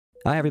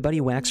Hi everybody,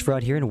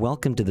 Waxfraud here, and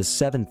welcome to the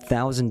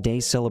 7,000 day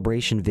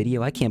celebration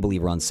video. I can't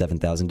believe we're on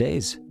 7,000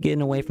 days.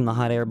 Getting away from the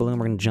hot air balloon,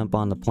 we're going to jump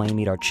on the plane,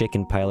 meet our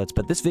chicken pilots,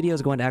 but this video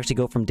is going to actually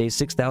go from day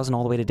 6,000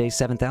 all the way to day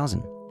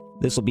 7,000.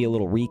 This will be a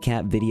little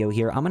recap video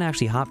here. I'm going to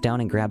actually hop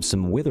down and grab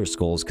some wither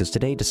skulls, because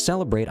today, to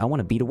celebrate, I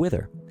want to beat a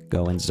wither.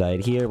 Go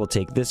inside here, we'll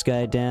take this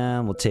guy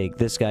down, we'll take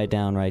this guy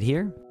down right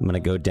here. I'm going to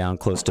go down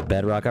close to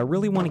bedrock. I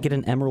really want to get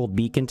an emerald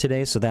beacon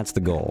today, so that's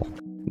the goal.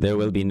 There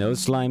will be no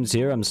slimes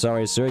here. I'm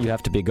sorry, sir. You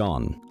have to be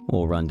gone.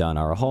 We'll run down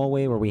our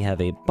hallway where we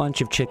have a bunch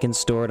of chickens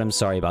stored. I'm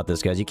sorry about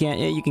this, guys. You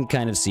can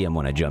kind of see them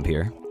when I jump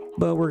here.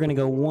 But we're going to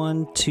go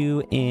 1,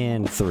 2,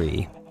 and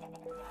 3.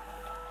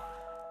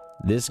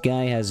 This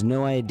guy has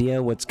no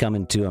idea what's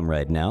coming to him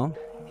right now.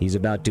 He's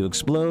about to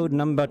explode,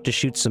 and I'm about to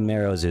shoot some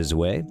arrows his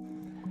way.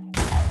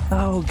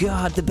 Oh,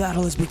 God, the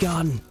battle has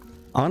begun.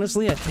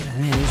 Honestly, I think,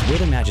 man, these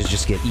wither matches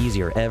just get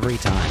easier every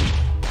time.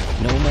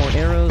 No more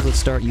arrows, let's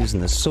start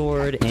using the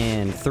sword,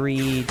 and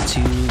 3,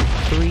 2,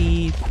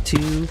 3,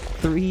 2,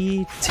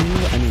 3,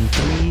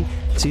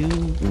 2,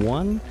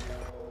 1.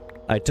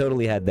 I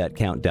totally had that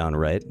countdown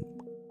right.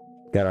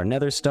 Got our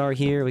nether star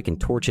here, we can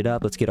torch it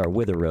up, let's get our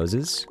wither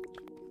roses.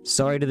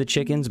 Sorry to the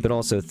chickens, but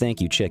also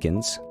thank you,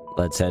 chickens.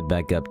 Let's head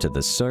back up to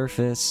the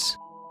surface.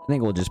 I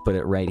think we'll just put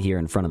it right here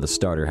in front of the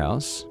starter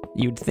house.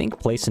 You'd think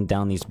placing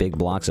down these big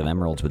blocks of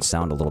emeralds would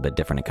sound a little bit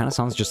different. It kind of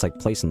sounds just like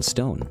placing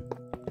stone.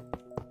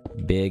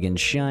 Big and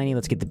shiny.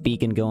 Let's get the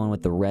beacon going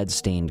with the red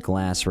stained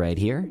glass right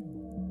here.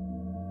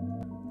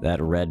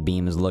 That red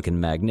beam is looking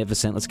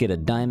magnificent. Let's get a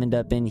diamond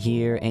up in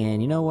here,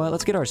 and you know what?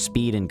 Let's get our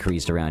speed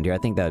increased around here. I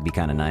think that would be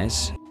kind of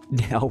nice.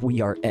 Now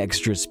we are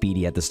extra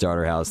speedy at the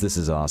starter house. This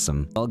is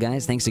awesome. Well,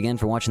 guys, thanks again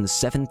for watching the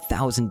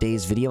 7,000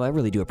 days video. I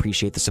really do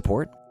appreciate the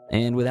support.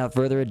 And without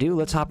further ado,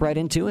 let's hop right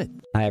into it.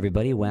 Hi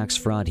everybody,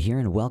 Waxfraud here,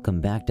 and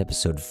welcome back to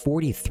episode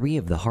 43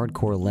 of the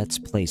Hardcore Let's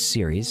Play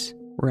series.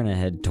 We're gonna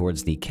head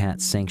towards the cat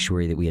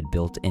sanctuary that we had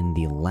built in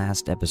the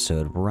last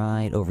episode,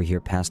 right over here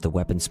past the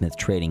weaponsmith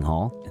trading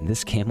hall. And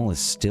this camel is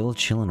still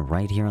chilling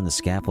right here on the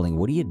scaffolding.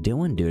 What are you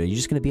doing, dude? Are you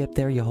just gonna be up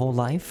there your whole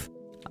life?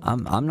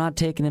 I'm not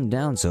taking him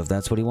down, so if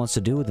that's what he wants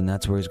to do, then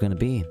that's where he's gonna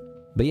be.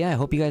 But yeah, I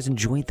hope you guys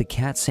enjoyed the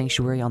cat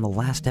sanctuary on the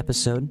last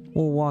episode.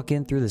 We'll walk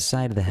in through the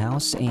side of the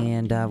house,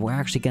 and we're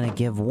actually gonna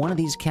give one of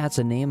these cats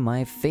a name.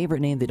 My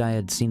favorite name that I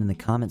had seen in the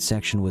comment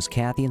section was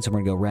Kathy, and so we're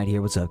gonna go right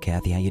here. What's up,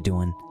 Kathy? How you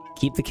doing?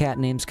 Keep the cat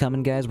names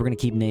coming, guys. We're going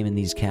to keep naming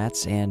these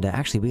cats. And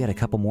actually, we got a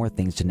couple more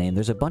things to name.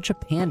 There's a bunch of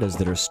pandas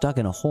that are stuck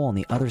in a hole on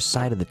the other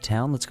side of the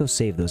town. Let's go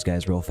save those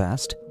guys real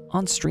fast.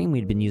 On stream,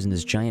 we'd been using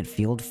this giant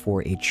field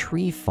for a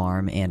tree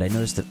farm, and I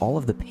noticed that all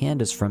of the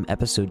pandas from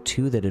episode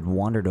 2 that had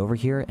wandered over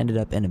here ended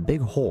up in a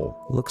big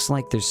hole. Looks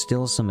like there's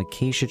still some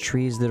acacia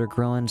trees that are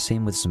growing,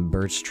 same with some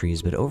birch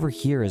trees, but over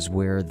here is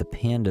where the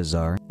pandas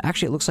are.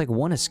 Actually, it looks like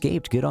one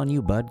escaped. Good on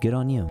you, bud. Good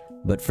on you.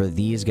 But for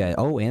these guys,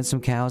 oh, and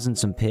some cows and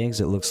some pigs,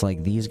 it looks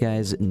like these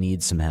guys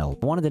need some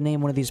help. I wanted to name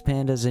one of these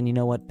pandas, and you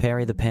know what?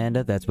 Perry the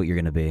panda, that's what you're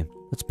gonna be.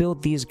 Let's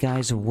build these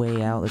guys a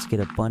way out. Let's get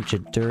a bunch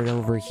of dirt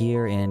over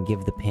here and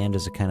give the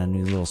pandas a kind of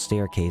new little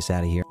staircase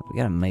out of here. We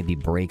gotta maybe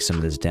break some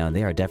of this down.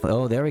 They are definitely...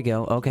 Oh, there we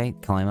go. Okay,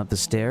 climb up the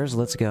stairs.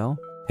 Let's go.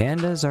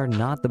 Pandas are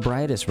not the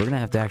brightest. We're gonna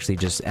have to actually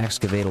just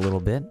excavate a little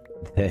bit.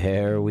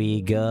 There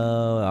we go.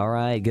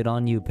 Alright, good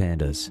on you,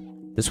 pandas.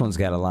 This one's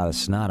got a lot of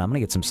snot. I'm gonna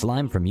get some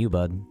slime from you,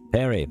 bud.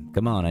 Perry,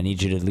 come on, I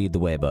need you to lead the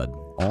way, bud.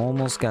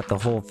 Almost got the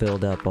hole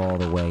filled up all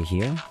the way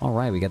here.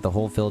 Alright, we got the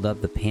hole filled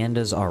up. The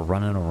pandas are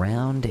running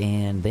around,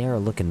 and they are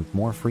looking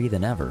more free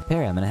than ever.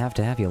 Perry, I'm gonna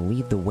have you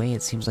lead the way.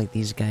 It seems like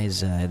these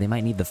guys, they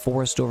might need the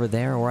forest over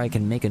there, or I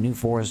can make a new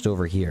forest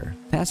over here.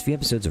 Past few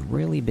episodes have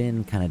really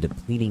been kind of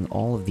depleting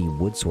all of the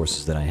wood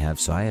sources that I have,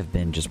 so I have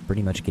been just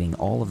pretty much getting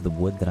all of the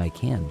wood that I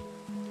can.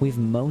 We've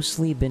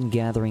mostly been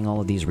gathering all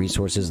of these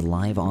resources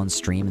live on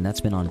stream, and that's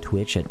been on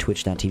Twitch at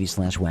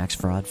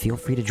twitch.tv/waxfraud. Feel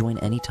free to join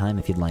anytime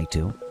if you'd like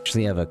to.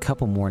 Actually, I have a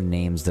couple more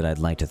names that I'd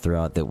like to throw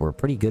out that were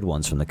pretty good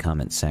ones from the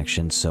comment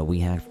section, so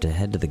we have to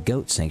head to the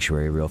goat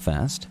sanctuary real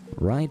fast.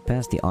 Right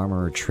past the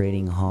armorer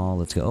trading hall.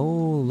 Let's go.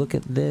 Oh, look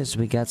at this.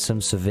 We got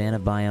some savanna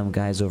biome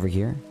guys over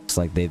here. Looks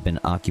like they've been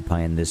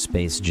occupying this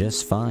space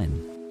just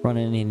fine.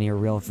 Running in here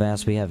real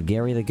fast, we have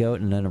Gary the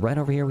goat, and then right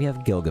over here we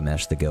have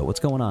Gilgamesh the goat. What's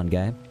going on,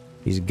 guy?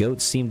 These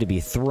goats seem to be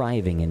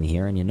thriving in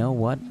here, and you know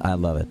what? I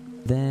love it.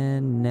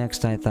 Then,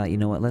 next I thought, you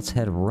know what? Let's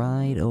head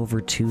right over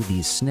to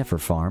the sniffer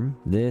farm.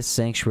 This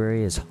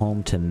sanctuary is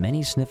home to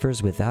many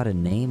sniffers without a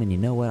name, and you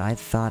know what? I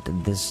thought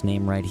this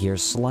name right here,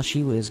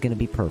 Slushy, is going to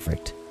be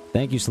perfect.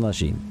 Thank you,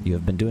 Slushy. You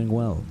have been doing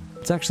well.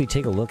 Let's actually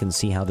take a look and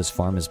see how this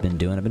farm has been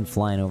doing. I've been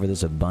flying over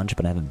this a bunch,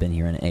 but I haven't been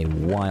here in a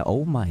while.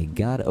 Oh my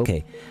god.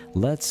 Okay,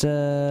 let's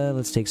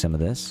take some of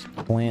this.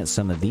 Plant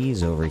some of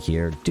these over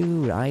here.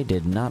 Dude, I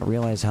did not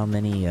realize how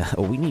many...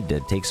 oh, we need to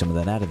take some of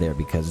that out of there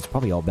because it's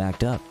probably all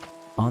backed up.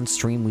 On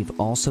stream, we've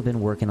also been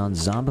working on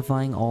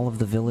zombifying all of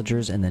the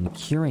villagers and then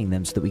curing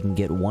them so that we can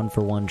get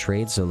 1-for-1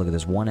 trades. So look at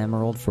this, 1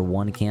 emerald for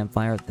 1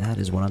 campfire. That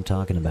is what I'm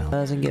talking about.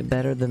 Doesn't get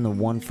better than the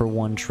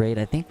 1-for-1 trade.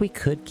 I think we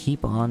could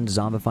keep on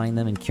zombifying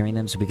them and curing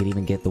them so we could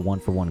even get the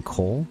 1-for-1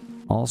 coal.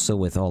 Also,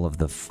 with all of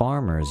the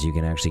farmers, you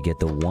can actually get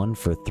the 1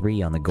 for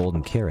 3 on the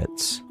golden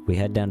carrots. We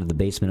head down to the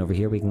basement over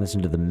here, we can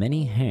listen to the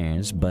many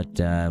hares, but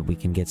we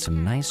can get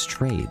some nice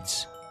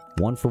trades.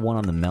 1 for 1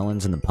 on the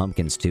melons and the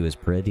pumpkins too is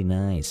pretty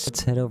nice.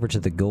 Let's head over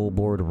to the goal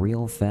board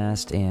real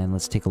fast and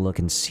let's take a look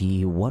and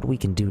see what we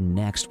can do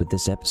next with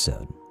this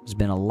episode. There's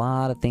been a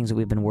lot of things that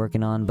we've been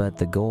working on, but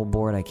the goal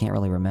board I can't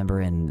really remember,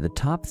 and the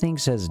top thing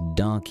says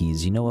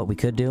donkeys. You know what we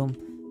could do?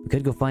 We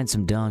could go find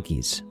some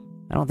donkeys.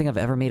 I don't think I've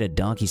ever made a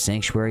donkey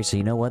sanctuary, so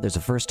you know what? There's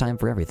a first time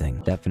for everything.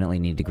 Definitely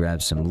need to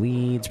grab some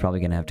leads,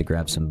 probably gonna have to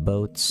grab some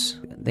boats.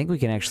 I think we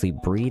can actually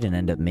breed and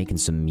end up making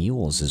some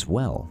mules as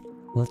well.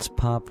 Let's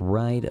pop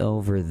right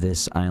over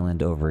this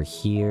island over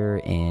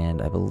here,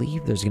 and I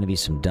believe there's going to be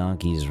some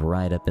donkeys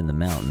right up in the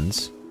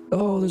mountains.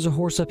 Oh, there's a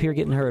horse up here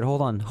getting hurt.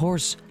 Hold on.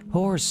 Horse!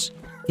 Horse!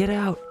 Get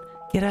out!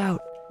 Get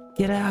out!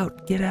 Get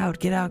out! Get out!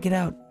 Get out! Get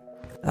out!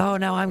 Oh,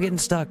 now I'm getting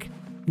stuck.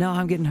 Now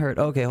I'm getting hurt.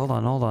 Okay, hold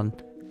on. Hold on.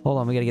 Hold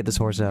on, we gotta get this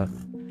horse out.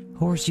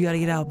 Horse, you gotta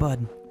get out,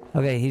 bud.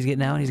 Okay, he's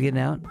getting out. He's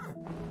getting out.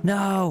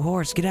 No!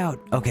 Horse, get out!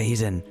 Okay,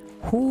 he's in.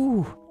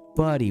 Whew!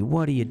 Buddy,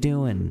 what are you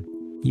doing?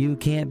 You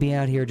can't be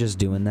out here just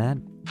doing that.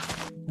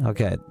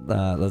 Okay,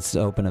 let's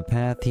open a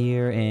path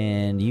here,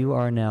 and you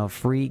are now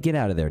free. Get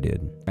out of there,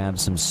 dude. Grab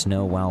some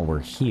snow while we're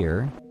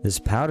here. This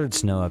powdered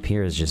snow up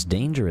here is just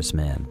dangerous,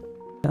 man.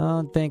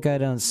 Don't think I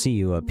don't see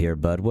you up here,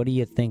 bud. What do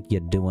you think you're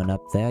doing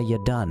up there?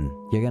 You're done.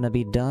 You're gonna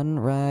be done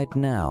right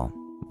now.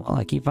 Well,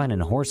 I keep finding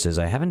horses.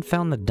 I haven't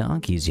found the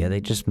donkeys yet.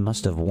 They just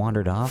must have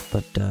wandered off,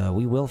 but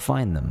we will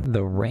find them.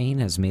 The rain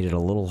has made it a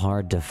little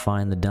hard to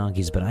find the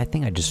donkeys, but I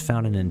think I just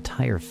found an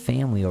entire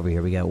family over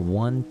here. We got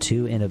 1,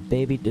 2, and a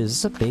baby.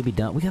 Is this a baby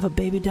donkey? We have a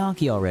baby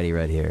donkey already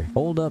right here.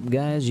 Hold up,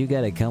 guys. You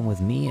gotta come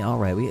with me. All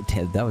right,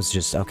 that was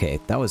just,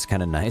 okay, that was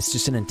kind of nice.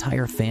 Just an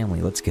entire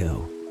family. Let's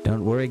go.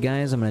 Don't worry,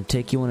 guys. I'm gonna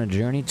take you on a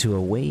journey to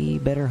a way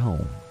better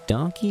home.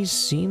 Donkeys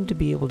seem to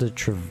be able to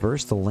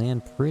traverse the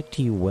land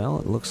pretty well.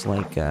 It looks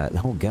like,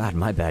 oh god,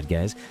 my bad,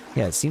 guys.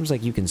 Yeah, it seems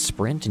like you can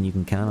sprint and you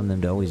can count on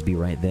them to always be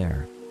right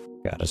there.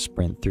 Gotta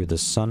sprint through the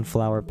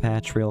sunflower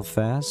patch real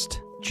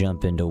fast.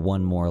 Jump into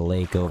one more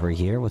lake over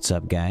here. What's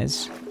up,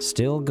 guys?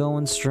 Still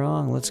going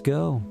strong. Let's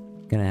go.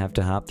 Gonna have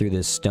to hop through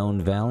this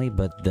stone valley,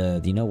 but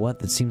you know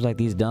what? It seems like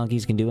these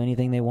donkeys can do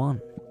anything they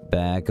want.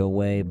 Back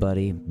away,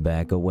 buddy.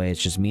 Back away.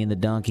 It's just me and the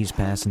donkeys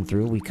passing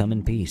through. We come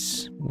in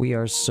peace. We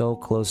are so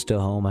close to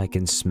home, I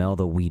can smell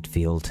the wheat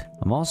field.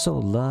 I'm also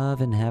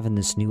loving having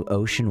this new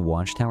ocean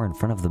watchtower in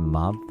front of the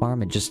mob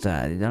farm. It just,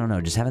 I don't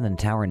know, just having the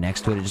tower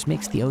next to it, it just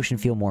makes the ocean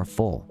feel more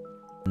full.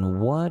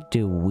 And what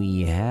do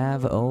we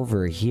have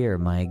over here,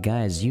 my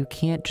guys? You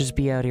can't just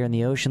be out here in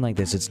the ocean like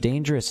this. It's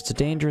dangerous. It's a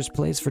dangerous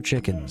place for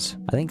chickens.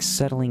 I think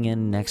settling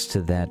in next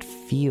to that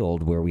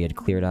field where we had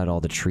cleared out all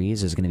the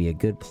trees is going to be a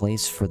good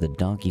place for the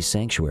donkey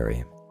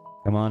sanctuary.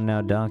 Come on now,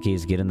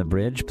 donkeys. Get in the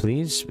bridge,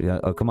 please.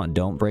 Oh, come on.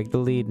 Don't break the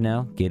lead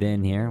now. Get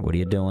in here. What are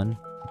you doing?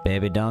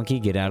 Baby donkey,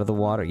 get out of the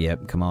water.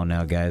 Yep, come on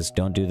now, guys.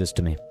 Don't do this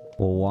to me.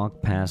 We'll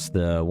walk past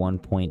the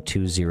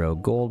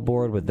 1.20 gold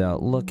board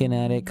without looking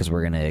at it, because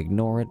we're going to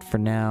ignore it for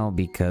now,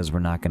 because we're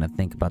not going to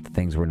think about the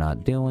things we're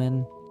not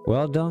doing.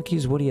 Well,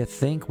 donkeys, what do you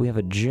think? We have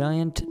a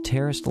giant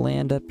terraced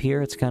land up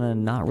here. It's kind of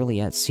not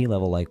really at sea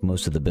level like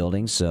most of the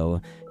buildings,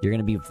 so you're going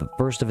to be the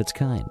first of its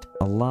kind.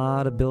 A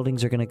lot of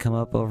buildings are going to come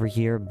up over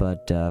here,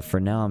 but for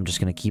now, I'm just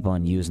going to keep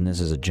on using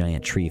this as a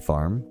giant tree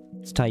farm.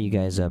 Let's tie you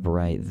guys up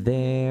right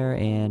there,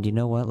 and you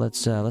know what?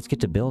 Let's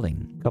get to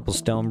building. Couple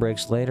stone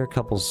bricks later,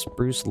 couple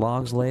spruce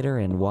logs later,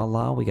 and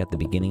voila, we got the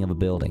beginning of a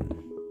building.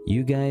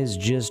 You guys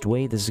just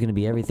wait. This is going to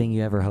be everything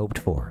you ever hoped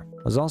for.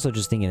 I was also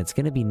just thinking it's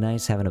going to be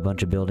nice having a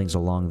bunch of buildings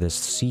along this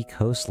sea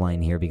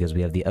coastline here, because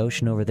we have the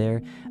ocean over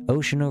there,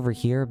 ocean over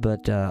here,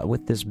 but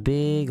with this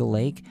big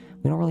lake,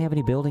 we don't really have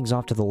any buildings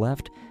off to the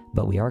left,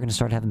 but we are going to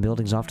start having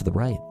buildings off to the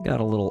right. Got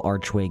a little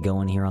archway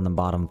going here on the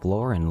bottom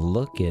floor, and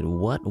look at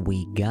what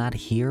we got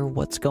here.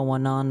 What's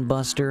going on,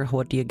 Buster?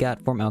 What do you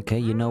got for me? Okay,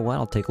 you know what?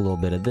 I'll take a little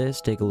bit of this,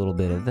 take a little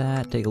bit of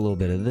that, take a little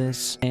bit of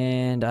this,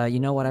 and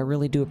you know what? I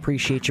really do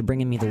appreciate you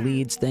bringing me the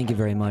leads. Thank you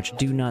very much.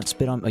 Do not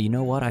spit on... you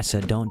know what? I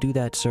said don't do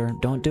that, sir.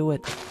 Don't do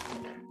it.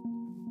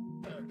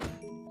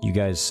 You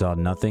guys saw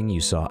nothing.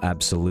 You saw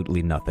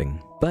absolutely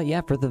nothing. But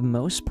yeah, for the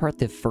most part,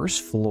 the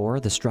first floor,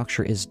 the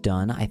structure is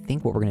done. I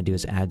think what we're going to do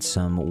is add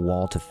some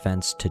wall to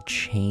fence to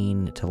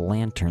chain to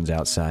lanterns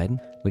outside.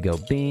 We go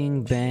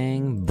bing,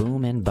 bang,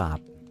 boom, and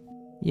bop.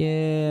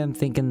 Yeah, I'm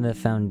thinking the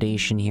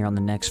foundation here on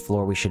the next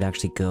floor, we should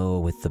actually go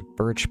with the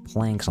birch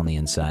planks on the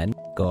inside.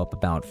 Go up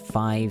about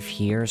 5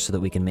 here so that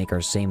we can make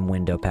our same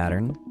window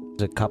pattern.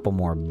 A couple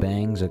more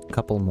bangs, a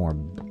couple more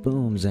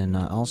booms, and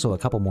also a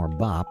couple more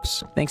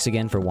bops. Thanks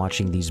again for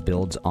watching these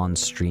builds on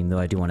stream, though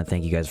I do want to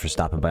thank you guys for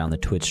stopping by on the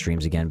Twitch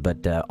streams again,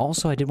 but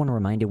also I did want to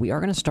remind you, we are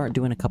going to start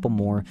doing a couple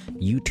more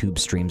YouTube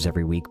streams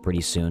every week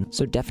pretty soon,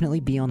 so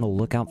definitely be on the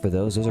lookout for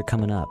those. Those are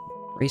coming up.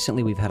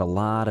 Recently, we've had a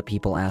lot of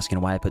people asking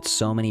why I put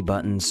so many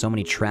buttons, so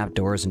many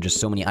trapdoors, and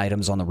just so many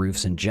items on the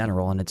roofs in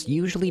general, and it's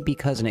usually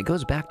because, and it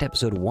goes back to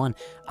episode 1,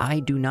 I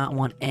do not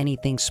want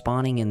anything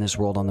spawning in this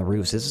world on the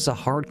roofs. This is a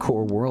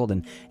hardcore world,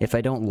 and if I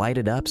don't light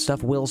it up,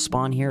 stuff will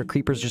spawn here.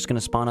 Creeper's just gonna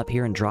spawn up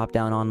here and drop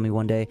down on me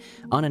one day,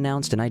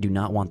 unannounced, and I do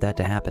not want that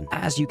to happen.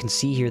 As you can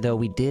see here, though,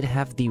 we did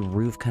have the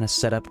roof kind of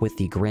set up with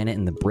the granite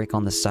and the brick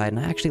on the side,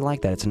 and I actually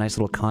like that. It's a nice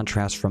little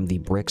contrast from the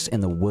bricks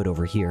and the wood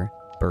over here.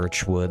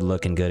 Birch wood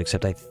looking good,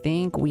 except I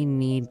think we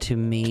need to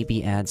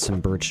maybe add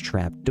some birch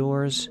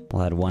trapdoors.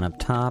 We'll add one up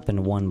top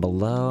and one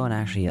below, and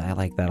actually I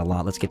like that a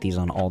lot. Let's get these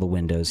on all the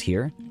windows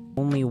here.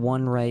 Only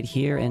one right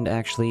here, and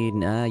actually,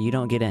 you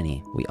don't get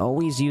any. We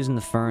always using the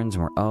ferns,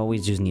 and we're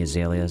always using the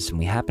azaleas, and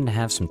we happen to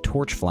have some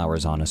torch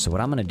flowers on us, so what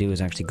I'm gonna do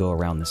is actually go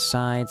around the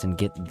sides and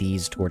get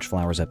these torch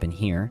flowers up in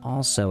here.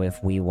 Also, if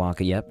we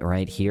walk, yep,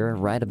 right here,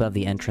 right above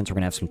the entrance, we're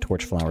gonna have some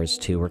torch flowers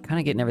too. We're kind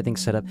of getting everything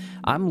set up.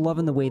 I'm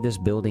loving the way this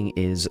building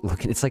is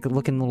looking. It's like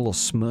looking a little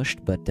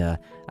smushed, but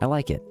I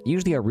like it.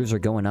 Usually our roofs are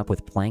going up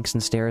with planks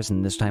and stairs,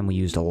 and this time we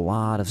used a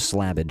lot of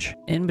slabbage.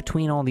 In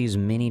between all these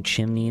mini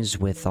chimneys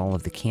with all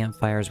of the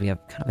campfires, we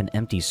have kind of an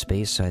empty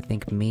space, so I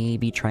think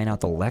maybe trying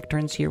out the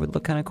lecterns here would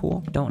look kind of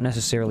cool. Don't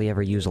necessarily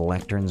ever use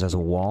lecterns as a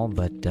wall,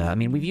 but I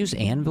mean, we've used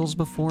anvils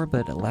before,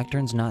 but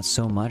lecterns not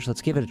so much.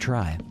 Let's give it a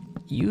try.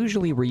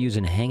 Usually we're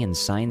using hanging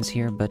signs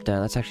here, but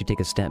let's actually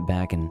take a step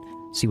back and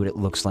see what it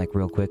looks like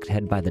real quick.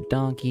 Head by the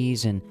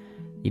donkeys, and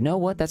you know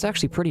what? That's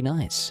actually pretty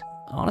nice.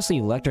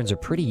 Honestly, lecterns are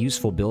pretty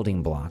useful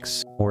building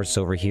blocks. Horse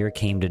over here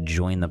came to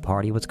join the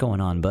party. What's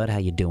going on, bud? How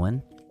you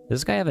doing? Does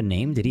this guy have a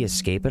name? Did he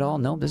escape at all?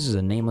 No, this is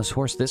a nameless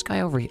horse. This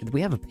guy over here,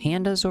 we have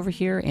pandas over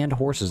here and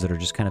horses that are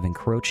just kind of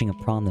encroaching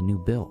upon the new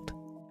build.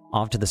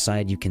 Off to the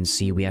side, you can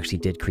see we actually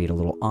did create a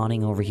little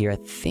awning over here. I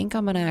think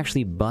I'm going to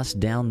actually bust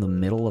down the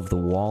middle of the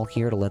wall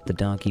here to let the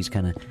donkeys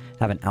kind of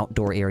have an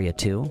outdoor area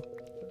too.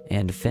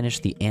 And finish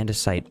the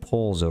andesite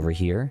poles over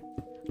here.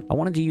 I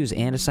wanted to use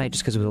andesite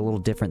just because it was a little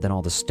different than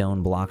all the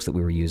stone blocks that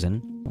we were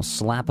using. We'll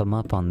slap them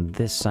up on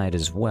this side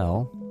as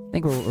well. I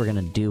think what we're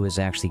gonna do is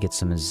actually get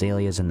some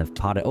azaleas in the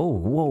potted... Oh,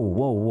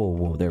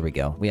 whoa, there we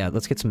go. Yeah,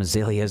 let's get some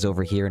azaleas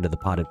over here into the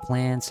potted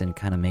plants and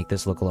kind of make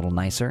this look a little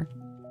nicer.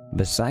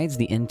 Besides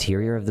the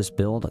interior of this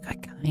build, I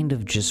kind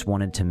of just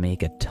wanted to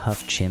make a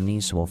tough chimney,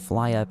 so we'll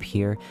fly up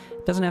here.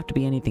 It doesn't have to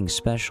be anything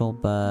special,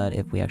 but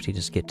if we actually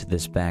just get to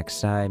this back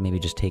side, maybe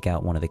just take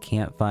out one of the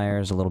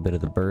campfires, a little bit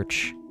of the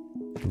birch,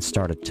 and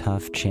start a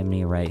tough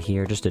chimney right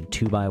here, just a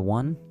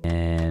 2x1.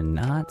 And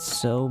not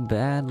so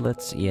bad,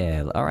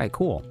 yeah, alright,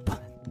 cool.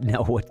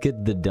 Now, what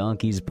could the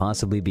donkeys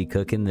possibly be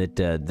cooking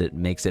that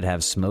makes it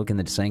have smoke in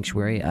the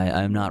sanctuary?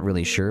 I'm not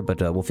really sure,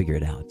 but we'll figure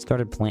it out.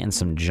 Started planting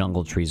some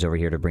jungle trees over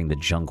here to bring the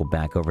jungle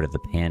back over to the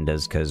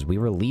pandas, because we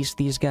released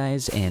these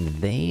guys, and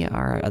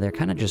they're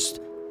kind of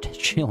just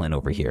chilling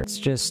over here.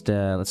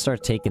 Let's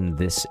start taking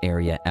this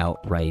area out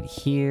right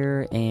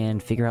here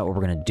and figure out what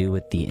we're gonna do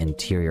with the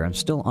interior. I'm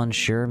still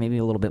unsure, maybe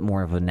a little bit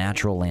more of a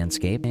natural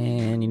landscape.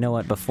 And you know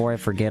what, before I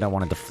forget, I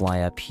wanted to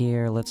fly up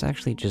here. Let's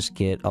actually just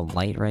get a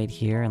light right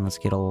here, and let's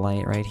get a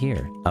light right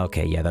here.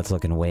 Okay, yeah, that's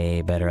looking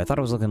way better. I thought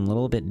it was looking a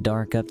little bit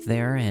dark up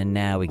there, and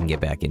now we can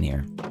get back in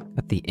here.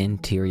 Got the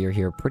interior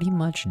here pretty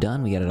much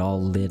done. We got it all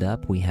lit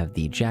up. We have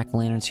the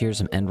jack-o'-lanterns here,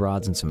 some end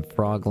rods, and some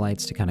frog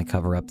lights to kind of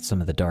cover up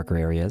some of the darker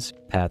areas.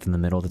 Path in the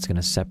middle that's going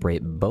to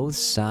separate both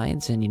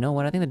sides, and you know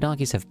what? I think the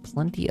donkeys have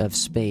plenty of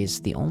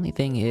space. The only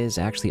thing is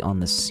actually on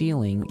the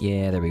ceiling.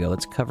 Yeah, there we go.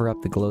 Let's cover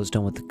up the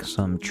glowstone with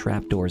some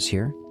trapdoors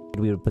here.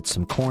 We would put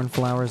some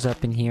cornflowers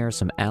up in here,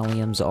 some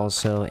alliums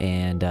also,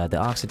 and the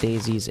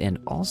oxydaisies, and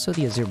also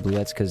the azure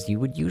bluettes, because you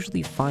would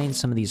usually find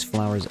some of these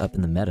flowers up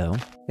in the meadow.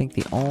 I think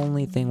the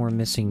only thing we're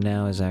missing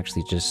now is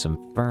actually just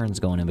some ferns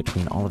going in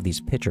between all of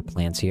these pitcher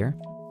plants here.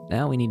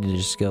 Now we need to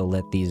just go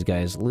let these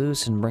guys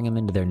loose and bring them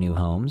into their new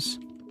homes.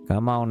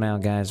 Come on now,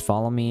 guys.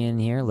 Follow me in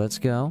here. Let's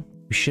go.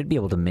 We should be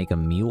able to make a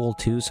mule,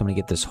 too, so I'm gonna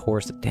get this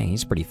horse... Dang,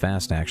 he's pretty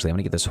fast, actually. I'm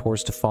gonna get this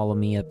horse to follow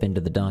me up into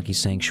the donkey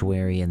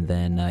sanctuary, and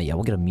then, yeah,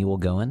 we'll get a mule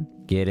going.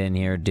 Get in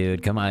here,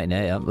 dude. Come on.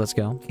 Let's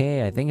go.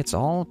 Okay, I think it's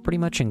all pretty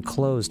much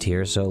enclosed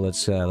here, so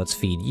let's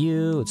feed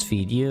you. Let's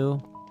feed you.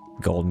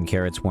 Golden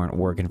carrots weren't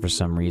working for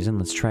some reason.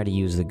 Let's try to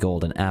use the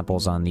golden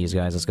apples on these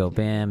guys. Let's go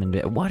bam and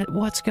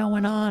what's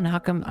going on? How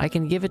come I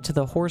can give it to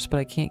the horse but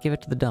I can't give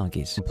it to the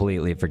donkeys?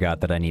 Completely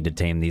forgot that I need to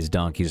tame these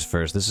donkeys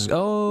first.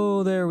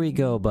 Oh, there we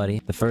go,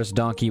 buddy. The first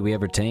donkey we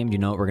ever tamed. You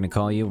know what we're gonna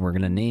call you? We're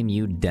gonna name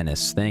you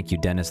Dennis. Thank you,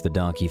 Dennis the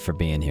donkey, for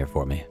being here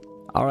for me.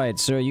 Alright,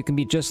 sir, you can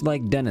be just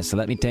like Dennis, so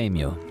let me tame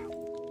you.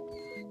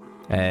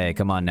 Hey,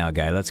 come on now,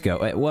 guy. Let's go.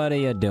 Wait, what are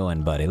you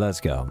doing, buddy? Let's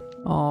go.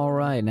 All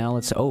right, now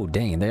let's... Oh,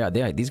 dang, they are.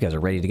 These guys are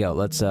ready to go.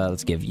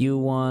 Let's give you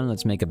one.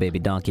 Let's make a baby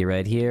donkey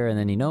right here. And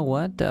then you know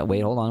what?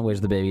 Wait, hold on. Where's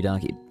the baby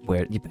donkey?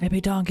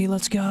 Baby donkey,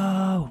 let's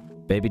go.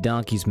 Baby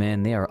donkeys,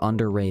 man, they are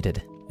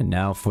underrated. And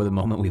now for the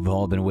moment we've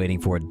all been waiting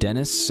for.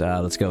 Dennis,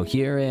 let's go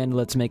here and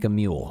let's make a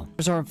mule.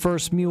 Here's our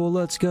first mule.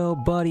 Let's go,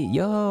 buddy.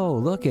 Yo,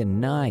 looking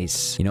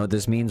nice. You know what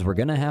this means? We're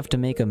gonna have to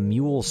make a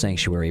mule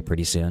sanctuary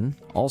pretty soon.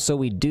 Also,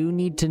 we do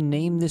need to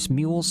name this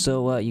mule,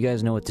 so you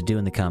guys know what to do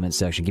in the comment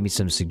section. Give me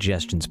some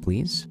suggestions,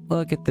 please.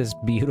 Look at this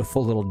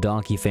beautiful little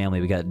donkey family.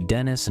 We got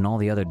Dennis and all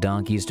the other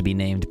donkeys to be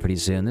named pretty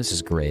soon. This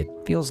is great.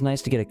 Feels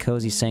nice to get a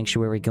cozy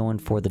sanctuary going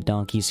for the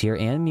donkeys here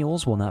and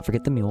mules. We'll not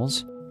forget the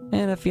mules.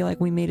 And I feel like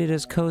we made it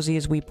as cozy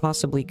as we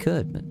possibly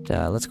could.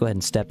 But let's go ahead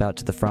and step out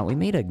to the front. We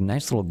made a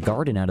nice little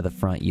garden out of the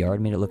front yard.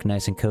 Made it look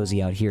nice and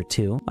cozy out here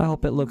too. I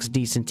hope it looks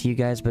decent to you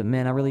guys. But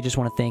man, I really just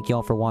want to thank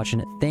y'all for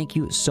watching. Thank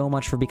you so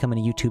much for becoming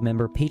a YouTube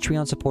member,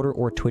 Patreon supporter,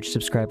 or Twitch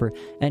subscriber.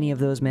 Any of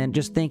those, man,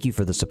 just thank you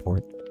for the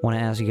support. Want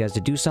to ask you guys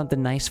to do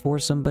something nice for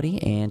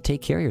somebody and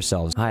take care of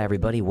yourselves. Hi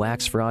everybody,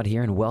 Wax Fraud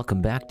here, and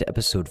welcome back to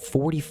episode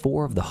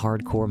 44 of the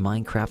Hardcore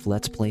Minecraft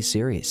Let's Play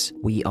series.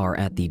 We are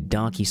at the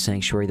donkey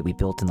sanctuary that we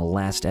built in the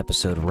last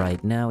episode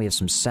right now. We have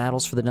some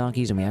saddles for the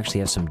donkeys, and we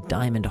actually have some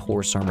diamond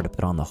horse armor to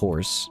put on the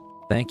horse.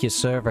 Thank you,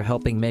 sir, for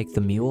helping make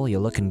the mule.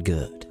 You're looking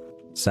good.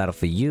 Saddle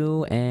for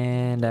you,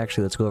 and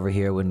actually let's go over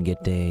here and get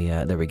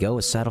a, there we go,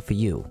 a saddle for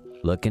you.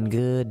 Looking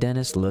good,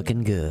 Dennis,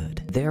 looking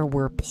good. There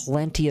were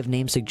plenty of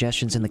name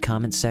suggestions in the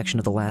comments section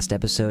of the last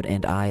episode,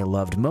 and I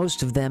loved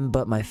most of them,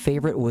 but my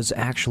favorite was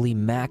actually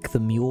Mac the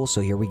Mule,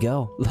 so here we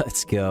go.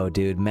 Let's go,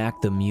 dude.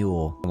 Mac the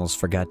Mule. Almost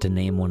forgot to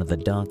name one of the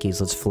donkeys.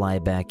 Let's fly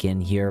back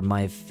in here.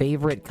 My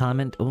favorite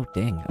comment... Oh,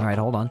 dang. All right,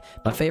 hold on.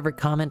 My favorite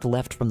comment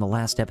left from the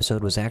last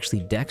episode was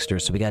actually Dexter,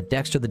 so we got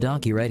Dexter the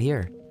donkey right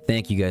here.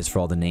 Thank you guys for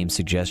all the name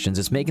suggestions.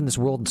 It's making this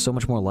world so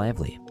much more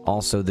lively.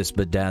 Also, this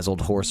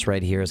bedazzled horse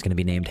right here is going to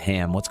be named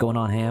Ham. What's going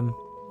on, Ham?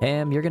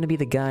 Ham, you're going to be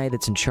the guy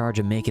that's in charge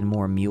of making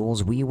more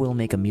mules. We will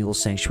make a mule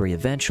sanctuary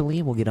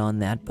eventually. We'll get on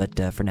that,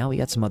 but for now, we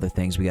got some other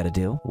things we got to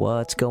do.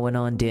 What's going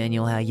on,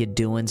 Daniel? How you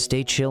doing?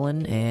 Stay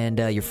chilling. And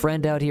your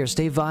friend out here,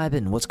 stay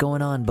vibing. What's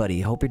going on,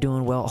 buddy? Hope you're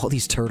doing well. All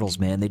these turtles,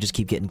 man, they just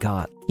keep getting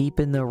caught.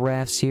 Keeping the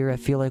rafts here. I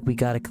feel like we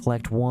got to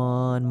collect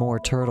one more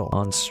turtle.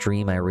 On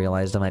stream, I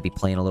realized I might be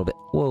playing a little bit.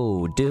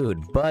 Whoa,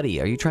 dude, buddy,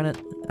 are you trying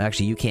to...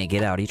 Actually, you can't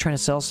get out. Are you trying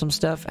to sell some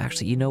stuff?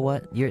 Actually, you know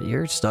what?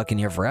 You're stuck in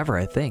here forever,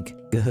 I think.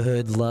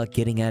 Good luck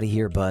getting out of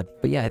here, bud.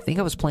 But yeah, I think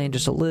I was playing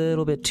just a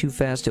little bit too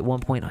fast at one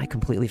point. I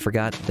completely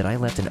forgot that I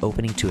left an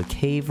opening to a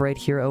cave right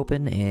here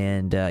open,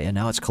 and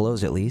now it's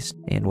closed at least.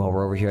 And while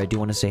we're over here, I do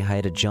want to say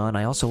hi to John.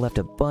 I also left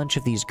a bunch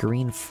of these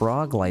green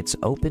frog lights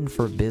open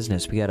for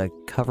business. We gotta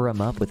cover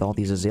them up with all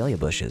these azalea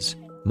bushes.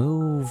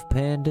 Move,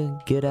 panda,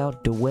 get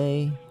out the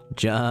way.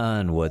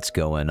 John, what's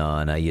going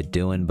on? How you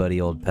doing, buddy,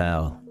 old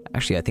pal?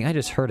 Actually, I think I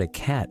just heard a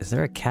cat. Is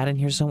there a cat in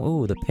here somewhere?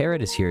 Ooh, the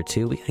parrot is here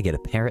too. We gotta get a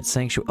parrot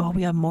sanctuary. Oh,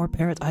 we have more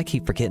parrots. I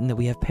keep forgetting that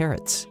we have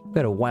parrots. We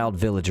got a wild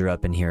villager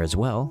up in here as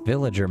well.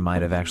 Villager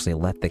might have actually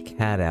let the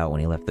cat out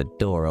when he left the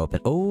door open.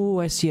 Oh,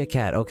 I see a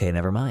cat. Okay,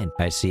 never mind.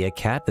 I see a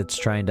cat that's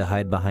trying to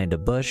hide behind a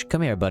bush.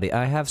 Come here, buddy.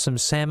 I have some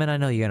salmon. I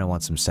know you're gonna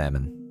want some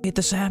salmon. Eat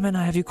the salmon.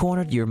 I have you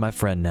cornered. You're my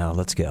friend now.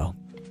 Let's go.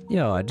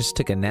 Yo, I just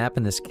took a nap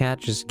and this cat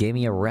just gave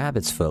me a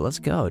rabbit's foot. Let's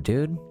go,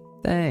 dude.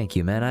 Thank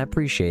you, man. I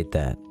appreciate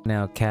that.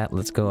 Now, cat,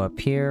 let's go up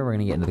here. We're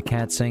gonna get into the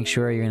cat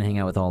sanctuary. You're gonna hang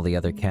out with all the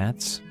other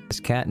cats. This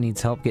cat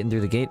needs help getting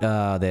through the gate.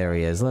 Ah, there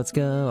he is. Let's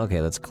go.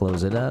 Okay, let's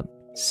close it up.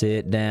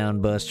 Sit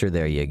down, Buster.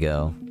 There you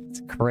go.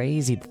 It's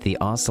crazy that the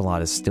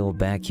ocelot is still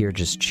back here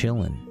just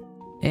chilling.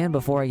 And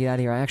before I get out of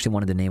here, I actually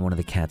wanted to name one of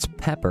the cats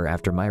Pepper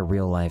after my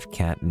real-life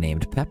cat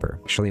named Pepper.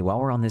 Actually, while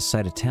we're on this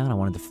side of town, I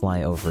wanted to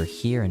fly over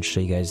here and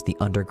show you guys the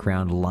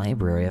underground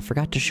library. I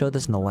forgot to show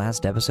this in the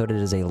last episode. It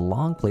is a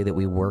long play that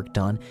we worked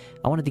on.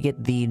 I wanted to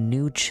get the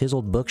new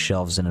chiseled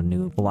bookshelves in a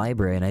new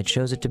library, and I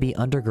chose it to be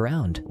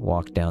underground.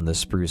 Walk down the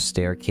spruce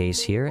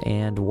staircase here,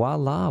 and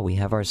voila, we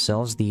have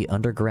ourselves the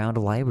underground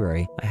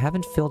library. I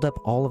haven't filled up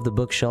all of the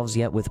bookshelves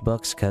yet with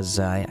books, because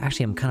I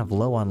actually am kind of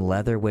low on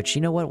leather, which,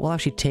 you know what, we'll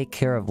actually take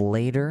care of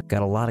later.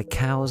 Got a lot of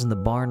cows in the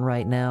barn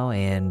right now,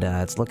 and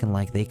it's looking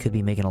like they could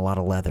be making a lot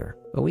of leather.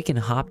 But we can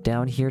hop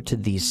down here to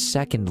the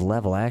second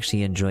level. I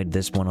actually enjoyed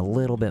this one a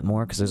little bit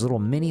more because there's little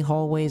mini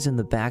hallways in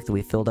the back that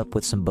we filled up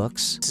with some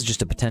books. This is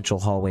just a potential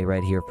hallway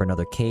right here for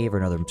another cave or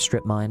another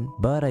strip mine.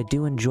 But I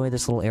do enjoy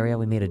this little area.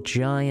 We made a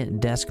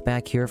giant desk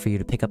back here for you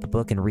to pick up a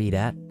book and read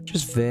at.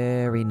 Just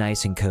very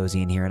nice and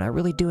cozy in here, and I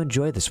really do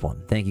enjoy this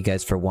one. Thank you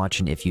guys for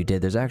watching if you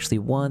did. There's actually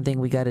one thing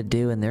we got to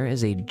do, and there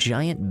is a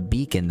giant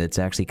beacon that's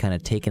actually kind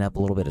of taking up a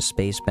little bit of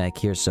space back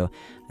here. So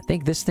I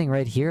think this thing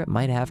right here, it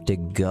might have to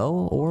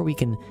go, or we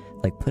can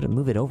like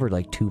move it over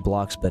like 2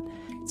 blocks, but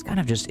it's kind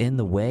of just in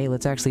the way.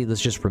 Let's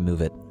just remove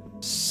it.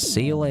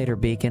 See you later,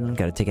 beacon.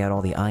 Gotta take out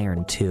all the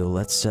iron too.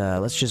 Let's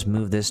just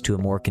move this to a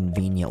more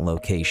convenient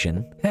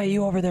location. Hey,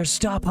 you over there,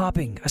 stop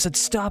hopping. I said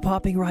stop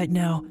hopping right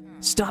now.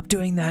 Stop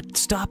doing that.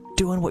 Stop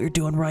doing what you're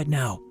doing right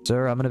now.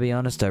 Sir, I'm gonna be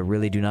honest, I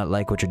really do not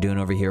like what you're doing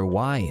over here.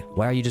 Why?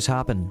 Why are you just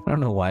hopping? I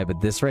don't know why,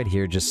 but this right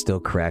here just still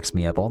cracks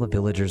me up. All the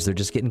villagers, they're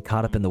just getting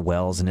caught up in the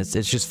wells, and it's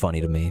just funny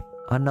to me.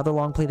 Another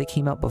long play that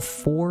came out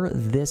before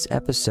this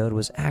episode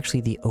was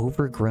actually the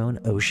overgrown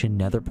ocean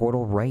nether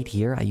portal right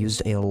here. I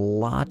used a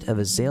lot of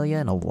azalea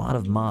and a lot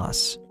of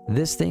moss.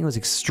 This thing was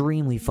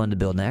extremely fun to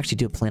build, and I actually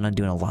do plan on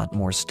doing a lot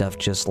more stuff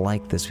just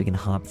like this we can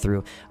hop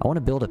through. I want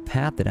to build a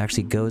path that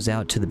actually goes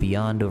out to the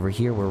beyond over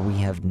here where we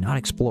have not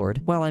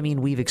explored. Well, I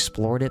mean, we've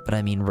explored it, but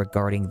I mean,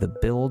 regarding the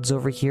builds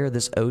over here,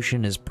 this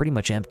ocean is pretty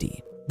much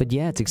empty. But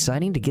yeah, it's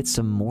exciting to get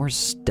some more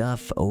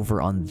stuff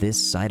over on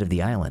this side of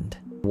the island.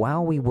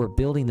 While we were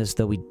building this,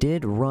 though, we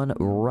did run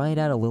right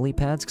out of lily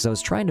pads because I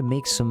was trying to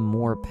make some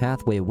more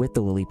pathway with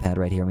the lily pad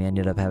right here. We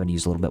ended up having to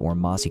use a little bit more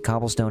mossy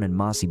cobblestone and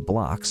mossy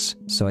blocks.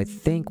 So I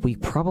think we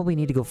probably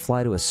need to go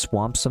fly to a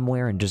swamp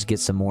somewhere and just get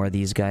some more of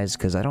these guys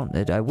because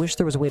I wish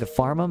there was a way to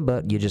farm them,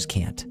 but you just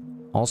can't.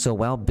 Also,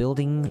 while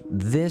building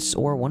this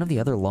or one of the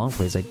other long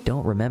plays, I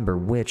don't remember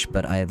which,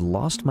 but I had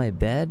lost my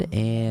bed,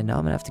 and now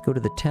I'm gonna have to go to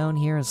the town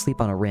here and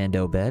sleep on a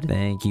rando bed.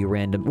 Thank you,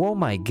 random. Oh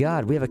my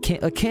god, we have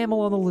a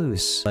camel on the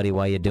loose. Buddy,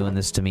 why you doing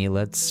this to me?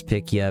 Let's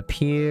pick you up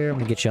here. I'm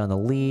gonna get you on the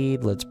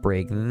lead. Let's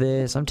break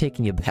this. I'm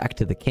taking you back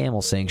to the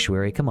camel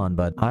sanctuary. Come on,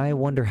 bud. I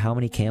wonder how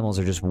many camels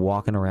are just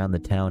walking around the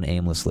town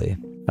aimlessly.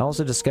 I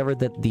also discovered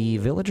that the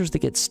villagers that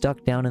get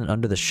stuck down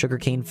under the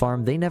sugarcane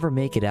farm, they never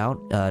make it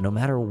out. No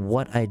matter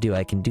what I do,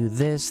 I can do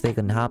this, they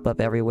can hop up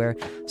everywhere.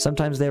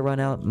 Sometimes they run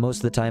out, most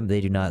of the time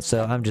they do not,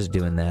 so I'm just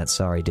doing that.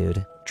 Sorry,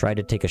 dude. Tried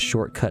to take a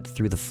shortcut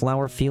through the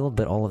flower field,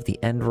 but all of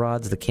the end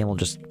rods, the camel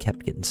just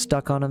kept getting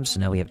stuck on them, so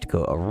now we have to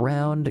go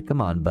around. Come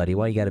on, buddy,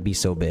 why you gotta be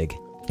so big?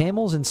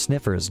 Camels and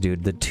sniffers,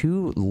 dude, the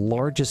two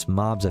largest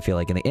mobs, I feel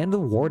like, and the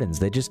wardens,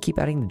 they just keep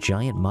adding the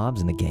giant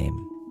mobs in the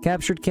game.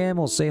 Captured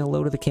camel, say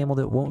hello to the camel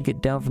that won't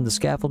get down from the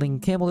scaffolding.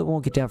 Camel that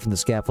won't get down from the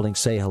scaffolding,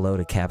 say hello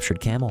to captured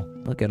camel.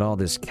 Look at all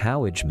this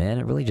cowage, man.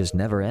 It really just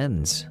never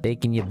ends.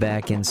 Taking you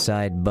back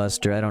inside,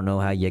 Buster. I don't know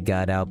how you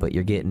got out, but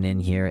you're getting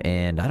in here.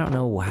 And I don't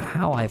know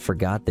how I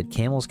forgot that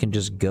camels can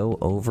just go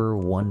over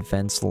one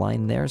fence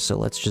line there. So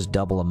let's just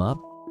double them up.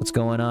 What's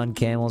going on,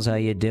 camels? How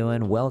you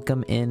doing?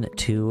 Welcome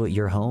into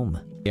your home.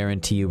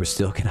 Guarantee you we're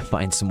still gonna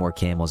find some more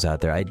camels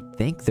out there. I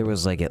think there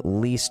was like at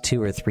least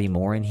 2 or 3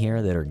 more in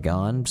here that are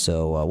gone,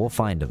 so we'll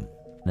find them.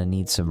 Gonna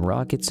need some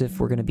rockets if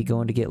we're gonna be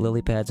going to get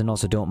lily pads, and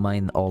also don't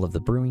mind all of the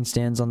brewing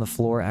stands on the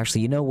floor.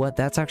 Actually, you know what?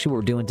 That's actually what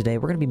we're doing today.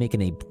 We're gonna be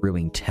making a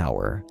brewing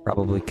tower.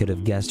 Probably could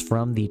have guessed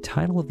from the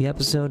title of the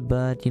episode,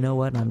 but you know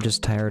what? I'm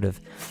just tired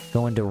of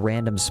going to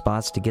random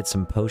spots to get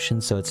some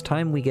potions, so it's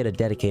time we get a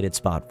dedicated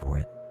spot for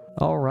it.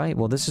 Alright,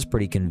 well this is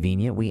pretty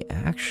convenient. We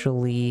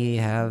actually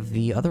have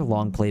the other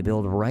long play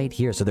build right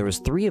here. So there was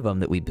 3 of them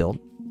that we built.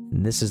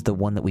 And this is the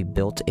one that we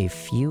built a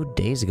few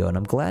days ago. And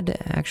I'm glad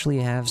to actually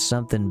have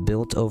something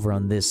built over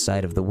on this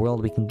side of the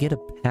world. We can get a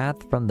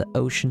path from the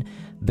ocean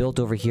built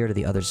over here to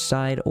the other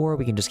side, or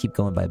we can just keep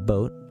going by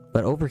boat.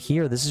 But over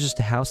here, this is just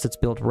a house that's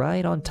built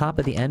right on top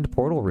of the end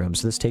portal room.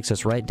 So this takes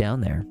us right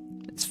down there.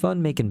 It's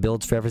fun making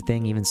builds for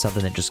everything, even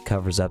something that just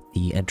covers up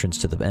the entrance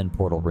to the end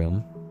portal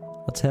room.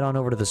 Let's head on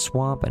over to the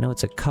swamp. I know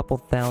it's a couple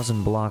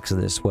thousand blocks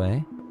this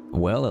way.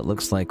 Well, it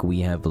looks like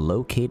we have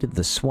located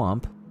the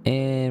swamp,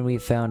 and we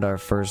found our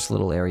first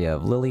little area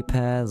of lily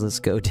pads. Let's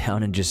go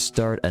down and just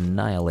start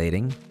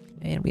annihilating.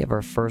 And we have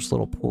our first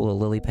little pool of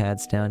lily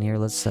pads down here.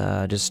 Let's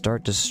just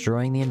start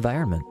destroying the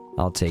environment.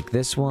 I'll take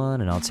this one,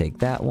 and I'll take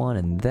that one,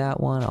 and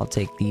that one. I'll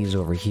take these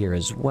over here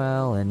as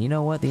well. And you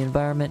know what? The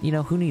environment, you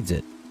know, who needs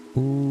it?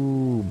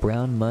 Ooh,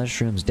 brown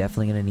mushrooms.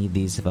 Definitely gonna need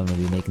these if I'm gonna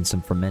be making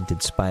some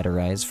fermented spider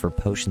eyes for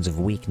potions of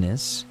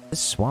weakness. This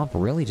swamp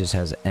really just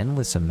has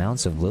endless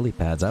amounts of lily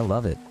pads. I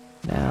love it.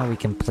 Now we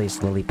can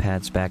place lily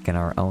pads back in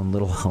our own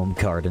little home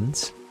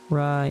gardens,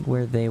 right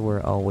where they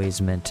were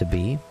always meant to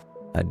be.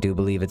 I do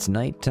believe it's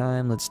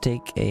nighttime. Let's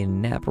take a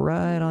nap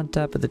right on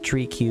top of the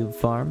tree cube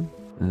farm.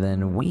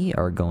 Then we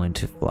are going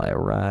to fly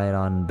right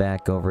on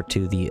back over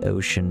to the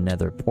ocean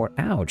nether port.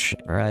 Ouch!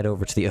 Right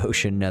over to the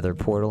ocean nether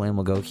portal, and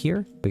we'll go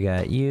here. We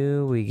got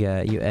you.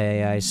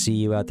 Hey, I see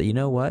you out there. You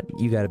know what?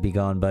 You gotta be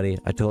gone, buddy.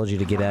 I told you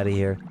to get out of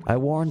here. I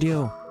warned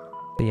you.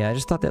 But yeah, I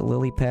just thought that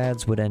lily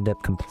pads would end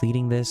up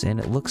completing this, and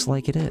it looks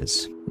like it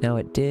is. Now,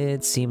 it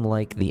did seem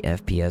like the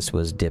FPS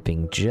was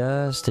dipping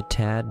just a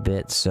tad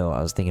bit, so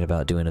I was thinking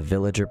about doing a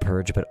villager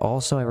purge, but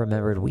also I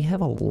remembered we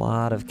have a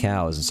lot of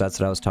cows, and so that's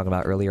what I was talking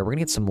about earlier. We're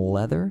gonna get some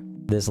leather.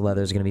 This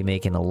leather is gonna be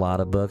making a lot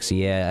of books.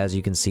 Yeah, as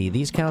you can see,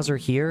 these cows are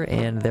here,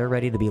 and they're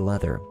ready to be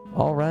leather.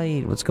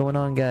 Alright, what's going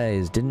on,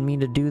 guys? Didn't mean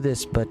to do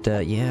this, but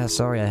yeah,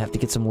 sorry, I have to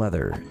get some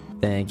leather.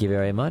 Thank you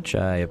very much.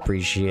 I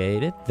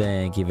appreciate it.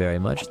 Thank you very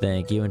much.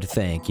 Thank you and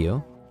thank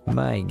you.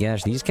 My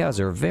gosh, these cows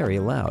are very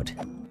loud.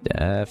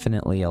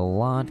 Definitely a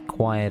lot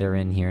quieter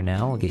in here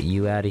now. We'll get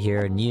you out of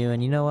here and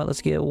you know what?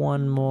 Let's get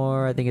one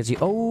more. I think it's you.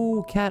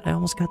 Oh, cat. I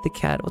almost got the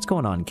cat. What's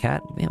going on,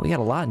 cat? Man, we got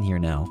a lot in here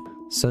now.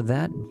 So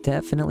that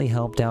definitely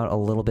helped out a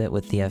little bit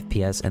with the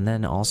FPS, and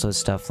then also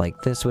stuff like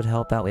this would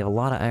help out. We have a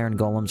lot of iron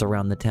golems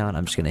around the town.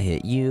 I'm just gonna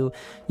hit you.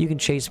 You can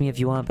chase me if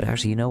you want, but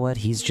actually, you know what?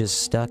 He's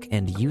just stuck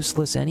and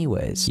useless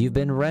anyways. You've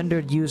been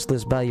rendered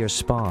useless by your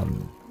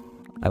spawn.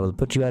 I will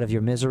put you out of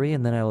your misery,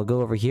 and then I will go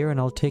over here and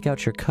I'll take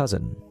out your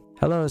cousin.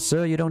 Hello,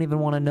 sir. You don't even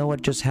want to know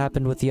what just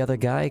happened with the other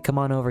guy? Come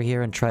on over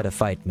here and try to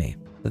fight me.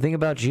 The thing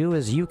about you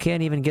is you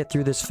can't even get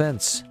through this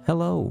fence.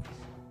 Hello.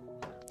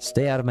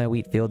 Stay out of my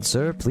wheat field,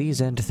 sir, please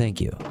and thank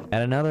you.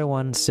 And another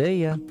one,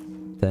 see ya.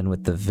 Then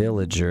with the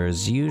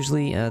villagers,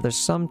 usually,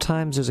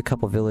 sometimes there's a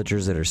couple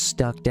villagers that are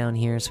stuck down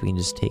here, so we can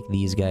just take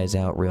these guys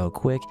out real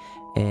quick.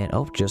 And,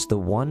 oh, just the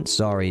one?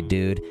 Sorry,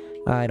 dude.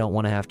 I don't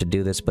want to have to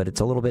do this, but it's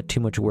a little bit too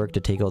much work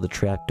to take all the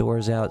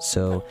trapdoors out,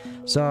 so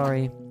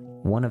sorry.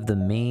 One of the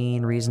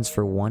main reasons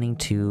for wanting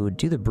to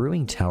do the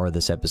brewing tower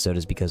this episode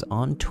is because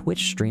on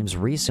Twitch streams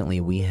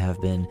recently we have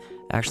been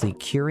actually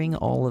curing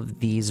all of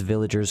these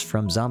villagers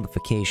from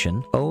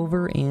zombification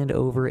over and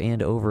over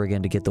and over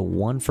again to get the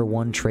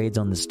 1-for-1 trades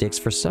on the sticks.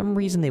 For some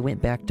reason they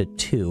went back to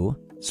 2.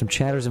 Some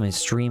chatters in my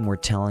stream were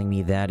telling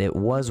me that it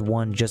was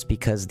 1 just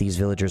because these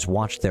villagers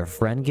watched their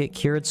friend get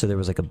cured, so there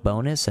was like a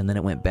bonus, and then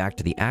it went back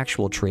to the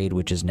actual trade,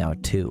 which is now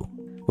 2.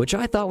 Which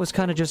I thought was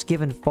kind of just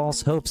giving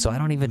false hope, so I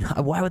don't even...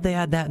 Why would they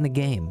add that in the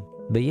game?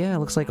 But yeah, it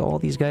looks like all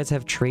these guys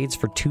have trades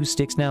for 2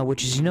 sticks now,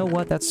 which is, you know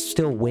what? That's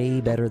still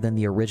way better than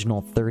the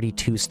original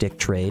 32-stick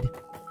trade.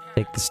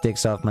 Take the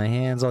sticks off my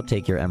hands. I'll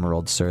take your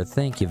emerald, sir.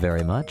 Thank you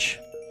very much.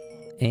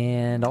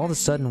 And all of a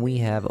sudden, we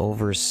have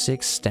over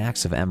 6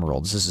 stacks of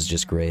emeralds. This is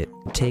just great.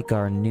 Take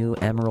our new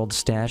emerald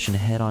stash and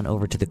head on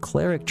over to the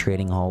cleric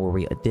trading hall where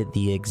we did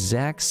the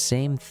exact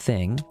same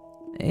thing.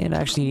 And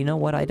actually, you know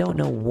what? I don't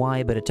know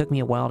why, but it took me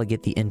a while to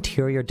get the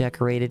interior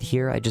decorated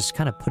here. I just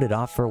kind of put it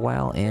off for a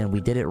while, and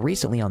we did it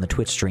recently on the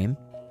Twitch stream.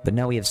 But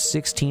now we have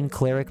 16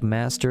 cleric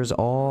masters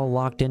all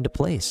locked into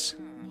place.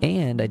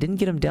 And I didn't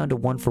get them down to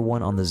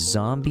 1-for-1 on the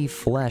zombie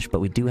flesh, but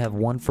we do have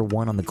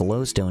 1-for-1 on the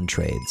glowstone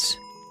trades.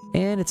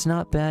 And it's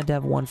not bad to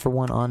have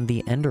 1-for-1 on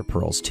the ender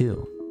pearls,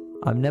 too.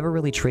 I'm never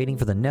really trading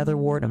for the nether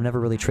wart, I'm never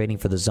really trading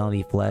for the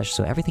zombie flesh,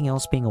 so everything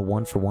else being a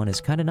 1-for-1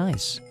 is kind of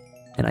nice.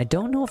 And I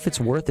don't know if it's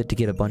worth it to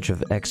get a bunch of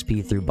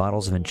XP through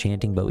bottles of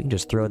enchanting, but we can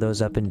just throw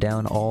those up and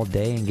down all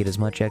day and get as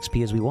much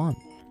XP as we want.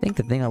 I think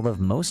the thing I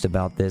love most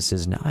about this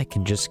is now I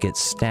can just get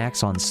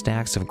stacks on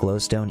stacks of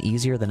glowstone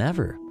easier than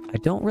ever. I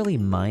don't really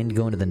mind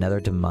going to the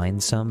nether to mine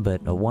some, but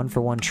a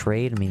 1-for-1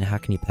 trade, I mean, how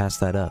can you pass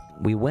that up?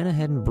 We went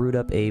ahead and brewed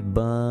up a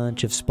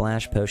bunch of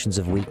splash potions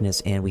of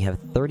weakness, and we have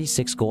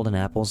 36 golden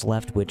apples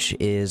left, which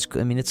is,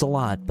 I mean, it's a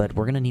lot, but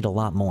we're gonna need a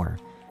lot more.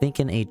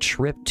 Thinking a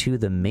trip to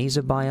the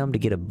mesa biome to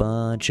get a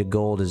bunch of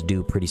gold is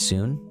due pretty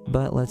soon.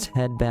 But let's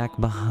head back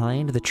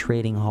behind the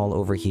trading hall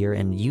over here,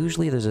 and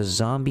usually there's a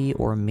zombie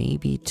or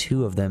maybe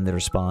 2 of them that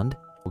are spawned.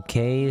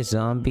 Okay,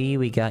 zombie,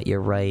 we got you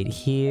right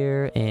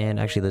here,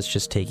 and actually let's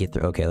just take you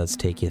through. Okay, let's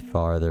take you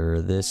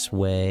farther this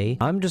way.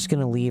 I'm just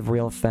gonna leave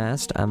real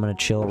fast. I'm gonna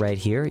chill right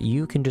here.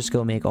 You can just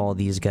go make all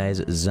these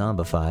guys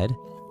zombified.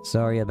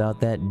 Sorry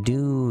about that,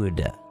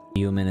 dude.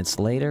 Few minutes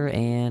later,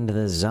 and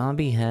the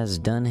zombie has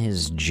done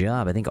his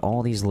job. I think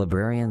all these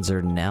librarians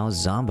are now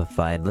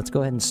zombified. Let's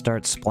go ahead and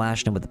start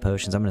splashing them with the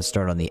potions. I'm going to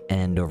start on the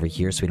end over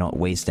here so we don't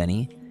waste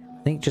any.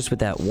 I think just with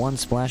that 1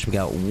 splash, we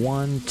got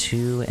 1,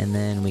 2, and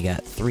then we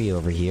got 3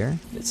 over here.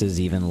 This is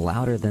even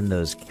louder than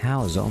those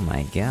cows. Oh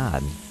my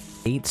god.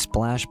 8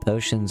 splash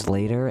potions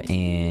later,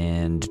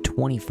 and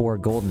 24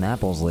 golden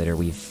apples later,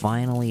 we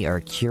finally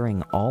are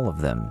curing all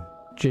of them.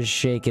 Just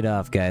shake it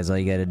off, guys. All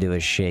you gotta do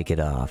is shake it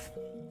off.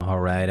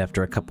 Alright,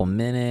 after a couple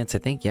minutes, I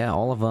think, yeah,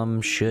 all of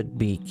them should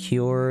be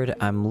cured.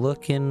 I'm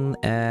looking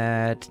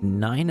at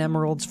 9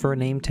 emeralds for a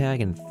name tag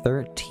and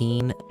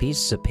 13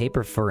 pieces of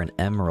paper for an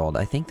emerald.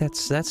 I think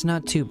that's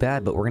not too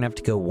bad, but we're gonna have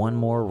to go 1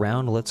 more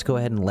round. Let's go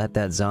ahead and let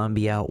that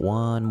zombie out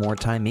 1 more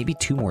time, maybe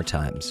 2 more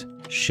times.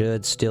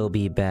 Should still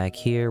be back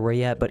here. Where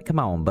you at? But come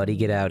on, buddy,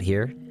 get out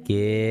here.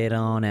 Get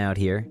on out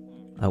here.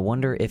 I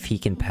wonder if he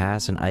can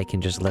pass and I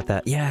can just let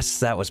that... Yes,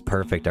 that was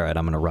perfect. Alright,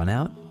 I'm gonna run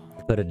out.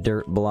 Put a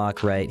dirt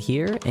block right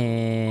here,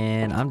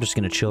 and I'm just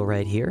gonna chill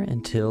right here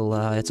until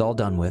it's all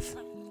done with.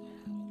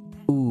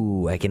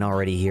 Ooh, I can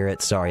already hear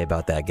it. Sorry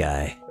about that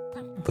guy.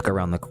 Look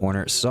around the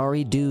corner.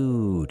 Sorry,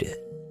 dude.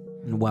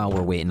 And while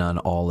we're waiting on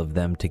all of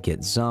them to get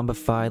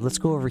zombified, let's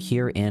go over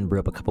here and brew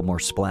up a couple more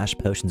splash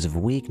potions of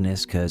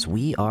weakness, because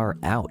we are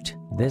out.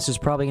 This is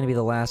probably going to be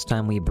the last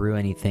time we brew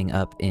anything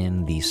up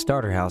in the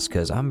starter house,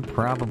 because I'm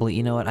probably,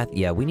 you know what,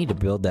 yeah, we need to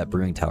build that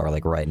brewing tower,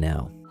 like, right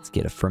now. Let's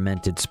get a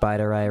fermented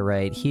spider eye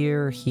right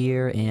here,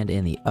 here, and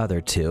in the other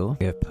 2.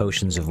 We have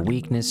potions of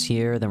weakness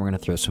here, then we're going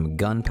to throw some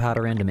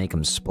gunpowder in to make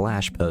them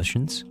splash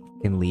potions.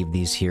 Can leave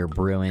these here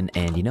brewing,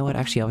 and you know what,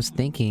 actually I was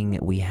thinking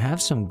we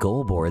have some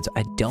goal boards.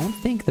 I don't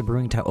think the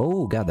brewing tower,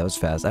 oh god, that was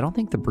fast. I don't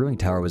think the brewing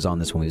tower was on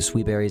this one. We have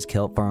sweet berries,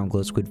 kelp farm,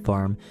 glow squid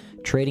farm,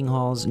 trading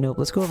halls. Nope,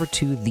 let's go over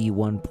to the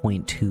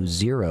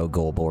 1.20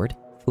 goal board.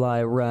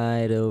 Fly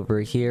right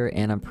over here,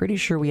 and I'm pretty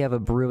sure we have a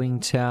brewing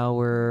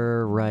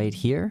tower right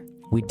here.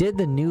 We did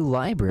the new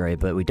library,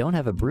 but we don't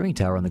have a brewing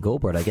tower on the goal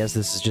board. I guess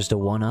this is just a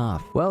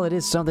one-off. Well, it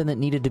is something that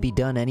needed to be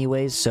done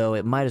anyways, so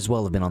it might as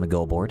well have been on the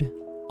goal board.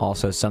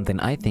 Also, something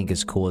I think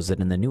is cool is that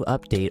in the new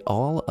update,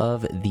 all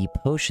of the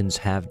potions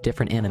have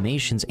different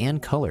animations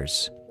and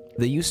colors.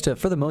 They used to,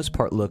 for the most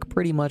part, look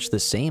pretty much the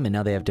same, and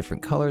now they have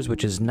different colors,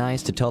 which is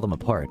nice to tell them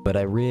apart. But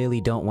I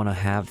really don't want to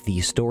have the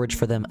storage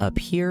for them up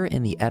here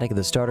in the attic of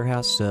the starter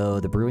house,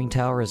 so the brewing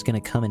tower is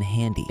going to come in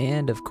handy.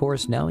 And of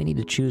course, now we need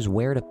to choose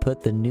where to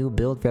put the new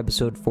build for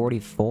episode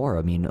 44.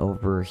 I mean,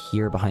 over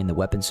here behind the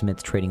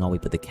weaponsmith trading hall, we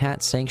put the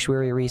cat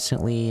sanctuary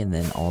recently, and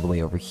then all the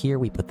way over here,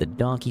 we put the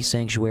donkey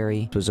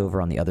sanctuary. It was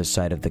over on the other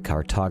side of the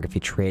cartography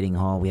trading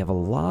hall. We have a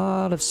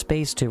lot of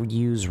space to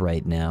use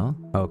right now.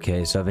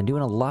 Okay, so I've been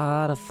doing a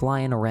lot of flying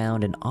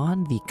around, and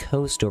on the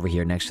coast over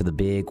here next to the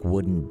big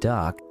wooden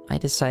dock, I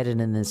decided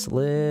in this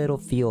little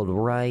field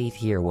right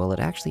here, well,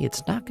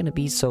 it's not going to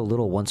be so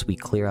little once we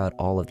clear out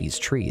all of these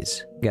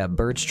trees. We got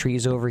birch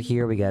trees over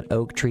here, we got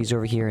oak trees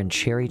over here, and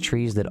cherry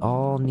trees that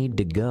all need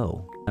to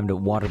go. Time to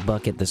water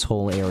bucket this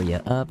whole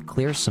area up,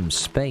 clear some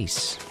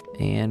space.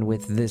 And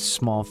with this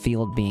small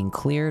field being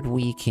cleared,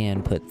 we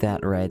can put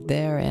that right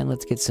there, and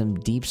let's get some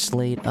deep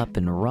slate up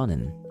and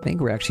running. I think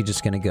we're actually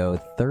just going to go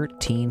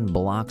 13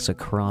 blocks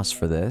across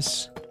for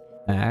this.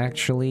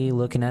 Actually,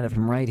 looking at it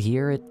from right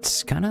here,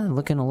 it's kind of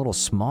looking a little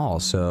small,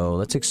 so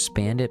let's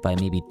expand it by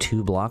maybe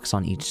 2 blocks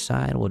on each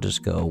side. We'll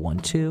just go 1,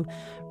 2,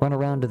 run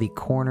around to the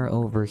corner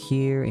over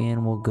here,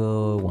 and we'll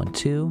go 1,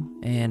 2,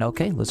 and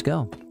okay, let's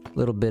go.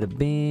 Little bit of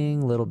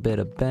bing, little bit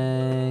of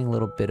bang,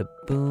 little bit of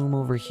boom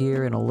over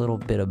here, and a little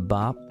bit of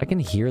bop. I can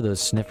hear those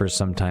sniffers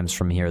sometimes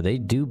from here. They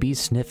do be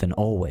sniffing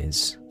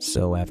always.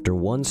 So after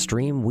one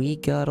stream, we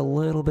got a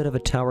little bit of a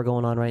tower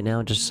going on right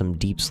now. Just some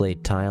deep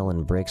slate tile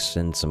and bricks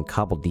and some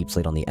cobbled deep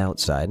slate on the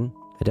outside.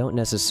 I don't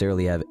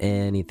necessarily have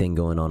anything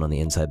going on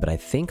the inside, but I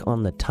think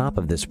on the top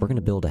of this, we're going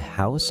to build a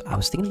house. I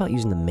was thinking about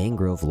using the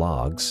mangrove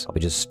logs. We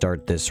just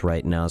start this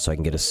right now so I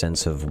can get a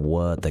sense of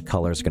what the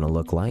color is going to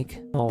look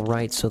like. All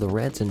right, so the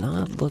reds are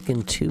not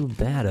looking too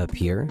bad up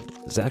here.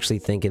 I was actually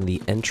thinking the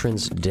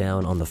entrance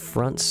down on the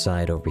front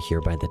side over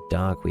here by the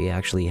dock, we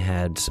actually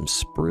had some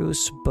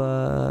spruce,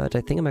 but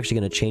I think I'm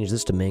actually going to change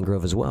this to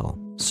mangrove as well.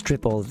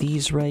 Strip all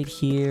these right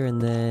here, and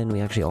then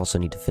we actually also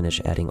need to finish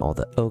adding all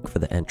the oak for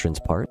the entrance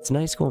part. It's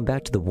nice going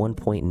back to the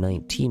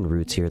 1.19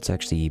 roots here. Let's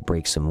actually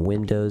break some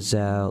windows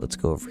out. Let's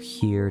go over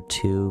here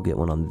too, get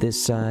one on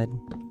this side.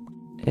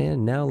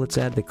 And now let's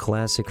add the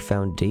classic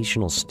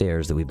foundational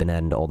stairs that we've been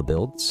adding to all the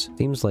builds.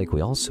 Seems like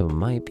we also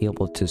might be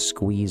able to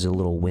squeeze a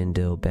little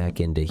window back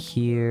into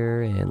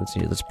here, and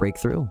let's break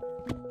through.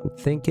 I'm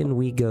thinking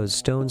we go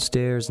stone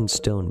stairs and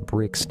stone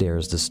brick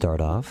stairs to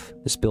start off.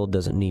 This build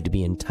doesn't need to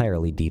be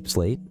entirely deep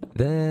slate.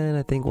 Then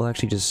I think we'll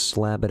actually just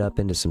slab it up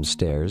into some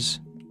stairs.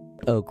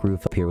 Oak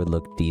roof up here would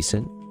look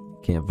decent.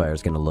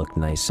 Campfire's gonna look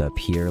nice up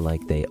here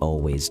like they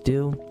always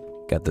do.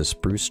 Got the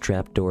spruce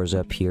trapdoors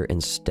up here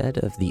instead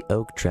of the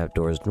oak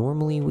trapdoors.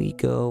 Normally we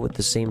go with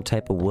the same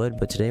type of wood,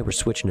 but today we're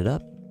switching it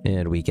up.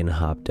 And we can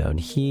hop down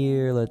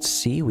here. Let's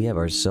see, we have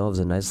ourselves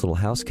a nice little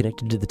house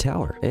connected to the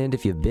tower. And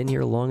if you've been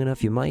here long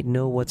enough, you might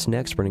know what's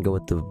next. We're gonna go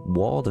with the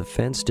wall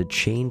defense to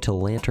chain to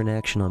lantern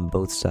action on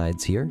both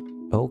sides here.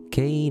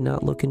 Okay,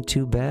 not looking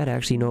too bad.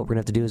 Actually, you know what we're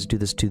gonna have to do is do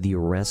this to the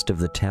rest of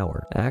the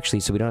tower.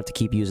 Actually, so we don't have to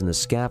keep using the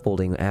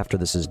scaffolding after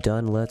this is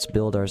done, let's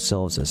build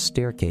ourselves a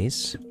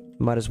staircase.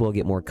 Might as well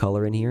get more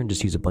color in here and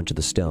just use a bunch of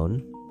the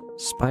stone.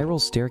 Spiral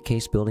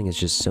staircase building is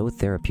just so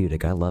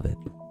therapeutic. I love it.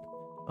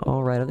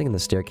 Alright, I think the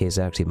staircase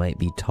actually might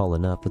be tall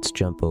enough. Let's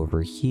jump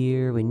over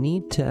here. We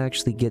need to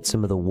actually get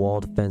some of the wall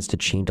defense to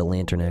chain to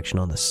lantern action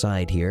on the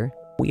side here.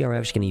 We are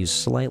actually going to use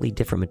slightly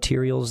different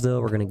materials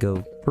though. We're going to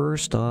go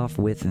first off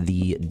with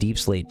the deep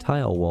slate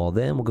tile wall,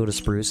 then we'll go to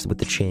spruce with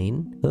the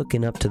chain,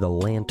 hooking up to the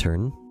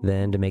lantern.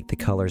 Then to make the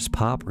colors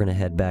pop, we're going to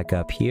head back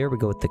up here. We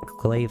go with the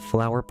clay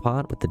flower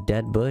pot with the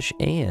dead bush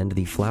and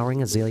the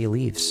flowering azalea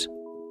leaves.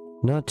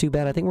 Not too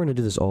bad. I think we're going to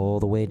do this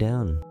all the way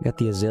down. Got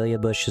the azalea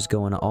bushes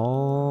going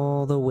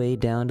all the way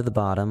down to the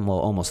bottom. Well,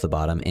 almost the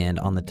bottom. And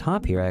on the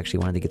top here, I actually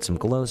wanted to get some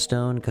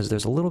glowstone because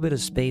there's a little bit of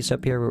space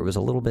up here where it was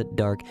a little bit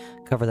dark.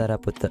 Cover that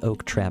up with the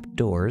oak trap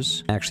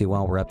doors. Actually,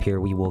 while we're up here,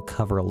 we will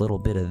cover a little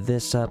bit of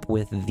this up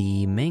with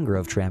the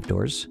mangrove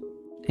trapdoors.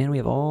 And we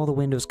have all the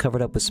windows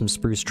covered up with some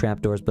spruce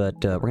trapdoors,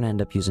 but we're going to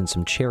end up using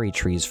some cherry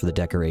trees for the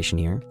decoration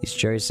here. These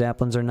cherry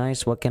saplings are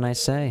nice. What can I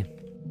say?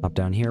 Hop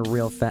down here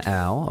real fast.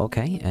 Ow,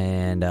 okay.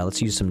 And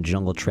let's use some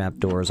jungle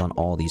trapdoors on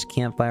all these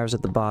campfires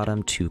at the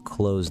bottom to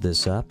close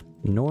this up.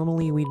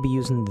 Normally, we'd be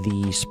using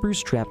the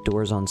spruce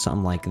trapdoors on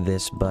something like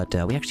this, but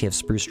we actually have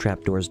spruce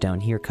trapdoors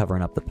down here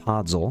covering up the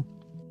podzol.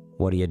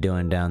 What are you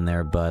doing down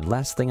there, bud?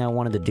 Last thing I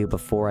wanted to do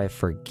before I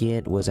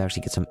forget was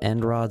actually get some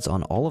end rods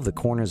on all of the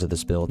corners of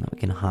this build. Now we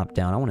can hop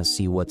down. I want to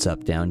see what's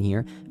up down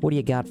here. What do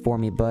you got for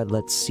me, bud?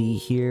 Let's see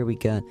here. We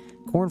got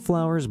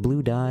cornflowers,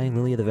 blue dye,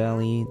 lily of the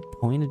valley,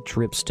 pointed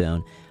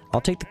dripstone.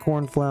 I'll take the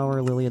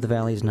cornflower. Lily of the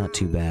valley is not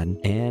too bad.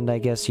 And I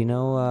guess, you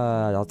know,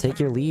 I'll take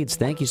your leads.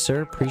 Thank you,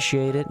 sir.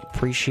 Appreciate it.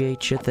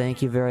 Appreciate you.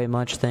 Thank you very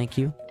much. Thank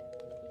you.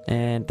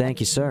 And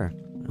thank you, sir.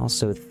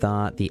 Also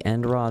thought the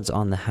end rods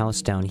on the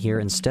house down here,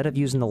 instead of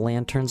using the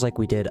lanterns like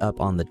we did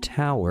up on the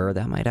tower,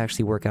 that might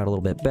actually work out a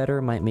little bit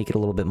better, might make it a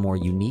little bit more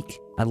unique.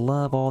 I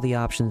love all the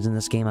options in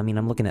this game. I mean,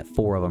 I'm looking at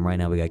 4 of them right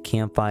now. We got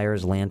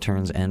campfires,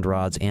 lanterns, end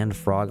rods, and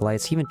frog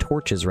lights, even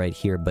torches right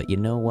here, but you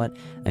know what?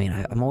 I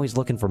mean, I'm always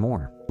looking for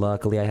more.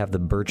 Luckily, I have the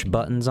birch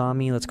buttons on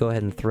me. Let's go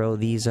ahead and throw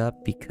these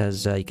up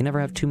because you can never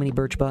have too many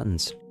birch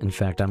buttons. In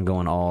fact, I'm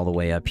going all the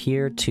way up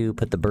here to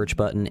put the birch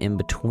button in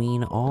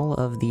between all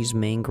of these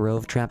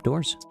mangrove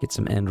trapdoors. Let's get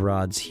some end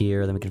rods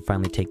here, then we can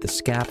finally take the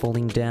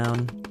scaffolding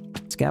down.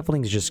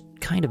 Scaffolding is just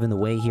kind of in the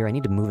way here. I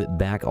need to move it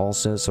back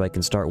also so I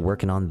can start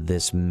working on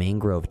this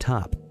mangrove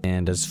top.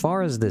 And as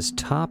far as this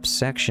top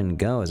section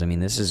goes, I mean,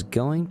 this is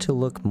going to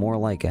look more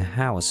like a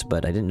house,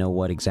 but I didn't know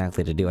what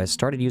exactly to do. I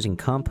started using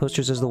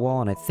composters as the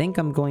wall, and I think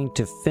I'm going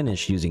to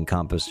finish using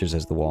composters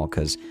as the wall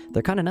because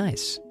they're kind of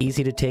nice.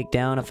 Easy to take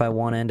down if I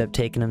want to end up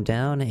taking them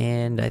down,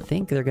 and I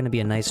think they're going to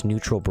be a nice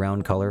neutral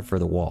brown color for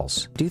the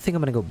walls. I do think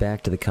I'm going to go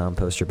back to the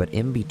composter, but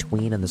in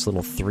between on this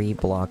little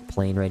 3-block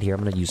plane right here,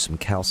 I'm going to use some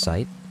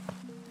calcite.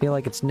 Feel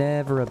like it's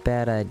never a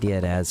bad idea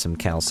to add some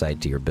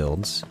calcite to your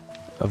builds.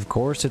 Of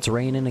course, it's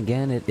raining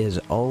again. It is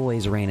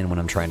always raining when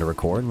I'm trying to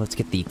record. Let's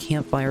get the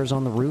campfires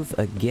on the roof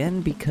again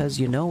because,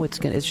 you know, it's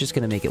just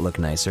gonna make it look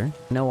nicer.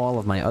 I know all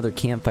of my other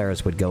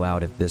campfires would go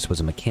out if this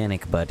was a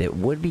mechanic, but it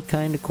would be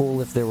kind of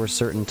cool if there were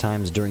certain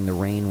times during the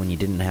rain when you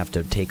didn't have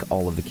to take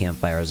all of the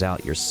campfires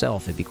out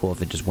yourself. It'd be cool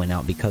if it just went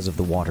out because of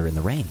the water in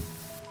the rain.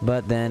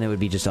 But then it would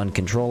be just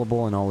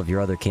uncontrollable and all of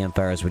your other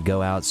campfires would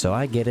go out, so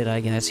I get it,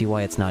 I see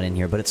why it's not in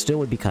here, but it still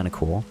would be kind of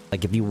cool.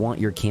 Like, if you want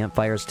your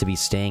campfires to be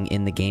staying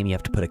in the game, you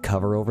have to put a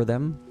cover over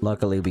them.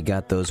 Luckily, we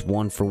got those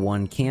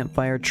 1-for-1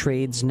 campfire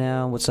trades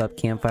now. What's up,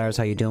 campfires?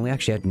 How you doing? We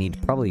actually need to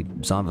probably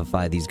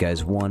zombify these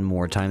guys one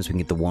more time so we can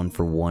get the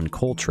 1-for-1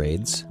 coal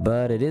trades.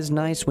 But it is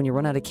nice when you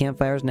run out of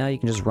campfires now, you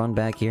can just run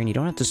back here and you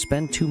don't have to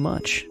spend too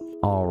much.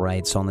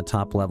 Alright, so on the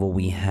top level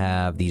we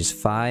have these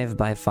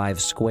 5x5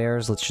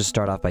 squares. Let's just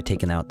start off by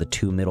taking out the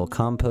 2 middle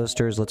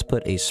composters. Let's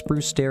put a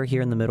spruce stair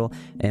here in the middle,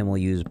 and we'll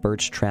use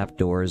birch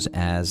trapdoors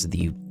as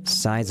the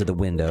sides of the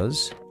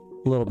windows.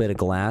 A little bit of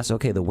glass.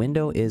 Okay, the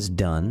window is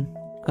done.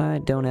 I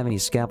don't have any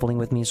scaffolding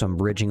with me, so I'm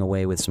bridging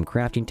away with some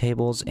crafting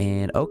tables,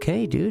 and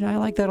okay, dude, I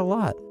like that a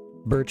lot.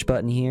 Birch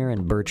button here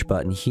and birch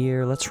button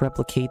here. Let's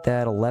replicate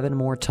that 11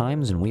 more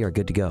times and we are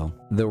good to go.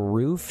 The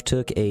roof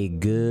took a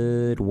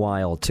good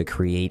while to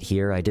create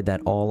here. I did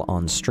that all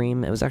on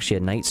stream. It was actually a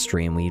night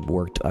stream.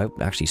 I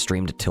actually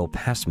streamed it till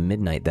past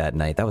midnight that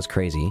night. That was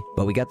crazy.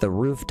 But we got the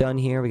roof done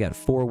here. We got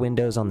 4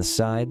 windows on the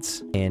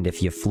sides. And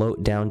if you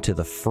float down to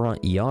the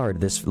front yard,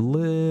 this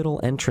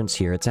little entrance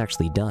here, it's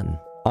actually done.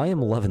 I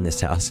am loving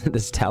this house.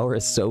 This tower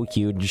is so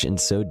huge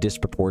and so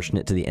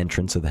disproportionate to the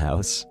entrance of the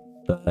house.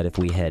 But if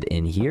we head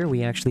in here,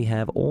 we actually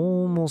have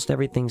almost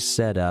everything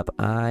set up.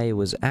 I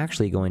was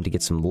actually going to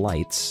get some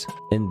lights.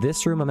 In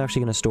this room, I'm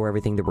actually going to store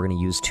everything that we're going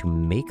to use to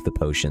make the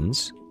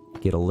potions.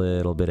 Get a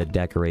little bit of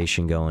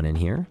decoration going in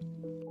here.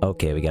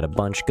 Okay, we got a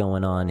bunch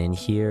going on in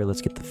here.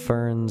 Let's get the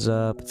ferns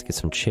up. Let's get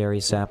some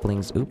cherry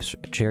saplings. Oops,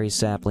 cherry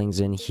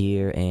saplings in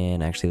here.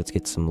 And actually, let's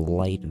get some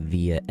light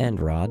via end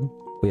rod.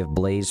 We have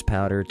blaze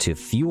powder to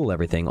fuel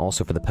everything,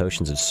 also for the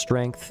potions of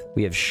strength.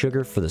 We have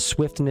sugar for the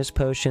swiftness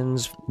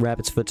potions,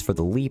 rabbit's foots for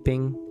the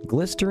leaping,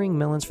 glistering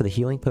melons for the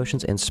healing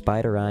potions, and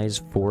spider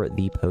eyes for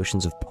the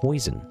potions of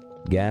poison.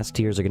 Gas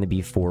tiers are going to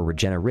be for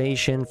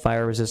regeneration,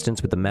 fire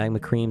resistance with the magma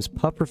creams,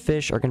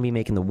 pufferfish are going to be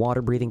making the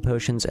water breathing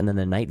potions, and then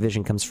the night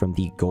vision comes from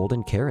the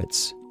golden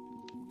carrots.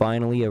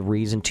 Finally, a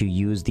reason to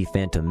use the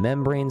phantom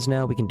membranes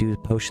now. We can do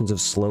potions of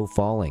slow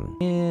falling.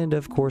 And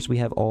of course, we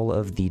have all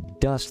of the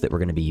dust that we're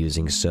going to be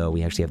using. So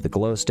we actually have the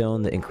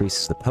glowstone that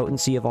increases the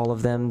potency of all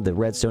of them. The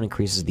redstone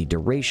increases the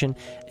duration.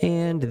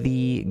 And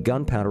the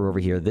gunpowder over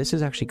here, this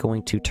is actually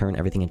going to turn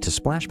everything into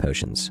splash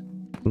potions.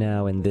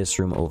 Now in this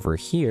room over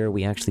here,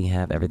 we actually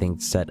have everything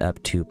set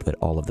up to put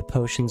all of the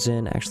potions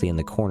in. Actually in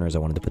the corners I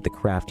wanted to put the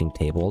crafting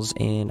tables,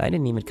 and I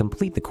didn't even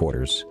complete the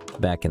quarters.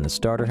 Back in the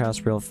starter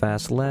house real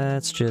fast,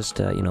 let's just,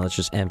 let's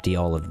just empty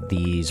all of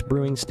these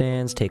brewing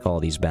stands, take all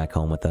these back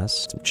home with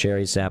us. Some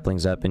cherry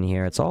saplings up in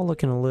here. It's all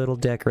looking a little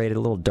decorated,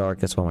 a little dark,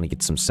 that's why I want to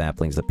get some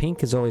saplings. The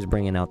pink is always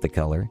bringing out the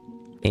color.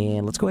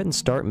 And let's go ahead and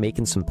start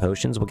making some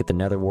potions. We'll get the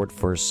nether wart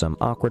for some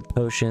awkward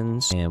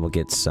potions, and we'll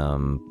get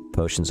some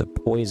potions of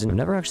poison. I've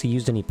never actually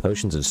used any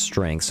potions of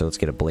strength, so let's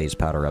get a blaze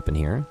powder up in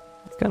here.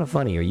 It's kind of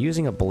funny, you're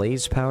using a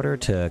blaze powder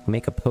to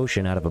make a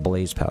potion out of a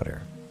blaze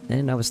powder.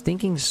 And I was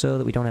thinking so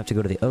that we don't have to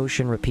go to the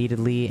ocean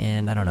repeatedly,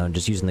 and I don't know,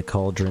 just using the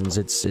cauldrons,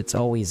 it's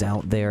always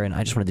out there, and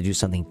I just wanted to do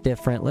something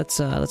different. Let's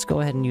go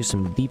ahead and use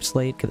some deep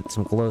slate, get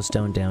some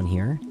glowstone down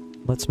here.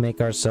 Let's make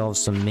ourselves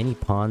some mini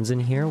ponds in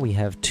here. We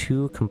have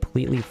 2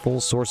 completely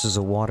full sources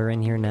of water in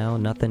here now.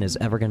 Nothing is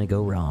ever going to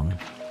go wrong.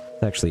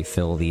 Let's actually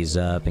fill these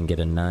up and get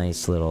a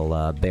nice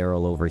little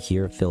barrel over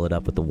here. Fill it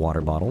up with the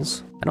water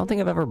bottles. I don't think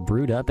I've ever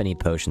brewed up any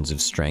potions of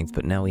strength,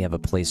 but now we have a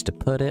place to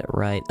put it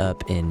right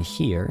up in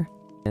here.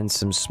 And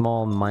some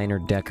small minor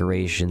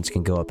decorations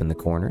can go up in the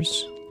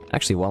corners.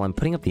 Actually, while I'm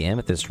putting up the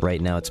amethyst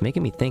right now, it's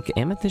making me think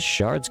amethyst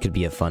shards could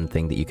be a fun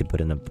thing that you could put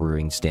in a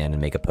brewing stand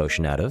and make a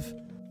potion out of.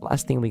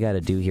 Last thing we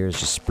gotta do here is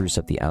just spruce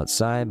up the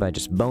outside by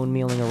just bone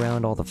mealing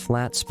around all the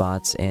flat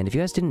spots. And if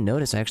you guys didn't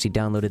notice, I actually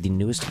downloaded the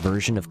newest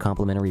version of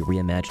complementary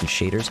reimagined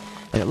shaders,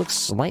 and it looks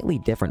slightly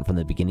different from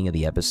the beginning of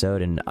the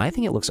episode, and I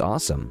think it looks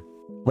awesome.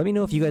 Let me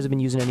know if you guys have been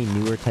using any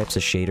newer types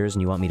of shaders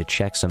and you want me to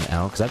check some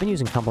out, because I've been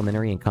using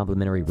complementary and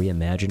complementary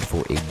reimagined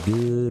for a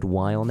good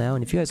while now,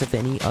 and if you guys have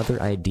any other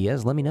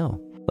ideas, let me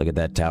know. Look at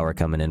that tower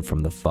coming in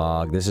from the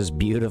fog. This is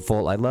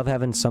beautiful. I love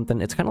having something,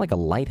 it's kind of like a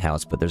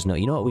lighthouse, but there's no,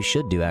 you know what we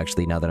should do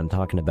actually, now that I'm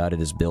talking about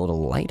it, is build a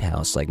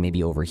lighthouse, like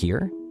maybe over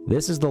here?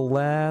 This is the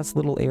last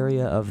little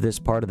area of this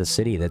part of the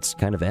city that's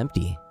kind of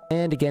empty.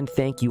 And again,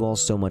 thank you all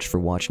so much for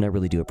watching. I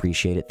really do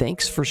appreciate it.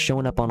 Thanks for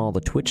showing up on all the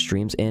Twitch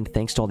streams, and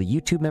thanks to all the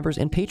YouTube members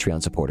and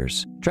Patreon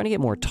supporters. Trying to get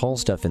more tall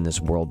stuff in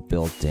this world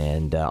built,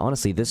 and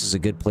honestly, this is a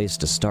good place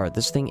to start.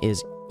 This thing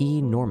is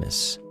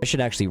enormous. I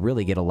should actually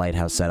really get a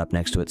lighthouse set up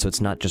next to it so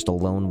it's not just a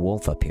lone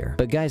wolf up here.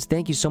 But guys,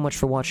 thank you so much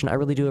for watching. I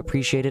really do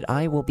appreciate it.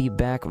 I will be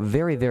back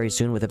very, very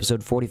soon with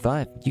episode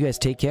 45. You guys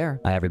take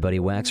care. Hi everybody,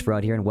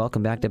 Waxfraud here, and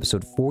welcome back to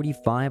episode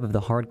 45 of the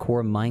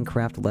Hardcore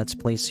Minecraft Let's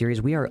Play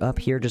series. We are up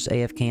here just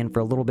AFKing for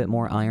a little bit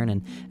more iron,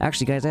 and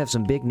actually guys, I have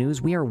some big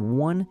news. We are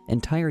 1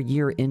 entire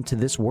year into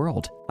this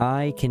world.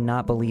 I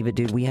cannot believe it,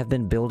 dude. We have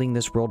been building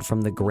this world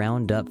from the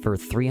ground up for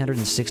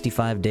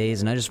 365 days,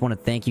 and I just want to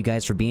thank you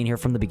guys for being here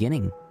from the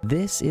beginning.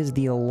 This is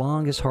the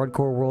longest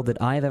hardcore world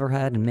that I've ever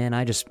had, and man,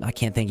 I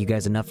can't thank you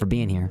guys enough for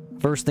being here.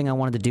 First thing I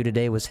wanted to do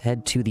today was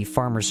head to the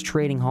Farmer's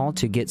Trading Hall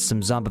to get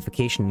some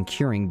zombification and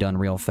curing done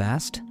real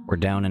fast. We're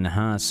down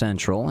in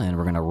Central, and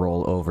we're gonna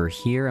roll over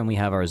here, and we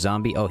have our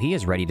zombie. Oh, he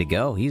is ready to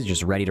go. He's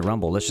just ready to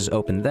rumble. Let's just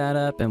open that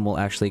up, and we'll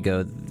actually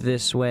go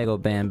this way, go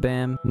bam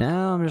bam.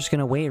 Now I'm just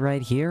gonna wait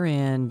right here,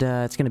 and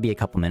it's gonna be a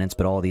couple minutes,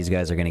 but all these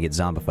guys are gonna get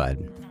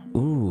zombified.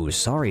 Ooh,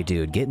 sorry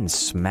dude, getting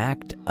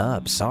smacked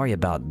up. Sorry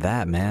about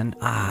that, man.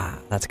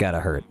 That's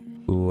gotta hurt.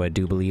 Ooh, I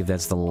do believe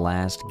that's the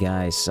last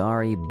guy.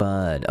 Sorry,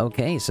 bud.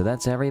 Okay, so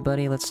that's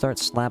everybody. Let's start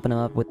slapping them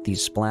up with the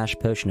splash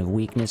potion of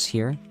weakness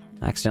here.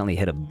 I accidentally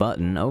hit a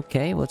button.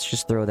 Okay, let's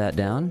just throw that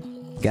down.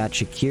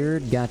 Gotcha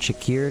cured, gotcha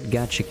cured,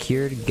 gotcha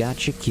cured,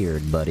 gotcha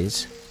cured,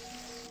 buddies.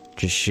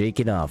 Just shake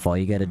it off. All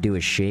you gotta do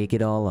is shake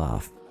it all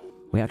off.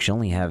 We actually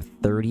only have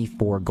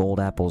 34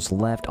 gold apples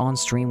left. On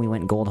stream, we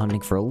went gold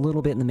hunting for a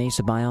little bit in the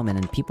Mesa biome, and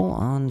then people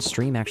on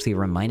stream actually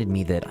reminded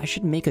me that I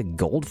should make a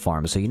gold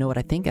farm. So you know what?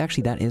 I think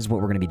actually that is what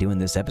we're going to be doing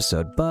this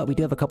episode, but we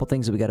do have a couple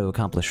things that we got to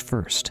accomplish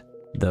first.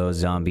 Those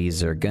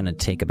zombies are gonna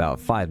take about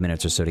 5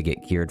 minutes or so to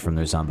get cured from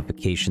their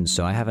zombification,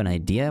 so I have an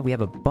idea. We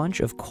have a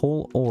bunch of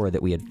coal ore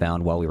that we had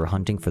found while we were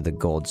hunting for the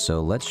gold, so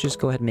let's just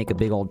go ahead and make a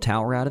big old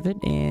tower out of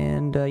it,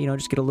 and, you know,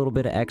 just get a little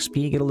bit of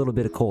XP, get a little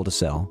bit of coal to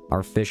sell.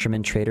 Our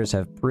fisherman traders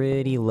have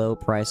pretty low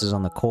prices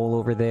on the coal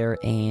over there,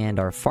 and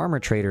our farmer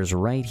traders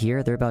right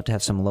here, they're about to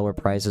have some lower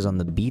prices on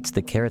the beets,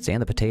 the carrots,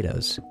 and the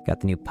potatoes.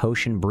 Got the new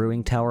potion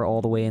brewing tower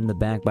all the way in the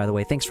back, by the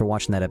way. Thanks for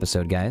watching that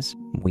episode, guys.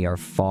 We are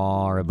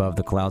far above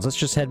the clouds. Let's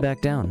just head back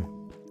down.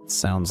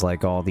 Sounds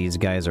like all these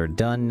guys are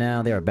done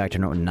now. They are back to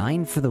normal.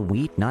 9 for the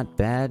wheat, not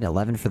bad.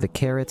 11 for the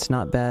carrots,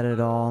 not bad at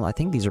all. I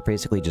think these are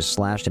basically just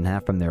slashed in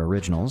half from their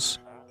originals.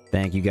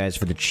 Thank you guys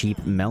for the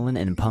cheap melon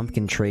and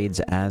pumpkin trades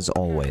as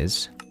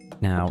always.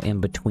 Now, in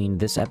between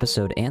this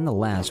episode and the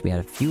last, we had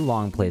a few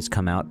long plays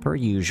come out per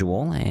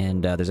usual,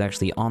 and there's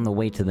actually on the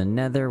way to the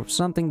nether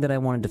something that I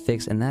wanted to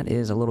fix, and that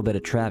is a little bit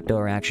of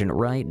trapdoor action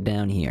right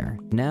down here.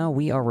 Now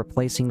we are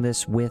replacing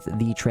this with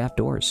the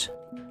trapdoors.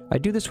 I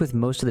do this with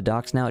most of the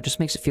docks now. It just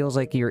makes it feel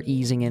like you're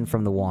easing in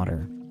from the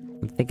water.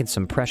 I'm thinking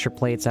some pressure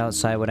plates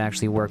outside would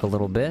actually work a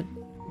little bit.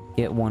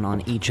 Get one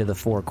on each of the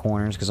 4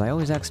 corners, because I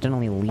always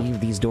accidentally leave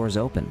these doors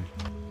open.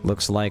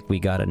 Looks like we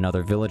got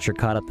another villager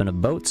caught up in a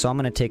boat, so I'm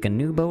going to take a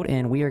new boat,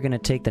 and we are going to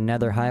take the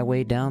nether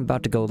highway down,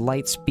 about to go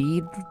light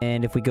speed,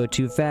 and if we go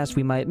too fast,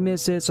 we might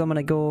miss it, so I'm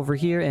going to go over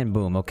here, and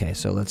boom. Okay,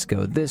 so let's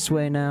go this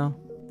way now.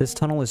 This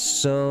tunnel is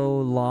so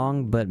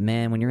long, but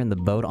man, when you're in the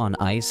boat on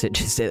ice,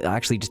 it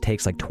actually just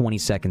takes like 20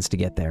 seconds to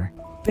get there.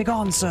 Big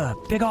on, sir!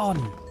 Big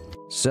on!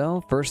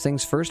 So, first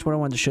things first, what I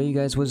wanted to show you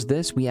guys was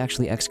this. We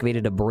actually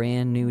excavated a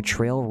brand new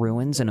trail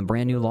ruins and a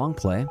brand new long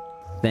play.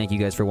 Thank you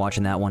guys for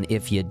watching that one,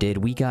 if you did.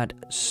 We got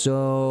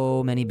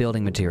so many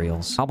building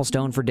materials.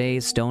 Cobblestone for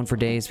days, stone for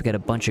days. We got a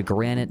bunch of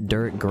granite,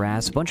 dirt,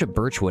 grass, a bunch of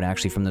birchwood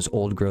actually from this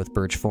old growth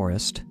birch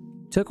forest.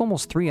 Took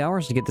almost 3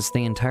 hours to get this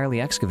thing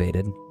entirely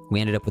excavated. We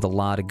ended up with a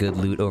lot of good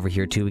loot over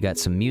here too. We got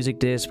some music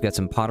discs, we got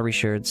some pottery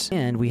shards,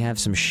 and we have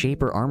some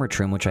shaper armor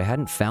trim, which I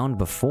hadn't found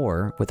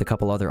before, with a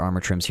couple other armor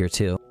trims here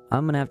too.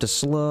 I'm gonna have to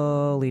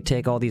slowly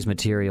take all these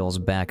materials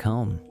back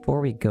home.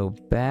 Before we go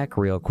back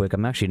real quick,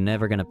 I'm actually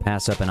never gonna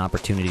pass up an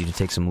opportunity to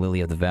take some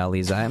Lily of the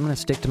Valleys. I'm gonna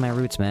stick to my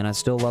roots, man. I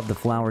still love the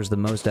flowers the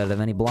most out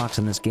of any blocks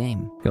in this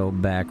game. Go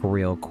back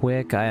real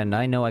quick. I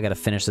know I gotta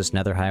finish this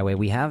nether highway.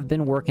 We have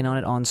been working on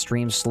it on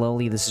stream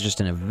slowly. This is just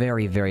in a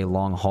very, very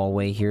long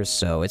hallway here,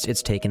 so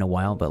it's taken a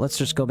while, but let's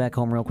just go back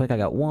home real quick. I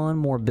got one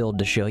more build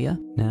to show you.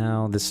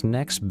 Now, this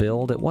next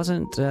build, it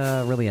wasn't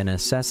really a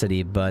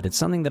necessity, but it's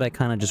something that I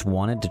kind of just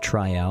wanted to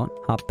try out.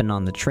 Hopping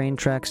on the train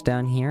tracks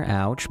down here.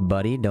 Ouch,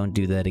 buddy, don't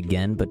do that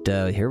again. But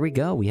here we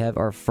go. We have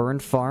our fern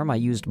farm. I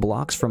used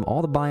blocks from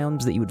all the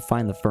biomes that you would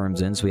find the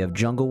ferns in. So we have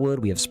jungle wood,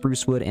 we have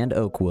spruce wood, and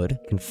oak wood.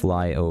 Can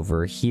fly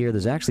over here.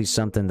 There's actually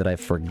something that I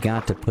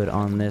forgot to put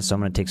on this. So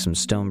I'm going to take some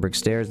stone brick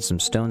stairs and some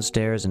stone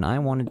stairs, and I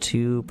wanted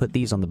to put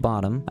these on the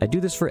bottom. I do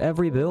this for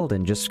every build,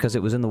 and just because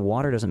it was in the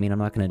water doesn't mean I'm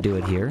not going to do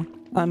it here.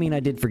 I mean, I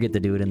did forget to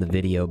do it in the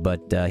video,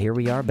 but here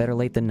we are, better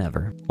late than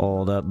never.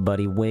 Hold up,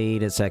 buddy,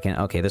 wait a second.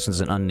 Okay, this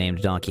one's an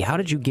unnamed donkey. How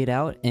did you get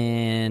out?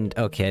 And,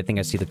 okay, I think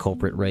I see the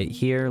culprit right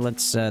here.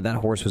 Let's, that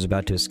horse was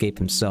about to escape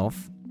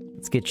himself.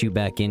 Let's get you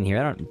back in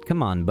here.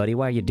 Come on, buddy,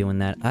 why are you doing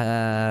that?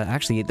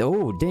 Actually,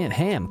 oh, damn,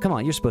 Ham, come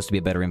on, you're supposed to be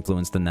a better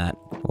influence than that.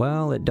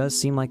 Well, it does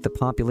seem like the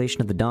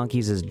population of the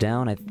donkeys is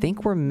down. I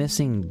think we're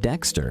missing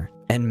Dexter.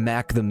 And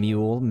Mac the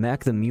Mule.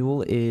 Mac the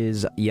Mule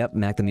is, yep,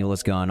 Mac the Mule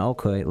is gone.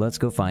 Okay, let's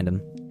go find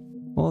him.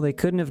 Well, they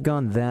couldn't have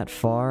gone that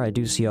far. I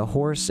do see a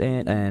horse,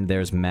 and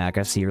there's Mac.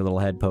 I see your little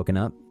head poking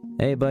up.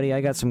 Hey, buddy,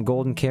 I got some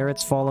golden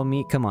carrots. Follow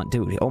me. Come on,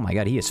 dude. Oh my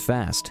god, he is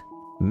fast.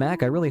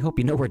 Mac, I really hope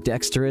you know where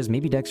Dexter is.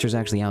 Maybe Dexter's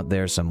actually out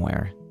there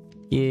somewhere.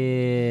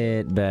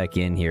 Get back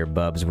in here,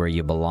 bubs, where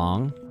you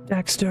belong.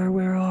 Dexter,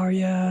 where are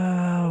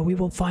you? We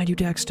will find you,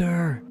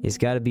 Dexter. He's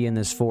got to be in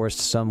this forest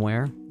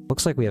somewhere.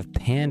 Looks like we have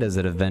pandas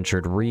that have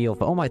ventured real...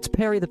 Oh my, it's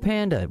Perry the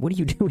Panda! What are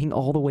you doing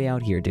all the way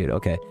out here, dude?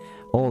 Okay,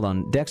 hold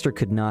on. Dexter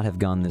could not have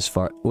gone this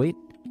far. Wait.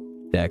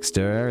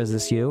 Dexter, is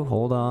this you?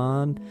 Hold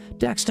on.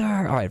 Dexter!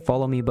 Alright,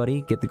 follow me,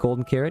 buddy. Get the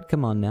golden carrot.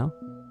 Come on now.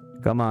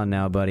 Come on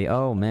now, buddy.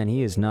 Oh, man,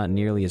 he is not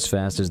nearly as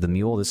fast as the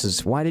mule. This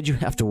is... Why did you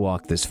have to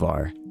walk this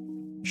far?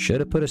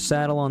 Should have put a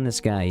saddle on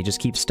this guy. He just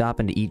keeps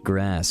stopping to eat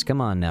grass.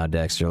 Come on now,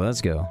 Dexter.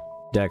 Let's go.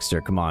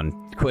 Dexter, come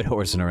on. Quit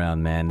horsing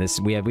around, man.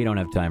 We don't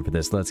have time for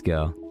this. Let's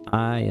go.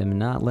 I am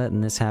not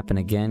letting this happen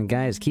again.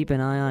 Guys, keep an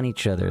eye on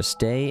each other.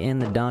 Stay in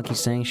the donkey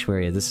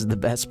sanctuary. This is the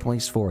best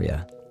place for you.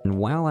 And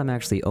while I'm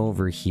actually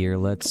over here,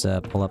 let's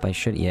pull up.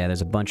 Yeah,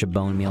 there's a bunch of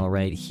bone meal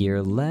right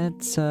here.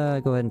 Let's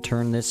go ahead and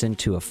turn this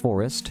into a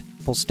forest.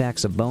 Full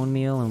stacks of bone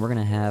meal, and we're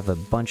gonna have a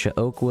bunch of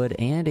oak wood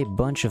and a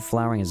bunch of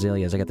flowering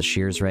azaleas. I got the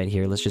shears right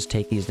here. Let's just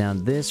take these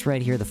down. This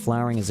right here, the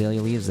flowering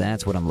azalea leaves,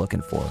 that's what I'm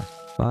looking for.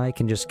 If I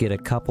can just get a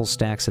couple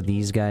stacks of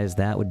these guys,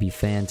 that would be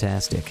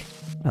fantastic.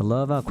 I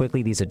love how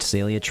quickly these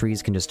azalea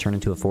trees can just turn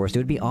into a forest. It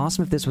would be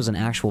awesome if this was an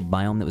actual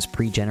biome that was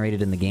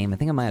pre-generated in the game. I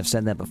think I might have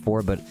said that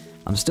before, but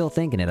I'm still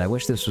thinking it. I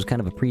wish this was kind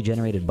of a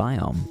pre-generated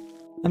biome.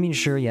 I mean,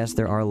 sure, yes,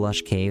 there are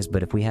lush caves,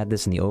 but if we had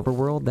this in the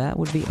overworld, that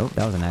would be... Oh,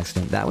 that was an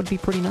accident. That would be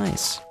pretty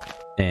nice.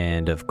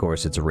 And, of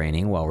course, it's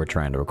raining while we're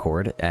trying to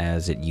record,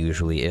 as it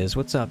usually is.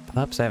 What's up,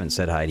 pups? I haven't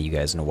said hi to you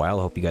guys in a while.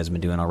 I hope you guys have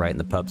been doing alright in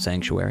the pup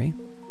sanctuary.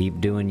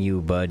 Keep doing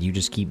you, bud. You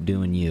just keep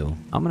doing you.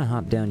 I'm gonna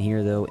hop down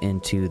here, though,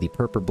 into the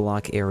purple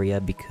block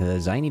area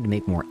because I need to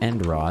make more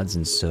end rods,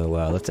 and so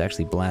let's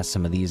actually blast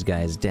some of these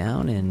guys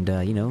down and,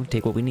 you know,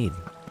 take what we need.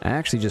 I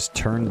actually just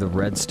turned the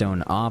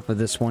redstone off of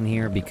this one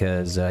here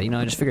because, you know,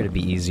 I just figured it'd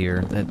be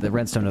easier. The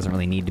redstone doesn't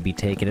really need to be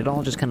taken. It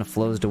all just kind of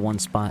flows to one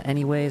spot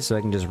anyway, so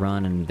I can just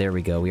run, and there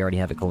we go. We already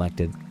have it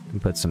collected.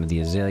 And put some of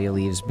the azalea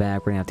leaves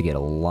back. We're gonna have to get a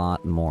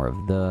lot more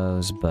of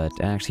those, but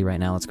actually right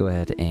now let's go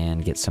ahead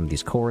and get some of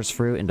these chorus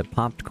fruit into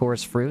popped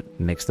chorus fruit.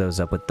 Mix those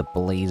up with the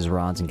blaze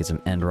rods and get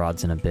some end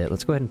rods in a bit.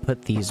 Let's go ahead and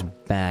put these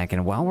back,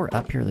 and while we're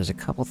up here, there's a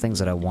couple things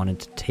that I wanted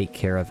to take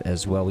care of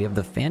as well. We have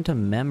the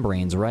phantom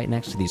membranes right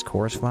next to these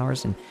chorus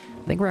flowers, and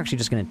I think we're actually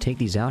just going to take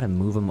these out and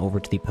move them over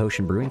to the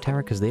potion brewing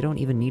tower because they don't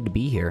even need to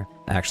be here.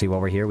 Actually, while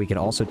we're here, we could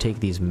also take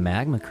these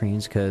magma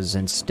creams because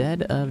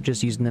instead of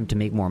just using them to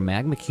make more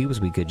magma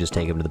cubes, we could just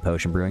take them to the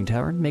potion brewing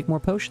tower and make more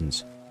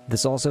potions.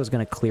 This also is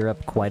going to clear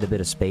up quite a bit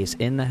of space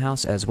in the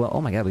house as well.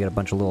 Oh my god, we got a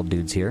bunch of little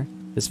dudes here.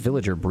 This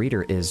villager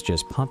breeder is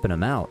just pumping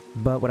them out.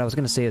 But what I was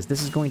going to say is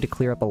this is going to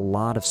clear up a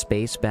lot of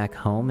space back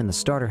home in the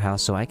starter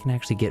house so I can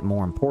actually get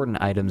more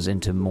important items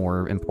into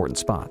more important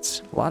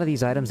spots. A lot of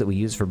these items that we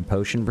use for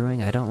potion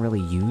brewing I don't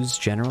really use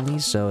generally,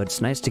 so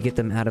it's nice to get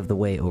them out of the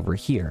way over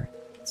here.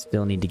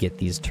 Still need to get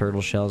these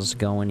turtle shells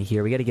going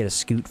here. We got to get a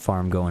scoot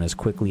farm going as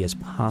quickly as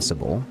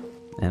possible.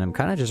 And I'm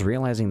kind of just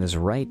realizing this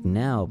right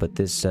now, but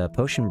this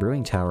potion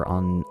brewing tower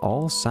on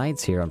all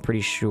sides here, I'm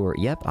pretty sure...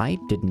 Yep, I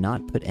did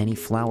not put any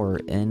flour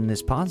in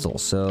this puzzle,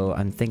 so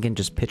I'm thinking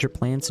just pitcher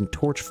plants and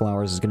torch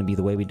flowers is going to be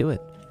the way we do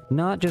it.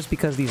 Not just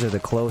because these are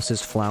the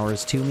closest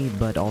flowers to me,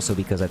 but also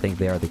because I think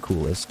they are the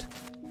coolest.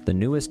 The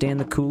newest and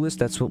the coolest,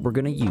 that's what we're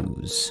gonna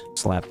use.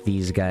 Slap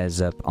these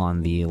guys up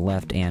on the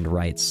left and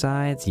right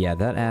sides. Yeah,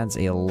 that adds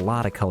a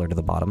lot of color to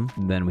the bottom.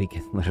 Then we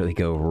can literally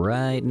go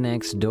right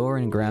next door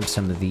and grab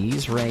some of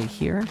these right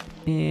here.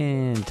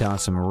 And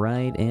toss them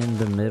right in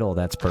the middle.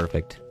 That's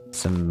perfect.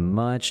 Some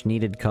much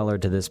needed color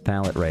to this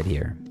palette right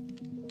here.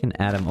 Can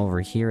add them over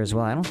here as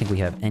well. I don't think we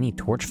have any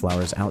torch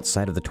flowers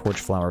outside of the torch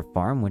flower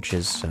farm, which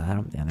is,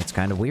 that's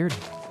kind of weird.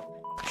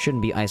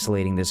 Shouldn't be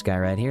isolating this guy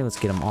right here. Let's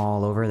get him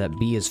all over. That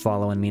bee is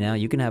following me now.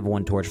 You can have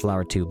one torch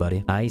flower too,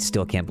 buddy. I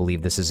still can't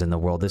believe this is in the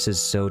world. This is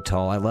so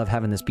tall. I love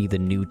having this be the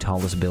new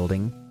tallest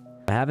building.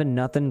 Having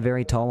nothing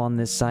very tall on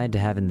this side to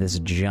having this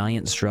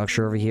giant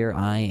structure over here,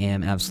 I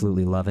am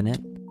absolutely loving it.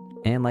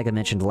 And like I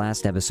mentioned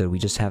last episode, we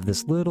just have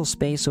this little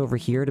space over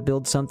here to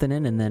build something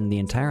in, and then the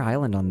entire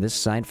island on this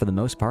side, for the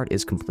most part,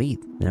 is complete.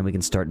 And then we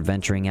can start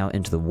venturing out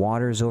into the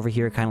waters over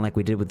here, kind of like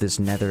we did with this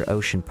nether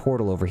ocean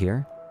portal over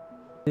here.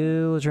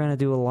 Still trying to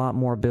do a lot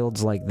more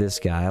builds like this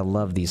guy. I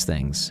love these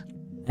things.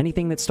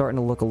 Anything that's starting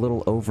to look a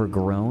little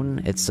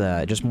overgrown, it's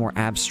just more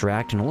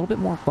abstract and a little bit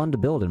more fun to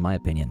build, in my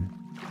opinion.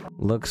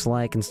 Looks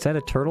like instead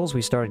of turtles,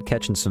 we started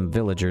catching some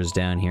villagers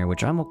down here,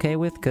 which I'm okay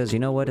with, because you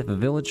know what? If a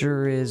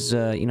villager is,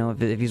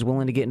 if he's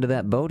willing to get into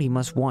that boat, he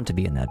must want to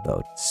be in that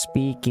boat.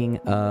 Speaking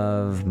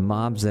of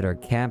mobs that are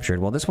captured,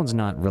 well, this one's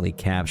not really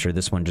captured.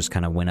 This one just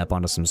kind of went up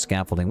onto some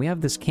scaffolding. We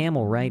have this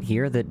camel right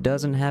here that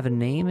doesn't have a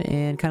name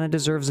and kind of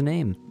deserves a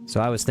name.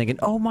 So I was thinking,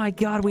 oh my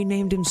god, we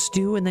named him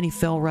Stu, and then he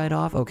fell right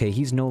off. Okay,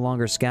 he's no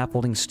longer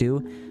scaffolding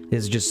Stu.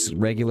 It's just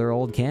regular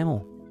old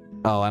camel.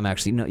 Oh, I'm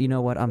actually... No, you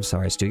know what? I'm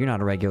sorry, Stu. You're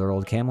not a regular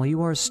old camel.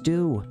 You are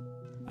Stu.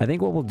 I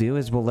think what we'll do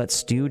is we'll let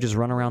Stu just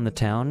run around the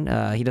town.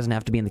 He doesn't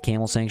have to be in the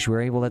camel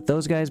sanctuary. We'll let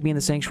those guys be in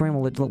the sanctuary,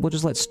 and we'll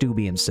just let Stu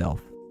be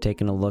himself.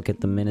 Taking a look at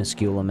the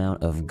minuscule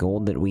amount of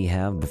gold that we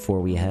have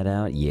before we head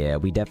out. Yeah,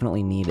 we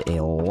definitely need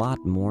a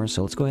lot more,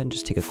 so let's go ahead and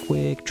just take a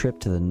quick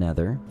trip to the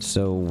nether.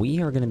 So we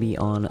are going to be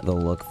on the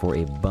look for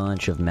a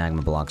bunch of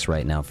magma blocks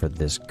right now for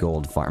this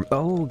gold farm.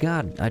 Oh,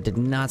 God. I did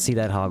not see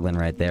that hoglin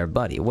right there.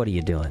 Buddy, what are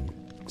you doing?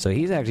 So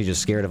he's actually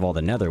just scared of all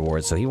the nether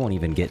wards, so he won't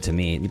even get to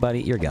me.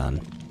 Buddy, you're gone.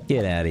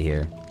 Get out of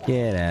here.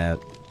 Get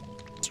out.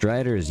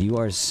 Striders, you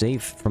are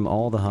safe from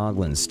all the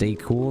hoglins. Stay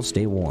cool,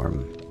 stay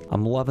warm.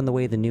 I'm loving the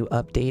way the new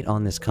update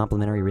on this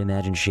complementary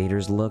reimagined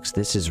shaders looks.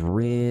 This is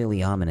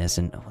really ominous.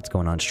 And what's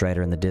going on,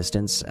 Strider, in the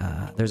distance?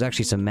 There's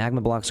actually some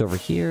magma blocks over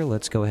here.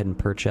 Let's go ahead and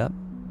perch up.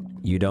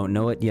 You don't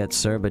know it yet,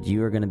 sir, but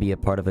you are going to be a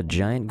part of a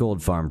giant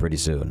gold farm pretty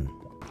soon.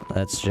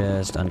 Let's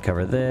just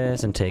uncover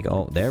this and take...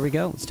 Oh, there we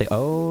go. Let's take...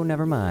 Oh,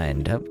 never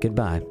mind. Oh,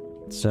 goodbye.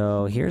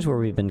 So here's where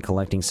we've been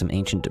collecting some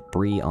ancient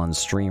debris on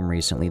stream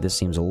recently. This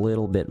seems a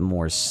little bit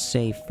more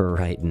safe for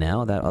right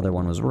now. That other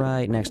one was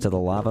right next to the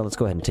lava. Let's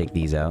go ahead and take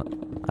these out.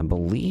 I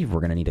believe we're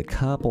going to need a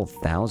couple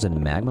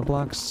thousand magma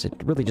blocks. It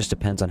really just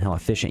depends on how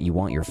efficient you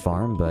want your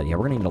farm, but yeah,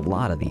 we're going to need a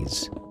lot of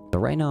these. So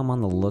right now I'm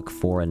on the look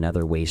for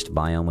another waste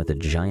biome with a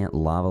giant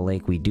lava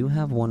lake. We do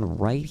have one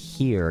right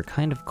here,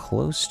 kind of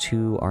close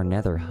to our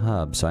nether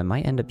hub, so I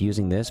might end up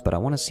using this, but I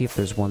want to see if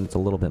there's one that's a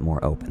little bit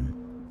more open.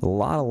 A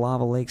lot of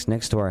lava lakes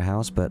next to our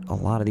house, but a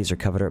lot of these are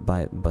covered up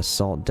by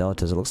basalt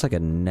deltas. It looks like a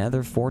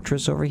nether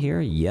fortress over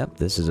here. Yep,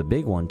 this is a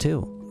big one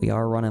too. We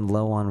are running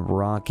low on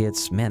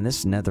rockets. Man,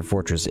 this nether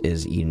fortress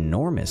is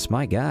enormous.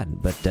 My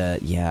god.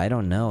 But, yeah, I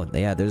don't know.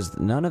 Yeah, there's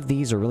none of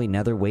these are really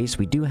nether waste.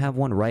 We do have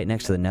one right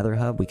next to the nether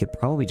hub. We could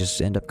probably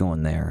just end up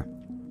going there.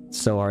 It's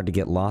so hard to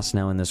get lost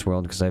now in this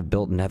world because I've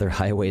built nether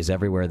highways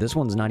everywhere. This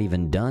one's not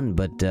even done,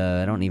 but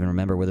I don't even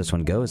remember where this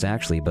one goes,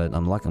 actually. But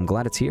I'm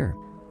glad it's here.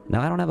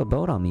 Now, I don't have a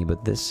boat on me,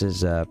 but this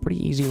is a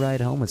pretty easy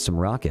ride home with some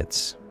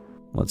rockets.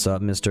 What's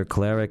up, Mr.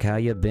 Cleric? How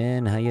you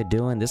been? How you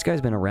doing? This guy's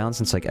been around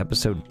since like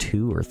episode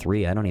 2 or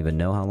 3. I don't even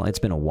know how long. It's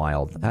been a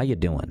while. How you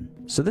doing?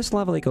 So this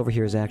lava lake over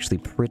here is actually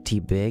pretty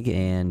big,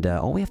 and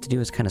all we have to do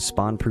is kind of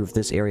spawn-proof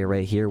this area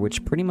right here,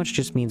 which pretty much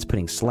just means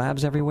putting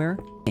slabs everywhere.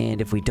 And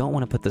if we don't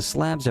want to put the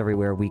slabs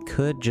everywhere, we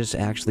could just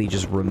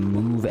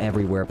remove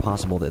everywhere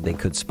possible that they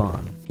could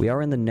spawn. We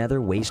are in the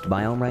nether waste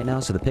biome right now,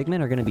 so the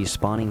pigmen are going to be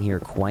spawning here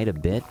quite a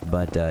bit,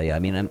 but yeah, I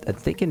mean, I'm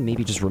thinking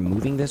maybe just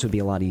removing this would be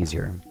a lot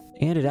easier.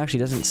 And it actually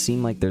doesn't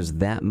seem like there's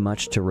that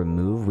much to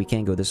remove. We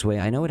can't go this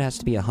way. I know it has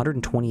to be a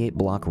 128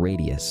 block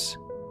radius.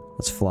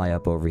 Let's fly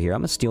up over here.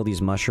 I'm gonna steal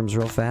these mushrooms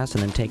real fast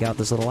and then take out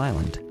this little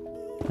island.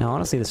 Now,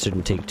 honestly, this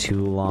shouldn't take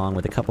too long.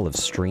 With a couple of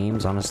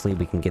streams, honestly,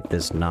 we can get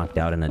this knocked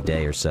out in a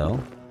day or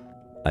so.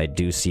 I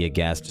do see a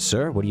ghast.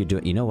 Sir, what are you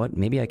doing? You know what?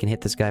 Maybe I can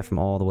hit this guy from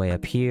all the way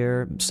up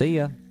here. See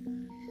ya.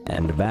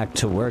 And back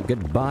to work.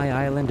 Goodbye,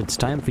 island. It's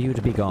time for you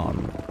to be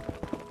gone.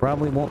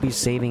 Probably won't be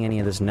saving any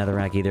of this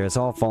netherrack either. It's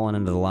all fallen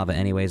into the lava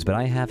anyways, but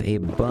I have a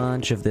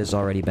bunch of this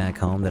already back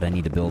home that I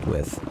need to build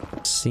with.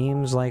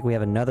 Seems like we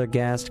have another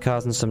ghast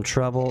causing some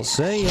trouble.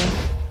 See ya!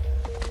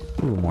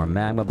 Ooh, more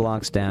magma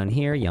blocks down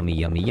here. Yummy,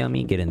 yummy,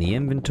 yummy. Get in the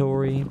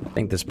inventory. I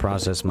think this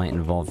process might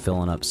involve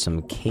filling up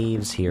some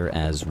caves here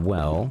as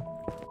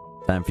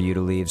well. Time for you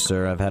to leave,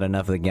 sir. I've had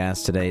enough of the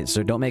gas today,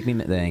 so don't make me...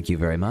 Thank you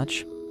very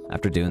much.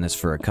 After doing this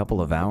for a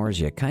couple of hours,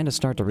 you kind of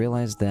start to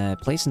realize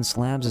that placing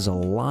slabs is a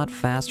lot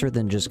faster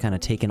than just kind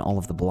of taking all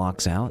of the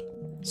blocks out.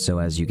 So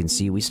as you can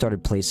see, we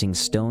started placing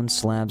stone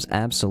slabs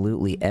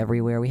absolutely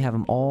everywhere. We have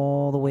them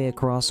all the way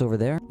across over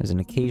there. There's an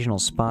occasional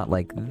spot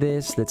like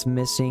this that's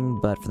missing,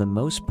 but for the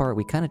most part,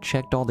 we kind of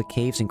checked all the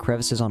caves and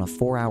crevices on a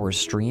 4-hour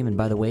stream. And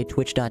by the way,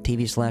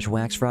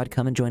 twitch.tv/waxfraud,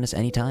 come and join us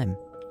anytime.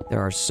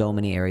 There are so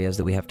many areas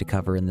that we have to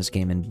cover in this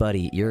game, and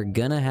buddy, you're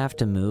gonna have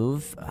to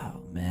move.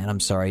 Oh man, I'm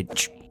sorry.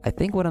 I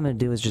think what I'm gonna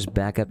do is just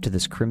back up to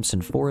this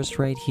Crimson Forest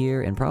right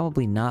here, and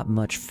probably not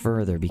much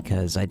further,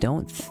 because I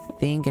don't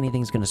think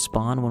anything's gonna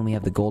spawn when we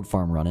have the gold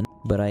farm running.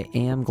 But I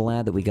am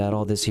glad that we got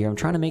all this here. I'm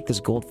trying to make this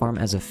gold farm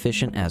as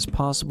efficient as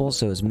possible,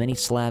 so as many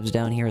slabs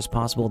down here as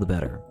possible, the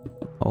better.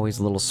 Always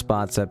little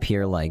spots up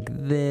here like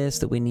this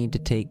that we need to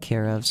take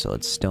care of, so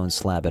let's stone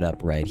slab it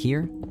up right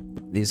here.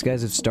 These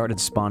guys have started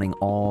spawning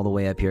all the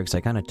way up here because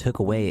I kind of took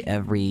away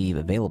every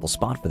available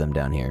spot for them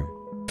down here.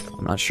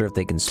 I'm not sure if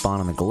they can spawn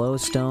on the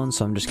glowstone,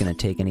 so I'm just going to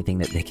take anything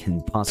that they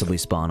can possibly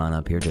spawn on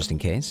up here just in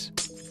case.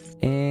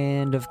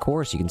 And of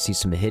course, you can see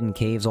some hidden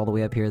caves all the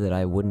way up here that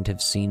I wouldn't have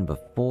seen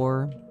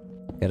before.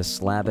 Gotta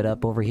slab it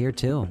up over here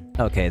too.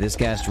 Okay, this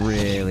ghast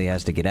really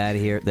has to get out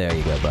of here. There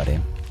you go,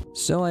 buddy.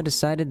 So I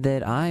decided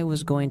that I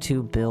was going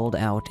to build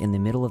out in the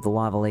middle of the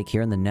lava lake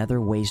here in the nether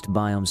waste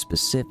biome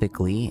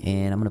specifically,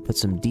 and I'm going to put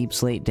some deep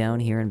slate down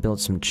here and build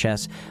some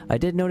chests. I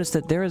did notice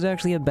that there is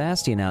actually a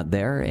bastion out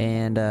there,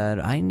 and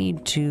I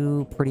need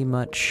to pretty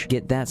much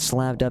get that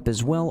slabbed up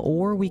as well,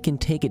 or we can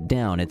take it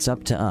down. It's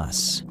up to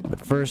us. But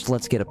first,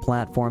 let's get a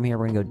platform here.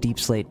 We're going to go deep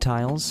slate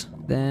tiles.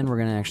 Then we're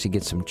going to actually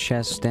get some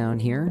chests down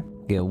here.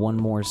 Get one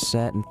more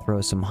set and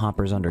throw some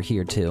hoppers under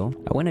here too.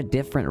 I went a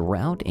different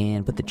route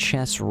and put the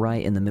chests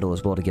right in the middle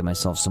as well to give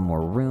myself some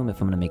more room if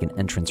I'm going to make an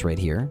entrance right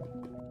here.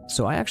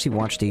 So I actually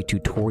watched a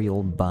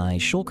tutorial by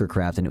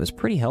Shulkercraft, and it was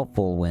pretty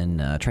helpful when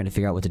trying to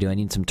figure out what to do. I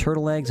need some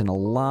turtle eggs and a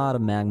lot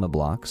of magma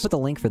blocks. Put the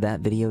link for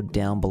that video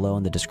down below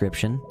in the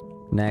description.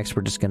 Next,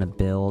 we're just going to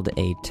build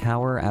a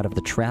tower out of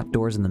the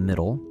trapdoors in the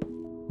middle.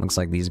 Looks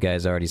like these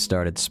guys already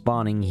started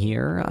spawning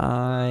here.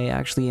 I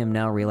actually am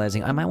now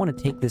realizing I might want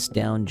to take this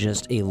down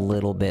just a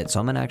little bit.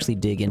 So I'm going to actually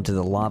dig into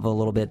the lava a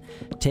little bit,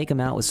 take them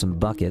out with some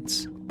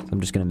buckets.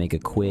 I'm just going to make a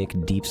quick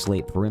deep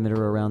slate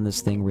perimeter around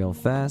this thing real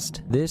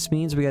fast. This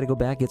means we got to go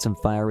back, get some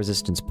fire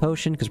resistance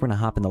potion, because we're going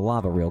to hop in the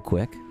lava real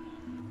quick.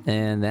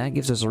 And that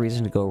gives us a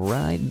reason to go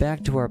right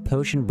back to our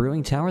potion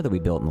brewing tower that we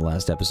built in the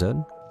last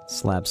episode.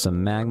 Slap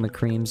some magma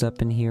creams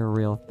up in here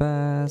real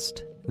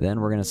fast.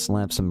 Then we're going to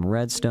slap some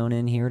redstone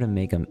in here to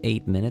make them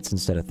 8 minutes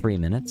instead of 3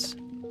 minutes.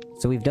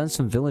 So we've done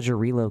some villager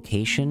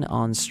relocation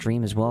on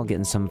stream as well,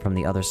 getting some from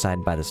the other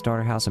side by the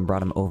starter house and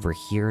brought them over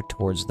here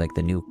towards like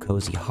the new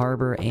cozy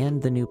harbor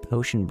and the new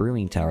potion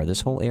brewing tower.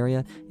 This whole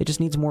area, it just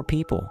needs more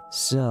people.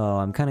 So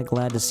I'm kind of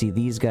glad to see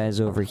these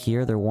guys over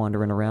here. They're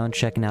wandering around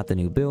checking out the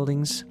new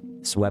buildings.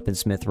 This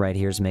weaponsmith right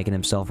here is making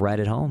himself right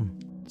at home.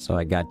 So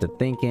I got to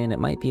thinking it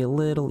might be a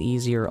little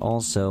easier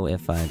also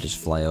if I just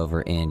fly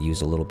over and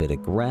use a little bit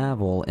of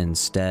gravel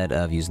instead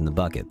of using the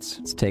buckets.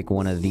 Let's take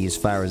one of these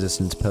fire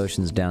resistance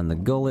potions down the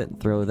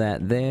gullet, throw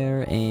that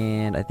there,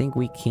 and I think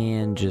we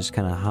can just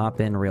kind of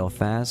hop in real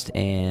fast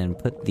and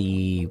put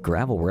the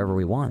gravel wherever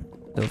we want.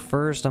 So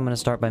first, I'm going to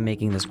start by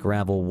making this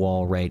gravel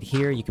wall right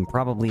here. You can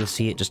probably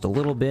see it just a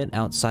little bit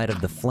outside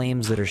of the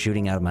flames that are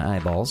shooting out of my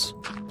eyeballs.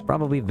 It's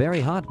probably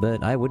very hot,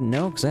 but I wouldn't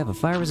know because I have a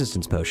fire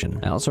resistance potion.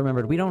 I also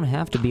remembered we don't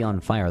have to be on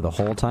fire the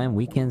whole time.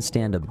 We can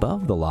stand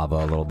above the lava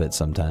a little bit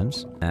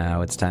sometimes.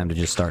 Now it's time to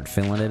just start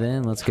filling it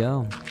in. Let's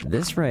go.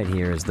 This right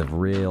here is the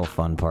real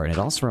fun part. And it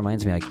also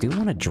reminds me I do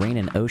want to drain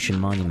an ocean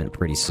monument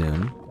pretty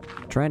soon.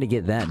 Trying to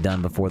get that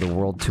done before the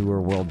World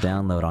Tour World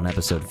Download on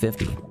episode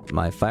 50.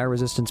 My fire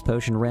resistance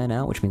potion ran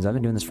out, which means I've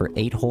been doing this for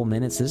 8 whole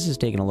minutes. This is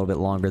taking a little bit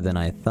longer than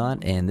I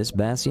thought, and this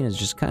bastion has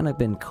just kind of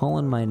been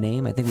calling my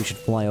name. I think we should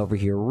fly over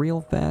here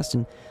real fast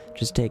and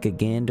just take a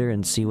gander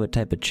and see what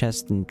type of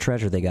chest and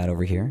treasure they got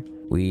over here.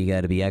 We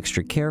gotta be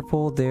extra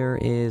careful. There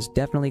is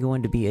definitely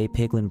going to be a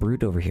piglin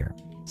brute over here.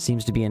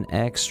 Seems to be an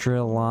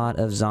extra lot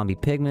of zombie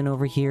pigmen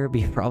over here,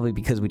 probably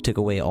because we took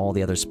away all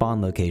the other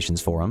spawn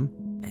locations for them.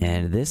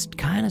 And this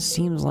kind of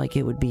seems like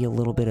it would be a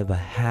little bit of a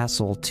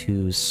hassle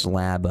to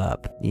slab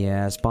up.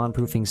 Yeah, spawn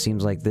proofing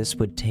seems like this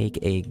would take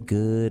a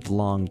good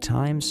long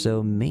time,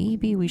 so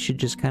maybe we should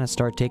just kind of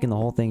start taking the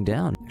whole thing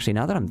down. Actually,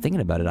 now that I'm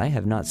thinking about it, I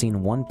have not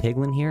seen one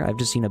piglin here. I've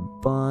just seen a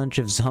bunch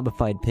of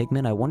zombified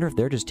pigmen. I wonder if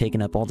they're just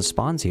taking up all the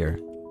spawns here.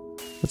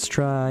 Let's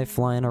try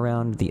flying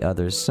around the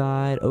other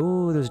side.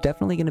 Oh, there's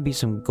definitely going to be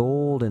some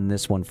gold in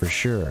this one for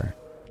sure.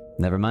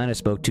 Never mind, I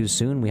spoke too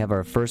soon. We have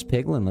our first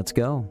piglin. Let's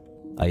go.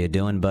 How you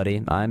doing,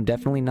 buddy? I'm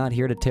definitely not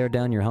here to tear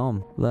down your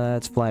home.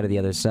 Let's fly to the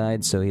other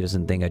side so he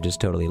doesn't think I just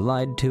totally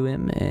lied to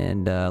him,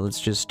 and let's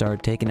just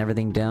start taking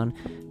everything down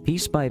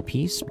piece by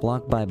piece,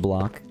 block by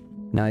block.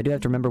 Now, I do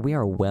have to remember we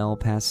are well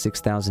past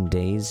 6,000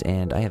 days,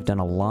 and I have done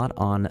a lot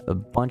on a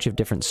bunch of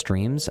different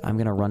streams. I'm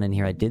gonna run in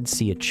here. I did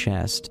see a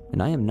chest,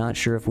 and I am not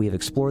sure if we have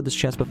explored this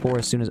chest before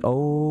as soon as...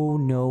 Oh,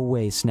 no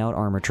way. Snout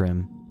armor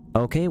trim.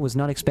 Okay, was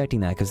not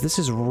expecting that, because this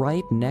is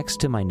right next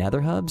to my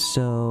nether hub,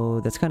 so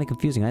that's kind of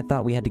confusing. I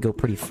thought we had to go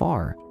pretty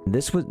far.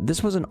 This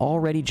was an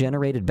already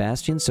generated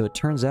bastion, so it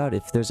turns out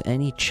if there's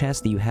any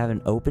chest that you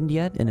haven't opened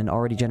yet in an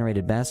already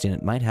generated bastion,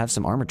 it might have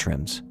some armor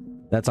trims.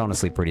 That's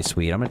honestly pretty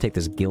sweet. I'm gonna take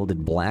this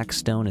gilded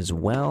blackstone as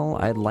well.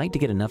 I'd like to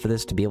get enough of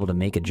this to be able to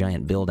make a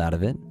giant build out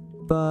of it,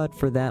 but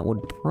for that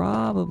would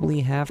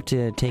probably have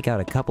to take out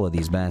a couple of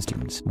these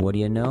bastions. What do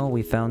you know?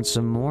 We found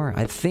some more.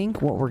 I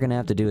think what we're gonna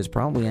have to do is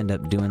probably end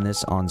up doing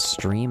this on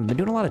stream. I've been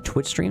doing a lot of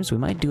Twitch streams. We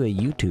might do a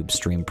YouTube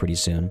stream pretty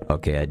soon.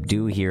 Okay, I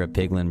do hear a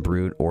piglin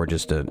brute or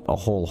just a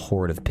whole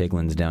horde of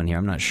piglins down here.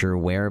 I'm not sure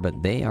where,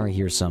 but they are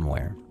here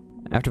somewhere.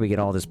 After we get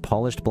all this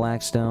polished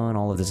blackstone,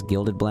 all of this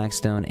gilded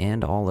blackstone,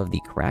 and all of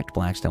the cracked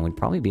blackstone, we'd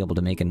probably be able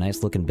to make a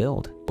nice looking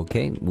build.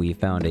 Okay, we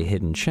found a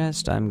hidden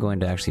chest. I'm going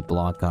to actually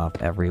block off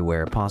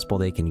everywhere possible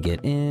they can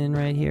get in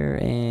right here.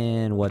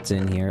 And what's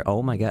in here?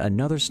 Oh my god,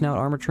 another snout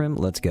armor trim?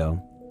 Let's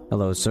go.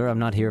 Hello, sir. I'm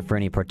not here for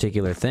any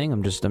particular thing.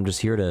 I'm just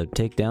here to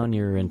take down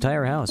your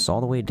entire house, all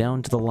the way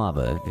down to the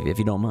lava, if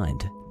you don't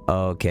mind.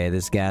 Okay,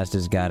 this ghast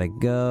has gotta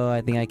go.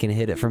 I think I can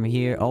hit it from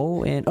here.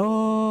 Oh, and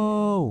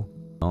oh!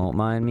 Don't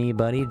mind me,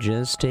 buddy,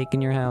 just taking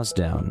your house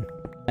down.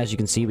 As you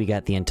can see, we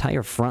got the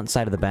entire front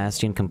side of the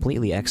bastion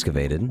completely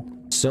excavated.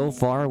 So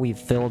far, we've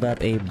filled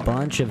up a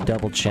bunch of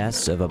double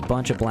chests of a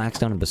bunch of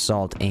blackstone and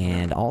basalt,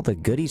 and all the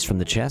goodies from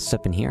the chests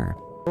up in here.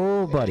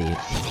 Oh, buddy,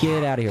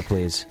 get out of here,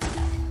 please.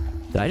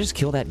 Did I just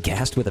kill that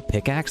ghast with a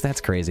pickaxe?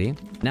 That's crazy.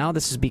 Now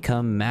this has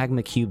become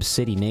Magma Cube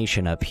City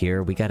Nation up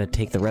here. We gotta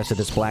take the rest of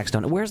this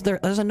blackstone.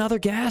 There's another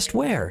ghast?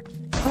 Where?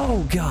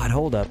 Oh, God,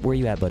 hold up. Where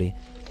you at, buddy?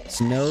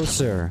 No,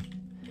 sir.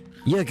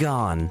 You're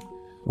gone.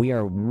 We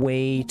are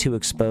way too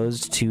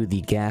exposed to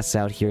the gas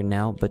out here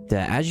now, but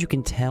as you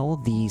can tell,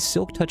 the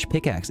Silk Touch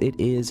pickaxe, it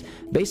is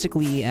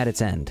basically at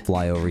its end.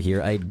 Fly over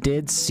here. I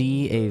did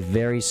see a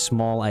very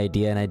small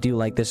idea, and I do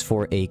like this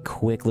for a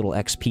quick little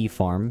XP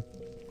farm.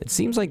 It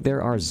seems like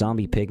there are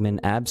zombie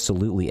pigmen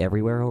absolutely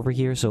everywhere over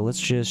here, so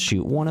let's just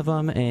shoot one of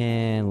them,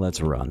 and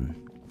let's run.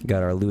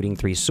 Got our looting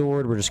 3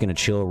 sword. We're just gonna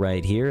chill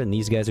right here, and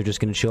these guys are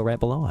just gonna chill right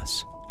below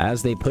us.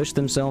 As they push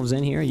themselves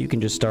in here, you can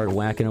just start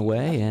whacking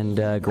away and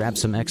grab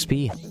some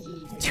XP.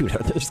 Dude,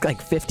 there's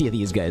like 50 of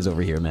these guys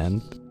over here,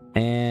 man.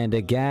 And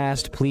a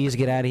ghast, please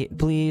get out of here.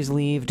 Please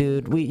leave,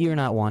 dude. You're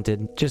not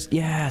wanted. Just,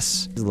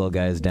 yes. These little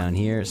guys down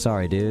here.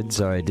 Sorry, dude.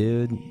 Sorry,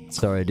 dude.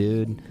 Sorry,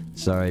 dude.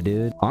 Sorry,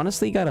 dude.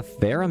 Honestly, got a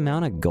fair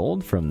amount of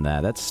gold from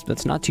that.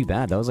 That's not too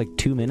bad. That was like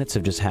 2 minutes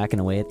of just hacking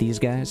away at these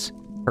guys.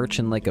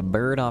 Perching like a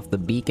bird off the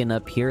beacon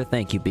up here.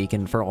 Thank you,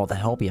 beacon, for all the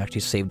help. You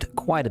actually saved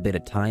quite a bit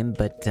of time,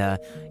 but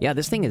yeah,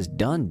 this thing is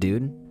done,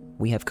 dude.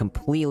 We have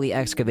completely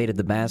excavated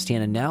the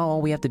bastion, and now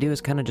all we have to do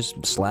is kind of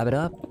just slab it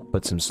up.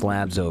 Put some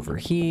slabs over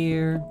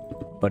here.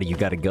 Buddy, you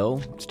gotta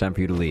go. It's time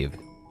for you to leave.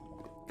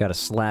 Gotta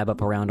slab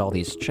up around all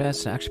these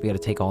chests. Actually, we gotta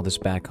take all this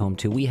back home,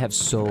 too. We have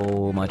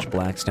so much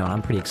blackstone.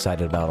 I'm pretty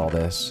excited about all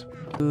this.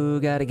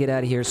 You gotta get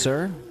out of here,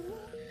 sir.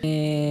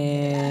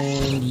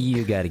 And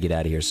you gotta get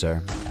out of here,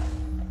 sir.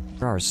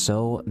 There are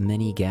so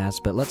many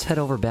gas, but let's head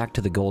over back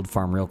to the gold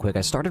farm real quick.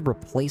 I started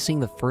replacing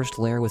the first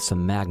layer with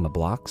some magma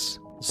blocks.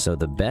 So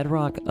the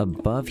bedrock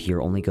above here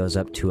only goes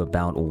up to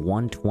about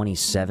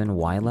 127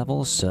 Y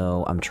level,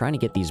 so I'm trying to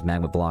get these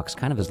magma blocks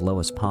kind of as low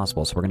as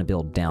possible, so we're going to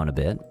build down a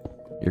bit.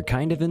 You're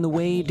kind of in the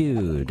way,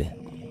 dude.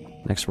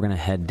 Next, we're going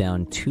to head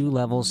down 2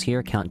 levels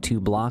here, count 2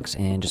 blocks,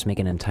 and just make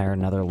an entire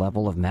another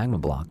level of magma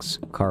blocks.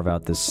 Carve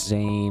out the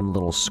same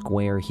little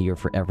square here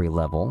for every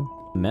level.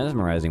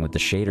 Mesmerizing with the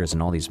shaders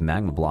and all these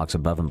magma blocks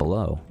above and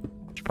below.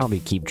 Should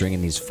probably keep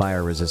drinking these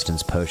fire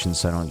resistance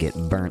potions so I don't get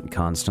burnt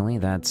constantly.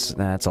 That's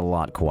a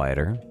lot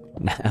quieter.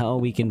 Now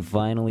we can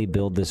finally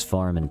build this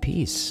farm in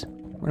peace.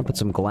 We're gonna put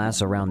some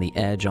glass around the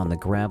edge on the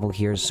gravel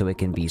here so it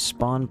can be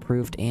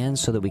spawn-proofed and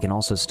so that we can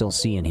also still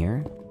see in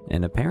here.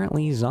 And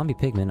apparently zombie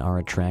pigmen are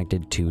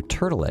attracted to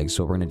turtle eggs,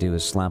 so what we're gonna do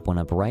is slap one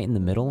up right in the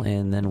middle,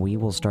 and then we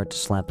will start to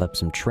slap up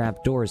some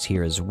trap doors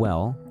here as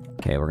well.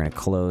 Okay, we're gonna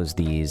close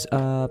these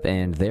up,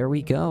 and there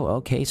we go.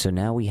 Okay, so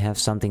now we have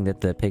something that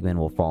the pigmen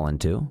will fall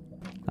into.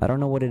 I don't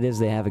know what it is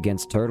they have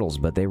against turtles,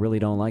 but they really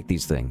don't like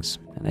these things.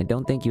 And I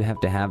don't think you have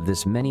to have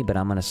this many, but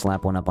I'm gonna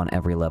slap one up on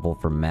every level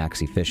for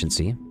max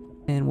efficiency.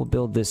 And we'll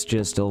build this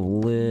just a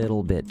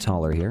little bit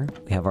taller here.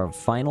 We have our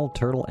final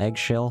turtle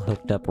eggshell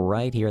hooked up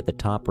right here at the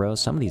top row.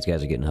 Some of these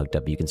guys are getting hooked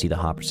up. You can see the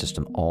hopper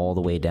system all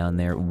the way down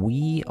there.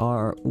 We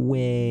are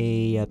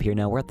way up here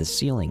now. We're at the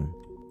ceiling.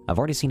 I've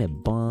already seen a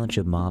bunch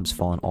of mobs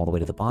falling all the way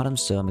to the bottom,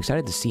 so I'm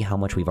excited to see how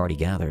much we've already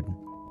gathered.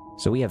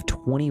 So we have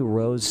 20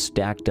 rows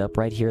stacked up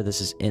right here. This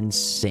is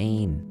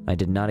insane. I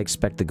did not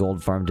expect the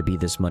gold farm to be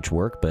this much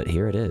work, but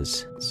here it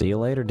is. See you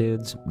later,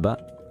 dudes.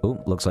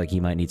 Oh, looks like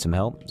he might need some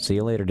help. See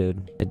you later,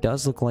 dude. It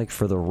does look like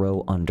for the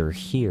row under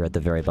here at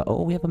the very bottom.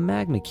 Oh, we have a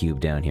magma cube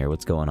down here.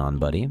 What's going on,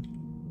 buddy?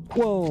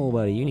 Whoa,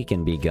 buddy, you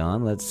can be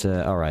gone. Let's,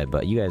 alright,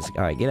 but you guys,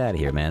 alright, get out of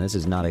here, man. This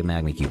is not a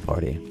magma cube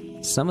party.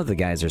 Some of the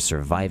guys are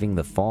surviving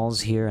the falls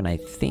here, and I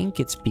think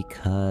it's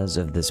because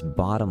of this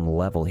bottom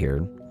level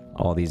here.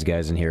 All these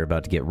guys in here are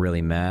about to get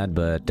really mad,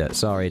 but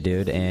sorry,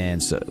 dude,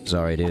 and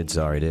sorry,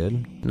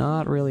 dude.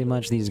 Not really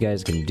much these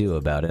guys can do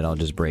about it. I'll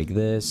just break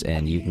this,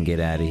 and you can get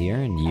out of here,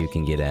 and you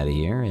can get out of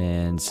here,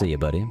 and see ya,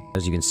 buddy.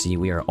 As you can see,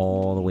 we are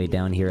all the way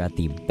down here at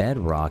the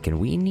bedrock, and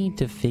we need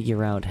to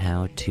figure out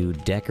how to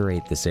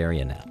decorate this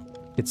area now.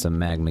 Get some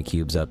magma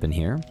cubes up in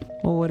here.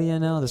 Well, what do you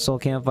know? The soul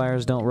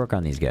campfires don't work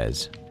on these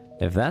guys.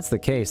 If that's the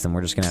case, then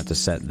we're just gonna have to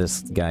set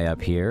this guy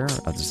up here.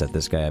 I'll have to set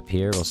this guy up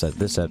here. We'll set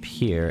this up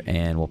here,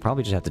 and we'll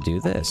probably just have to do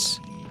this.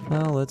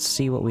 Well, let's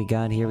see what we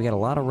got here. We got a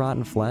lot of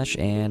rotten flesh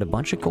and a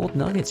bunch of gold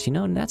nuggets. You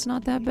know, that's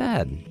not that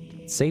bad.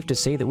 It's safe to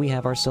say that we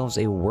have ourselves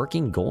a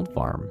working gold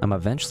farm. I'm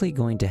eventually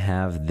going to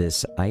have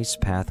this ice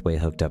pathway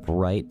hooked up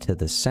right to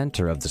the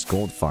center of this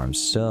gold farm,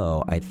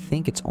 so I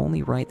think it's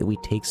only right that we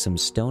take some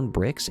stone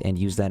bricks and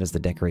use that as the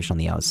decoration on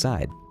the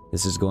outside.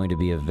 This is going to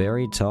be a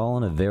very tall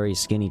and a very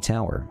skinny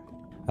tower.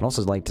 I'd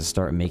also like to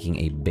start making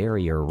a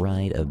barrier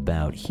right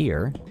about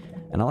here.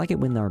 And I like it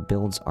when our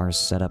builds are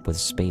set up with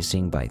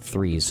spacing by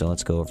 3. So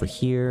let's go over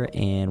here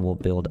and we'll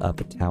build up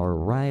a tower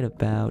right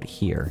about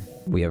here.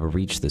 We have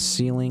reached the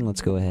ceiling.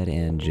 Let's go ahead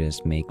and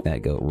just make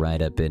that go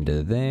right up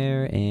into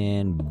there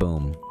and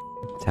boom.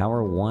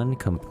 Tower 1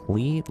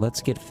 complete.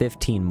 Let's get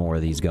 15 more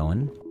of these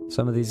going.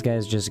 Some of these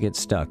guys just get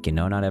stuck, you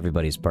know, not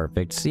everybody's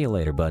perfect. See you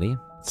later, buddy.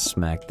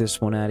 Smack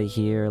this one out of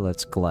here.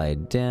 Let's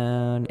glide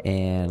down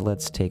and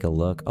let's take a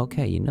look.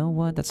 Okay, you know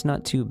what? That's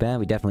not too bad.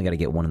 We definitely got to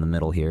get one in the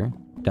middle here.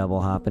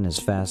 Double hopping as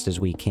fast as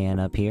we can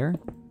up here.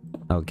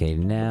 Okay,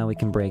 now we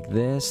can break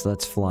this.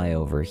 Let's fly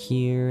over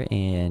here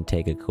and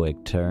take a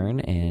quick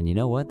turn. And you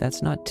know what?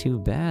 That's not too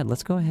bad.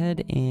 Let's go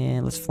ahead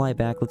and let's fly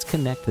back. Let's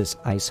connect this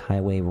ice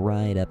highway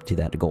right up to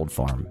that gold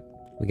farm.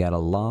 We got a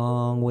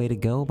long way to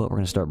go, but we're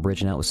going to start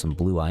bridging out with some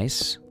blue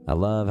ice. I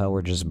love how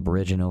we're just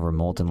bridging over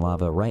molten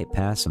lava right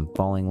past some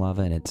falling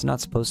lava, and it's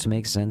not supposed to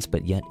make sense,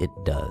 but yet it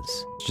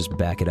does. Let's just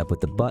back it up with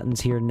the buttons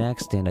here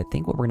next, and I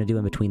think what we're going to do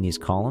in between these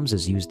columns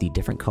is use the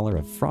different color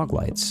of frog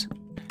lights.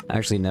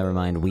 Actually, never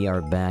mind. We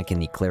are back in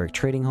the Cleric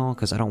Trading Hall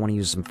because I don't want to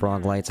use some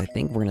frog lights. I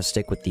think we're going to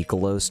stick with the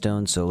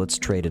glowstone, so let's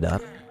trade it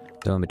up.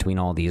 So in between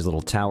all these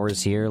little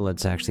towers here,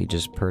 let's actually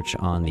just perch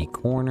on the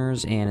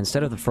corners, and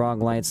instead of the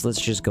frog lights,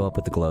 let's just go up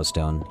with the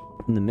glowstone.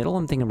 In the middle,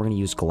 I'm thinking we're going to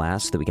use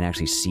glass so that we can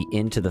actually see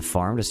into the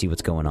farm to see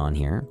what's going on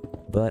here.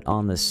 But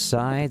on the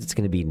sides, it's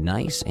going to be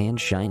nice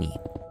and shiny.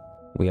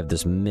 We have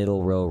this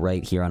middle row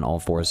right here on all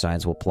 4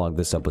 sides. We'll plug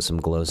this up with some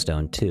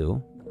glowstone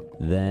too.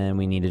 Then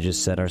we need to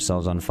just set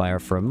ourselves on fire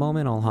for a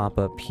moment. I'll hop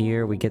up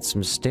here. We get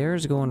some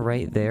stairs going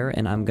right there,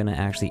 and I'm going to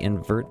actually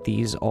invert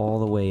these all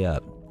the way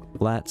up.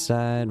 Flat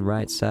side,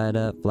 right side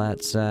up,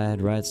 flat side,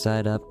 right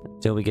side up.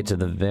 Till we get to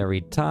the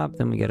very top,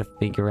 then we gotta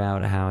figure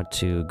out how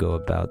to go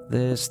about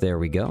this. There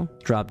we go.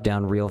 Drop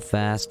down real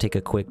fast, take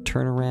a quick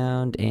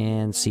turnaround,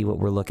 and see what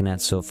we're looking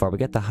at so far. We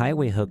got the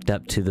highway hooked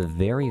up to the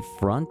very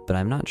front, but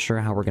I'm not sure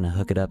how we're gonna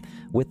hook it up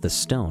with the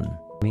stone.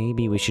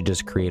 Maybe we should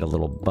just create a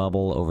little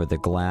bubble over the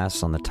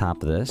glass on the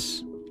top of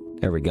this.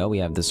 There we go, we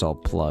have this all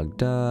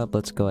plugged up.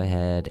 Let's go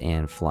ahead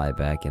and fly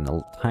back in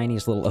the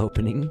tiniest little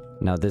opening.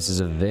 Now this is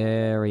a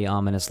very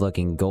ominous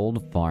looking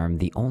gold farm.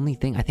 The only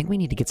thing, I think we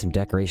need to get some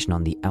decoration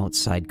on the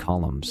outside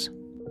columns.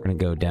 We're gonna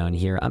go down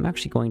here. I'm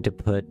actually going to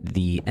put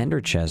the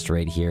ender chest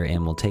right here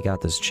and we'll take out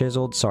this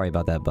chiseled. Sorry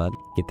about that, bud.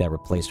 Get that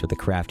replaced with the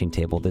crafting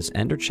table. This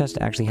ender chest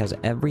actually has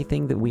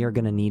everything that we are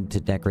gonna need to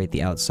decorate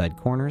the outside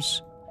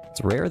corners.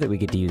 It's rare that we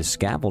get to use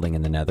scaffolding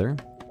in the nether.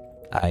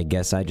 I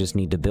guess I just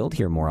need to build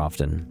here more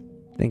often.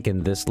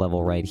 Thinking this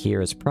level right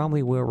here is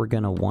probably where we're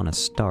gonna want to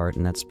start,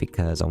 and that's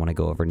because I want to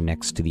go over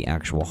next to the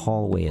actual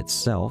hallway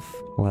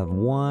itself. We'll have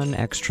one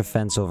extra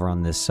fence over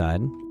on this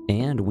side,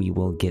 and we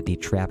will get the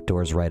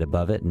trapdoors right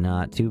above it.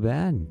 Not too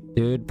bad.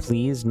 Dude,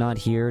 please, not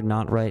here,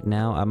 not right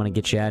now. I'm gonna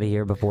get you out of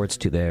here before it's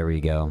too... There we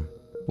go.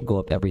 We'll go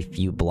up every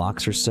few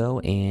blocks or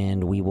so,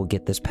 and we will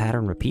get this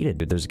pattern repeated.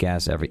 Dude, there's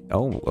gas every...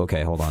 Oh,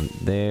 okay, hold on.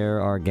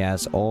 There are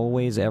gas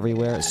always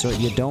everywhere, so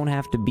you don't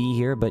have to be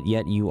here, but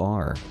yet you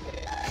are.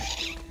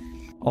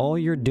 All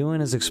you're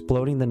doing is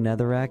exploding the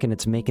netherrack, and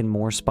it's making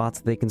more spots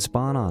that they can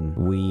spawn on.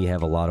 We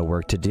have a lot of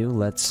work to do.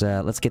 Let's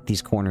get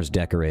these corners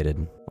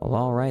decorated. Well,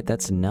 alright,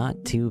 that's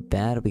not too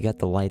bad. We got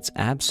the lights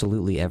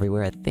absolutely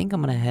everywhere. I think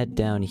I'm gonna head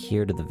down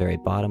here to the very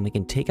bottom. We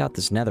can take out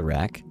this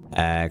netherrack.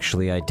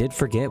 Actually, I did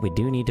forget. We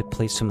do need to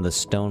place some of the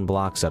stone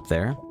blocks up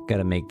there.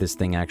 Gotta make this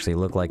thing actually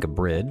look like a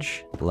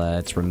bridge.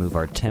 Let's remove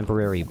our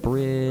temporary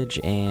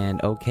bridge,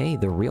 and okay,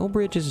 the real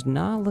bridge is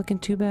not looking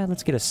too bad.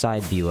 Let's get a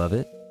side view of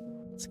it.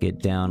 Let's get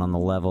down on the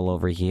level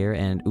over here,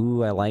 and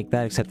ooh, I like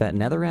that, except that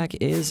netherrack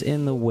is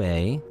in the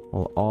way.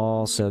 We'll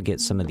also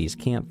get some of these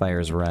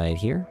campfires right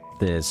here.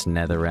 This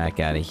netherrack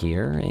out of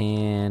here,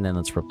 and then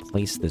let's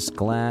replace this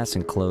glass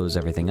and close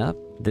everything up.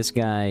 This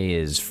guy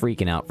is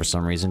freaking out for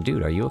some reason.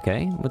 Dude, are you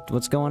okay?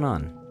 What's going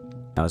on?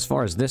 Now, as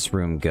far as this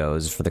room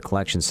goes, for the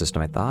collection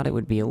system, I thought it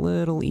would be a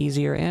little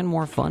easier and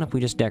more fun if we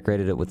just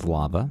decorated it with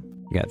lava.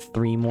 We got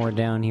 3 more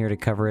down here to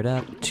cover it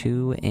up.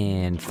 2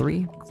 and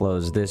 3.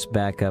 Close this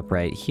back up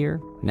right here.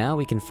 Now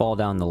we can fall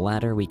down the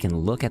ladder. We can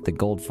look at the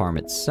gold farm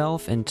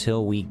itself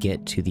until we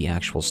get to the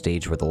actual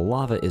stage where the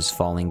lava is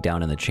falling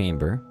down in the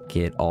chamber.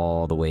 Get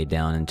all the way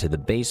down into the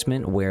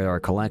basement where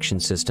our collection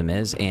system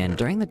is. And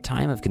during the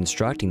time of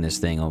constructing this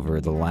thing over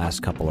the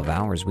last couple of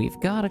hours, we've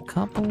got a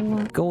couple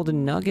of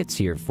golden nuggets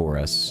here for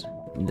us.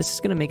 This is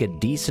going to make a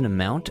decent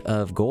amount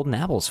of golden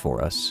apples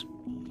for us.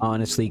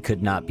 Honestly,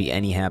 could not be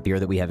any happier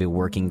that we have a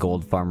working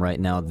gold farm right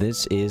now.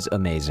 This is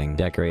amazing.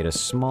 Decorate a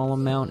small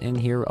amount in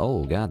here.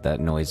 Oh god, that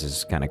noise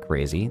is kind of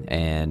crazy.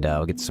 And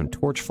I'll get some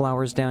torch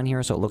flowers down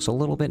here so it looks a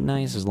little bit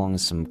nice. As long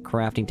as some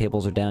crafting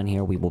tables are down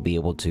here, we will be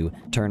able to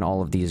turn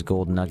all of these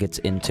gold nuggets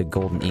into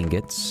golden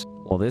ingots.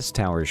 Well, this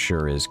tower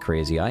sure is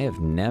crazy. I have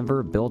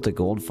never built a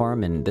gold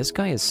farm, and this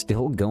guy is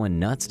still going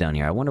nuts down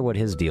here. I wonder what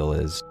his deal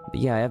is.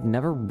 But yeah, I have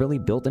never really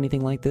built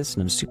anything like this,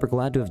 and I'm super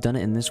glad to have done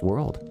it in this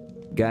world.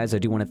 Guys, I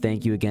do want to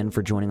thank you again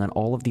for joining on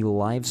all of the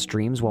live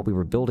streams while we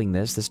were building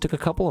this. This took a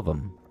couple of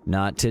them.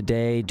 Not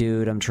today,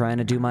 dude. I'm trying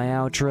to do my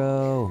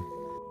outro.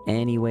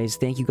 Anyways,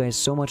 thank you guys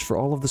so much for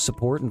all of the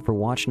support and for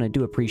watching. I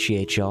do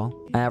appreciate y'all.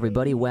 Hi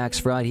everybody, Wax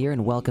Fraud here,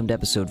 and welcome to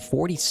episode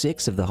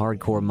 46 of the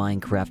Hardcore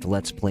Minecraft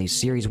Let's Play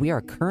series. We are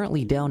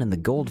currently down in the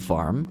gold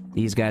farm.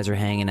 These guys are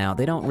hanging out.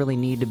 They don't really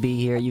need to be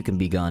here. You can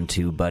be gone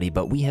too, buddy.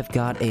 But we have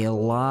got a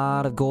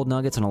lot of gold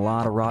nuggets and a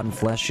lot of rotten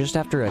flesh just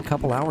after a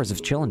couple hours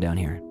of chilling down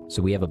here.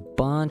 So we have a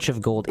bunch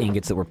of gold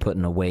ingots that we're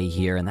putting away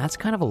here, and that's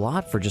kind of a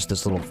lot for just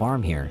this little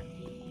farm here.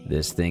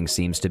 This thing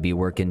seems to be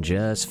working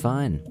just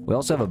fine. We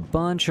also have a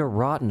bunch of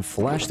rotten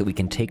flesh that we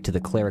can take to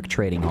the Cleric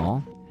Trading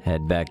Hall.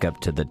 Head back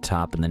up to the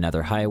top in the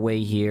Nether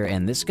Highway here,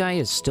 and this guy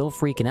is still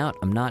freaking out.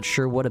 I'm not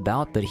sure what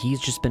about, but he's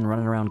just been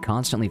running around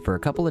constantly for a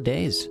couple of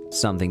days.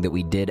 Something that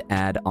we did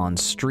add on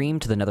stream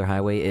to the Nether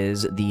Highway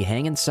is the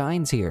hanging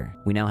signs here.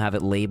 We now have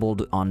it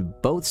labeled on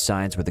both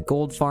sides where the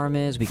gold farm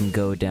is. We can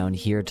go down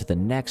here to the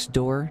next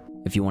door.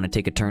 If you want to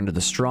take a turn to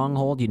the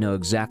stronghold, you know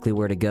exactly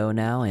where to go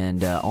now,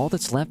 and all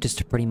that's left is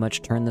to pretty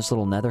much turn this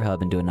little nether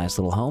hub into a nice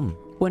little home.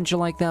 Wouldn't you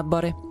like that,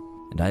 buddy?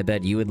 And I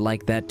bet you would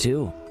like that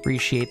too.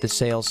 Appreciate the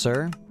sale,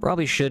 sir.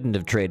 Probably shouldn't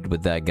have traded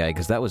with that guy,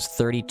 because that was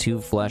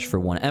 32 flesh for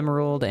 1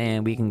 emerald,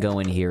 and we can go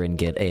in here and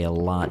get a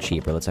lot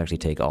cheaper. Let's actually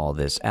take all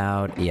this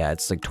out. Yeah,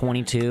 it's like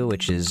 22,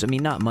 which is, I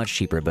mean, not much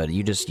cheaper, but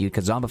you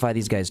could zombify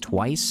these guys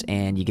twice,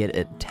 and you get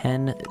it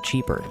 10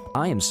 cheaper.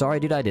 I am sorry,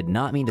 dude, I did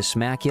not mean to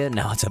smack you.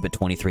 Now it's up at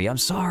 23. I'm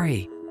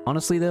sorry.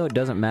 Honestly, though, it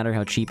doesn't matter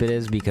how cheap it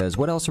is, because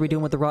what else are we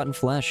doing with the rotten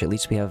flesh? At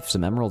least we have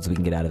some emeralds we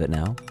can get out of it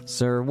now.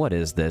 Sir, what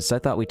is this? I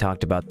thought we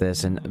talked about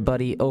this, and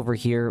buddy, over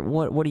here,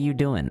 what are you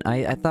doing?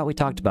 I thought we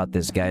talked about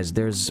this, guys.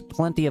 There's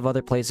plenty of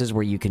other places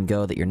where you can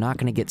go that you're not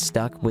going to get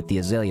stuck with the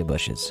azalea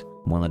bushes.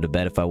 I'm willing to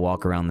bet if I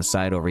walk around the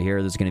side over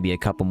here, there's going to be a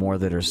couple more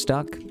that are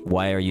stuck.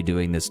 Why are you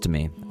doing this to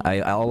me?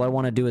 All I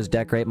want to do is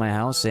decorate my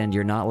house, and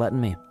you're not letting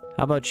me.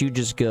 How about you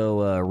just go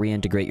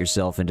reintegrate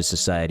yourself into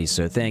society,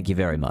 so thank you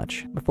very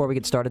much. Before we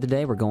get started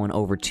today, we're going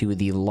over to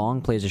the long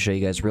plays to show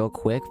you guys real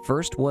quick.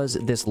 First was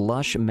this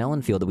lush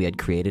melon field that we had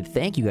created.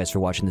 Thank you guys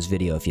for watching this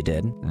video if you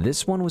did.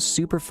 This one was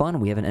super fun.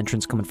 We have an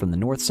entrance coming from the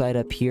north side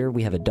up here.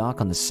 We have a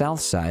dock on the south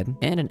side,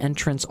 and an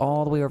entrance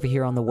all the way over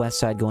here on the west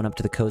side going up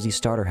to the cozy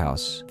starter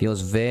house.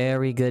 Feels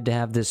very good to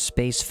have this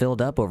space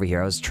filled up over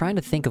here. I was trying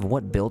to think of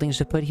what buildings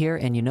to put here,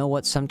 and you know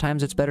what?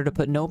 Sometimes it's better to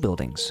put no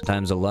buildings.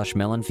 Sometimes a lush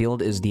melon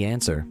field is the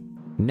answer.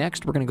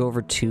 Next, we're going to go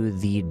over to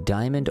the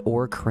diamond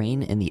ore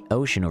crane in the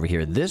ocean over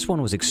here. This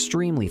one was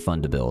extremely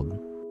fun to build.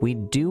 We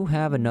do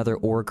have another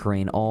ore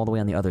crane all the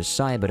way on the other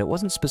side, but it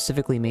wasn't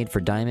specifically made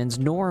for diamonds,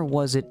 nor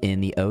was it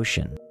in the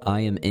ocean. I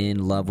am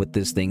in love with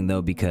this thing,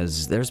 though,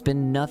 because there's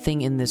been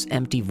nothing in this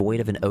empty void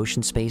of an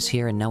ocean space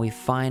here, and now we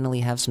finally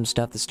have some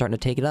stuff that's starting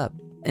to take it up.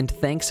 And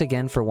thanks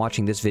again for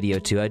watching this video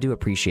too, I do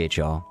appreciate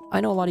y'all. I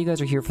know a lot of you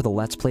guys are here for the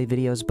Let's Play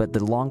videos, but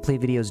the long play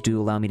videos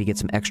do allow me to get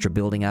some extra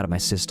building out of my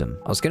system.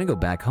 I was gonna go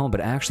back home, but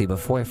actually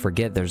before I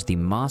forget, there's the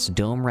moss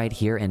dome right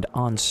here, and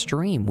on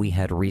stream we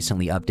had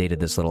recently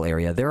updated this little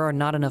area. There are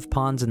not enough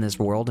ponds in this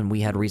world, and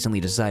we had recently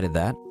decided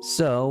that.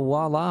 So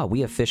voila,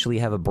 we officially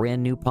have a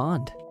brand new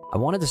pond. I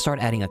wanted to start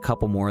adding a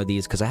couple more of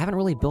these because I haven't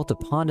really built a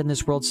pond in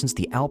this world since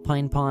the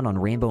Alpine Pond on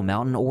Rainbow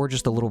Mountain or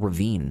just a little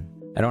ravine.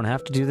 I don't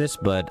have to do this,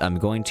 but I'm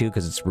going to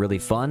because it's really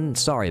fun.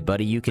 Sorry,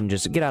 buddy, you can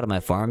just get out of my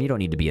farm. You don't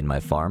need to be in my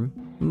farm.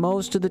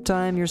 Most of the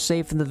time, you're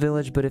safe in the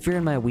village, but if you're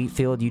in my wheat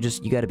field, you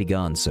gotta be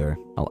gone, sir.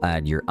 I'll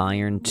add your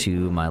iron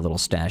to my little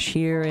stash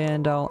here,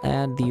 and I'll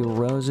add the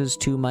roses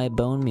to my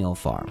bone meal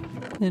farm.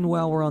 And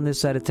while we're on this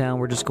side of town,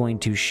 we're just going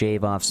to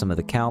shave off some of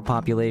the cow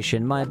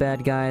population. My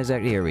bad, guys.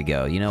 Here we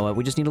go. You know what?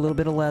 We just need a little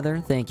bit of leather.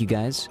 Thank you,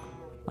 guys.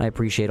 I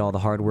appreciate all the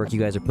hard work you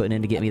guys are putting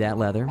in to get me that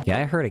leather. Yeah,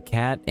 I heard a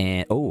cat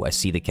and... Oh, I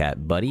see the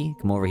cat. Buddy,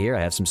 come over here. I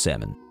have some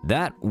salmon.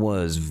 That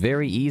was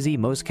very easy.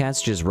 Most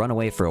cats just run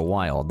away for a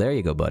while. There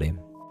you go, buddy.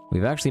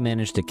 We've actually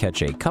managed to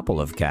catch a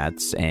couple of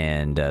cats,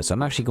 and so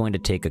I'm actually going to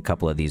take a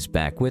couple of these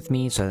back with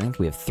me. So I think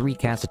we have 3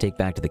 cats to take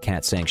back to the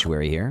cat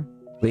sanctuary here.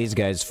 Please,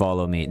 guys,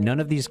 follow me. None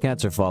of these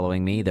cats are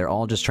following me. They're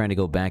all just trying to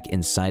go back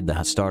inside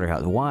the starter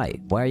house. Why?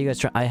 Why are you guys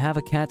trying? I have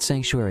a cat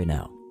sanctuary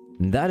now.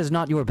 That is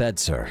not your bed,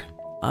 sir.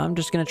 I'm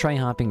just gonna try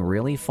hopping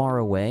really far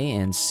away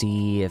and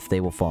see if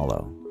they will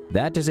follow.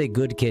 That is a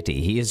good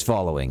kitty. He is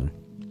following.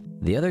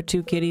 The other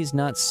two kitties,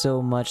 not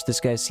so much.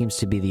 This guy seems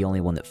to be the only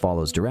one that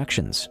follows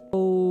directions.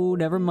 Oh,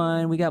 never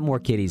mind. We got more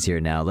kitties here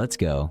now. Let's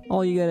go.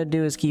 All you gotta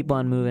do is keep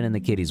on moving and the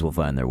kitties will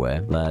find their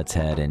way. Let's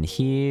head in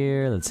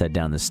here. Let's head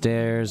down the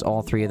stairs.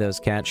 All three of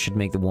those cats should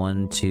make the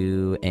 1,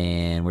 2,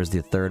 and where's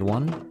the third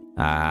one?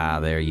 Ah,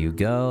 there you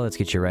go. Let's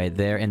get you right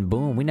there. And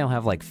boom, we now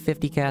have like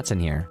 50 cats in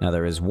here. Now,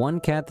 there is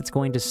one cat that's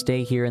going to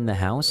stay here in the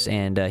house,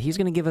 and he's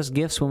going to give us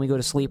gifts when we go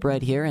to sleep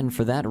right here, and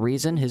for that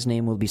reason, his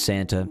name will be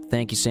Santa.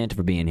 Thank you, Santa,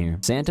 for being here.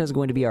 Santa is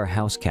going to be our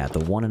house cat, the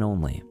one and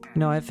only. You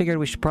know, I figured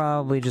we should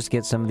probably just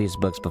get some of these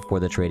books before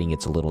the trading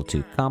gets a little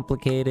too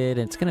complicated.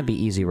 It's going to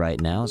be easy right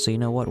now, so you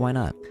know what? Why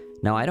not?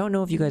 Now, I don't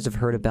know if you guys have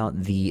heard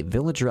about the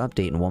villager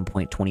update in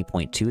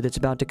 1.20.2 that's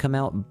about to come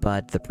out,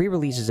 but the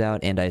pre-release is out,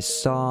 and I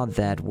saw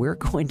that we're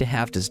going to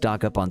have to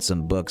stock up on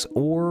some books,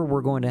 or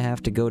we're going to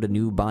have to go to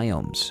new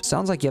biomes.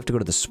 Sounds like you have to go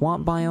to the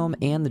swamp biome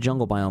and the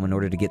jungle biome in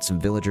order to get some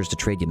villagers to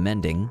trade you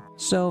mending.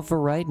 So for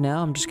right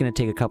now, I'm just going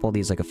to take a couple of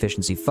these like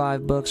efficiency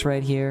 5 books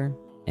right here,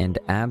 and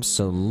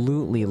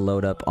absolutely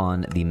load up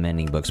on the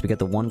mending books. We got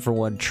the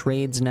 1-for-1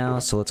 trades now,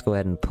 so let's go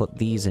ahead and put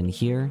these in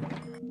here.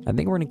 I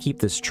think we're going to keep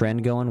this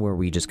trend going where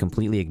we just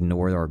completely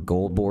ignore our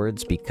gold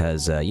boards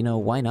because, you know,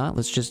 why not?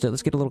 Let's get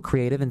a little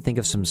creative and think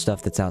of some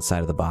stuff that's outside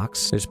of the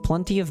box. There's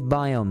plenty of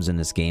biomes in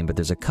this game, but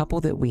there's a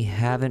couple that we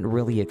haven't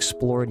really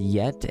explored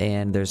yet,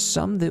 and there's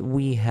some that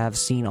we have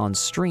seen on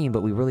stream,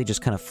 but we really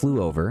just kind of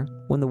flew over.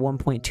 When the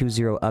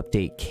 1.20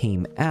 update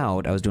came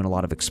out, I was doing a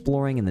lot of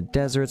exploring in the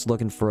deserts,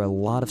 looking for a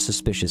lot of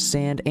suspicious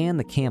sand and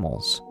the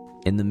camels.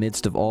 In the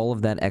midst of all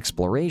of that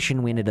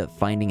exploration, we ended up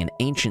finding an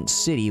ancient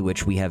city,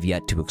 which we have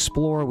yet to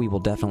explore. We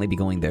will definitely be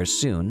going there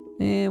soon.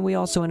 And we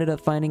also ended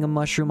up finding a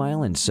mushroom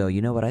island, so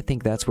you know what? I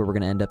think that's where we're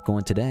going to end up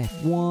going today.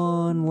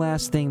 One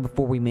last thing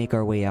before we make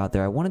our way out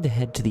there. I wanted to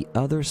head to the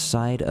other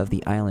side of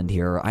the island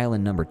here, or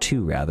island number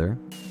 2, rather.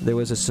 There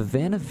was a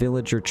Savannah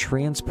villager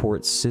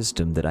transport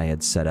system that I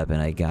had set up,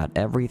 and I got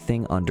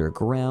everything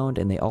underground,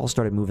 and they all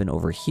started moving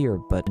over here.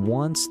 But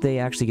once they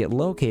actually get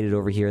located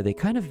over here, they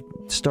kind of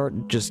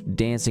start just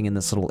dancing in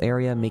this little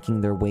area,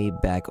 making their way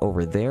back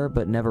over there,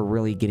 but never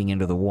really getting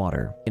into the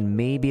water. And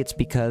maybe it's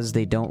because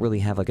they don't really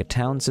have like a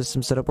town system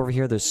set up over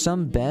here. There's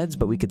some beds,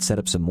 but we could set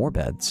up some more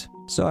beds.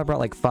 So I brought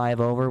like 5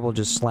 over. We'll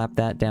just slap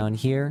that down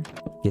here,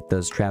 get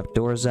those trap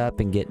doors up,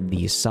 and get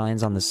these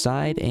signs on the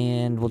side,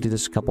 and we'll do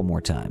this a couple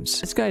more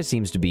times. This guy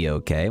seems to be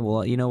okay.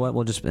 Well, you know what?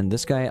 We'll just... And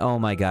this guy... Oh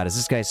my god, is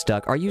this guy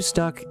stuck? Are you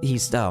stuck?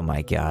 He's... Oh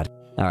my god.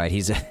 Alright,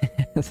 he's...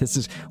 This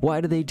is...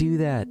 Why do they do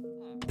that?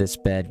 This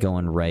bed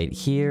going right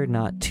here,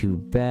 not too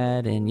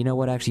bad. And you know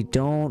what? Actually,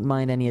 don't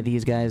mind any of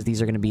these guys.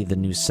 These are going to be the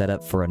new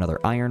setup for another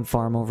iron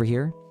farm over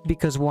here.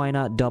 Because why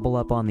not double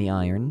up on the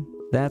iron?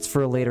 That's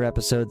for a later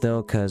episode,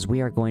 though, because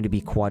we are going to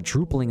be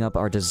quadrupling up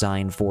our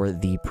design for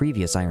the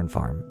previous iron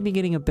farm. Maybe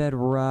getting a bed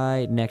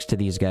right next to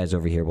these guys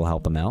over here will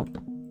help them out.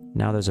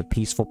 Now there's a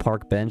peaceful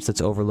park bench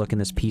that's overlooking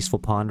this peaceful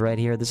pond right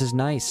here. This is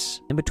nice.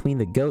 In between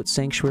the goat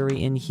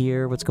sanctuary in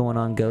here. What's going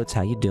on, goats?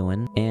 How you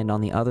doing? And on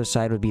the other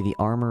side would be the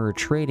armorer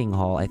trading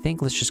hall. I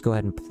think let's just go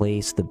ahead and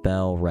place the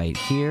bell right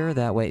here.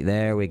 That way,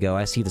 there we go.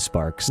 I see the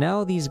sparks.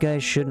 Now these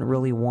guys shouldn't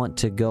really want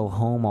to go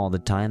home all the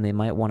time. They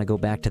might want to go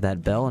back to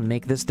that bell and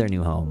make this their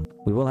new home.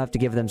 We will have to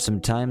give them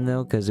some time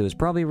though, because it was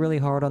probably really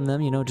hard on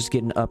them, you know, just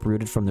getting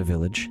uprooted from their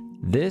village.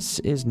 This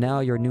is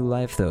now your new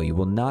life though. You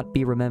will not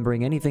be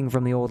remembering anything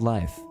from the old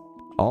life.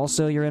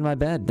 Also, you're in my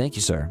bed. Thank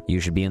you, sir. You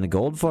should be in the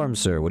gold farm,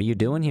 sir. What are you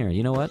doing here?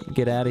 You know what?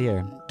 Get out of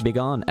here. Be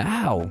gone.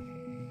 Ow!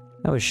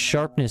 That was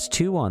sharpness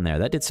 2 on there.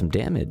 That did some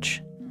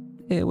damage.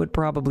 It would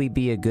probably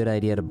be a good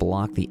idea to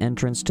block the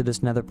entrance to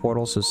this nether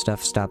portal so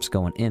stuff stops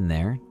going in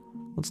there.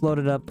 Let's load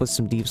it up with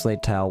some deep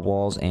slate tile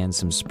walls and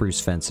some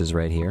spruce fences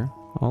right here.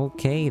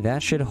 Okay,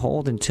 that should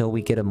hold until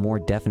we get a more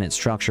definite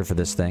structure for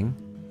this thing.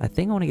 I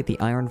think I want to get the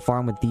iron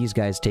farm with these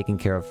guys taken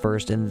care of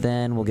first, and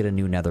then we'll get a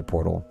new nether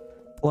portal.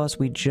 Plus,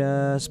 we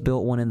just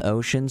built one in the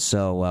ocean,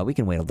 so we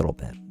can wait a little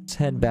bit. Let's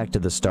head back to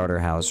the starter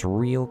house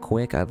real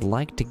quick. I'd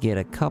like to get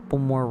a couple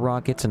more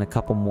rockets and a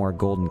couple more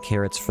golden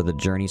carrots for the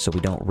journey so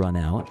we don't run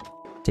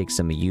out. Take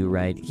some of you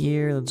right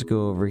here. Let's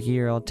go over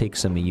here. I'll take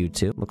some of you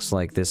too. Looks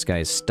like this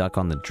guy's stuck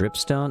on the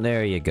dripstone.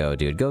 There you go,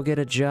 dude. Go get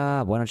a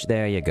job. Why don't you...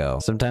 There you go.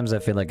 Sometimes I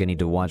feel like I need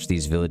to watch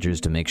these villagers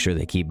to make sure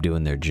they keep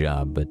doing their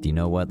job. But you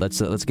know what?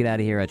 Let's get out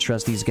of here. I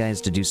trust these guys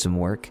to do some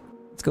work.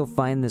 Let's go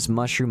find this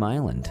mushroom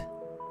island.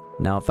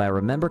 Now, if I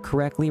remember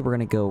correctly, we're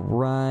going to go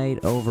right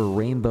over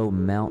Rainbow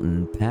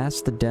Mountain,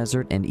 past the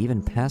desert, and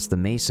even past the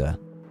mesa.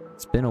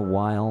 It's been a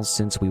while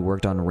since we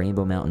worked on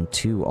Rainbow Mountain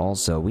 2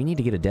 also. We need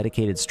to get a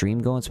dedicated stream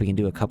going so we can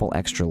do a couple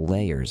extra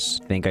layers.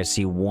 I think I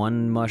see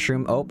one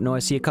mushroom. Oh, no, I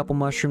see a couple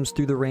mushrooms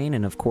through the rain,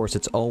 and of course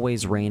it's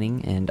always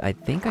raining, and I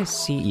think I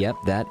see, yep,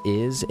 that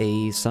is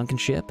a sunken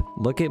ship.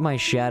 Look at my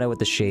shadow with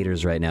the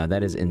shaders right now.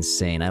 That is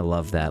insane. I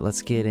love that.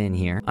 Let's get in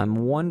here. I'm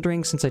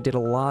wondering, since I did a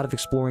lot of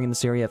exploring in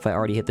this area, if I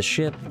already hit the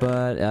ship,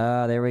 but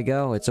there we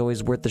go. It's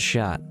always worth the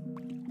shot.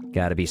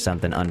 Gotta be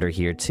something under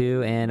here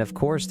too, and of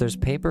course there's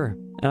paper.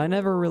 And I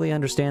never really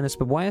understand this,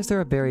 but why is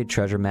there a buried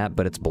treasure map,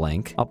 but it's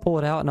blank? I'll pull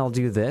it out and I'll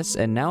do this,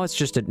 and now it's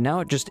just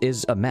now it just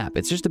is a map.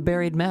 It's just a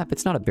buried map.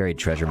 It's not a buried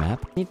treasure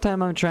map.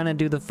 Anytime I'm trying to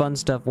do the fun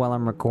stuff while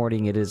I'm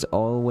recording, it is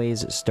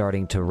always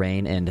starting to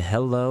rain. And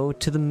hello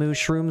to the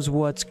mushrooms.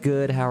 What's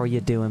good? How are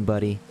you doing,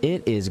 buddy?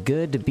 It is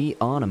good to be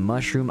on a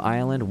mushroom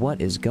island.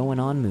 What is going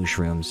on,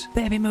 mushrooms?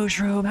 Baby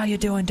mushroom, how you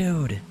doing,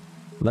 dude?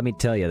 Let me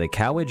tell you, the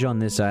cowage on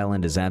this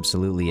island is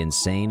absolutely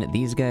insane.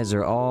 These guys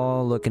are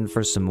all looking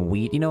for some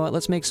wheat. You know what?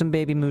 Let's make some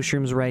baby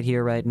mushrooms right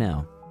here, right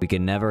now. We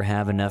can never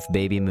have enough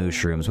baby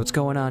mushrooms. What's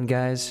going on,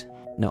 guys?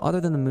 Now, other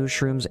than the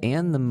mushrooms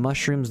and the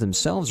mushrooms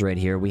themselves right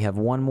here, we have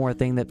one more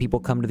thing that people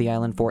come to the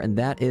island for, and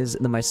that is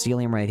the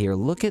mycelium right here.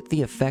 Look at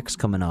the effects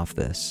coming off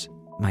this.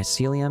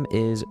 Mycelium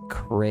is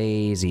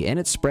crazy, and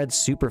it spreads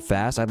super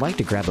fast. I'd like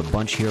to grab a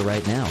bunch here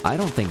right now. I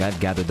don't think I've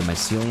gathered the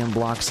mycelium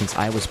blocks since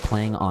I was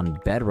playing on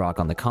Bedrock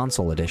on the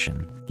console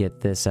edition.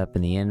 Get this up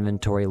in the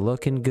inventory.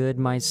 Looking good,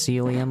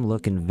 mycelium.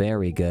 Looking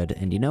very good.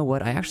 And you know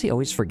what? I actually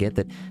always forget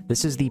that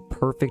this is the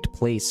perfect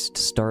place to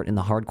start in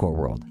the hardcore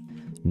world.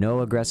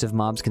 No aggressive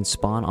mobs can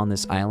spawn on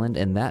this island,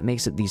 and that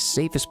makes it the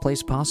safest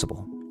place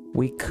possible.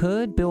 We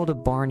could build a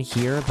barn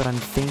here, but I'm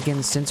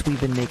thinking since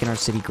we've been making our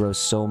city grow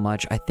so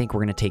much, I think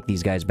we're going to take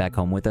these guys back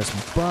home with us,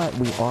 but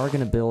we are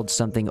going to build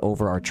something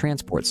over our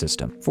transport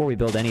system. Before we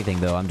build anything,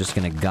 though, I'm just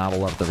going to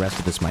gobble up the rest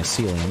of this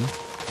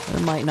mycelium.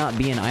 There might not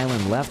be an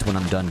island left when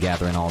I'm done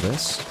gathering all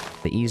this.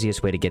 The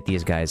easiest way to get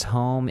these guys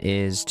home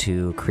is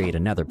to create a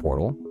nether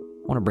portal.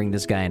 I want to bring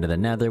this guy into the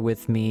nether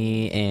with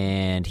me,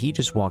 and he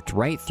just walked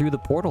right through the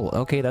portal.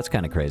 Okay, that's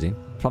kind of crazy.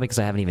 Probably because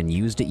I haven't even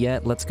used it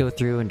yet. Let's go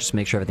through and just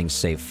make sure everything's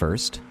safe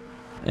first.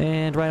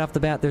 And right off the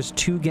bat, there's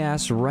 2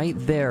 gas right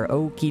there.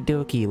 Okie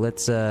dokie.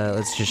 Let's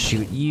just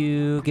shoot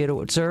you.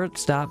 Sir,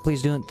 stop. Please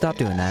stop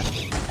doing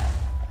that.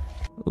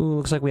 Ooh,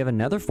 looks like we have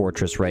another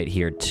fortress right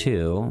here,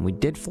 too. We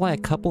did fly a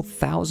couple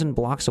thousand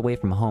blocks away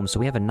from home, so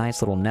we have a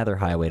nice little nether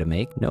highway to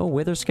make. No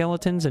wither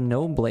skeletons and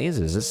no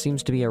blazes. This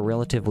seems to be a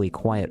relatively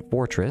quiet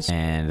fortress.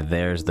 And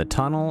there's the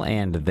tunnel,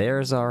 and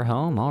there's our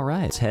home. All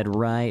right, let's head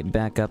right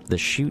back up the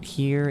chute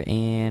here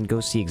and go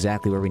see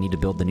exactly where we need to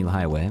build the new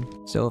highway.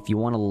 So if you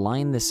want to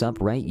line this up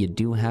right, you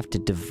do have to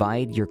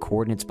divide your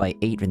coordinates by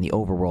 8 in the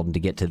overworld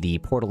to get to the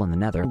portal in the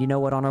nether. And you know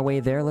what, on our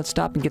way there, let's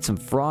stop and get some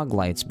frog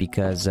lights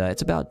because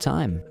it's about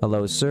time.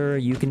 Hello, sir,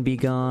 you can be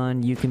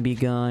gone, you can be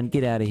gone,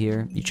 get out of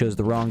here. You chose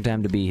the wrong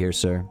time to be here,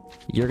 sir.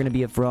 You're gonna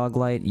be a frog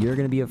light, you're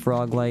gonna be a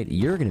frog light,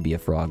 you're gonna be a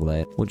frog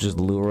light. We'll just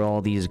lure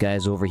all these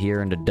guys over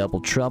here into double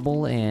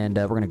trouble, and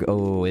we're gonna go—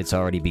 oh, it's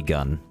already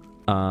begun.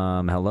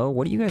 Hello?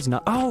 What are you guys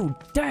not— oh,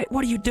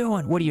 what are you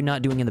doing? What are you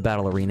not doing in the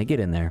battle arena? Get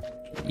in there.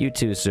 You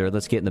too, sir.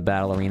 Let's get in the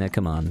battle arena.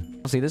 Come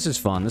on. See, this is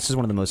fun. This is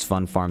one of the most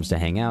fun farms to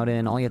hang out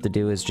in. All you have to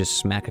do is just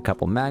smack a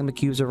couple magma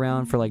cubes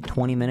around for like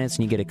 20 minutes,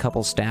 and you get a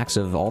couple stacks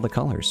of all the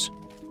colors.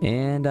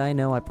 And I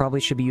know I probably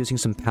should be using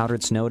some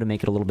powdered snow to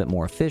make it a little bit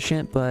more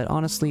efficient, but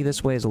honestly,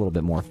 this way is a little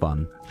bit more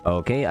fun.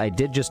 Okay, I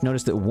did just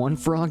notice that one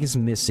frog is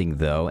missing,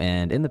 though,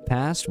 and in the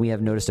past, we have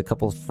noticed a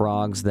couple of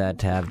frogs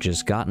that have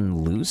just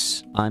gotten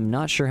loose. I'm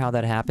not sure how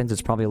that happens.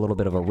 It's probably a little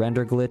bit of a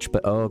render glitch,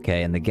 but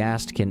okay, and the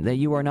ghast can—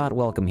 you are not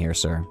welcome here,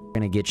 sir. We're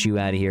gonna get you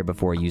out of here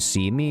before you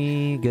see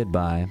me.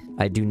 Goodbye.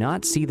 I do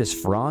not see this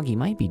frog. He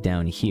might be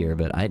down here,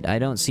 but I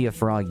don't see a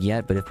frog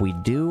yet, but if we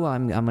do,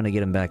 I'm gonna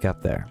get him back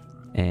up there.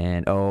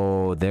 And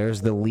oh,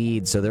 there's the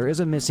lead, so there is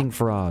a missing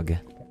frog.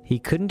 He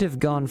couldn't have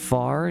gone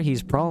far.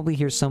 He's probably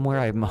here somewhere.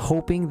 I'm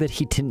hoping that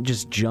he didn't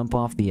just jump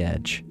off the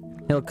edge.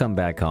 He'll come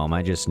back home,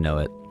 I just know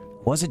it.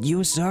 Was it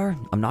you, sir?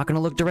 I'm not gonna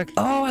look direct—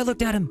 oh, I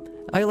looked at him!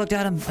 I looked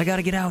at him! I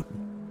gotta get out!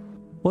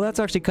 Well, that's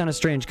actually kind of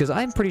strange, because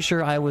I'm pretty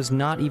sure I was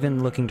not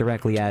even looking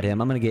directly at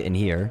him. I'm gonna get in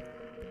here.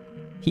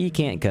 He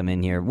can't come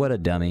in here. What a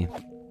dummy.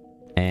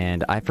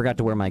 And I forgot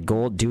to wear my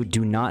gold. Dude,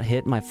 do not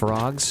hit my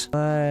frogs.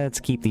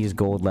 Let's keep these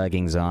gold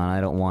leggings on. I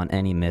don't want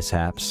any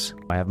mishaps.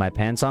 I have my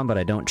pants on, but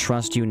I don't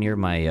trust you near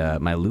my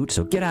my loot,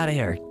 so get out of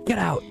here. Get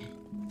out!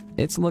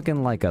 It's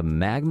looking like a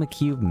magma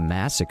cube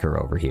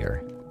massacre over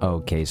here.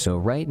 Okay, so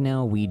right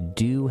now we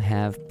do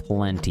have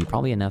plenty.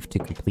 Probably enough to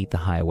complete the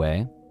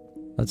highway.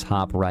 Let's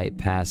hop right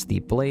past the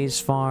Blaze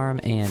Farm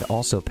and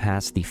also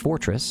past the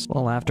Fortress.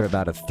 Well, after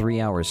about a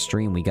 3-hour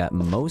stream, we got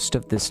most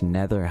of this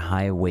nether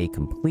highway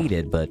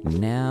completed, but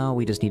now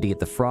we just need to get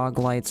the frog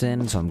lights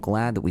in, so I'm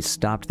glad that we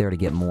stopped there to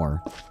get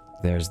more.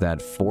 There's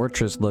that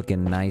fortress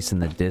looking nice in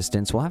the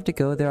distance. We'll have to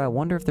go there. I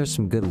wonder if there's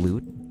some good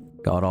loot.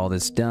 Got all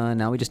this done.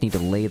 Now we just need to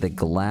lay the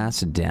glass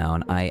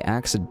down. I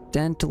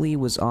accidentally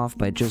was off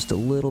by just a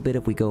little bit.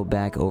 If we go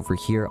back over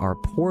here, our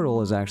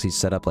portal is actually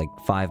set up like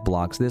 5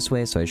 blocks this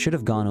way, so I should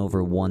have gone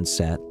over 1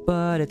 set.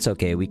 But it's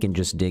okay. We can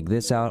just dig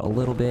this out a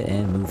little bit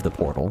and move the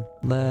portal.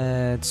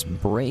 Let's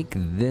break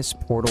this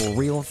portal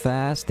real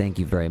fast. Thank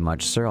you very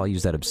much, sir. I'll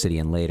use that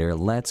obsidian later.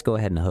 Let's go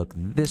ahead and hook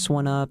this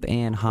one up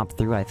and hop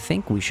through. I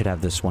think we should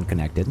have this one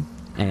connected.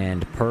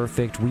 And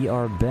perfect, we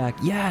are back.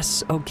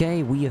 Yes!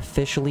 Okay, we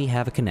officially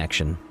have a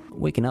connection.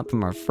 Waking up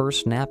from our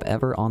first nap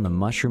ever on the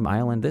Mushroom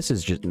Island. This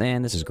is just,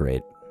 man, this is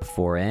great.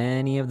 Before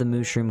any of the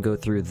mushroom go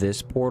through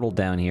this portal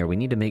down here, we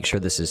need to make sure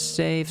this is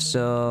safe,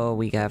 so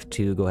we have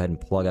to go ahead and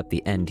plug up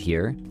the end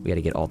here. We gotta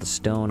get all the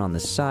stone on the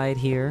side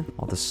here,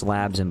 all the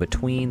slabs in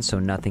between so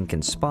nothing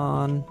can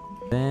spawn.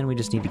 Then we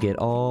just need to get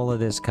all of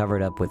this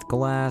covered up with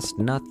glass.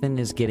 Nothing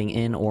is getting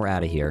in or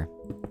out of here.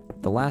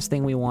 The last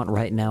thing we want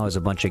right now is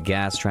a bunch of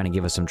gas trying to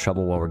give us some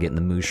trouble while we're getting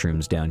the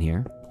mushrooms down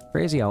here.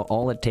 Crazy how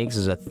all it takes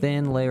is a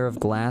thin layer of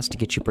glass to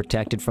get you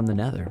protected from the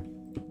nether.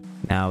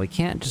 Now, we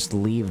can't just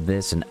leave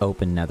this an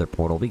open nether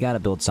portal. We gotta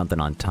build something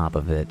on top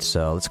of it,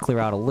 so let's clear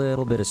out a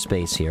little bit of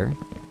space here.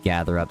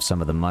 Gather up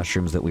some of the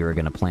mushrooms that we were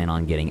gonna plan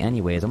on getting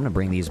anyways. I'm gonna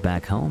bring these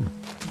back home.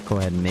 Go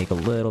ahead and make a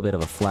little bit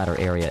of a flatter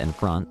area in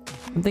front.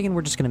 I'm thinking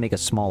we're just gonna make a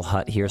small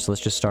hut here, so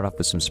let's just start off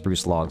with some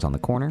spruce logs on the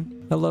corner.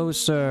 Hello,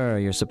 sir.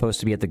 You're supposed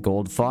to be at the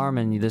gold farm,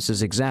 and this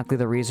is exactly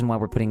the reason why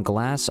we're putting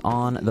glass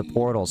on the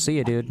portal. See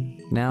ya,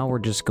 dude. Now we're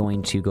just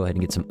going to go ahead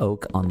and get some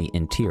oak on the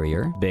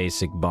interior.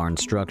 Basic barn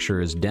structure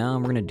is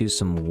down. We're gonna do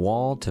some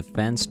wall to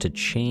fence to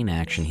chain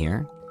action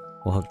here.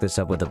 We'll hook this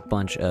up with a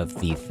bunch of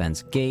the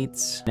fence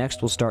gates.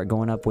 Next, we'll start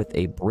going up with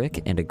a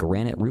brick and a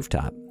granite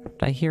rooftop. Did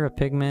I hear a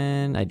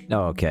pigman?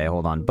 Oh, okay,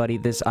 hold on. Buddy,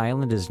 this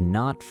island is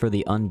not for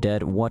the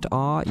undead. What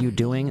are you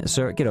doing?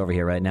 Sir, get over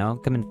here right now.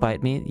 Come and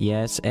fight me.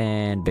 Yes,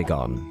 and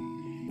begone.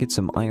 Get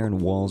some iron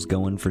walls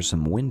going for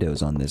some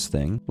windows on this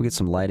thing. We'll get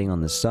some lighting on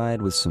the side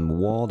with some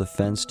wall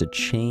defense to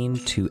chain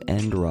to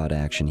end rod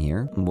action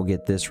here. And we'll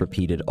get this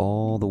repeated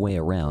all the way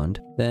around.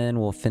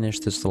 Then we'll finish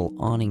this little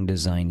awning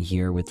design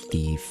here with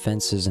the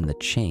fences and the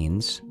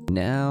chains.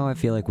 Now I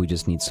feel like we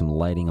just need some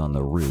lighting on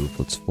the roof.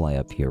 Let's fly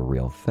up here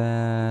real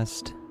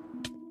fast.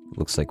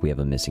 Looks like we have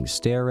a missing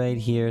stair right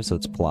here, so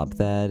let's plop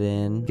that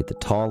in. Get the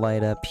tall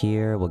light up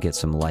here. We'll get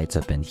some lights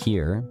up in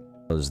here.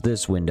 Close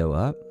this window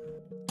up.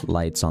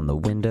 Lights on the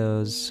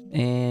windows,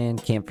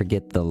 and can't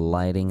forget the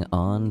lighting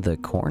on the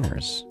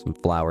corners. Some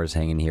flowers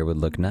hanging here would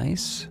look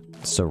nice.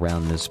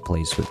 Surround this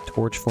place with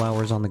torch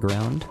flowers on the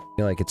ground. I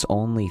feel like it's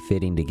only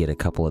fitting to get a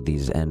couple of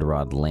these end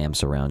rod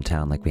lamps around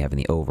town like we have in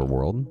the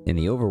overworld. In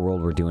the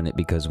overworld, we're doing it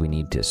because we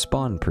need to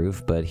spawn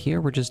proof, but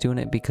here we're just doing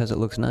it because it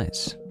looks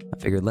nice. I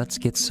figured let's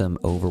get some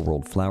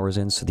overworld flowers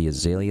in, so the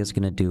azalea is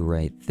gonna do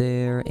right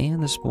there,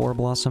 and the spore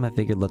blossom, I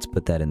figured let's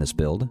put that in this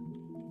build.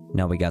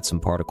 Now we got some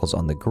particles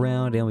on the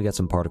ground, and we got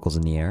some particles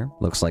in the air.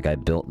 Looks like I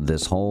built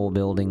this whole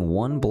building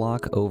 1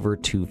 block over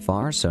too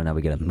far, so now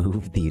we gotta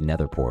move the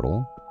nether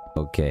portal.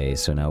 Okay,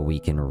 so now we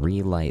can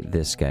relight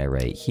this guy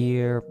right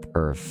here.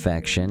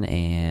 Perfection,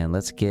 and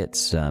let's get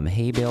some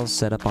hay bales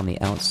set up on the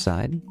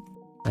outside.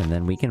 And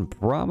then we can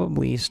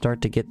probably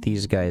start to get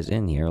these guys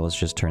in here. Let's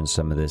just turn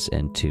some of this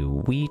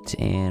into wheat,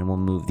 and we'll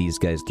move these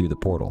guys through the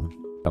portal.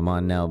 Come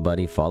on now,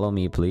 buddy, follow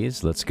me,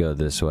 please. Let's go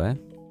this way.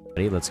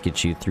 Let's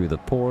get you through the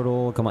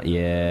portal. Come on.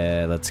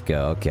 Yeah, let's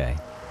go. Okay.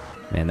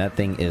 Man, that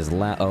thing is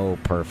oh,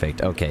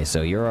 perfect. Okay,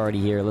 so you're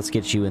already here. Let's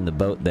get you in the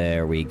boat.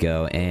 There we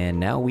go. And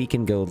now we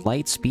can go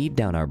light speed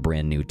down our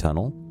brand new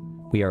tunnel.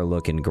 We are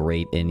looking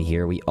great in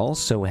here. We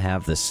also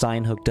have the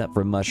sign hooked up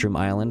for Mushroom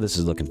Island. This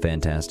is looking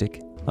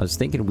fantastic. I was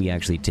thinking we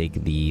actually take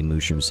the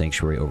Mushroom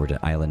Sanctuary over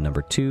to island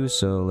number 2,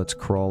 so let's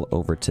crawl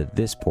over to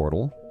this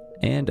portal.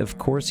 And of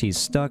course he's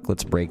stuck.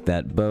 Let's break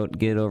that boat.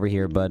 Get over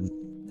here, bud.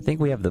 I think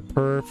we have the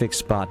perfect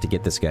spot to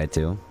get this guy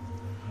to.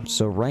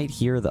 So right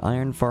here, the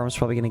iron farm's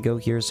probably going to go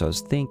here, so I was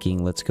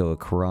thinking let's go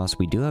across.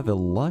 We do have a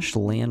lush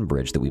land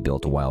bridge that we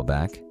built a while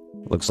back.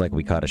 Looks like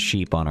we caught a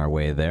sheep on our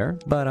way there,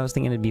 but I was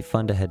thinking it'd be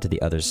fun to head to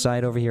the other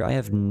side over here. I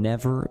have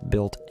never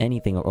built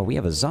anything. Oh, we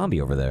have a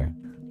zombie over there,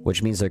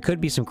 which means there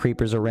could be some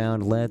creepers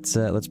around. Let's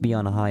be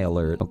on high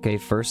alert. Okay,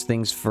 first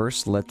things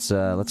first, let's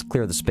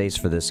clear the space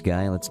for this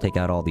guy. Let's take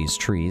out all these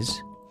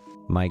trees.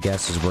 My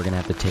guess is we're gonna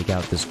have to take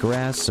out this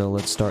grass, so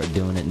let's start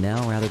doing it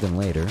now rather than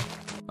later.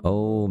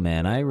 Oh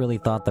man, I really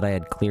thought that I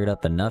had cleared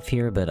up enough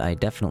here, but I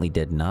definitely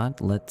did not.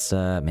 Let's,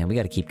 man, we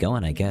gotta keep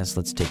going, I guess.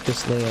 Let's take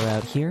this layer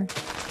out here.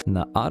 And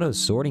the auto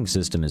sorting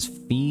system is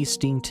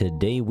feasting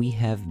today. We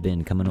have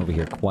been coming over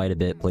here quite a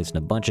bit, placing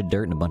a bunch of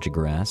dirt and a bunch of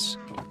grass.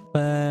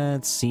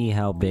 Let's see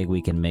how big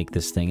we can make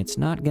this thing. It's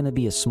not gonna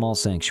be a small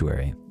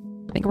sanctuary.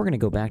 I think we're gonna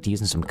go back to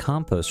using some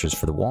composters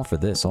for the wall for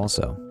this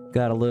also.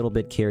 Got a little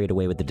bit carried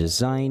away with the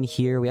design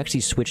here. We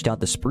actually switched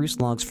out the spruce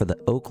logs for the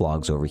oak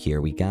logs over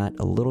here. We got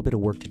a little bit of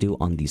work to do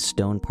on the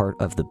stone part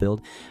of the build.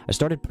 I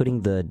started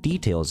putting the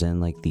details in,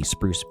 like the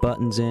spruce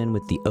buttons in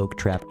with the oak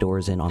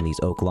trapdoors in on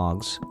these oak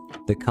logs.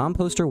 The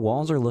composter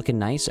walls are looking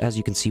nice. As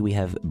you can see, we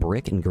have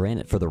brick and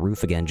granite for the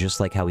roof again, just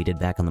like how we did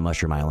back on the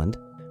Mushroom Island.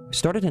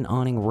 Started an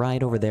awning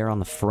right over there on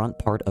the front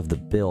part of the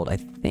build. I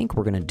think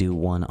we're going to do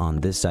one on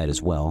this side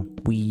as well.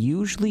 We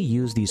usually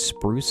use these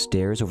spruce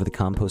stairs over the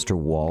composter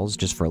walls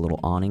just for a little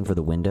awning for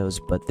the windows,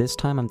 but this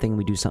time I'm thinking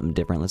we do something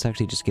different. Let's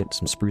actually just get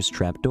some spruce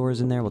trapdoors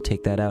in there. We'll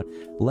take that out.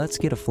 Let's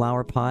get a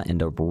flower pot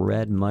and a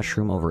red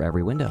mushroom over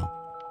every window.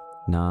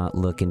 Not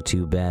looking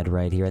too bad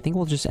right here. I think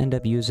we'll just end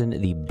up using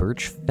the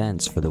birch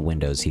fence for the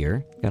windows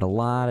here. Got a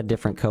lot of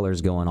different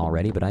colors going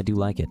already, but I do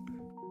like it.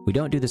 We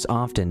don't do this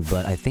often,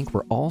 but I think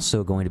we're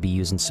also going to be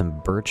using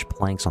some birch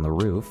planks on the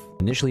roof.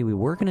 Initially, we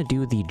were going to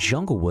do the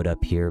jungle wood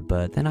up here,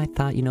 but then I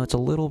thought, you know, it's a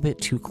little bit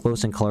too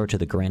close in color to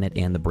the granite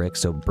and the brick,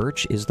 so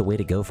birch is the way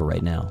to go for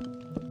right now.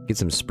 Get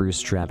some spruce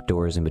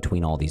trapdoors in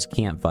between all these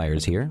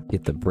campfires here.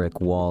 Get the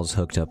brick walls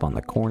hooked up on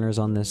the corners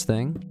on this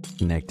thing.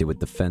 Connect it with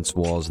the fence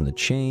walls and the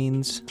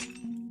chains.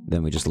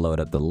 Then we just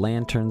load up the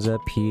lanterns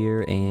up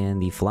here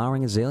and the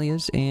flowering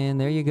azaleas, and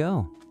there you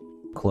go.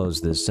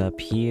 Close this up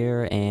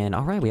here, and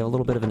alright, we have a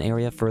little bit of an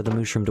area for the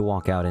mushroom to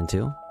walk out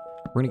into.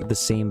 We're gonna get the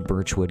same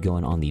birch wood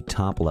going on the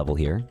top level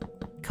here.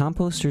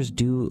 Composters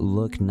do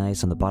look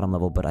nice on the bottom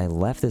level, but I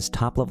left this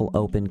top level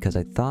open because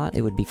I thought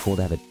it would be cool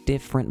to have a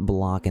different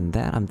block, and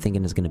that I'm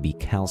thinking is gonna be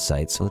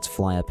calcite, so let's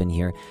fly up in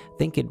here.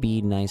 Think it'd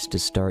be nice to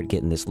start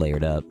getting this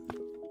layered up.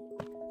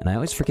 And I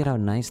always forget how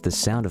nice the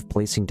sound of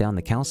placing down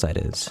the calcite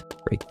is.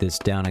 Break this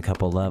down a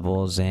couple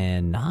levels,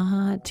 and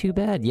not too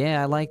bad.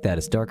 Yeah, I like that.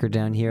 It's darker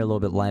down here, a little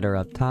bit lighter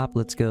up top.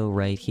 Let's go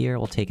right here.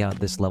 We'll take out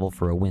this level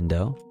for a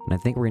window. And I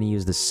think we're going to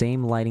use the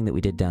same lighting that we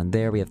did down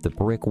there. We have the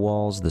brick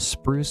walls, the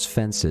spruce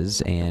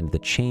fences, and the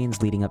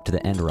chains leading up to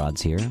the end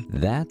rods here.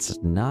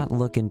 That's not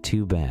looking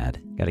too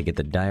bad. Got to get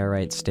the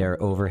diorite stair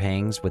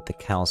overhangs with the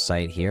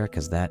calcite here,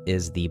 because that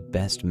is the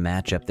best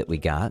matchup that we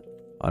got.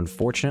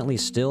 Unfortunately,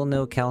 still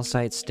no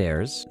calcite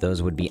stairs.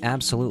 Those would be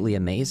absolutely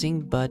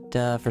amazing, but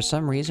for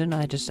some reason,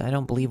 I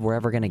don't believe we're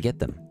ever going to get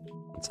them.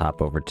 Let's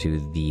hop over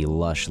to the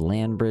lush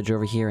land bridge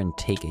over here and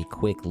take a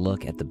quick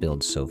look at the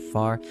build so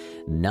far.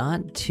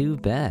 Not too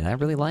bad. I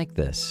really like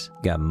this.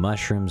 Got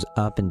mushrooms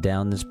up and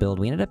down this build.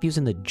 We ended up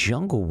using the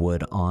jungle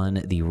wood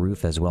on the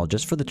roof as well,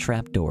 just for the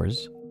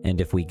trapdoors.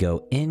 And if we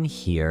go in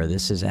here,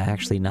 this is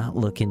actually not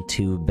looking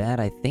too bad.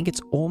 I think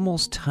it's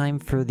almost time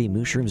for the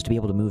mushrooms to be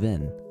able to move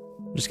in.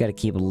 Just got to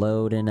keep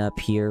loading up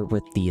here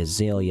with the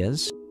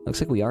azaleas. Looks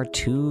like we are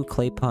 2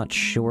 clay pots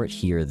short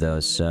here,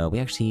 though, so we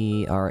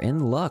actually are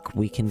in luck.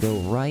 We can go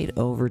right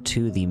over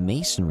to the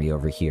masonry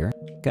over here.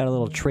 Got a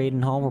little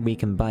trading hall where we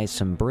can buy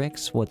some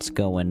bricks. What's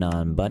going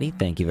on, buddy?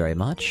 Thank you very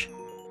much.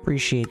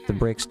 Appreciate the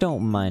bricks.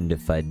 Don't mind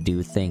if I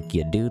do. Thank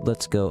you, dude.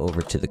 Let's go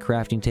over to the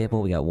crafting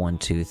table. We got 1,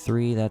 2,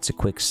 3. That's a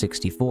quick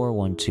 64.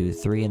 1, 2,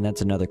 3, and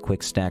that's another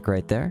quick stack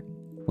right there.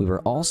 We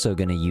were also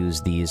going to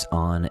use these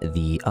on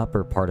the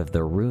upper part of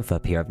the roof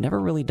up here. I've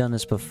never really done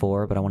this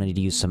before, but I wanted to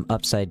use some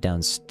upside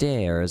down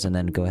stairs and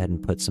then go ahead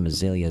and put some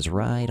azaleas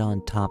right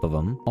on top of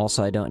them.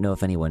 Also, I don't know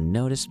if anyone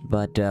noticed,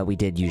 but we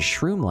did use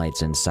shroom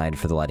lights inside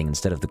for the lighting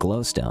instead of the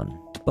glowstone.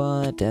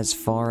 But as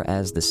far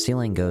as the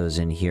ceiling goes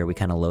in here, we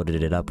kind of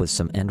loaded it up with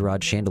some end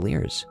rod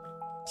chandeliers.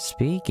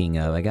 Speaking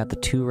of, I got the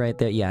 2 right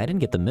there. Yeah, I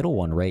didn't get the middle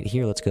one right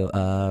here. Let's go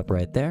up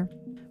right there.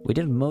 We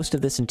did most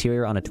of this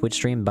interior on a Twitch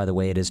stream. By the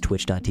way, it is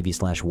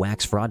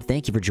twitch.tv/waxfraud.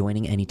 Thank you for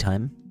joining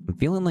anytime. I'm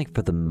feeling like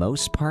for the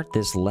most part,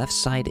 this left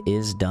side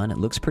is done. It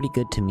looks pretty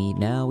good to me.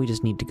 Now we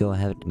just need to go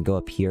ahead and go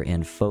up here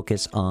and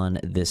focus on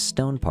this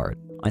stone part.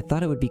 I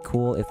thought it would be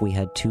cool if we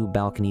had 2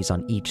 balconies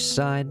on each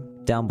side.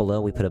 Down below,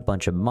 we put a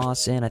bunch of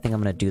moss in. I think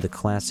I'm going to do the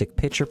classic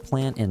pitcher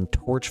plant and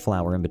torch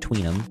flower in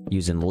between them,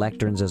 using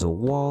lecterns as a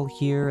wall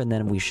here, and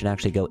then we should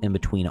actually go in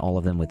between all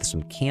of them with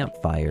some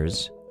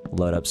campfires.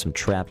 Load up some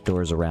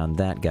trapdoors around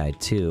that guy,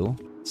 too.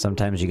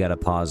 Sometimes you gotta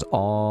pause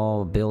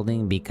all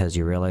building because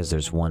you realize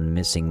there's one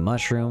missing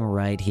mushroom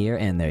right here,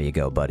 and there you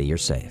go, buddy, you're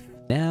safe.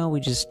 Now we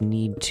just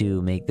need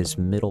to make this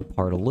middle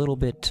part a little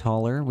bit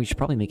taller. We should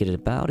probably make it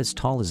about as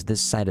tall as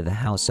this side of the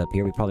house up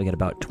here. We probably got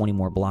about 20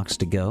 more blocks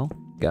to go.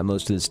 Got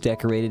most of this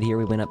decorated here.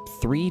 We went up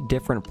 3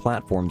 different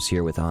platforms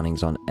here with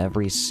awnings on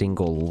every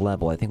single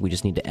level. I think we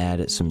just need to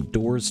add some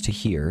doors to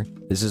here.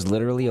 This is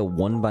literally a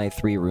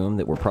 1x3 room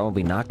that we're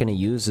probably not going to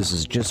use. This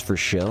is just for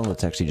show.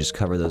 Let's actually just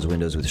cover those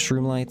windows with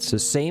shroom lights. So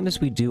same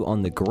as we do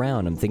on the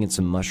ground, I'm thinking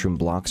some mushroom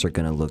blocks are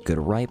going to look good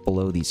right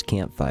below these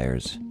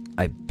campfires.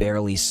 I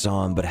barely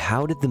saw him, but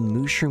how did the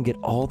mushroom get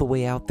all the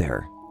way out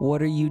there?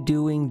 What are you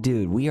doing,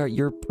 dude?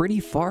 You're pretty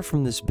far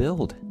from this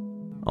build.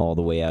 All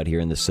the way out here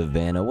in the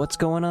savannah. What's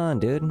going on,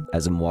 dude?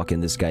 As I'm walking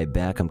this guy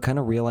back, I'm kind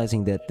of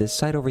realizing that this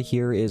side over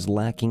here is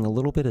lacking a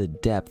little bit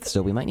of depth,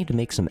 so we might need to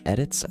make some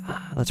edits.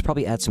 Let's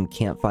probably add some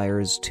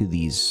campfires to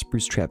these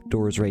spruce trap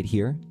doors right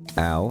here.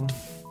 Ow.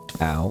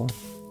 Ow.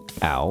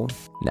 Ow.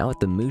 Now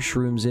with the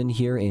mushrooms in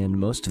here and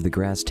most of the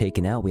grass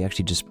taken out, we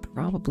actually just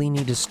probably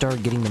need to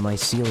start getting the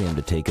mycelium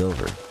to take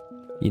over.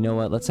 You know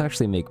what? Let's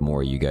actually make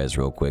more of you guys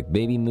real quick.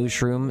 Baby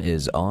mushroom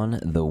is on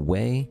the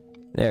way.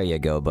 There you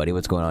go, buddy.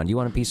 What's going on? Do you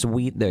want a piece of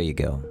wheat? There you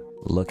go.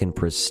 Looking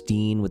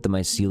pristine with the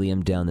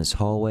mycelium down this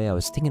hallway. I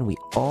was thinking we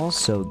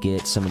also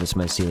get some of this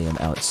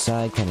mycelium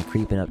outside, kind of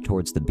creeping up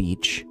towards the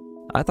beach.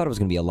 I thought it was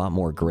going to be a lot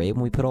more gray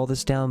when we put all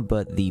this down,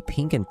 but the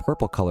pink and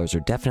purple colors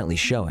are definitely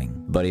showing.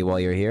 Buddy, while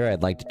you're here,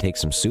 I'd like to take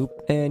some soup.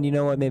 And you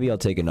know what? Maybe I'll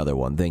take another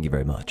one. Thank you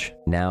very much.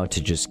 Now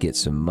to just get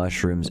some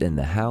mushrooms in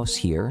the house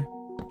here.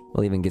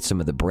 We'll even get some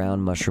of the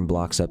brown mushroom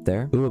blocks up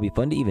there. Ooh, it'll be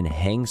fun to even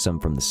hang some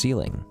from the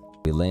ceiling.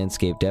 We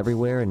landscaped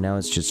everywhere, and now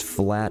it's just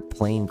flat,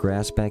 plain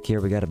grass back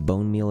here. We gotta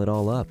bone meal it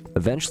all up.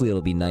 Eventually,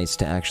 it'll be nice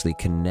to actually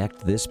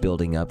connect this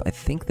building up. I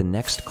think the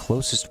next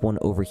closest one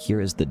over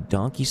here is the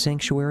donkey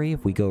sanctuary.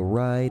 If we go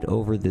right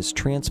over this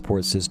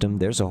transport system,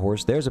 there's a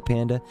horse, there's a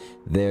panda,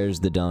 there's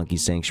the donkey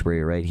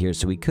sanctuary right here.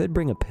 So we could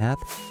bring a path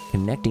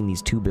connecting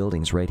these two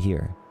buildings right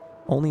here.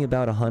 Only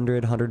about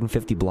 100,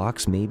 150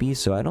 blocks maybe,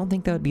 so I don't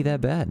think that would be that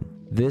bad.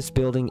 This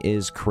building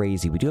is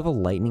crazy. We do have a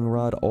lightning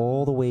rod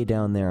all the way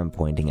down there I'm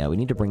pointing at. We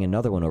need to bring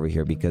another one over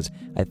here because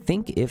I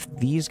think if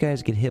these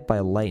guys get hit by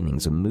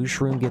lightnings, a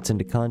mushroom gets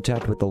into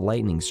contact with the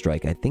lightning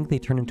strike, I think they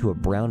turn into a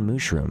brown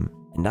mushroom.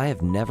 And I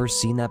have never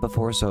seen that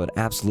before, so I'd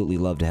absolutely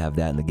love to have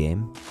that in the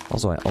game.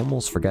 Also, I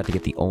almost forgot to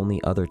get the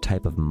only other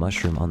type of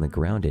mushroom on the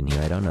ground in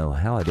here. I don't know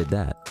how I did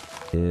that.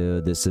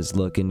 Dude, this is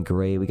looking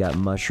great. We got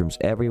mushrooms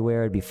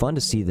everywhere. It'd be fun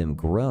to see them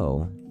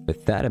grow.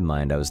 With that in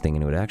mind, I was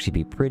thinking it would actually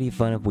be pretty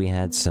fun if we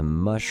had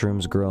some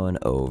mushrooms growing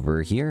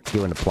over here. If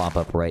you want to plop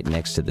up right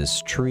next to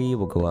this tree,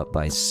 we'll go up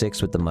by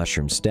 6 with the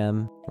mushroom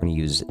stem. We're going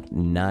to use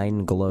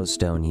 9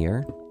 glowstone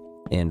here.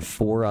 And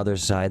 4 other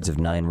sides of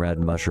 9 red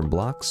mushroom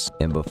blocks.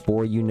 And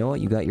before you know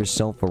it, you got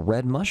yourself a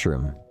red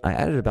mushroom. I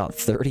added about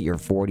 30 or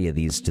 40 of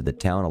these to the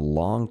town a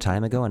long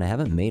time ago, and I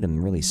haven't made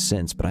them really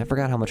since, but I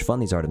forgot how much fun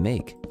these are to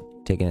make.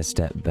 Taking a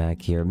step back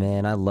here,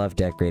 man, I love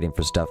decorating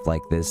for stuff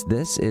like this.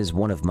 This is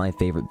one of my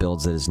favorite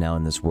builds that is now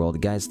in this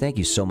world. Guys, thank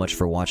you so much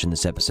for watching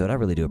this episode. I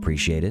really do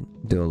appreciate it.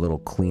 Do a little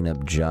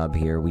cleanup job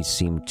here. We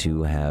seem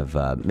to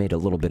have made a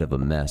little bit of a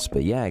mess.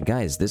 But yeah,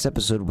 guys, this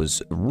episode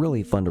was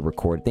really fun to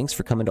record. Thanks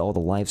for coming to all the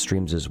live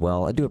streams as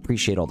well. I do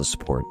appreciate all the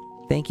support.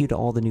 Thank you to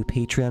all the new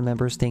Patreon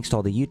members, thanks to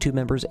all the YouTube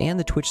members, and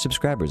the Twitch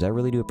subscribers. I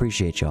really do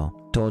appreciate y'all.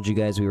 Told you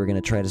guys we were going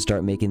to try to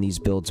start making these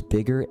builds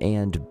bigger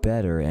and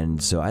better,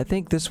 and so I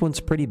think this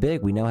one's pretty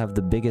big. We now have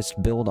the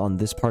biggest build on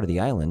this part of the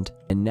island,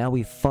 and now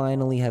we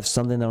finally have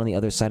something on the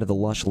other side of the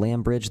lush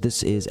land bridge.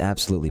 This is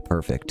absolutely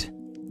perfect.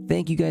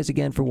 Thank you guys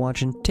again for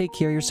watching. Take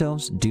care of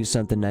yourselves. Do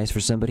something nice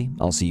for somebody.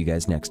 I'll see you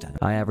guys next time.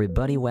 Hi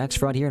everybody,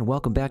 Waxfraud here, and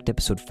welcome back to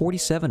episode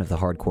 47 of the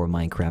Hardcore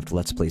Minecraft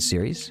Let's Play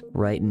series.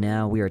 Right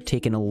now, we are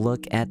taking a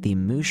look at the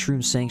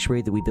mushroom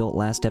sanctuary that we built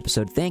last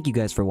episode. Thank you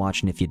guys for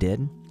watching if you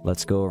did.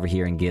 Let's go over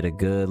here and get a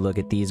good look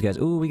at these guys.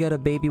 Ooh, we got a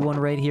baby one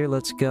right here.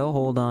 Let's go.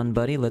 Hold on,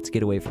 buddy. Let's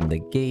get away from the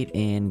gate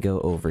and go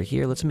over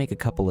here. Let's make a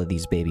couple of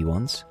these baby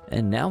ones.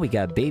 And now we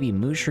got baby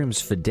mushrooms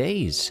for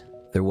days.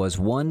 There was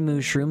one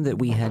mushroom that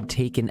we had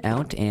taken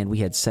out and we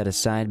had set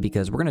aside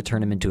because we're going to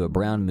turn him into a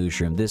brown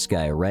mushroom. This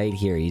guy right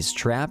here, he's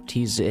trapped.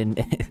 He's in...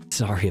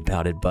 Sorry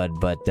about it, bud,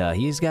 but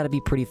he's got to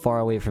be pretty far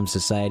away from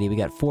society. We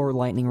got 4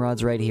 lightning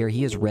rods right here.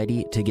 He is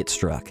ready to get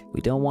struck. We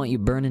don't want you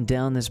burning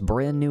down this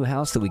brand new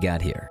house that we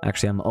got here.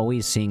 Actually, I'm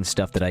always seeing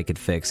stuff that I could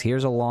fix.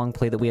 Here's a long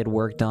play that we had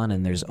worked on,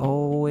 and there's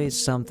always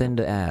something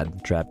to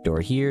add.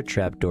 Trapdoor here,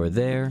 trapdoor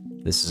there.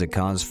 This is a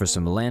cause for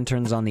some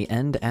lanterns on the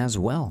end as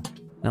well.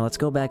 Now let's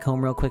go back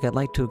home real quick. I'd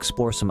like to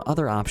explore some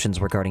other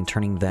options regarding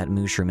turning that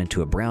mushroom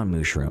into a brown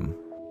mushroom.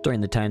 During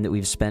the time that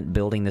we've spent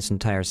building this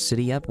entire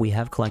city up, we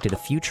have collected a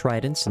few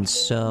tridents, and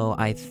so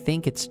I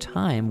think it's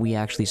time we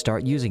actually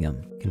start using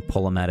them. Can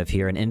pull them out of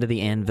here, and into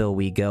the anvil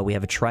we go. We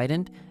have a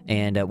trident,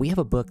 and we have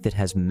a book that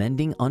has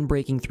Mending,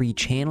 Unbreaking 3,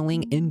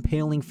 Channeling,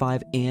 Impaling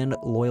 5, and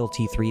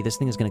Loyalty 3. This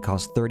thing is going to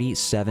cost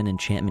 37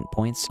 enchantment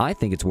points. I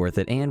think it's worth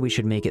it, and we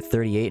should make it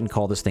 38 and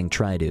call this thing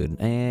Tri-Dude.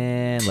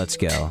 And let's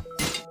go.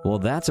 Well,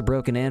 that's a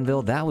broken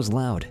anvil. That was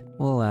loud.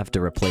 We'll have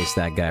to replace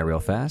that guy real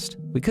fast.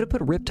 We could have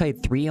put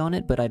Riptide 3 on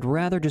it, but I'd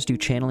rather just do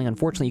channeling.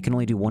 Unfortunately, you can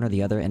only do one or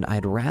the other, and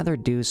I'd rather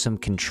do some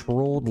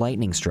controlled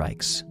lightning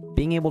strikes.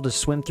 Being able to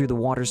swim through the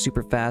water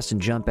super fast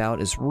and jump out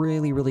is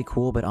really, really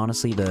cool, but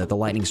honestly, the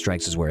lightning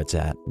strikes is where it's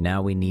at.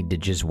 Now we need to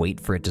just wait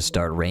for it to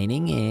start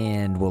raining,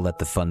 and we'll let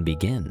the fun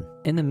begin.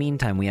 In the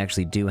meantime, we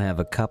actually do have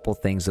a couple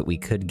things that we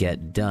could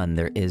get done.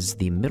 There is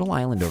the middle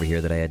island over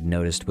here that I had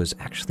noticed was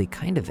actually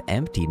kind of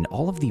empty, and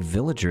all of the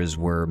villagers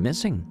were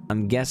missing.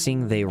 I'm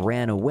guessing they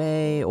ran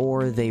away,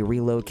 or they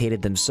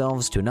relocated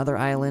themselves to another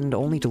island,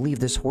 only to leave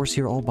this horse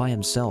here all by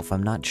himself.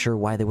 I'm not sure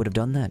why they would have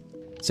done that.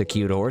 It's a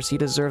cute horse. He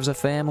deserves a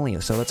family.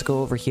 So let's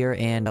go over here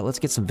and let's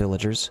get some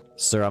villagers.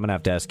 Sir, I'm gonna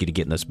have to ask you to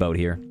get in this boat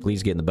here.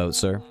 Please get in the boat,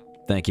 sir.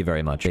 Thank you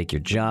very much. Take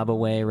your job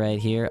away right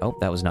here. Oh,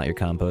 that was not your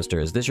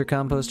composter. Is this your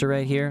composter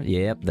right here?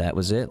 Yep, that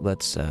was it.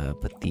 Let's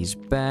put these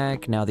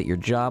back. Now that you're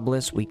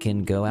jobless, we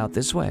can go out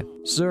this way.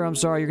 Sir, I'm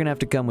sorry. You're gonna have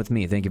to come with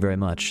me. Thank you very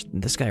much.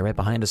 This guy right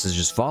behind us is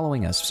just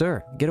following us.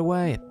 Sir, get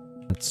away.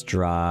 Let's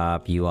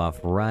drop you off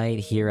right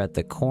here at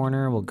the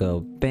corner. We'll go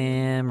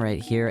bam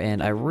right here,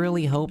 and I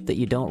really hope that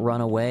you don't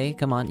run away.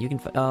 Come on, you can.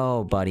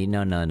 Oh, buddy,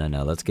 no.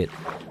 Let's get.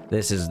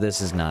 This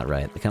is not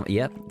right. Come.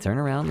 Yep. Turn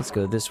around. Let's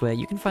go this way.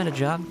 You can find a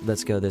job.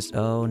 Let's go this.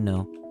 Oh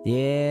no.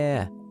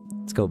 Yeah.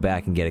 Let's go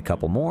back and get a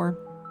couple more.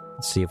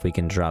 Let's see if we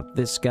can drop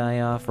this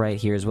guy off right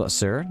here as well.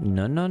 Sir,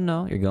 no, no,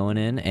 no, you're going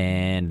in.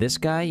 And this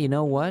guy, you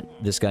know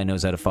what? This guy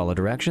knows how to follow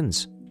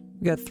directions.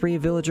 We got 3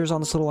 villagers on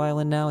this little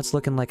island now. It's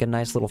looking like a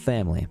nice little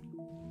family.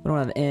 We don't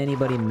have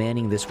anybody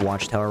manning this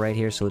watchtower right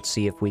here, so let's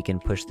see if we can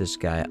push this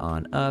guy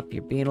on up.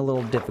 You're being a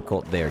little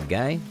difficult there,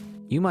 guy.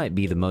 You might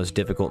be the most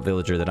difficult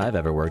villager that I've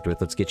ever worked with.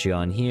 Let's get you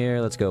on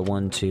here. Let's go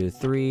 1, 2,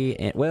 3,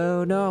 and...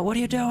 Whoa, no, what are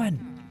you doing?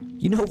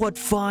 You know what?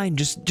 Fine,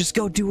 just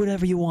go do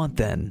whatever you want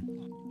then.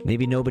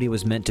 Maybe nobody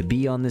was meant to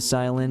be on this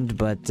island,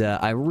 but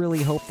I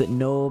really hope that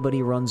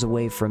nobody runs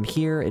away from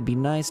here. It'd be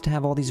nice to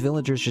have all these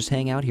villagers just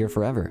hang out here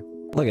forever.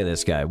 Look at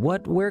this guy.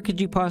 Where could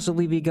you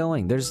possibly be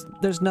going? There's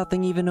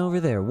nothing even over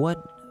there.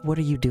 What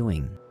are you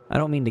doing? I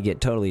don't mean to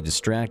get totally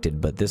distracted,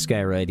 but this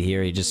guy right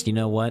here, he just, you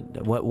know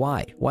what?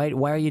 Why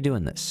are you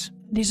doing this?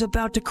 He's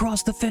about to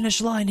cross the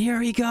finish line.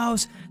 Here he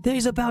goes.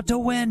 He's about to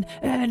win,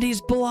 and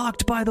he's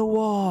blocked by the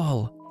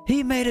wall.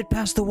 He made it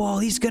past the wall.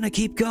 He's gonna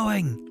keep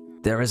going.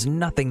 There is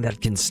nothing that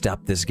can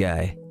stop this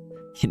guy.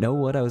 You know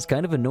what? I was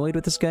kind of annoyed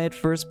with this guy at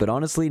first, but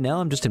honestly,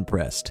 now I'm just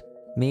impressed.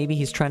 Maybe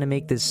he's trying to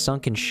make this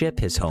sunken ship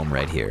his home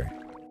right here.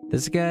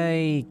 This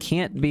guy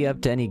can't be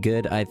up to any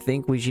good. I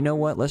think you know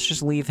what? Let's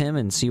just leave him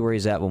and see where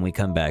he's at when we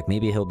come back.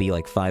 Maybe he'll be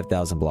like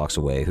 5,000 blocks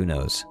away. Who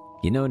knows?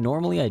 You know,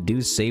 normally I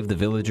do save the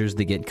villagers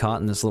that get caught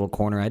in this little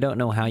corner. I don't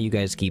know how you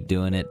guys keep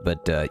doing it,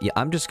 but yeah,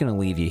 I'm just going to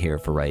leave you here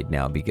for right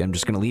now. I'm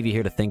just going to leave you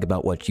here to think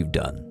about what you've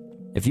done.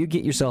 If you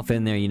get yourself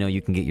in there, you know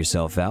you can get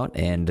yourself out,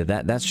 and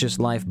that's just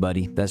life,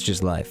 buddy. That's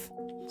just life.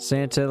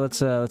 Santa,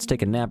 let's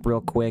take a nap real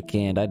quick,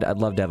 and I'd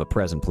love to have a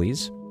present,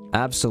 please.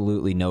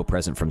 Absolutely no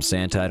present from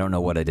Santa. I don't know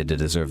what I did to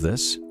deserve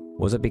this.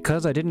 Was it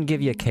because I didn't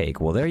give you a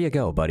cake? Well, there you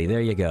go, buddy. There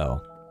you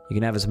go. You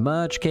can have as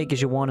much cake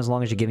as you want as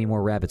long as you give me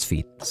more rabbit's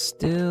feet.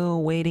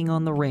 Still waiting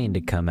on the rain to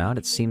come out.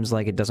 It seems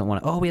like it doesn't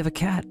want to... Oh, we have a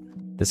cat.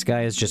 This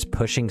guy is just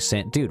pushing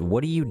Santa. Dude,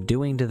 what are you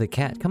doing to the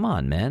cat? Come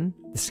on, man.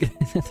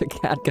 The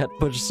cat got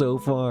pushed so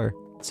far.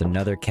 It's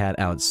another cat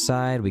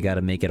outside. We got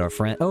to make it our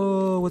friend.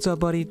 Oh, what's up,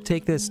 buddy?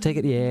 Take this. Take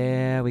it.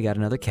 Yeah, we got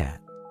another cat.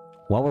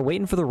 While we're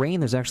waiting for the rain,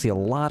 there's actually a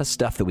lot of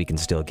stuff that we can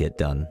still get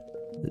done.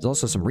 There's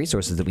also some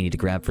resources that we need to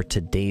grab for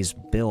today's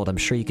build. I'm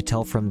sure you could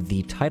tell from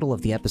the title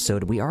of the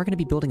episode, we are going to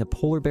be building a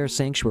polar bear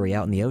sanctuary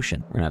out in the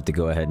ocean. We're going to have to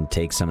go ahead and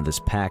take some of this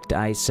packed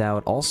ice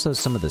out, also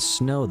some of the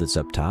snow that's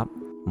up top.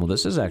 Well,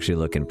 this is actually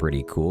looking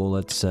pretty cool.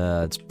 Let's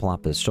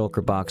plop a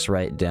shulker box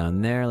right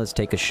down there. Let's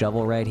take a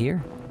shovel right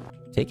here.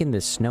 Taking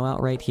this snow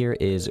out right here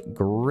is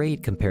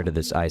great compared to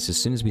this ice. As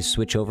soon as we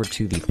switch over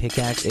to the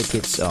pickaxe, it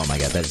gets... Oh my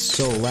god, that is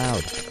so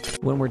loud.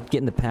 When we're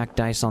getting the packed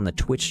ice on the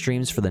Twitch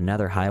streams for the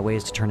nether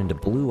highways to turn into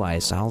blue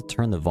ice, I'll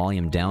turn the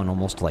volume down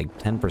almost to like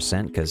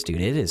 10% because,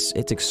 dude, it's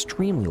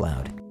extremely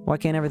loud. Why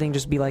can't everything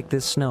just be like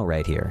this snow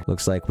right here?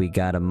 Looks like we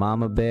got a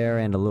mama bear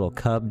and a little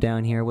cub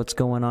down here. What's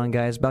going on,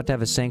 guys? About to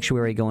have a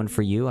sanctuary going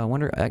for you. I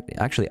wonder...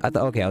 Actually, I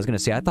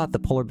thought the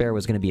polar bear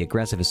was going to be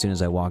aggressive as soon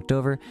as I walked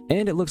over,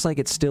 and it looks like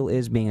it still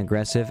is being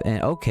aggressive,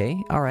 and okay,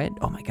 alright.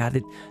 Oh my god,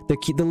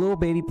 the little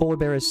baby polar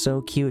bear is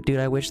so cute, dude.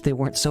 I wish they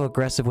weren't so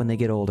aggressive when they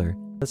get older.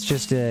 Let's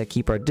just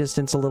keep our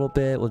distance a little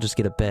bit. We'll just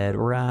get a bed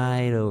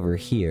right over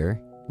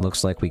here.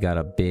 Looks like we got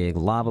a big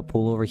lava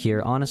pool over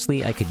here.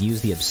 Honestly, I could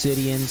use the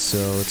obsidian, so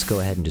let's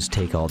go ahead and just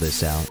take all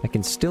this out. I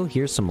can still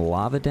hear some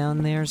lava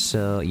down there,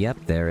 so yep,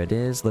 there it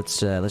is. Let's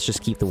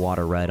just keep the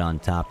water right on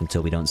top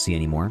until we don't see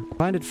any more. I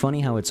find it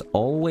funny how it's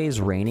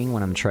always raining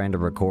when I'm trying to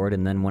record,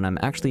 and then when I'm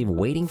actually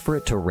waiting for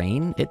it to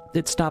rain,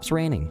 it stops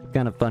raining.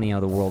 Kind of funny how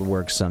the world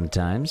works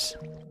sometimes.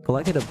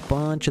 Collected a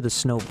bunch of the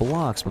snow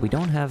blocks, but we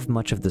don't have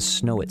much of the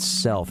snow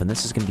itself, and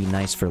this is going to be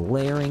nice for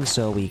layering,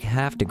 so we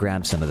have to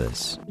grab some of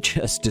this.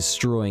 Just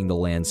destroying the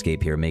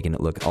landscape here, making it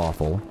look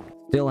awful.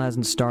 Still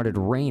hasn't started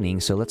raining,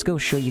 so let's go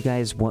show you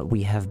guys what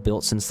we have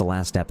built since the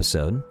last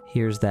episode.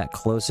 Here's that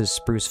closest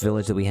spruce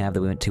village that we have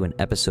that we went to in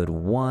episode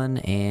 1,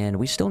 and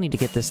we still need to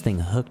get this thing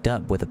hooked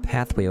up with a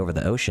pathway over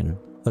the ocean.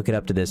 Hook it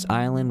up to this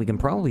island. We can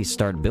probably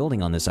start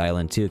building on this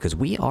island too, because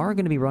we are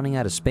going to be running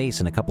out of space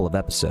in a couple of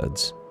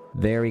episodes.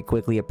 Very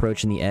quickly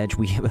approaching the edge.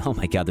 Oh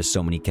my god, there's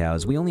so many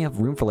cows. We only have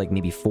room for like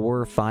maybe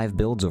 4 or 5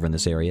 builds over in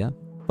this area.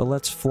 But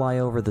let's fly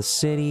over the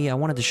city. I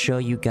wanted to show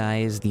you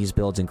guys these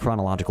builds in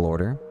chronological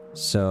order.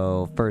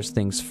 So first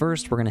things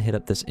first, we're going to hit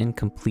up this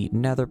incomplete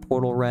nether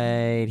portal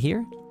right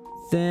here.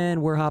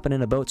 Then we're hopping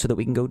in a boat so that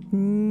we can go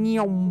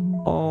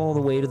all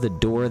the way to the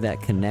door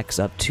that connects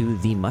up to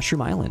the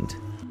Mushroom Island.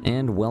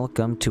 And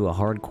welcome to a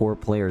hardcore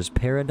player's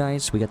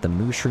paradise. We got the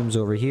mushrooms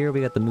over here.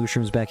 We got the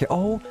mushrooms back here.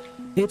 Oh,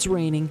 it's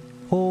raining.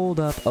 Hold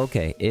up.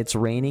 Okay, it's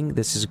raining.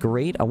 This is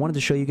great. I wanted to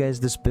show you guys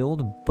this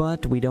build,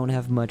 but we don't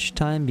have much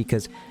time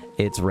because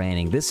it's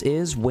raining. This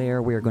is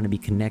where we're going to be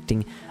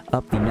connecting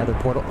up the nether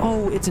portal.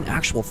 Oh, it's an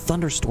actual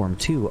thunderstorm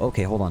too.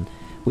 Okay, hold on.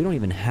 We don't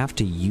even have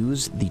to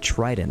use the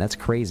trident. That's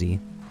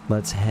crazy.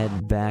 Let's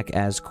head back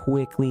as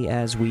quickly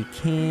as we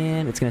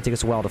can. It's going to take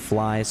us a while to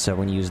fly, so we're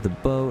going to use the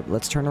boat.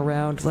 Let's turn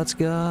around. Let's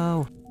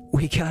go.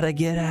 We gotta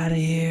get out of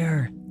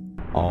here.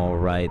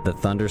 Alright, the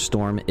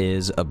thunderstorm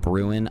is a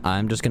brewing.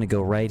 I'm just gonna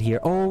go right here.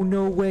 Oh,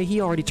 no way. He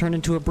already turned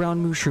into a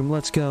brown mushroom.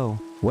 Let's go.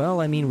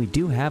 Well, I mean, we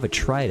do have a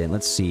trident.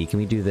 Let's see. Can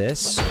we do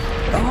this?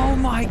 Oh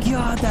my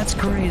god, that's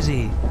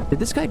crazy. Did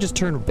this guy just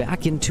turn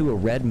back into a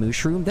red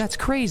mushroom? That's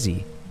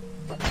crazy.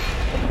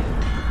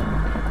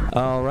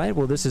 Alright,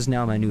 well this is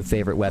now my new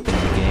favorite weapon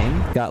in the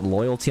game. Got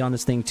loyalty on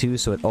this thing too,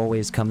 so it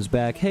always comes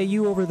back. Hey,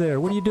 you over there,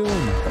 what are you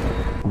doing?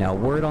 Now,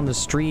 word on the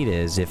street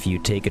is if you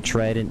take a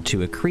trident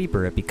to a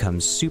creeper, it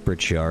becomes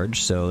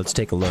supercharged, so let's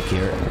take a look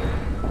here.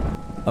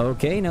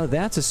 Okay, now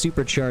that's a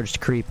supercharged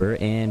creeper,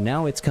 and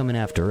now it's coming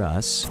after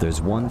us. If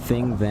there's one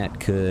thing that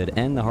could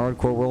end the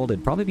hardcore world,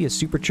 it'd probably be a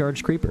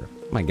supercharged creeper.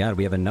 Oh my god,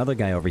 we have another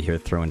guy over here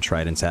throwing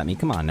tridents at me.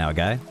 Come on now,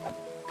 guy.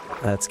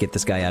 Let's get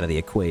this guy out of the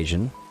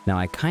equation. Now,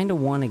 I kind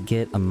of want to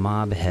get a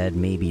mob head,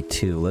 maybe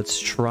two. Let's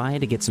try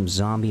to get some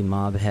zombie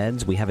mob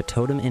heads. We have a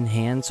totem in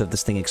hand, so if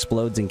this thing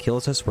explodes and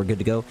kills us, we're good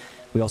to go.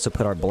 We also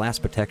put our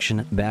blast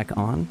protection back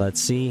on.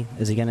 Let's see.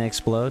 Is he going to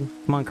explode?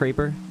 Come on,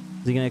 creeper.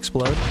 Is he going to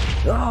explode?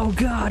 Oh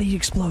god, he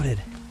exploded.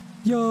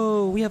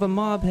 Yo, we have a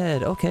mob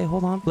head. Okay,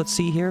 hold on. Let's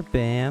see here.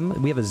 Bam.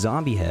 We have a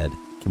zombie head.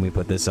 Can we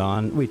put this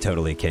on? We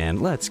totally can.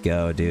 Let's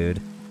go, dude.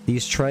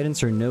 These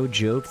tridents are no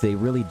joke, they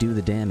really do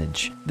the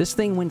damage. This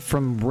thing went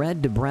from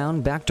red to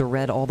brown, back to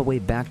red, all the way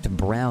back to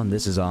brown.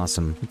 This is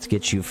awesome. Let's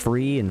get you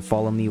free and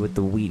follow me with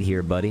the wheat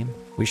here, buddy.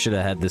 We should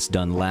have had this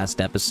done last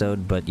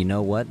episode, but you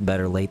know what?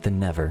 Better late than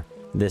never.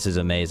 This is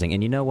amazing.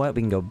 And you know what?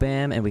 We can go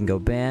bam, and we can go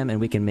bam, and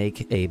we can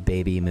make a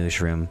baby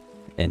mushroom.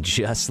 And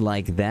just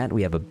like that,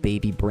 we have a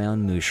baby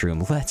brown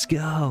mushroom. Let's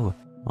go!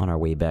 On our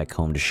way back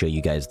home to show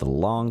you guys the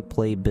long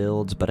play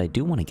builds, but I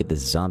do want to get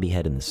this zombie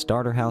head in the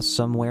starter house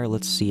somewhere.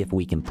 Let's see if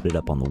we can put it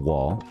up on the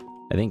wall.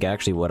 I think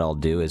actually what I'll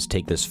do is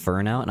take this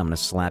fern out and I'm going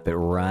to slap it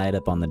right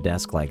up on the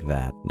desk like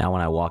that. Now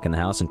when I walk in the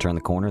house and turn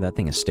the corner, that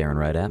thing is staring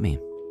right at me.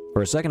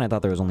 For a second I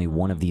thought there was only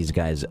one of these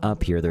guys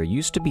up here. There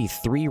used to be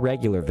 3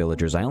 regular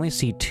villagers. I only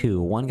see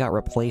 2. One got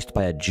replaced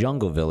by a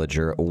jungle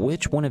villager.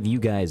 Which one of you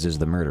guys is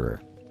the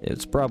murderer?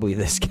 It's probably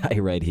this guy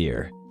right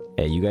here.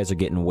 Hey, you guys are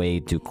getting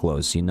way too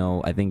close. You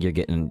know, I think you're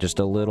getting just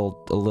a little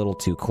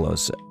too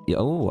close.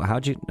 Oh,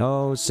 how'd you...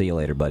 Oh, see you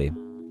later, buddy.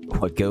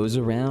 What goes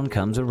around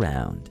comes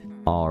around.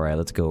 Alright,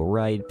 let's go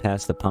right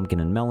past the pumpkin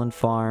and melon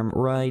farm,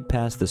 right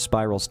past the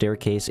spiral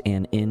staircase,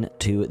 and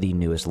into the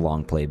newest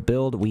long play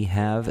build. We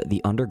have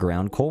the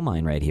underground coal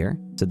mine right here.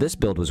 So this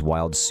build was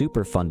wild,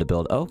 super fun to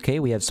build. Okay,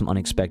 we have some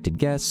unexpected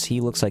guests.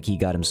 He looks like he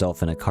got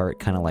himself in a cart,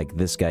 kind of like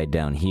this guy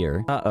down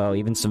here. Uh-oh,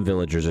 even some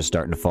villagers are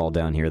starting to fall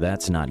down here.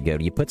 That's not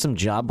good. You put some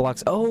job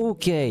blocks.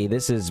 Okay,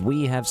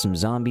 we have some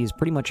zombies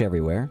pretty much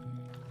everywhere.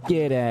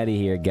 Get out of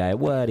here, guy.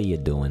 What are you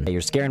doing? Hey, you're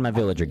scaring my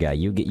villager guy.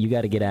 You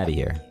got to get out of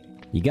here.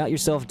 You got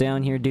yourself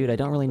down here, dude. I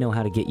don't really know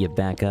how to get you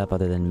back up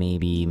other than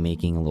maybe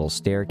making a little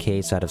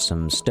staircase out of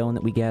some stone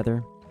that we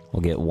gather. We'll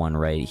get one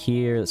right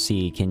here. Let's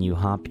see, can you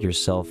hop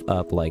yourself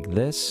up like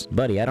this?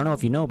 Buddy, I don't know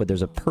if you know, but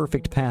there's a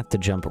perfect path to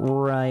jump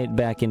right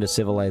back into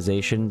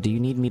civilization. Do you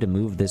need me to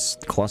move this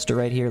cluster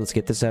right here? Let's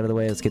get this out of the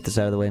way. Let's get this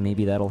out of the way.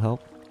 Maybe that'll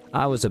help.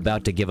 I was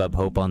about to give up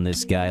hope on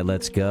this guy.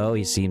 Let's go.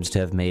 He seems to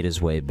have made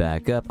his way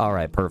back up.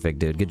 Alright, perfect,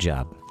 dude. Good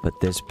job. Put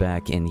this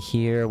back in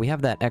here. We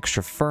have that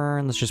extra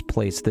fern. Let's just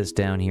place this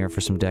down here for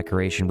some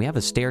decoration. We have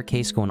a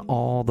staircase going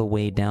all the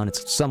way down.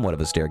 It's somewhat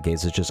of a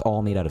staircase. It's just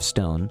all made out of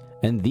stone.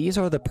 And these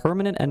are the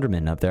permanent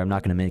Endermen up there. I'm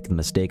not going to make the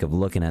mistake of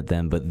looking at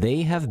them, but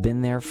they have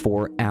been there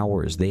for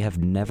hours. They have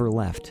never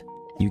left.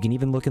 You can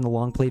even look in the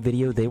long play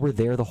video. They were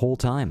there the whole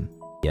time.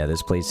 Yeah,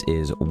 this place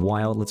is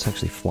wild. Let's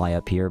actually fly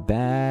up here.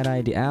 Bad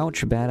idea.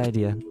 Ouch, bad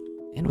idea.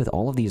 And with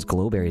all of these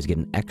glowberries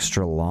getting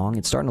extra long,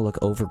 it's starting to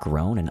look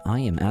overgrown, and I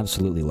am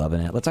absolutely loving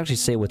it. Let's actually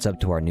say what's up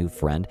to our new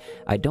friend.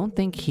 I don't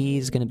think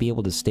he's going to be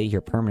able to stay here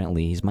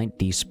permanently. He might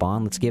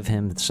despawn. Let's give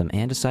him some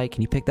andesite.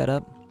 Can you pick that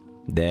up?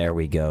 There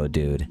we go,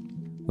 dude.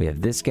 We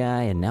have this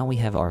guy, and now we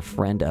have our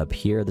friend up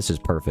here. This is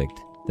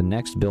perfect. The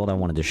next build I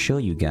wanted to show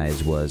you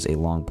guys was a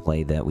long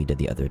play that we did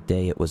the other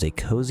day. It was a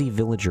cozy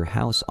villager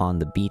house on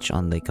the beach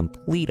on the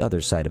complete other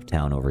side of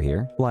town over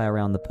here. Fly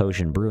around the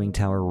Potion Brewing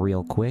Tower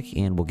real quick,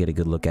 and we'll get a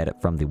good look at it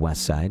from the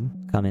west side.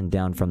 Coming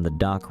down from the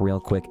dock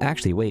real quick.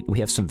 Actually, wait, we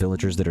have some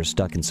villagers that are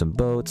stuck in some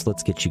boats.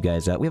 Let's get you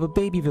guys out. We have a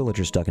baby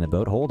villager stuck in a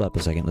boat. Hold up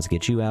a second. Let's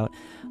get you out.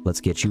 Let's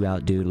get you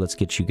out, dude. Let's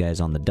get you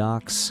guys on the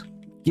docks.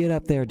 Get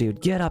up there,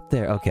 dude. Get up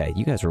there. Okay,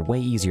 you guys are way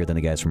easier than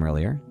the guys from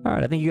earlier.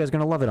 Alright, I think you guys are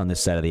going to love it on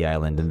this side of the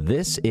island. And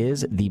this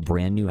is the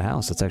brand new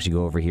house. Let's actually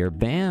go over here.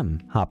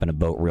 Bam! Hop in a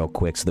boat real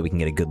quick so that we can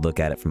get a good look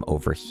at it from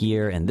over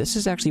here. And this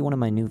is actually one of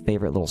my new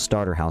favorite little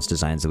starter house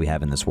designs that we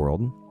have in this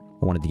world.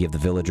 I wanted to give the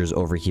villagers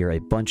over here a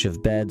bunch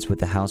of beds with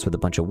the house with a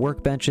bunch of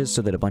workbenches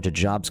so that a bunch of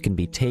jobs can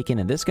be taken.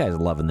 And this guy's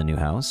loving the new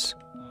house.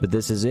 But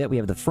this is it. We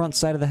have the front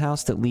side of the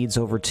house that leads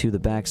over to the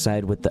back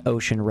side with the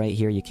ocean right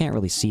here. You can't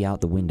really see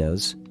out the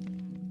windows.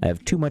 I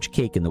have too much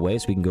cake in the way,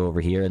 so we can go over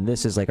here, and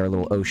this is like our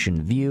little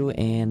ocean view,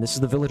 and this is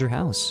the villager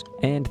house.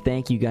 And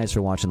thank you guys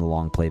for watching the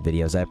long play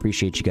videos. I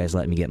appreciate you guys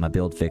letting me get my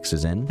build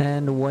fixes in.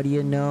 And what do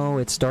you know,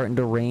 it's starting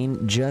to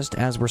rain just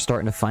as we're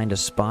starting to find a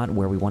spot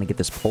where we want to get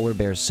this polar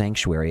bear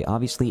sanctuary.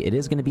 Obviously, it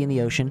is going to be in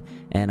the ocean,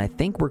 and I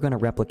think we're going to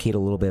replicate a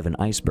little bit of an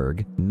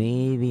iceberg.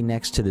 Maybe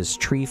next to this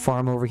tree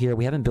farm over here.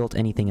 We haven't built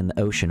anything in the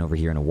ocean over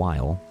here in a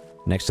while.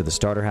 Next to the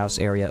starter house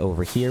area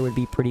over here would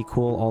be pretty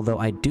cool, although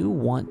I do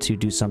want to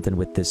do something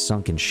with this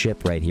sunken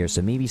ship right here,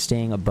 so maybe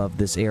staying above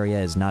this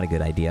area is not a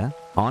good idea.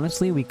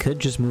 Honestly, we could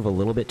just move a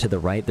little bit to the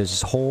right. There's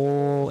this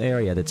whole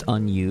area that's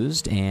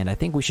unused, and I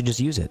think we should just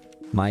use it.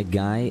 My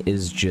guy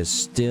is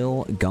just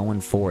still going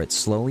for it,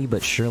 slowly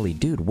but surely.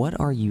 Dude, what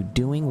are you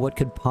doing? What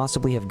could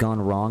possibly have gone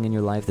wrong in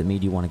your life that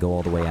made you want to go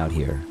all the way out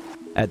here?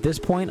 At this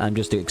point, I'm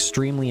just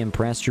extremely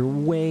impressed. You're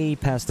way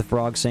past the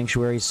frog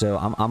sanctuary, so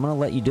I'm gonna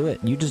let you do it.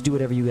 You just do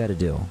whatever you gotta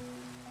do.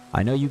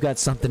 I know you got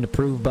something to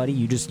prove, buddy.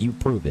 You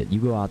prove it.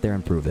 You go out there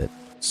and prove it.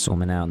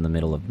 Swimming out in the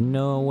middle of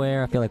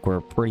nowhere. I feel like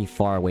we're pretty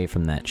far away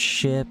from that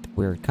ship.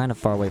 We're kind of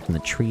far away from the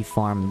tree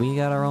farm. We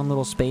got our own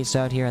little space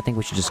out here. I think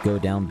we should just go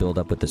down, build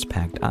up with this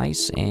packed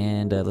ice,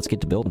 and let's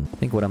get to building. I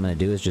think what I'm gonna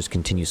do is just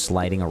continue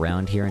sliding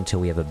around here until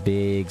we have a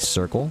big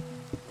circle.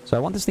 So I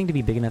want this thing to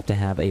be big enough to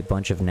have a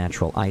bunch of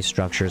natural ice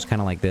structures,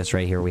 kind of like this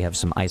right here. We have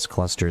some ice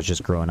clusters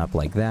just growing up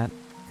like that.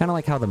 Kind of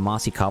like how the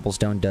mossy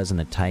cobblestone does in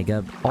the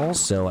taiga.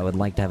 Also, I would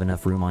like to have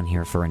enough room on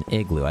here for an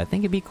igloo. I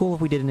think it'd be cool if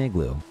we did an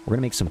igloo. We're going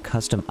to make some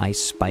custom ice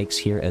spikes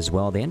here as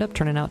well. They end up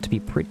turning out to be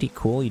pretty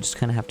cool. You just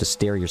kind of have to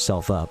stare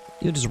yourself up.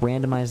 You just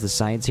randomize the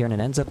sides here and it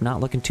ends up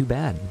not looking too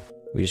bad.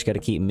 We just got to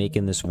keep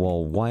making this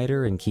wall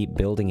wider and keep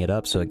building it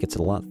up so it gets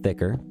a lot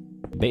thicker.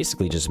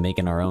 Basically just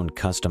making our own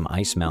custom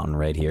ice mountain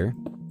right here.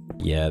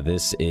 Yeah,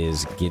 this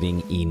is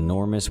getting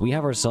enormous. We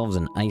have ourselves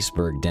an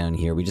iceberg down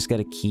here. We just got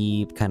to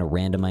keep kind of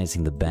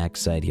randomizing the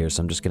backside here,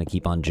 so I'm just going to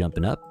keep on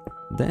jumping up.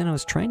 Then I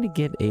was trying to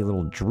get a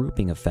little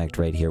drooping effect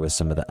right here with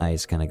some of the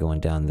ice kind of going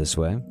down this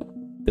way.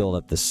 Build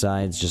up the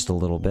sides just a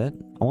little bit.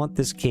 I want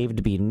this cave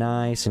to be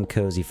nice and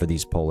cozy for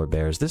these polar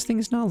bears. This thing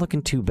is not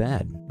looking too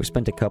bad. We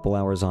spent a couple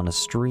hours on a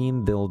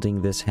stream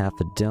building this half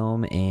a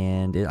dome,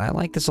 and I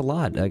like this a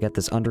lot. I got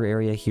this under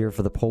area here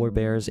for the polar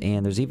bears,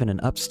 and there's even an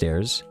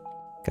upstairs.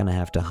 Gonna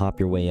have to hop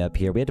your way up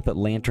here. We had to put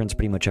lanterns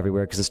pretty much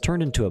everywhere because it's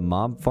turned into a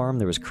mob farm.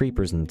 There was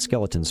creepers and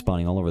skeletons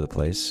spawning all over the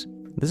place.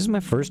 This is my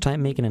first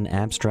time making an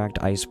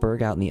abstract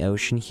iceberg out in the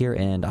ocean here,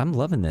 and I'm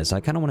loving this. I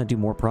kind of want to do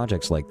more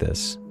projects like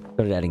this.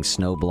 Started adding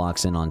snow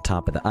blocks in on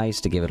top of the ice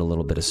to give it a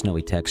little bit of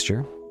snowy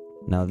texture.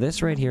 Now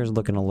this right here is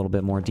looking a little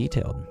bit more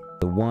detailed.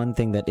 The one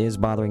thing that is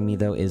bothering me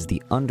though is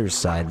the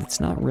underside. It's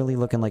not really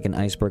looking like an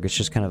iceberg. It's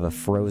just kind of a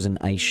frozen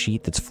ice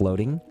sheet that's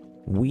floating.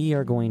 We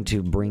are going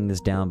to bring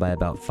this down by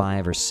about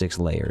 5 or 6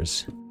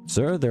 layers.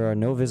 Sir, there are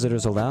no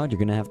visitors allowed. You're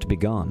going to have to be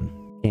gone.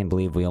 Can't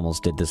believe we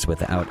almost did this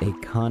without a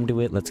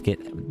conduit. Let's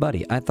get...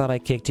 Buddy, I thought I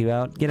kicked you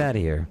out. Get out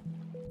of here.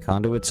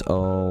 Conduits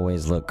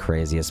always look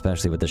crazy,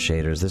 especially with the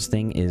shaders. This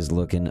thing is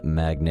looking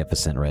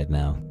magnificent right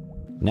now.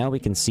 Now we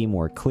can see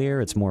more clear,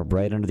 it's more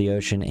bright under the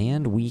ocean,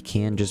 and we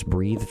can just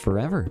breathe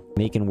forever,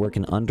 making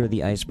working under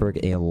the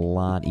iceberg a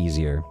lot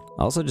easier.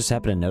 I also just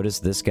happened to notice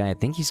this guy. I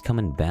think he's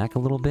coming back a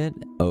little bit.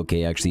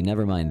 Okay, actually,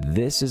 never mind.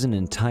 This is an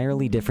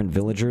entirely different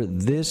villager.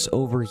 This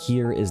over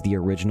here is the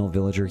original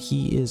villager.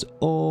 He is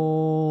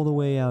all the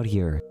way out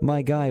here.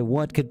 My guy,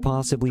 what could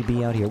possibly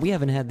be out here? We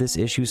haven't had this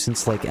issue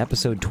since, like,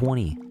 episode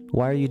 20.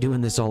 Why are you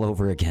doing this all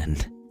over again?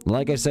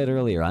 Like I said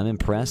earlier, I'm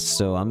impressed,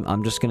 so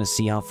I'm just gonna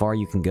see how far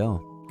you can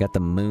go. Got the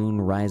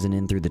moon rising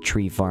in through the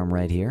tree farm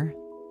right here.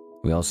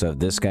 We also have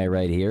this guy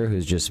right here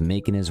who's just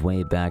making his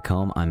way back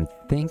home. I'm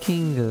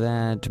thinking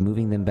that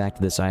moving them back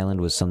to this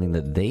island was something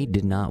that they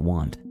did not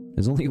want.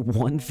 There's only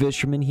one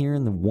fisherman here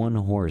and the one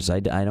horse. I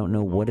don't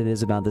know what it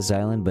is about this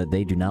island, but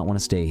they do not want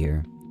to stay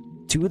here.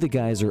 2 of the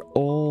guys are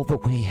all the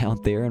way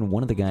out there, and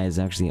one of the guys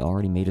actually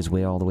already made his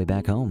way all the way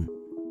back home.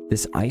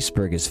 This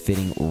iceberg is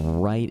fitting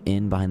right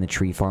in behind the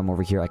tree farm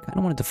over here. I kind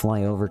of wanted to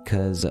fly over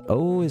because,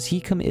 oh, is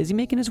he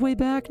making his way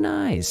back?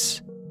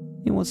 Nice.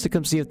 He wants to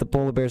come see if the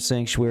polar bear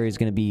sanctuary is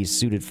going to be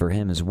suited for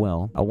him as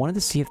well. I wanted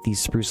to see if these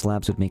spruce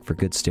slabs would make for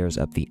good stairs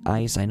up the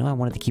ice. I know I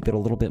wanted to keep it a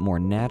little bit more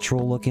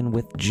natural looking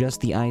with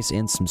just the ice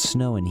and some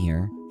snow in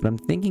here, but I'm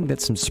thinking that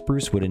some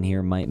spruce wood in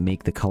here might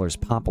make the colors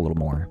pop a little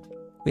more.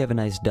 We have a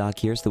nice dock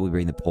here so that we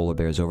bring the polar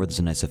bears over. There's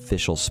a nice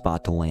official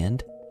spot to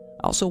land.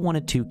 I also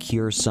wanted to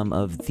cure some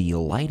of the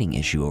lighting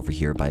issue over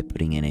here by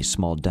putting in a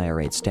small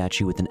diorite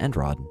statue with an end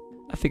rod.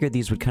 I figured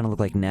these would kind of look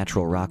like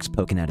natural rocks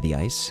poking out of the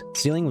ice. The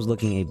ceiling was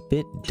looking a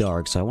bit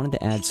dark, so I wanted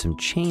to add some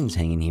chains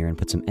hanging here and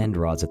put some end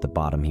rods at the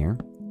bottom here.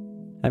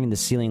 Having the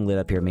ceiling lit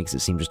up here makes it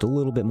seem just a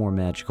little bit more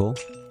magical.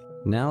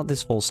 Now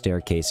this whole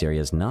staircase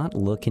area is not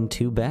looking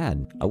too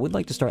bad. I would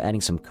like to start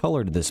adding some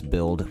color to this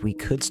build. We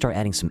could start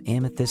adding some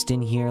amethyst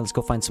in here. Let's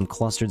go find some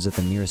clusters at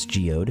the nearest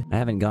geode. I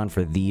haven't gone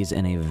for these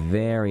in a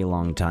very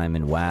long time,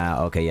 and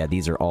wow, okay, yeah,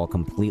 these are all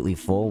completely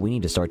full. We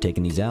need to start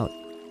taking these out.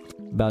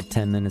 About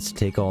 10 minutes to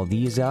take all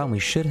these out, and we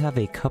should have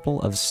a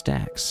couple of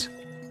stacks.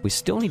 We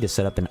still need to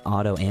set up an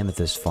auto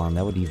amethyst farm.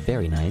 That would be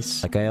very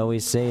nice. Like I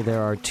always say,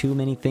 there are too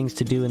many things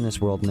to do in this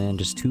world, man.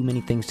 Just too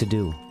many things to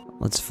do.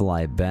 Let's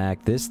fly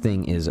back. This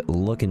thing is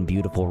looking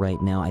beautiful right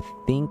now. I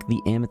think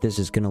the amethyst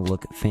is going to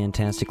look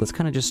fantastic. Let's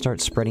kind of just start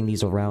spreading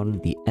these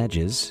around the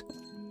edges.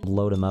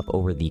 Load them up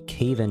over the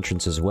cave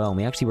entrance as well. And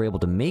we actually were able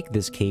to make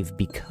this cave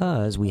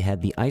because we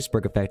had the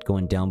iceberg effect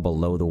going down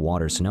below the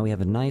water. So now we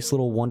have a nice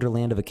little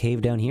wonderland of a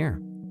cave down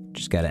here.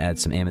 Just got to add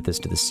some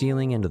amethyst to the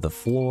ceiling, and to the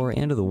floor,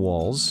 and to the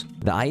walls.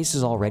 The ice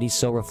is already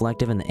so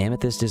reflective, and the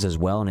amethyst is as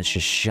well, and it's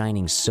just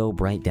shining so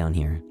bright down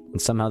here.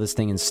 And somehow this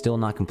thing is still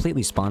not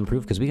completely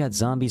spawn-proof because we got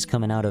zombies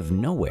coming out of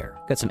nowhere.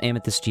 Got some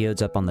amethyst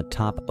geodes up on the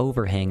top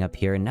overhang up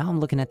here, and now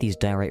I'm looking at these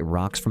diorite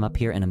rocks from up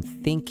here, and I'm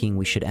thinking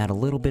we should add a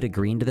little bit of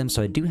green to them,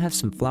 so I do have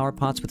some flower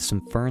pots with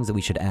some ferns that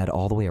we should add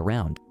all the way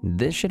around.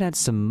 This should add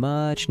some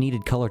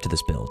much-needed color to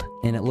this build.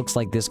 And it looks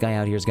like this guy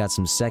out here's got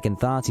some second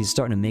thoughts. He's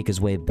starting to make his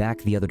way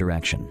back the other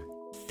direction.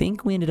 I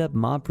think we ended up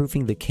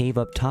mob-proofing the cave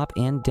up top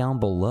and down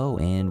below,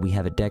 and we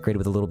have it decorated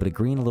with a little bit of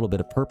green, a little bit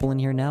of purple in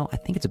here now. I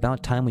think it's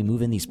about time we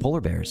move in these polar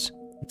bears.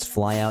 Let's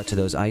fly out to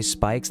those ice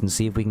spikes and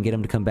see if we can get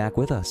them to come back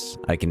with us.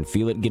 I can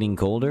feel it getting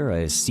colder.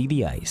 I see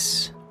the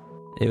ice.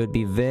 It would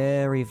be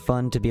very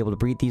fun to be able to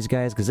breed these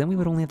guys, because then we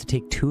would only have to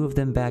take 2 of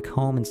them back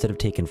home instead of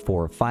taking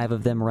 4 or 5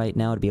 of them right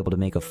now to be able to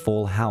make a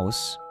full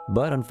house.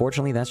 But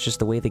unfortunately, that's just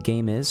the way the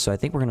game is, so I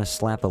think we're going to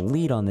slap a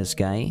lead on this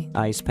guy.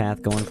 Ice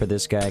path going for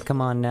this guy.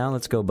 Come on now,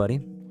 let's go, buddy.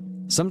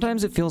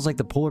 Sometimes it feels like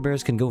the polar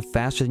bears can go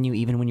faster than you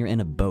even when you're in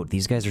a boat.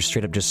 These guys are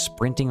straight up just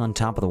sprinting on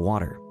top of the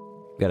water.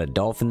 Got a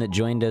dolphin that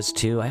joined us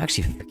too. I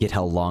actually forget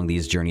how long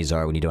these journeys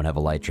are when you don't have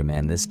elytra,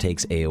 man. This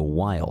takes a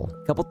while.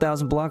 A couple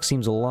thousand blocks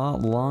seems a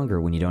lot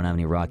longer when you don't have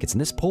any rockets. And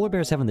this polar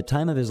bear's having the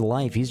time of his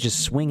life. He's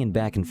just swinging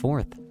back and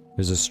forth.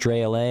 There's a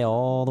stray allay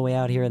all the way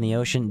out here in the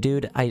ocean.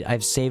 Dude,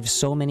 I've saved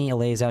so many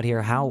allays out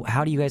here.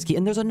 How do you guys keep...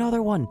 And there's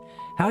another one!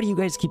 How do you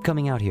guys keep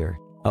coming out here?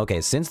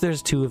 Okay, since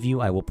there's 2 of you,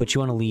 I will put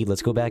you on a lead.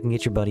 Let's go back and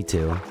get your buddy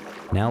too.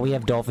 Now we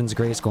have Dolphin's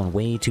Grace going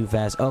way too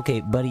fast.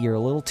 Okay, buddy, you're a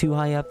little too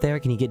high up there.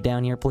 Can you get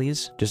down here,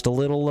 please? Just a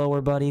little lower,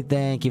 buddy.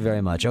 Thank you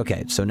very much.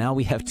 Okay, so now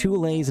we have 2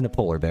 allays and a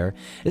polar bear.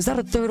 Is that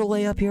a 3rd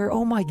allay up here?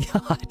 Oh my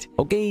god.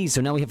 Okay,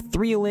 so now we have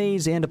 3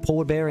 allays and a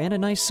polar bear and a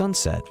nice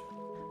sunset.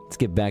 Let's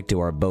get back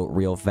to our boat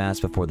real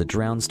fast before the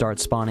drown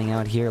starts spawning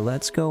out here.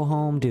 Let's go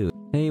home, dude.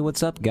 Hey,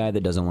 what's up, guy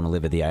that doesn't want to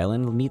live at the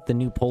island? Meet the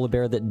new polar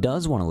bear that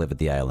does want to live at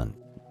the island.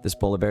 This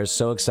polar bear is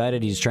so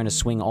excited, he's trying to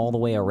swing all the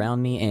way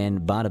around me,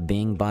 and bada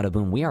bing, bada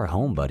boom, we are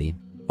home, buddy.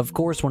 Of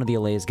course, one of the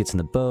allays gets in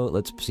the boat.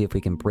 Let's see if we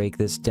can break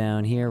this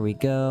down. Here we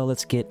go.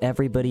 Let's get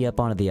everybody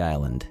up onto the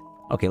island.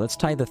 Okay, let's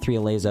tie the 3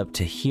 allays up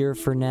to here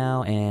for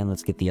now, and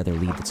let's get the other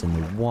lead that's in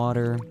the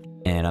water.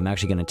 And I'm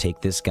actually going to take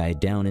this guy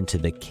down into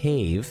the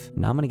cave.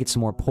 Now I'm going to get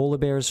some more polar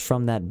bears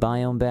from that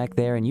biome back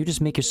there, and you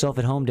just make yourself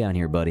at home down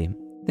here, buddy.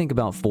 I think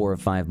about 4 or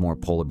 5 more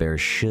polar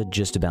bears should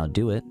just about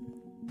do it.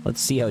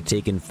 Let's see how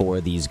taking 4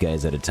 of these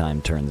guys at a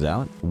time turns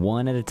out.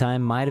 1 at a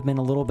time might have been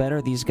a little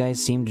better. These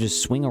guys seem to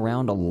just swing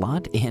around a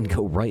lot and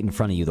go right in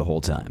front of you the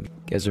whole time.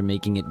 You guys are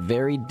making it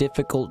very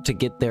difficult to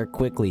get there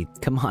quickly.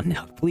 Come on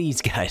now,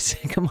 please, guys.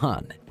 Come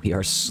on. We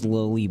are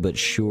slowly but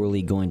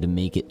surely going to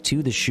make it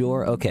to the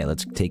shore. Okay,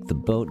 let's take the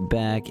boat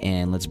back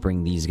and let's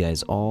bring these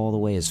guys all the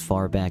way as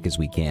far back as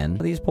we can.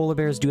 These polar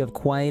bears do have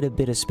quite a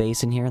bit of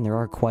space in here, and there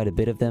are quite a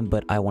bit of them,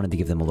 but I wanted to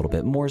give them a little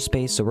bit more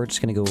space, so we're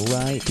just going to go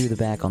right through the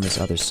back on this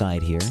other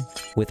side here.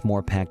 With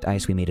more packed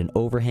ice, we made an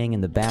overhang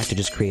in the back to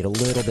just create a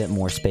little bit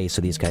more space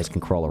so these guys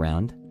can crawl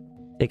around.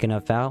 Take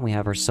enough out, and we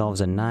have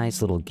ourselves a nice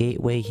little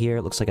gateway here.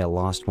 It looks like I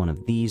lost one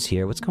of these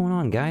here. What's going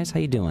on, guys? How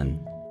you doing?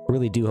 I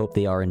really do hope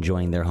they are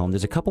enjoying their home.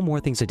 There's a couple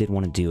more things I did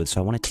want to do, so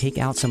I want to take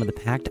out some of the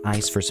packed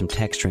ice for some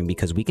texturing,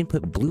 because we can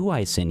put blue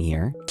ice in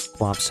here.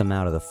 Plop some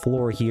out of the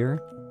floor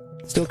here.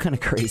 Still kind of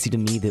crazy to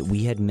me that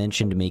we had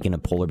mentioned making a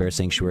polar bear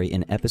sanctuary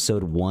in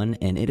episode 1,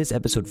 and it is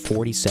episode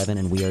 47,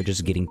 and we are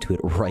just getting to it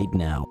right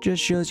now.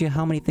 Just shows you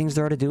how many things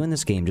there are to do in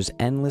this game, just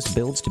endless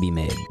builds to be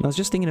made. I was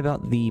just thinking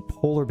about the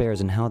polar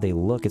bears and how they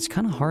look. It's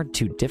kind of hard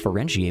to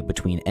differentiate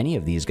between any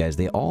of these guys.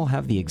 They all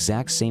have the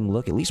exact same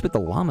look. At least with the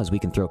llamas, we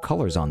can throw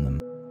colors on them.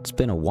 It's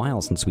been a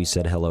while since we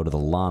said hello to the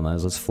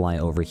llamas. Let's fly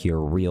over here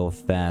real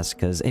fast,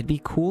 because it'd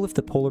be cool if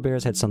the polar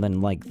bears had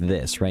something like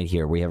this right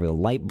here. We have a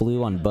light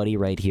blue on Buddy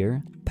right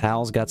here.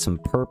 Pal's got some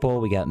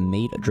purple. We got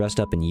Mate dressed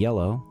up in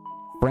yellow.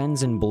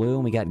 Friends in blue,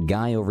 and we got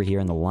Guy over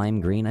here in the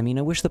lime green. I mean,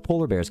 I wish the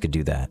polar bears could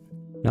do that.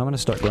 Now I'm going to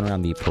start going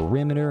around the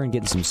perimeter and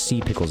getting some sea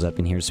pickles up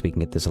in here so we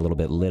can get this a little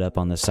bit lit up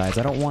on the sides.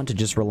 I don't want to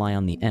just rely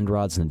on the end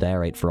rods and the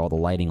diorite for all the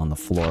lighting on the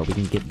floor. We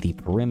can get the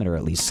perimeter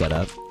at least set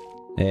up.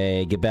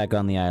 Hey, get back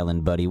on the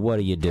island, buddy. What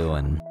are you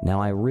doing?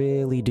 Now, I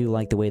really do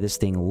like the way this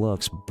thing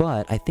looks,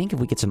 but I think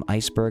if we get some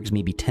icebergs,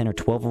 maybe 10 or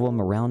 12 of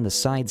them around the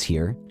sides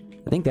here,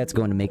 I think that's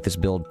going to make this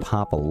build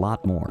pop a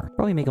lot more.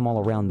 Probably make them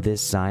all around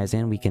this size,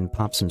 and we can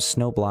pop some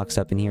snow blocks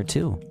up in here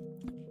too.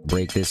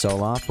 Break this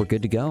all off, we're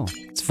good to go.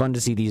 It's fun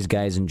to see these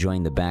guys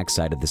enjoying the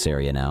backside of this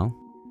area now.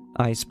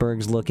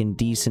 Iceberg's looking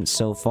decent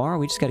so far.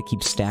 We just gotta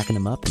keep stacking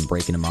them up and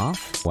breaking them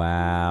off.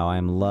 Wow,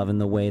 I'm loving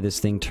the way this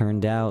thing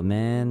turned out,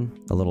 man.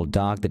 A little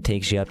dock that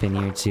takes you up in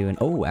here too. And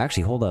oh,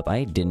 actually, hold up.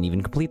 I didn't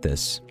even complete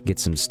this. Get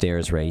some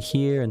stairs right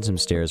here and some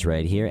stairs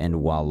right here. And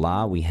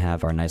voila, we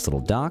have our nice little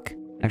dock.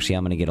 Actually,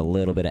 I'm gonna get a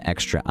little bit of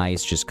extra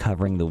ice just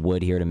covering the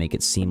wood here to make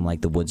it seem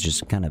like the wood's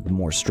just kind of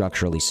more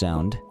structurally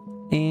sound.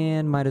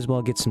 And might as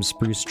well get some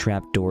spruce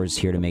trap doors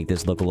here to make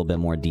this look a little bit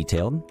more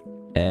detailed.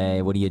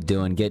 Hey, what are you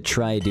doing? Get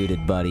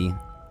tri-duded, buddy.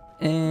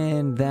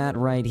 And that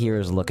right here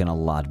is looking a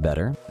lot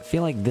better. I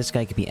feel like this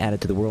guy could be added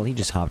to the world. He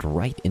just hopped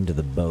right into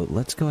the boat.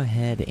 Let's go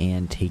ahead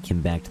and take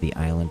him back to the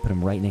island, put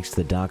him right next to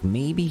the dock.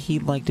 Maybe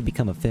he'd like to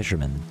become a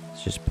fisherman.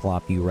 Let's just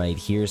plop you right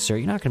here, sir.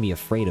 You're not going to be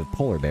afraid of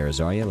polar bears,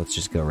 are you? Let's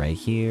just go right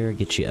here,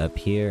 get you up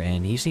here,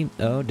 and he seemed...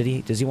 Oh,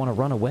 does he want to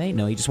run away?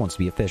 No, he just wants to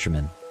be a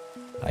fisherman.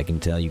 I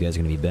can tell you guys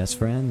are going to be best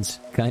friends.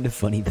 Kind of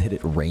funny that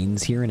it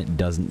rains here and it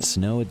doesn't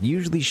snow. It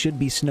usually should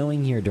be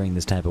snowing here during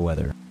this type of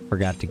weather.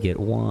 Forgot to get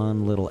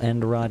one little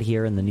end rod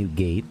here in the new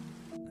gate.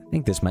 I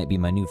think this might be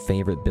my new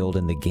favorite build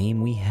in the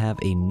game. We have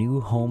a new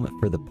home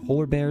for the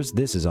polar bears.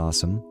 This is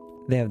awesome.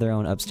 They have their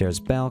own upstairs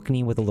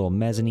balcony with a little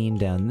mezzanine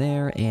down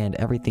there, and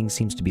everything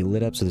seems to be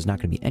lit up, so there's not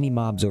going to be any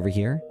mobs over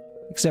here.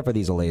 Except for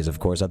these allays, of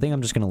course. I think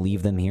I'm just going to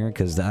leave them here,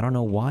 because I don't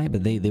know why,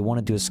 but they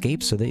wanted to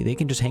escape, so they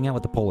can just hang out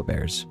with the polar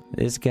bears.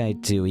 This guy,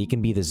 too, he can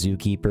be the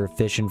zookeeper,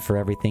 fishing for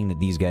everything that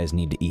these guys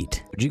need to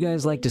eat. Would you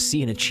guys like to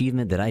see an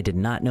achievement that I did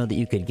not know that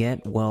you could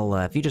get? Well,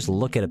 if you just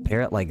look at a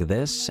parrot like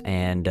this,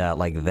 and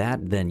like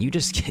that, then you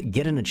just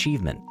get an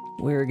achievement.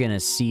 We're gonna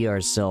see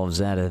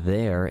ourselves out of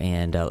there,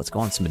 and let's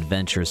go on some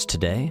adventures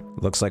today.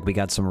 Looks like we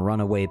got some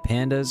runaway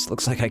pandas.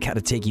 Looks like I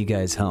gotta take you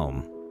guys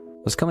home.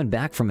 I was coming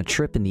back from a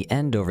trip in the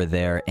end over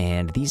there,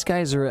 and these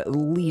guys are at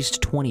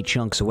least 20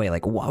 chunks away.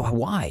 Like,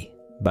 why?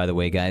 By the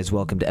way, guys,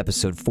 welcome to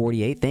episode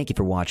 48. Thank you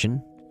for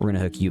watching. We're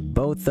gonna hook you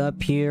both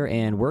up here,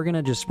 and we're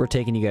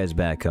taking you guys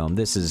back home.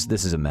 This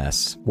is a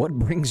mess. What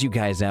brings you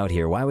guys out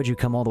here? Why would you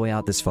come all the way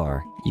out this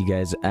far? You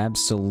guys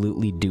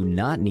absolutely do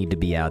not need to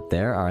be out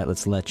there. All right,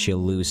 let's let you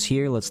loose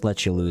here. Let's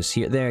let you loose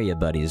here. There you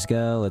buddies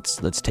go.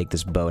 Let's take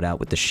this boat out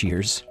with the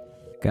shears.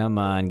 Come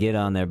on, get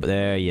on there.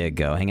 There you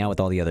go. Hang out with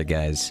all the other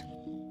guys.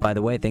 By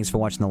the way, thanks for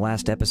watching the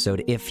last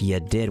episode. If you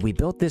did, we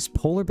built this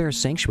polar bear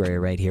sanctuary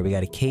right here. We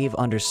got a cave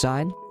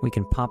underside. We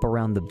can pop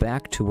around the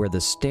back to where the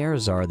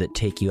stairs are that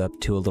take you up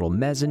to a little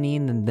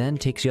mezzanine and then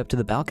takes you up to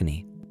the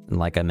balcony. And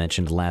like I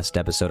mentioned last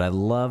episode, I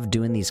love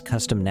doing these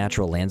custom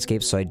natural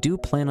landscapes, so I do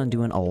plan on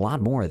doing a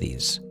lot more of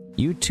these.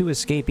 You two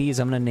escapees,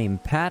 I'm gonna name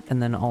Pat and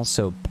then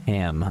also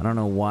Pam. I don't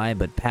know why,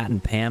 but Pat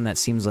and Pam, that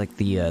seems like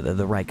the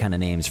right kind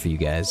of names for you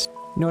guys.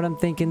 You know what I'm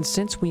thinking?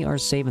 Since we are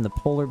saving the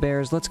polar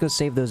bears, let's go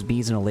save those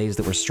bees and allays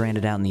that were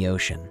stranded out in the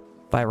ocean.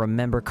 If I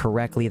remember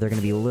correctly, they're going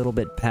to be a little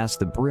bit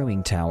past the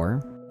brewing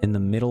tower. In the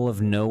middle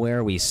of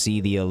nowhere, we see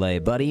the allay.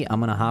 Buddy,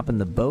 I'm going to hop in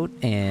the boat,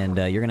 and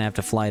you're going to have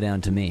to fly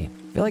down to me.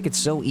 I feel like it's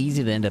so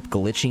easy to end up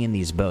glitching in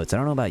these boats. I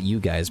don't know about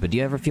you guys, but do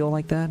you ever feel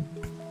like that?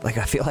 Like,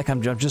 I feel like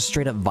I'm just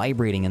straight up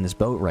vibrating in this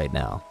boat right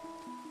now.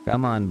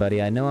 Come on,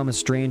 buddy. I know I'm a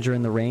stranger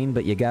in the rain,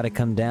 but you got to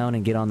come down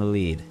and get on the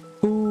lead.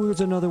 Ooh, there's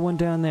another one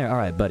down there. All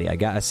right, buddy,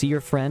 I see your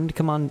friend.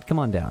 Come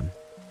on down.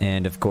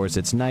 And of course,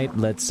 it's night.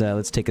 Let's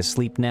take a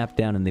sleep nap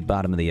down in the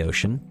bottom of the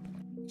ocean.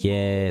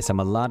 Yes,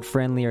 I'm a lot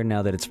friendlier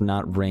now that it's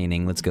not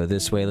raining. Let's go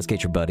this way. Let's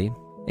get your buddy.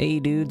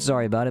 Hey, dude,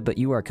 sorry about it, but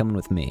you are coming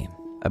with me.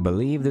 I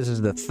believe this is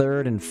the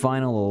third and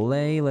final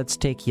allay. Let's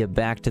take you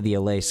back to the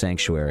allay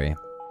sanctuary.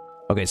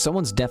 Okay,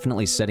 someone's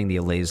definitely setting the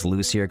allays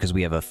loose here because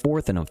we have a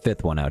fourth and a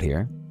fifth one out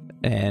here.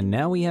 And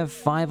now we have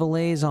 5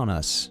 allays on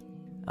us.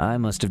 I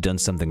must have done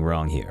something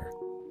wrong here.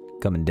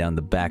 Coming down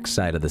the back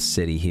side of the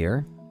city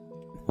here.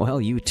 Well,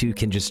 you two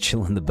can just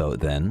chill in the boat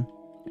then.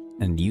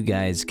 And you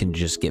guys can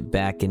just get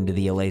back into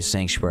the LA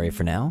sanctuary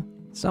for now.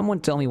 Someone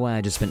tell me why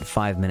I just spent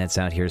 5 minutes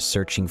out here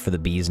searching for the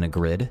bees in a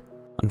grid.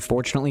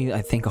 Unfortunately,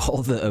 I think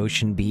all the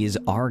ocean bees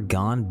are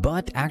gone,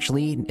 but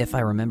actually, if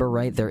I remember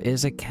right, there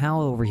is a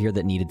cow over here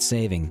that needed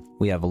saving.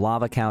 We have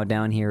Lava Cow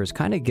down here who's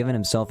kind of given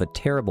himself a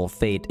terrible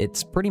fate.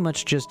 It's pretty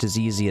much just as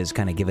easy as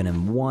kind of giving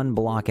him one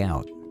block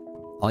out.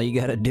 All you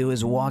gotta do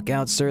is walk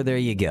out, sir, there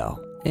you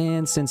go.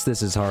 And since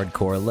this is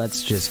hardcore,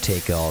 let's just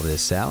take all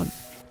this out.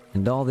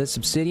 And all this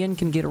obsidian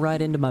can get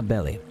right into my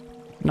belly.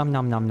 Nom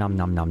nom nom nom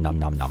nom nom nom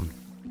nom nom.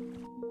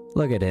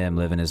 Look at him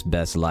living his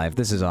best life.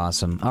 This is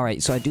awesome.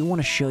 Alright, so I do want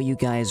to show you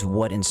guys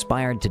what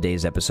inspired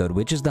today's episode,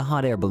 which is the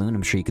hot air balloon.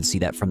 I'm sure you could see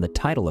that from the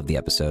title of the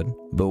episode.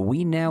 But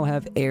we now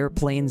have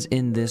airplanes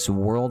in this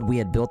world. We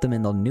had built them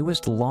in the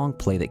newest long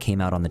play that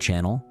came out on the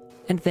channel.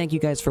 And thank you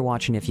guys for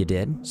watching if you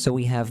did. So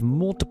we have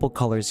multiple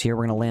colors here.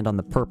 We're going to land on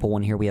the purple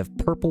one here. We have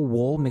purple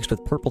wool mixed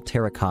with purple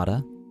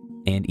terracotta.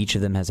 And each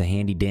of them has a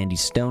handy dandy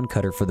stone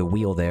cutter for the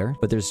wheel there.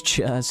 But there's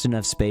just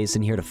enough space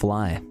in here to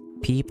fly.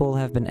 People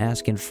have been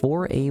asking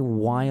for a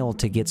while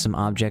to get some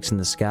objects in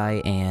the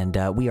sky, and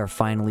we are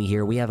finally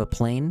here. We have a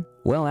plane.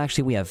 Well,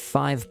 actually, we have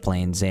 5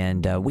 planes,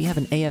 and we have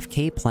an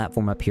AFK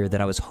platform up here that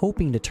I was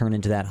hoping to turn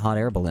into that hot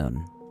air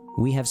balloon.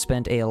 We have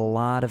spent a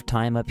lot of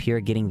time up here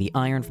getting the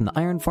iron from the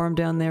iron farm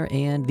down there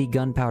and the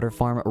gunpowder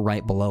farm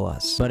right below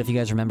us. But if you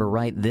guys remember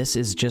right, this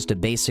is just a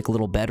basic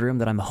little bedroom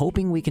that I'm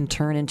hoping we can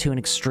turn into an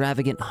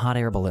extravagant hot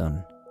air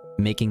balloon,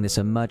 making this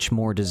a much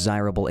more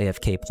desirable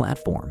AFK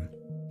platform.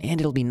 And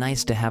it'll be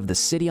nice to have the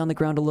city on the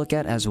ground to look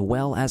at, as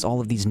well as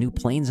all of these new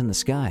planes in the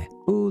sky.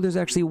 Ooh, there's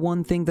actually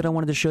one thing that I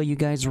wanted to show you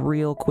guys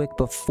real quick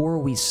before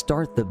we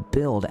start the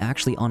build.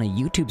 Actually, on a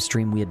YouTube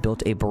stream, we had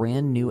built a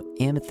brand new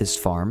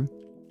amethyst farm.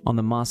 On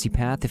the mossy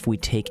path, if we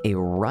take a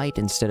right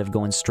instead of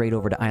going straight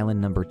over to island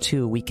number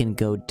 2, we can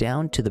go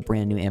down to the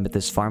brand new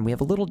amethyst farm. We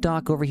have a little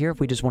dock over here if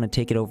we just want to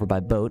take it over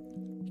by boat.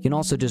 You can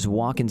also just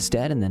walk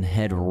instead and then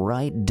head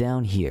right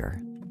down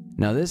here.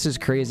 Now this is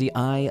crazy.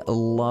 I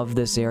love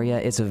this area.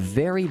 It's a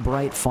very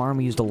bright farm.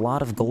 We used a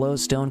lot of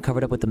glowstone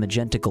covered up with the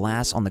magenta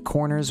glass on the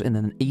corners, and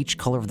then each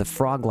color of the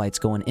frog lights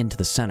going into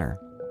the center.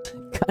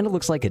 Kind of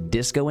looks like a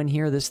disco in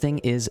here. This thing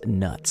is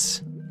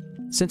nuts.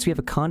 Since we have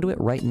a conduit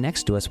right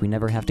next to us, we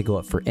never have to go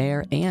up for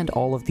air, and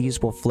all of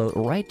these will float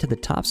right to the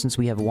top since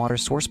we have water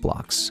source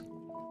blocks.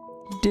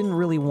 Didn't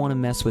really want to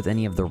mess with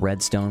any of the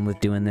redstone with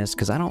doing this,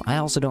 because I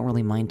also don't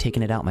really mind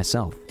taking it out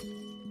myself.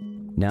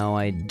 Now,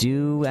 I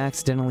do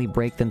accidentally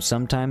break them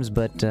sometimes,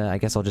 but I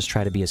guess I'll just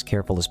try to be as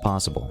careful as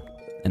possible.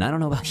 And I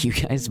don't know about you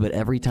guys, but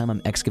every time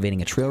I'm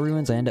excavating a trail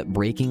ruins, I end up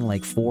breaking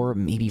like 4,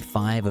 maybe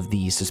 5 of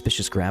the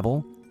suspicious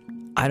gravel.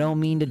 I don't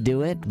mean to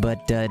do it,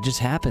 but it just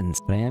happens.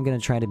 But I am going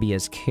to try to be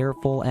as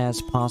careful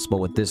as possible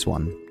with this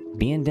one.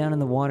 Being down in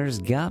the waters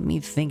got me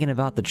thinking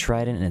about the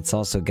trident, and it's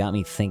also got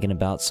me thinking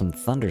about some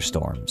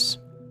thunderstorms.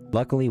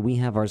 Luckily, we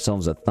have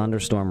ourselves a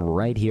thunderstorm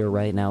right here,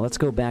 right now. Let's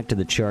go back to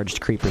the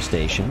charged creeper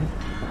station.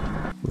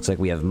 Looks like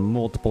we have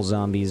multiple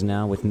zombies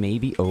now with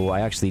maybe... Oh,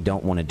 I actually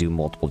don't want to do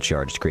multiple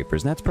charged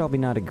creepers. That's probably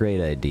not a great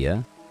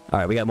idea.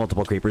 Alright, we got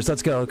multiple creepers.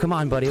 Let's go. Come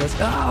on, buddy. Let's...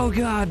 Oh,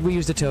 God. We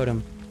used a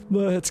totem.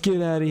 Let's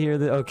get out of here.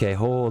 Okay,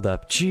 hold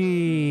up.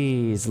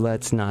 Jeez.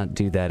 Let's not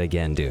do that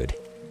again, dude.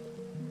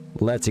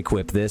 Let's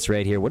equip this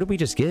right here. What did we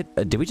just get?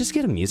 Did we just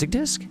get a music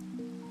disc?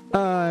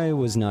 I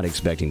was not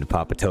expecting to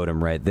pop a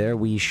totem right there.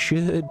 We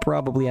should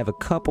probably have a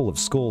couple of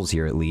skulls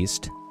here at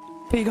least.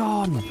 Big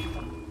on!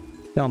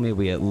 Tell me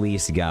we at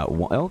least got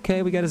one.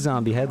 Okay, we got a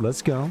zombie head.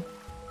 Let's go.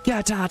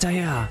 Get out of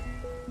here!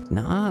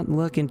 Not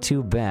looking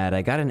too bad.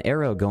 I got an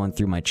arrow going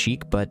through my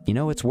cheek, but you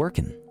know, it's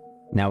working.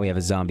 Now we have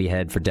a zombie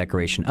head for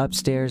decoration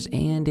upstairs,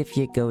 and if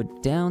you go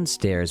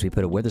downstairs, we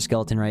put a wither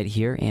skeleton right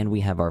here, and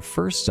we have our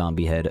first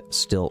zombie head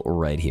still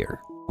right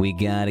here. We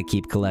gotta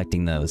keep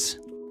collecting those.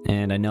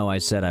 And I know I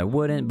said I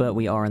wouldn't, but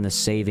we are in the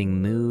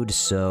saving mood,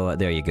 so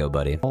there you go,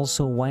 buddy.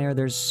 Also, why are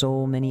there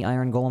so many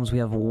iron golems? We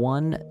have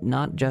one,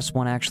 not just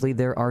one actually,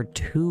 there are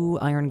 2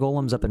 iron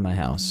golems up in my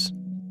house.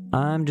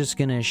 I'm just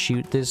gonna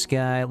shoot this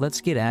guy.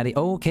 Let's get at it.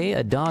 Oh, okay,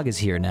 a dog is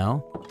here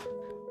now.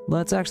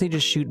 Let's actually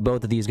just shoot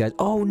both of these guys.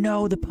 Oh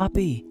no, the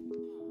puppy!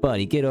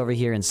 Buddy, get over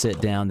here and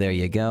sit down. There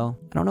you go.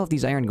 I don't know if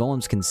these iron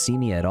golems can see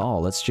me at all.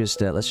 Let's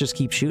just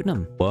keep shooting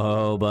them.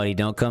 Whoa, buddy,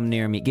 don't come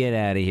near me. Get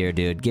out of here,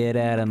 dude. Get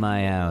out of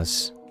my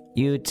house.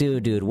 You too,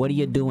 dude. What are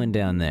you doing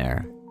down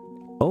there?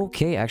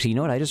 Okay, actually, you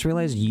know what? I just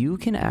realized you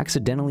can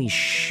accidentally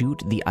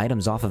shoot the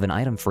items off of an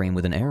item frame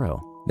with an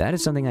arrow. That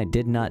is something I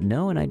did not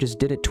know, and I just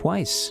did it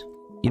twice.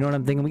 You know what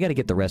I'm thinking? We gotta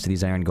get the rest of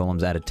these iron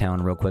golems out of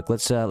town real quick.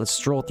 Let's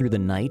stroll through the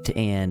night,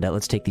 and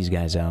let's take these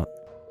guys out.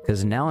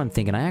 Because now I'm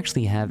thinking I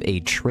actually have a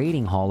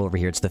trading hall over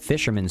here. It's the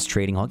Fisherman's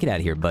Trading Hall. Get out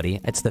of here,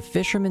 buddy. It's the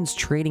Fisherman's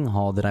Trading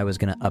Hall that I was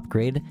going to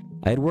upgrade.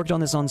 I had worked on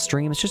this on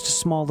stream. It's just a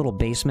small little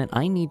basement.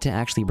 I need to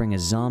actually bring a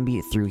zombie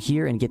through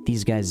here and get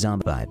these guys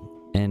zombified.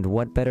 And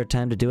what better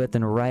time to do it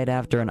than right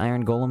after an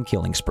iron golem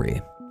killing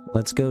spree.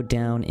 Let's go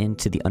down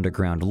into the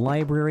underground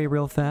library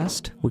real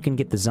fast. We can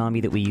get the zombie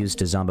that we used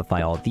to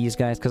zombify all of these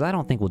guys, because I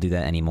don't think we'll do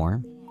that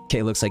anymore.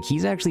 Okay, looks like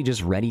he's actually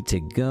just ready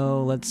to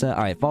go. Let's,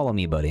 alright, follow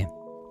me, buddy.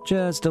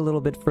 Just a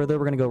little bit further,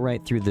 we're gonna go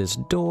right through this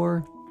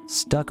door.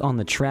 Stuck on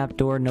the trap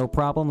door, no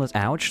problem.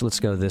 Ouch, let's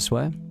go this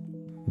way.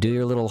 Do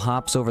your little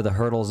hops over the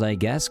hurdles, I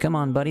guess. Come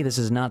on, buddy, this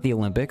is not the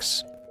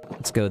Olympics.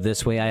 Let's go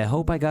this way. I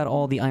hope I got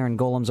all the iron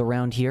golems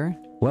around here.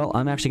 Well,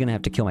 I'm actually gonna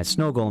have to kill my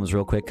snow golems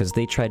real quick, because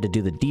they tried to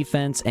do the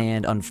defense,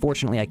 and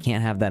unfortunately I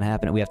can't have that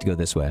happen. We have to go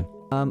this way.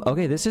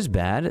 Okay, this is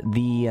bad.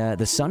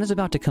 The sun is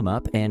about to come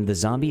up, and the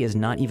zombie is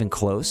not even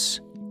close.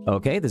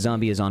 Okay, the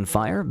zombie is on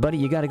fire. Buddy,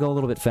 you gotta go a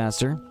little bit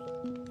faster.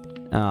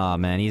 Oh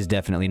man, he's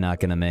definitely not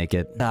gonna make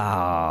it.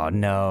 Oh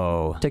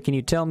no. Can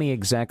you tell me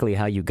exactly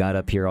how you got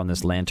up here on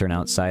this lantern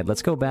outside?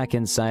 Let's go back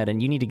inside,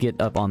 and you need to get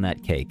up on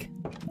that cake.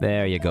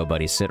 There you go,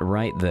 buddy. Sit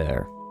right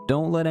there.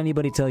 Don't let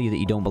anybody tell you that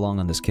you don't belong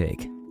on this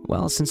cake.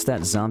 Well, since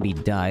that zombie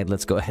died,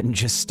 let's go ahead and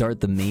just start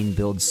the main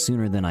build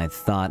sooner than I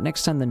thought.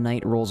 Next time the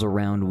night rolls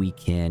around, we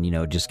can, you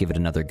know, just give it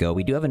another go.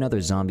 We do have another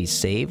zombie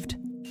saved.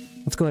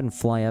 Let's go ahead and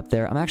fly up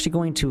there. I'm actually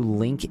going to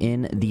link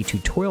in the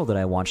tutorial that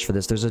I watched for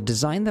this. There's a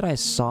design that I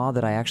saw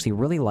that I actually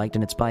really liked,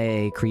 and it's by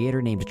a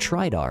creator named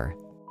Tridar.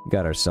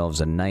 Got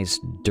ourselves a nice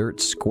dirt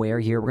square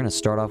here. We're going to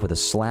start off with a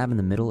slab in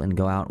the middle and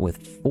go out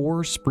with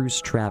 4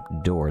 spruce trap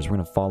doors. We're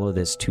going to follow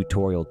this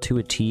tutorial to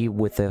a T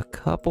with a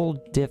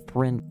couple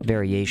different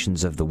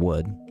variations of the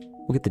wood.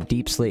 We'll get the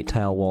deep slate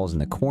tile walls in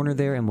the corner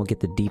there, and we'll get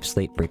the deep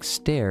slate brick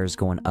stairs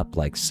going up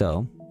like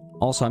so.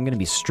 Also, I'm going to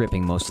be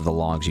stripping most of the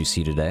logs you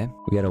see today.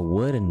 We got a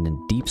wood and a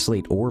deep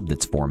slate orb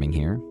that's forming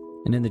here.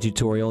 And in the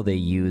tutorial, they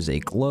use a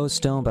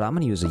glowstone, but I'm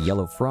going to use a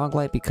yellow frog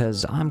light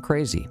because I'm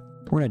crazy.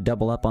 We're going to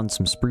double up on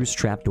some spruce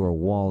trapdoor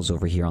walls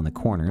over here on the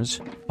corners.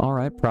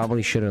 Alright,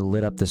 probably should have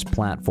lit up this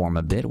platform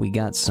a bit. We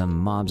got some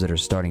mobs that are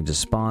starting to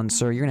spawn.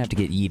 Sir, you're going to have to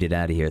get yeeted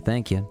out of here.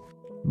 Thank you.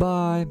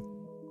 Bye.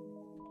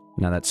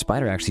 Now that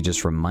spider actually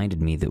just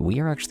reminded me that we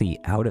are actually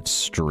out of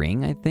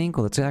string, I think.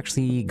 Well, let's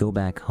actually go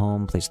back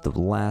home, place the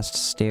last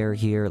stair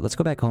here. Let's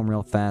go back home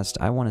real fast.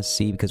 I want to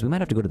see, because we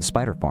might have to go to the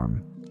spider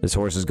farm. This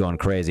horse is going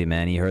crazy,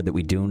 man. He heard that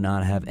we do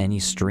not have any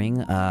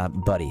string.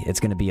 Buddy, it's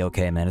going to be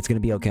okay, man. It's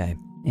going to be okay.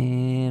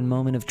 And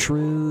moment of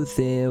truth.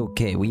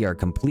 Okay, we are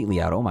completely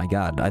out. Oh my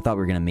god. I thought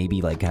we were going to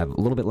maybe like have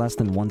a little bit less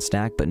than 1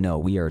 stack, but no,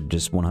 we are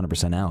just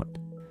 100% out.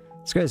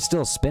 This guy's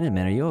still spinning,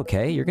 man. Are you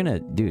okay? You're gonna,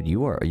 dude,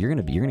 you're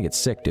gonna get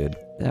sick, dude.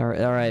 All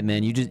right,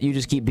 man. You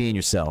just keep being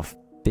yourself.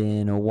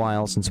 Been a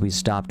while since we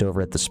stopped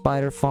over at the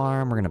spider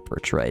farm. We're gonna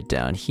perch right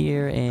down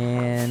here,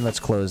 and let's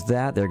close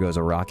that. There goes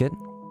a rocket.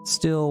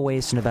 Still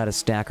wasting about a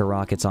stack of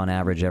rockets on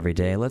average every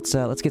day. Let's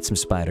get some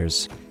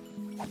spiders.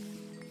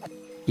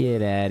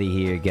 Get out of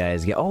here,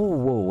 guys. Oh,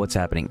 whoa, what's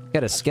happening?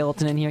 Got a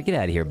skeleton in here? Get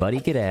out of here, buddy.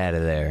 Get out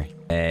of there.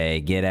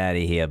 Hey, get out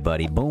of here,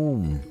 buddy.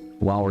 Boom.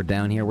 While we're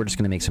down here, we're just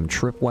going to make some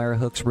tripwire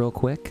hooks real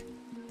quick.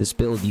 This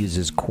build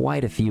uses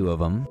quite a few of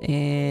them,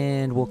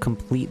 and we'll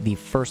complete the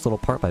first little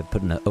part by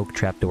putting an oak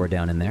trapdoor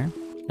down in there.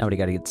 Now we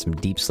got to get some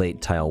deep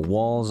slate tile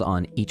walls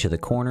on each of the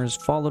corners,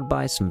 followed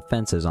by some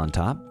fences on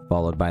top,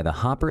 followed by the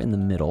hopper in the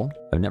middle.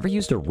 I've never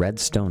used a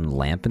redstone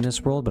lamp in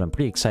this world, but I'm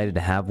pretty excited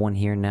to have one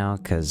here now,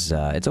 because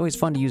it's always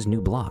fun to use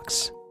new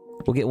blocks.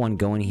 We'll get one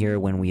going here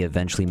when we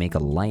eventually make a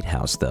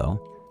lighthouse,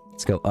 though.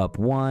 Let's go up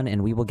 1,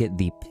 and we will get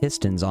the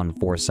pistons on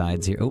 4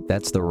 sides here. Oh,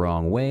 that's the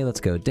wrong way. Let's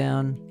go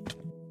down.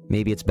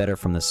 Maybe it's better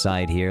from the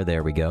side here.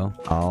 There we go.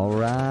 All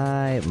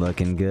right,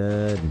 looking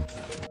good.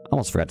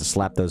 Almost forgot to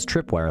slap those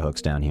tripwire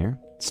hooks down here.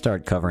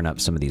 Start covering up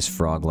some of these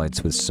frog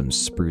lights with some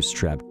spruce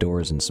trap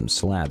doors and some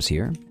slabs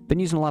here. Been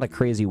using a lot of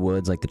crazy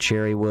woods like the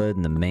cherry wood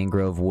and the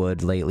mangrove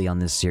wood lately on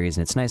this series,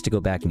 and it's nice to go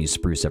back and use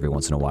spruce every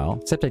once in a while.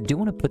 Except I do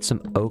want to put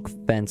some oak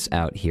fence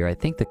out here. I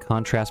think the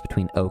contrast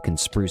between oak and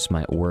spruce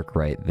might work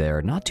right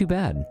there. Not too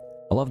bad.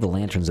 I love the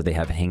lanterns that they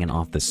have hanging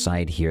off the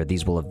side here.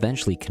 These will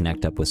eventually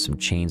connect up with some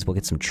chains. We'll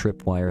get some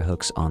tripwire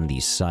hooks on the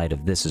side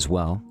of this as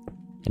well.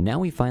 And now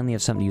we finally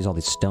have something to use all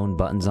these stone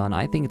buttons on.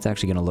 I think it's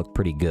actually going to look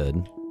pretty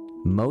good.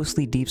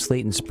 Mostly deep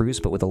slate and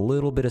spruce, but with a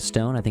little bit of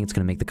stone, I think it's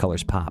going to make the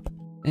colors pop.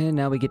 And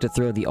now we get to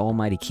throw the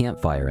almighty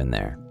campfire in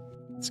there.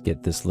 Let's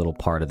get this little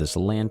part of this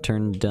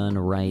lantern done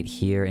right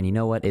here. And you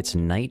know what? It's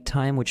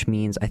nighttime, which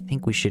means I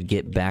think we should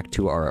get back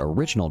to our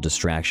original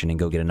distraction and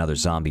go get another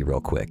zombie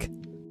real quick.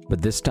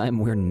 But this time,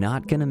 we're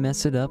not going to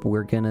mess it up.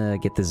 We're going to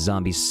get this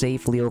zombie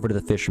safely over to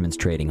the Fisherman's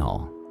Trading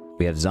Hall.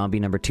 We have zombie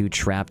number 2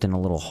 trapped in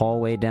a little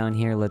hallway down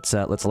here. Let's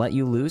let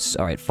you loose.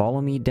 All right,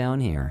 follow me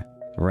down here.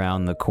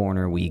 Around the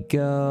corner we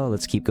go.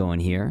 Let's keep going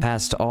here.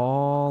 Past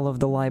all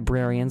of the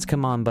librarians.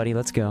 Come on, buddy.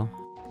 Let's go.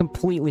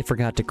 Completely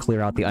forgot to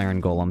clear out the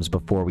iron golems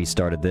before we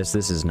started this.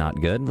 This is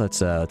not good. Let's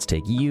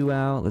take you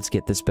out. Let's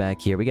get this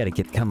back here. We gotta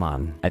get... Come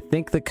on. I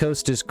think the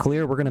coast is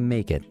clear. We're gonna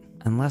make it.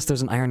 Unless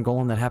there's an iron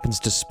golem that happens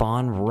to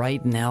spawn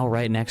right now,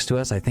 right next to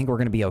us, I think we're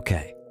gonna be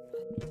okay.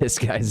 This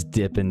guy's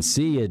dipping.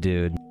 See ya,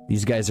 dude.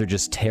 These guys are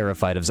just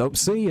terrified of... Oh,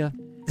 see ya.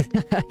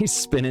 He's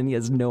spinning. He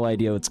has no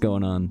idea what's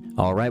going on.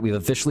 All right, we've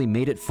officially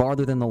made it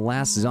farther than the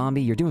last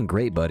zombie. You're doing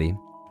great, buddy.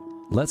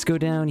 Let's go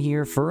down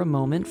here for a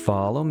moment.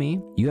 Follow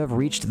me. You have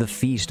reached the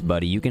feast,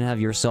 buddy. You can have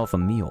yourself a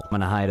meal. I'm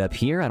gonna hide up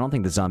here. I don't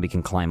think the zombie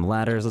can climb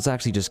ladders. Let's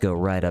actually just go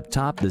right up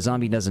top. The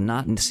zombie does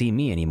not see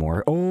me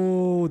anymore.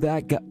 Oh,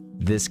 that guy...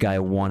 This guy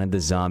wanted the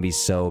zombie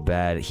so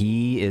bad.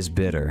 He is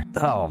bitter.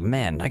 Oh,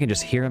 man. I can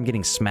just hear him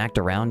getting smacked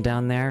around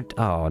down there.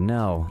 Oh,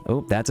 no.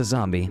 Oh, that's a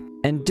zombie.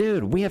 And,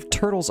 dude, we have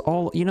turtles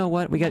all... You know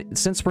what?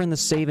 Since we're in the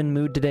saving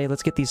mood today,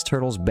 let's get these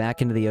turtles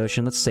back into the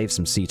ocean. Let's save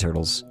some sea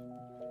turtles.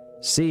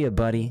 See ya,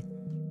 buddy.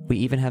 We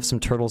even have some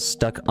turtles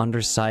stuck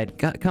underside.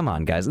 Come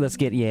on, guys. Let's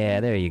get... Yeah,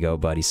 there you go,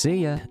 buddy. See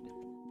ya.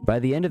 By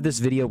the end of this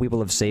video, we will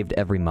have saved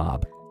every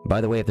mob.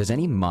 By the way, if there's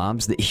any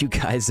mobs that you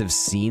guys have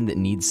seen that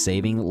need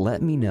saving,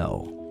 let me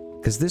know.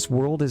 Because this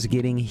world is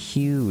getting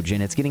huge,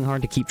 and it's getting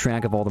hard to keep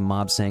track of all the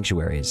mob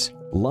sanctuaries.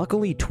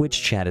 Luckily,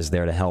 Twitch chat is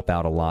there to help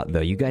out a lot,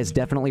 though. You guys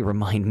definitely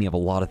remind me of a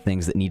lot of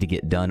things that need to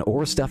get done,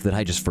 or stuff that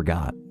I just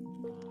forgot.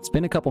 It's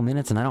been a couple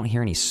minutes, and I don't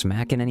hear any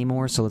smacking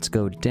anymore, so let's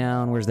go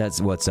down. Where's that?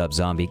 What's up,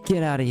 zombie?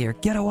 Get out of here.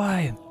 Get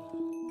away!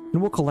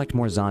 And we'll collect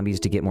more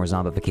zombies to get more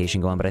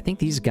zombification going, but I think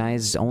these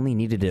guys only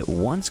needed it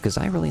once, because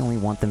I really only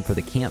want them for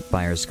the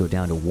campfires to go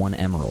down to 1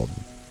 emerald.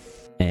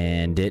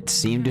 And it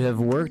seemed to have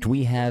worked.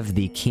 We have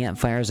the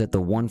campfires at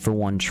the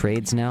 1-for-1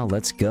 trades now.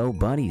 Let's go,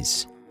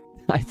 buddies.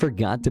 I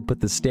forgot to put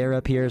the stair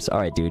up here. So, all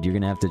right, dude, you're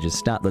going to have to just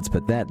stop. Let's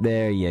put that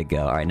there. You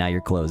go. All right, now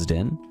you're closed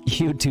in.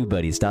 You too,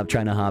 buddy. Stop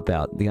trying to hop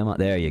out. Come on.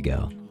 There you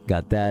go.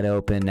 Got that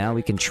open. Now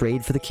we can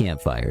trade for the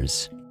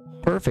campfires.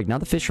 Perfect. Now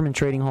the fisherman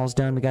trading hall's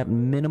done. We got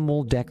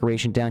minimal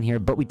decoration down here,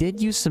 but we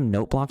did use some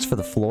note blocks for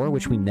the floor,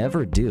 which we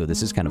never do.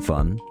 This is kind of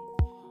fun.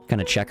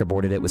 Kind of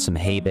checkerboarded it with some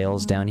hay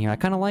bales down here. I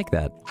kind of like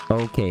that.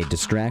 Okay,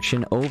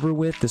 distraction over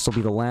with. This will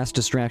be the last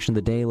distraction of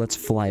the day. Let's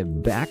fly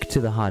back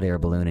to the hot air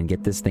balloon and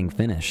get this thing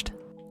finished.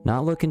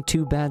 Not looking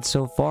too bad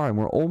so far, and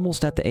we're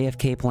almost at the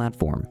AFK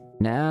platform.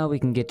 Now we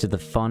can get to the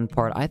fun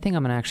part. I think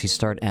I'm going to actually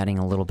start adding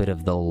a little bit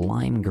of the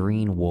lime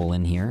green wool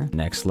in here.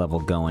 Next level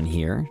going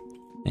here.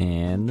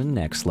 And the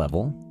next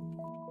level.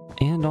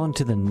 And on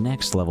to the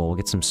next level, we'll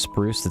get some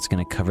spruce that's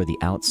going to cover the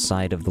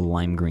outside of the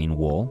lime green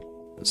wool.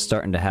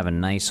 Starting to have a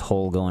nice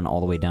hole going all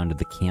the way down to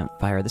the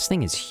campfire. This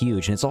thing is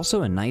huge, and it's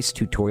also a nice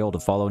tutorial to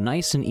follow.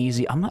 Nice and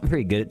easy. I'm not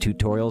very good at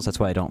tutorials, that's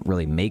why I don't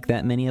really make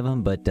that many of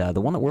them, but the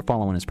one that we're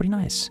following is pretty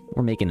nice.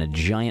 We're making a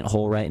giant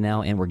hole right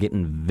now, and we're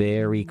getting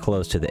very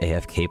close to the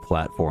AFK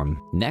platform.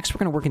 Next, we're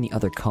going to work in the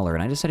other color,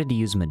 and I decided to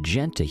use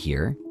magenta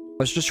here.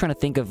 I was just trying to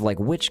think of like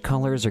which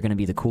colors are going to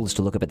be the coolest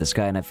to look up at the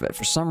sky, and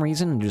for some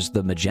reason, just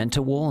the magenta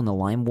wool and the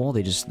lime wool,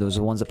 those are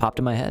the ones that popped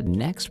in my head.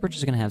 Next, we're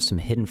just going to have some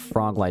hidden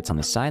frog lights on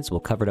the sides. We'll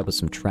cover it up with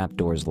some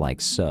trapdoors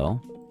like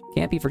so.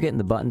 Can't be forgetting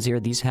the buttons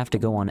here. These have to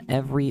go on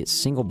every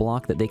single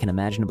block that they can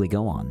imaginably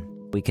go on.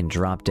 We can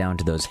drop down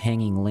to those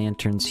hanging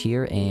lanterns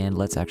here, and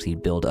let's actually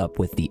build up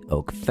with the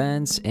oak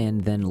fence.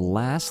 And then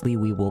lastly,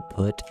 we will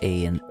put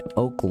an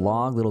oak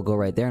log that'll go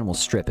right there, and we'll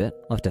strip it.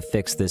 We'll have to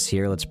fix this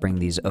here. Let's bring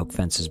these oak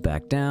fences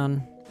back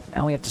down.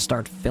 Now we have to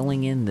start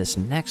filling in this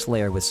next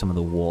layer with some of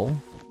the wool.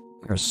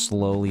 We're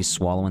slowly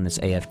swallowing this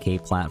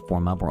AFK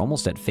platform up. We're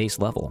almost at face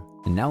level.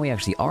 And now we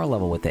actually are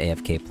level with the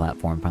AFK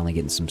platform, finally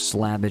getting some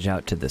slabbage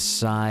out to the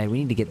side. We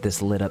need to get this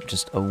lit up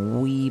just a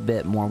wee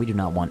bit more. We do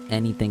not want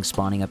anything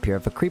spawning up here.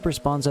 If a creeper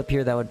spawns up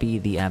here, that would be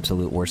the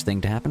absolute worst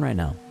thing to happen right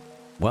now.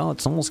 Well,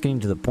 it's almost getting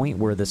to the point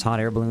where this hot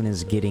air balloon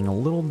is getting a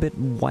little bit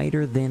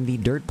wider than the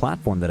dirt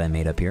platform that I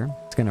made up here.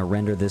 It's going to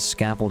render this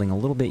scaffolding a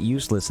little bit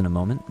useless in a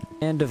moment.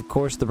 And of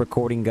course, the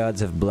recording gods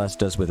have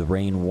blessed us with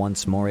rain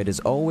once more. It is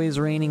always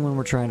raining when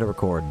we're trying to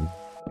record.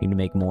 We need to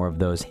make more of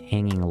those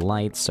hanging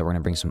lights, so we're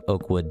going to bring some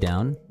oak wood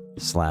down.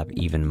 Slap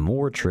even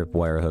more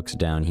tripwire hooks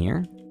down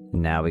here.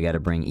 Now we got to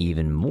bring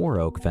even more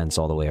oak fence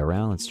all the way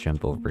around. Let's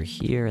jump over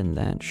here, and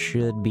that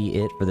should be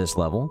it for this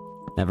level.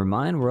 Never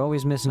mind, we're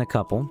always missing a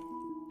couple.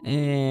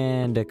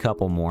 And a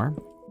couple more.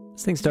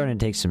 This thing's starting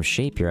to take some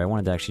shape here. I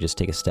wanted to actually just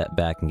take a step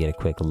back and get a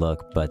quick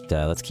look, but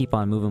let's keep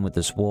on moving with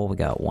this wool. We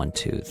got 1,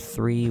 2,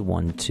 3,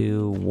 1,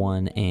 2,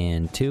 1,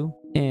 and 2.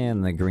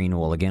 And the green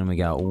wool again, we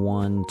got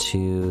 1,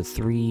 2,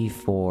 3,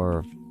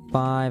 4,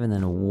 5, and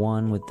then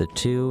 1 with the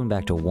 2, and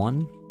back to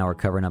 1. Now we're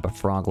covering up a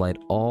frog light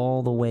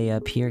all the way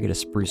up here. Get a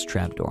spruce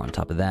trapdoor on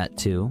top of that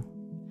too.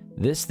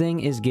 This thing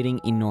is getting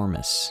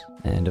enormous.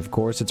 And of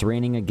course, it's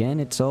raining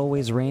again. It's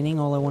always raining.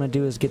 All I want to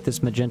do is get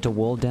this magenta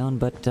wool down,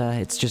 but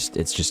it's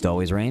just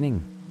always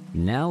raining.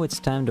 Now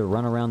it's time to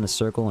run around the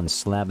circle and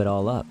slab it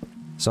all up.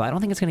 So I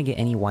don't think it's going to get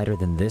any wider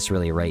than this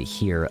really right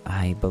here.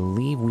 I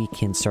believe we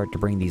can start to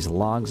bring these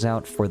logs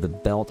out for the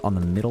belt on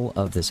the middle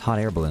of this hot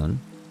air balloon.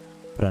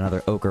 Put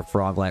another ochre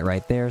frog light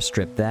right there,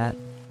 strip that,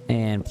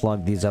 and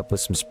plug these up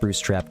with some spruce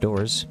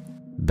trapdoors.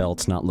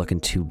 Belt's not looking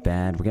too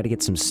bad. We got to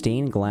get some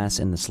stained glass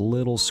in this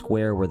little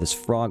square where this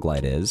frog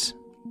light is.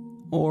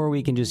 Or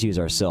we can just use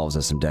ourselves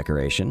as some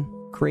decoration.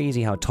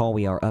 Crazy how tall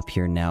we are up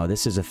here now.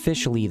 This is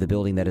officially the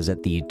building that is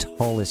at the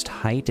tallest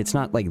height. It's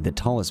not like the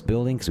tallest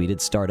building, because we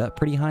did start up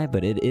pretty high,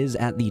 but it is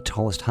at the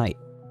tallest height.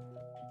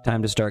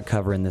 Time to start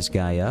covering this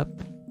guy up.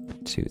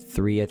 2,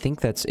 3. I think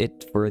that's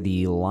it for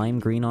the lime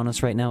green on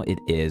us right now. It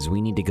is.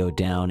 We need to go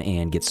down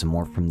and get some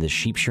more from the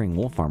sheep shearing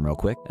wool farm real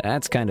quick.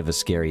 That's kind of a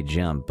scary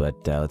jump, but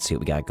let's see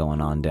what we got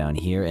going on down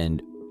here.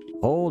 And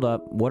hold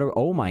up.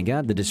 Oh my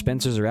god, the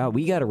dispensers are out.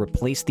 We got to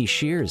replace these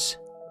shears.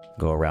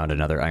 Go around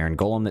another iron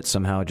golem that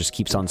somehow just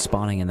keeps on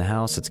spawning in the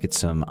house. Let's get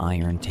some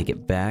iron, take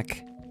it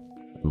back.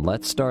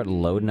 Let's start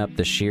loading up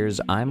the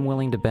shears. I'm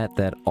willing to bet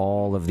that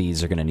all of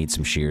these are going to need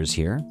some shears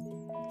here.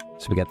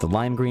 So we got the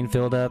lime green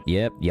filled up.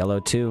 Yep, yellow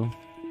too.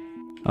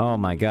 Oh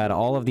my god,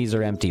 all of these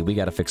are empty. We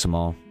got to fix them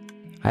all.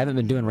 I haven't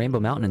been doing Rainbow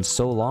Mountain in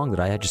so long that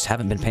I just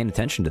haven't been paying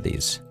attention to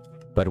these.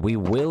 But we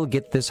will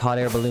get this hot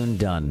air balloon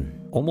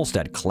done. Almost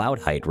at cloud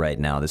height right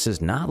now. This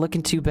is not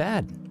looking too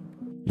bad.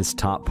 This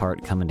top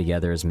part coming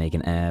together is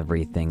making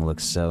everything look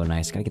so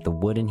nice. Gotta get the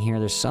wood in here.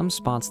 There's some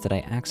spots that I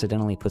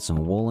accidentally put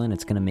some wool in.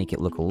 It's gonna make it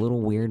look a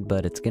little weird,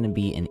 but it's gonna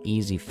be an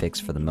easy fix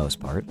for the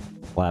most part.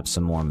 Slap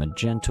some more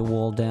magenta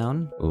wool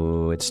down.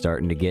 Ooh, it's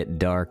starting to get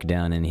dark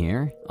down in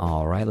here.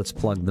 All right, let's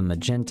plug the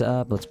magenta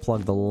up. Let's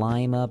plug the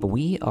lime up.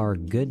 We are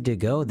good to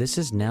go. This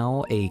is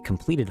now a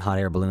completed hot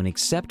air balloon,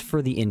 except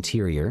for the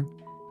interior.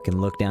 You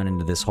can look down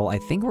into this hole. I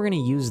think we're gonna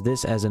use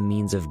this as a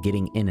means of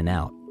getting in and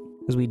out.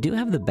 Because we do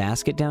have the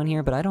basket down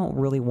here, but I don't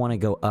really want to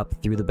go up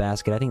through the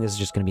basket. I think this is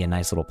just going to be a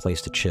nice little place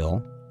to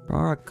chill. There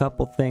are a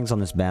couple things on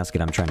this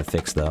basket I'm trying to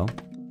fix, though.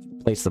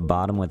 Place the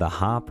bottom with a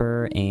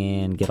hopper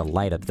and get a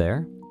light up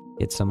there.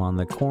 Get some on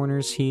the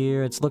corners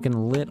here. It's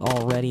looking lit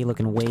already,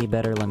 looking way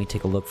better. Let me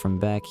take a look from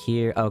back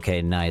here.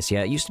 Okay, nice.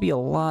 Yeah, it used to be a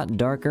lot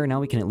darker. Now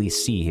we can at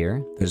least see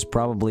here. There's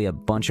probably a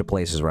bunch of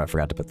places where I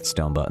forgot to put the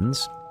stone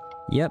buttons.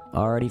 Yep,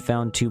 already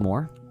found 2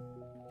 more.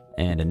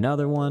 And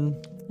another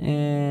one.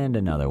 And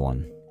another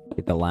one.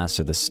 Get the last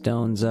of the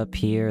stones up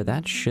here.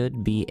 That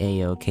should be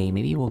a-okay.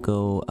 Maybe we'll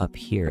go up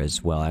here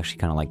as well. I actually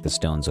kind of like the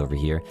stones over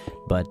here.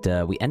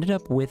 But we ended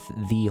up with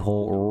the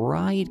hole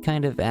right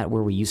kind of at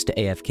where we used to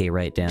AFK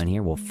right down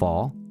here. We'll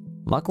fall.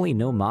 Luckily,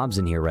 no mobs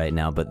in here right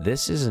now, but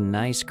this is a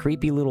nice,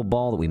 creepy little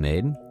ball that we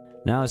made.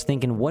 Now, I was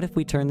thinking, what if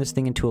we turn this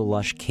thing into a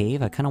lush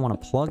cave? I kind of want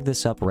to plug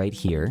this up right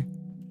here.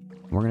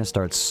 We're going to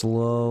start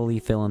slowly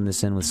filling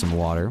this in with some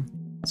water.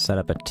 Set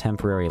up a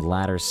temporary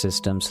ladder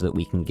system so that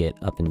we can get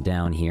up and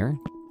down here.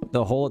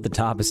 The hole at the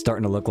top is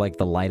starting to look like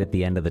the light at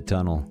the end of the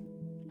tunnel.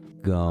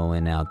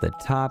 Going out the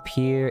top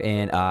here,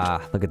 and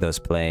look at those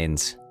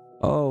planes.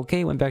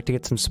 Okay, went back to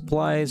get some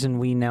supplies, and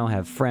we now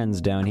have friends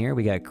down here.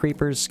 We got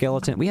creepers,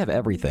 skeleton, we have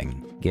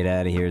everything. Get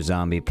out of here,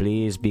 zombie,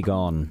 please be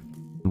gone.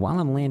 While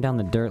I'm laying down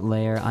the dirt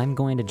layer, I'm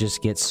going to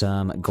just get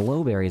some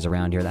glowberries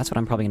around here. That's what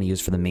I'm probably going to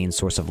use for the main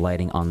source of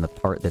lighting on the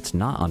part that's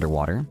not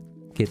underwater.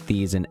 Get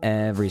these in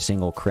every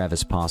single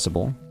crevice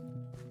possible.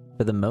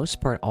 For the most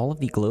part, all of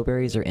the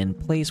glowberries are in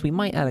place. We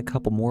might add a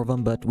couple more of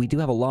them, but we do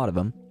have a lot of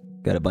them.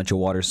 Got a bunch of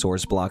water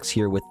source blocks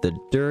here with the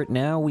dirt.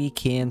 Now we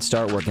can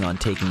start working on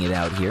taking it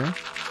out here.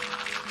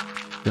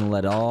 Gonna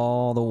let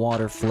all the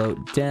water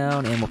float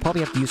down, and we'll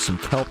probably have to use some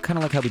kelp, kind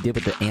of like how we did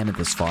with the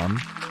amethyst farm.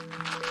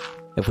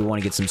 If we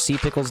want to get some sea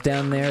pickles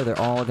down there,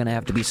 they're all gonna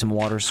have to be some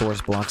water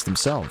source blocks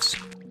themselves.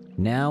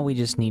 Now we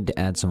just need to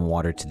add some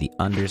water to the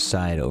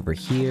underside over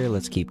here.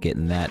 Let's keep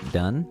getting that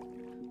done.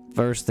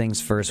 First things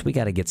first, we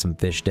gotta get some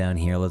fish down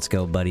here. Let's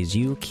go, buddies.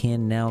 You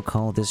can now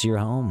call this your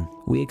home.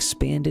 We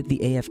expanded the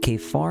AFK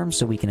farm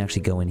so we can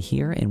actually go in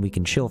here and we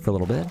can chill for a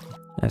little bit.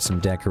 I have some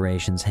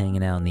decorations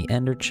hanging out in the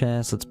ender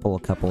chest. Let's pull a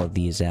couple of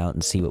these out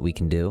and see what we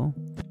can do.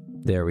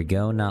 There we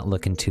go, not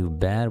looking too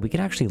bad. We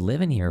could actually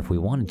live in here if we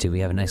wanted to. We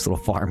have a nice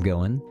little farm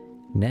going.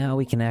 Now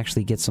we can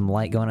actually get some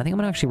light going. I think I'm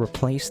gonna actually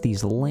replace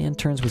these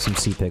lanterns with some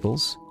sea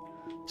pickles.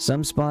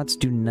 Some spots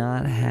do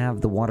not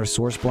have the water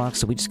source blocks,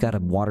 so we just gotta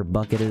water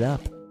bucket it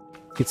up.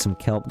 Get some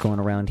kelp going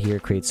around here,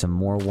 create some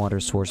more water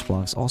source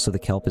blocks. Also, the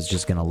kelp is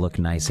just gonna look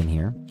nice in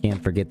here.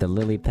 Can't forget the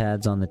lily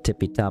pads on the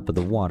tippy top of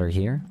the water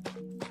here.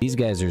 These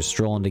guys are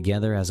strolling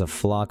together as a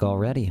flock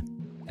already.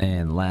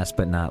 And last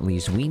but not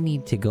least, we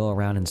need to go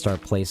around and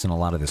start placing a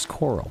lot of this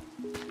coral.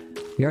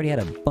 We already had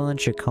a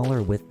bunch of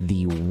color with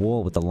the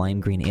wool, with the lime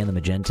green and the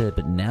magenta,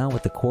 but now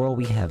with the coral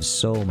we have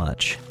so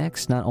much.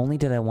 Next, not only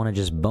did I want to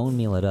just bone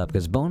meal it up,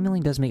 because bone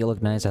mealing does make it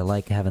look nice, I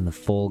like having the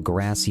full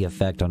grassy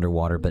effect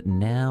underwater, but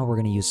now we're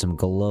going to use some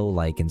glow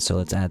lichen, so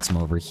let's add some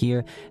over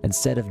here.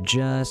 Instead of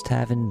just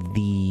having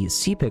the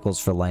sea pickles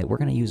for light, we're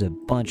going to use a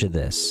bunch of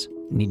this.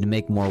 Need to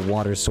make more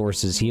water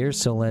sources here,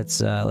 so let's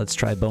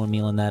try bone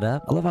mealing that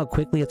up. I love how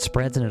quickly it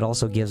spreads, and it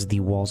also gives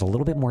the walls a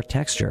little bit more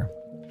texture.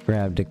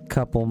 Grabbed a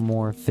couple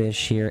more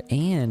fish here,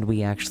 and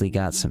we actually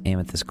got some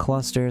amethyst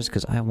clusters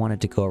because I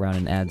wanted to go around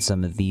and add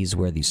some of these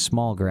where the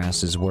small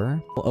grasses were.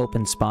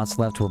 Open spots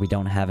left where we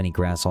don't have any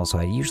grass also.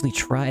 I usually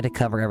try to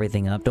cover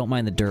everything up. Don't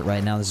mind the dirt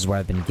right now. This is where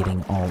I've been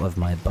getting all of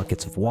my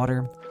buckets of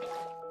water.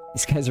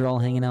 These guys are all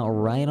hanging out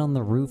right on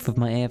the roof of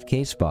my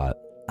AFK spot.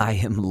 I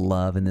am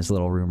loving this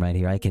little room right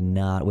here. I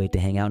cannot wait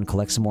to hang out and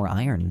collect some more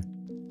iron.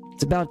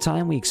 It's about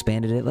time we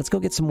expanded it. Let's go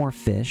get some more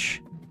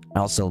fish. I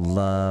also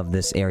love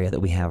this area that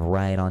we have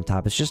right on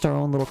top. It's just our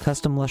own little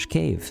custom lush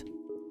cave.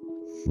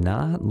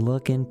 Not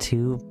looking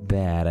too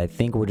bad. I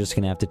think we're just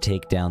gonna have to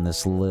take down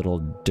this little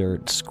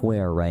dirt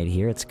square right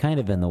here. It's kind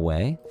of in the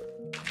way.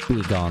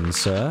 Be gone,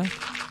 sir.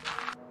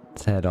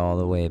 Let's head all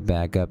the way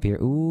back up here.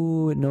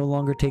 Ooh, it no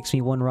longer takes me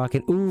one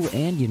rocket. Ooh,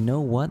 and you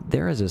know what?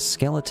 There is a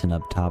skeleton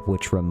up top,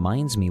 which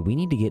reminds me we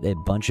need to get a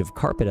bunch of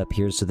carpet up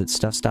here so that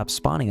stuff stops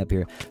spawning up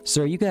here.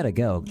 Sir, you gotta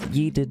go.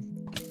 Yeeted.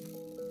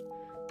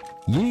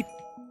 Yeet.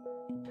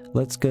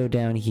 Let's go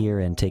down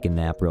here and take a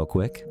nap real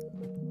quick.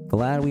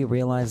 Glad we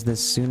realized this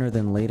sooner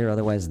than later,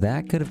 otherwise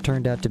that could have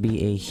turned out to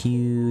be a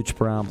huge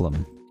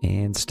problem.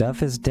 And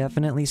stuff is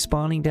definitely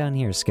spawning down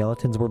here.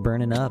 Skeletons were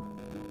burning up.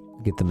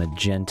 Get the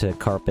magenta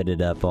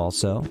carpeted up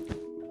also.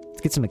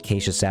 Let's get some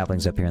acacia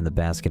saplings up here in the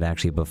basket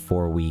actually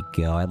before we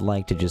go. I'd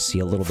like to just see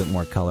a little bit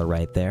more color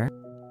right there.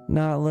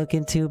 Not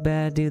looking too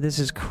bad, dude. This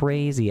is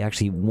crazy.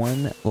 Actually,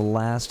 one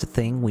last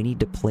thing. We need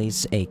to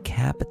place a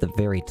cap at the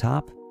very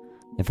top.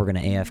 If we're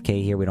going to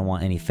AFK here, we don't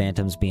want any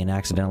phantoms being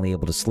accidentally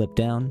able to slip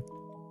down.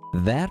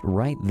 That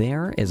right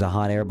there is a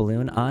hot air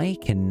balloon. I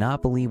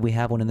cannot believe we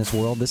have one in this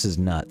world. This is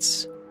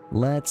nuts.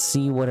 Let's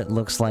see what it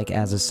looks like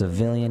as a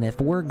civilian.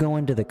 If we're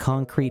going to the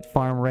concrete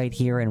farm right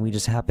here and we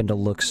just happen to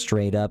look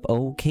straight up,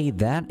 okay,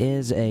 that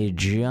is a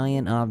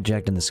giant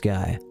object in the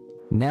sky.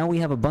 Now we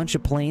have a bunch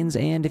of planes,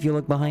 and if you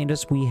look behind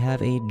us, we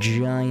have a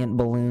giant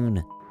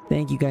balloon.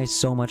 Thank you guys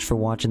so much for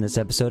watching this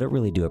episode. I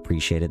really do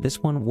appreciate it.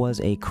 This one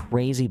was a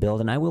crazy build,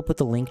 and I will put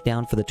the link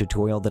down for the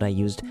tutorial that I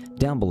used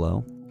down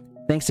below.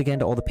 Thanks again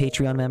to all the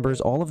Patreon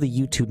members, all of the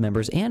YouTube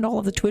members, and all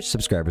of the Twitch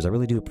subscribers. I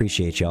really do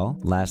appreciate y'all.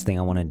 Last thing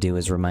I want to do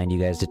is remind you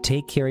guys to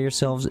take care of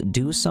yourselves,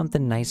 do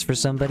something nice for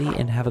somebody,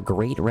 and have a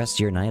great rest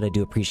of your night. I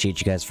do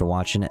appreciate you guys for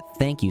watching.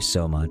 Thank you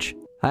so much.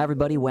 Hi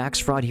everybody, Wax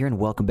Fraud here, and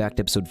welcome back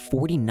to episode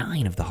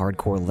 49 of the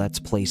Hardcore Let's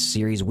Play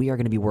series. We are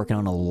going to be working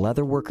on a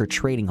leatherworker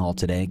trading hall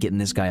today, getting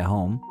this guy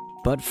home.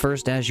 But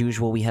first, as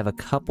usual, we have a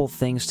couple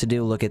things to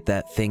do. Look at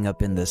that thing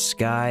up in the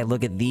sky.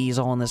 Look at these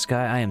all in the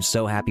sky. I am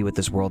so happy with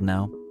this world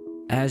now.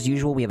 As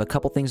usual, we have a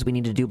couple things we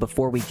need to do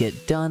before we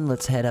get done.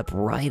 Let's head up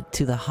right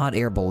to the hot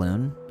air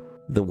balloon.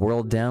 The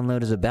world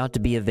download is about to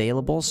be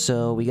available,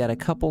 so we got a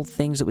couple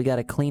things that we got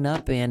to clean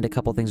up and a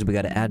couple things that we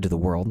got to add to the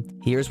world.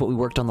 Here's what we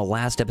worked on the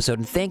last episode,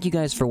 and thank you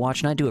guys for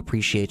watching. I do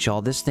appreciate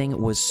y'all. This thing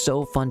was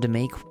so fun to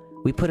make.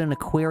 We put an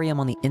aquarium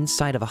on the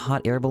inside of a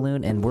hot air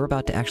balloon, and we're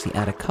about to actually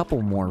add a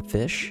couple more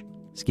fish.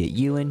 Let's get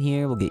you in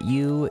here. We'll get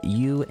you,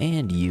 you,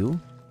 and you.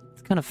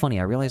 It's kind of funny.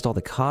 I realized all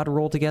the cod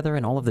roll together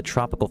and all of the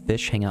tropical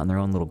fish hang out in their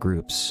own little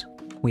groups.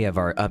 We have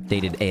our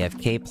updated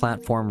AFK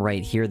platform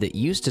right here that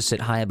used to sit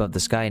high above the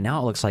sky.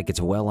 Now it looks like it's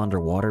well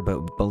underwater,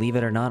 but believe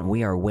it or not,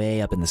 we are way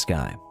up in the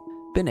sky.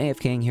 Been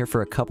AFKing here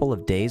for a couple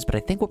of days, but I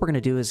think what we're going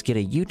to do is get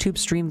a YouTube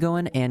stream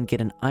going and get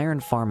an iron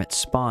farm at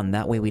spawn.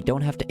 That way we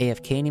don't have to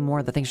AFK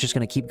anymore. The thing's just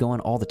going to keep going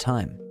all the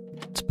time.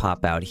 Let's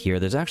pop out here.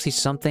 There's actually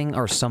something,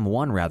 or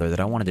someone rather, that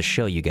I wanted to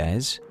show you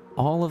guys.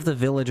 All of the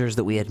villagers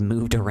that we had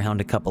moved around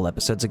a couple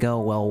episodes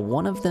ago, well,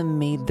 one of them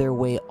made their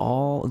way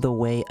all the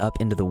way up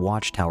into the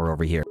watchtower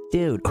over here.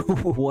 Dude,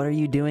 what are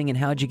you doing and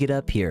how'd you get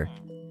up here?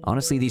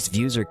 Honestly, these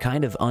views are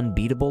kind of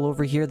unbeatable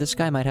over here. This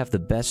guy might have the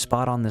best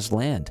spot on this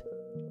land.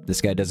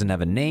 This guy doesn't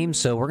have a name,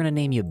 so we're gonna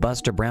name you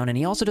Buster Brown, and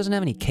he also doesn't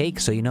have any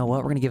cake, so you know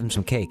what? We're gonna give him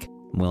some cake.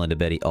 I'm willing to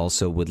bet he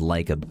also would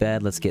like a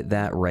bed. Let's get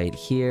that right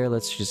here.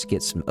 Let's just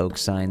get some oak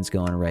signs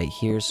going right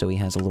here so he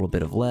has a little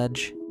bit of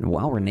ledge. And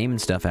while we're naming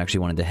stuff, I actually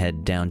wanted to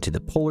head down to the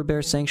polar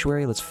bear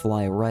sanctuary. Let's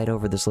fly right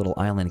over this little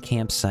island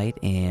campsite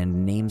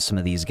and name some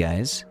of these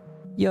guys.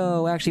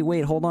 Yo, actually,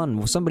 wait, hold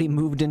on. Somebody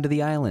moved into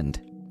the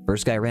island.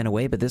 First guy ran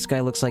away, but this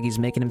guy looks like he's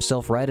making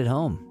himself right at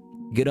home.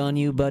 Good on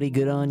you, buddy.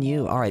 Good on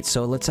you. All right,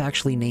 so let's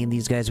actually name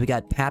these guys. We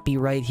got Pappy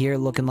right here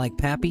looking like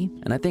Pappy.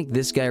 And I think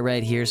this guy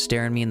right here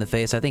staring me in the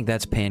face, I think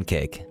that's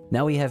Pancake.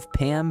 Now we have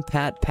Pam,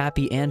 Pat,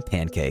 Pappy, and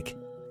Pancake.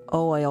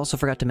 Oh, I also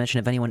forgot to mention,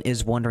 if anyone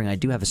is wondering, I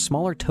do have a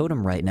smaller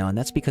totem right now, and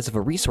that's because of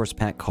a resource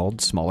pack called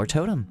Smaller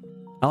Totem.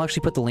 I'll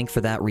actually put the link for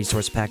that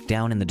resource pack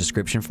down in the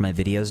description for my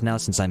videos now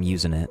since I'm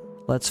using it.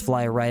 Let's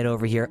fly right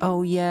over here.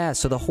 Oh yeah,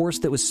 so the horse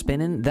that was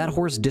spinning, that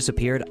horse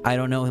disappeared. I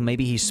don't know,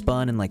 maybe he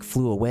spun and like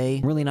flew away.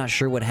 I'm really not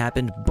sure what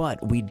happened,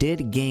 but we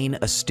did gain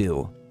a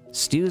Stu.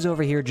 Stu's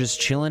over here just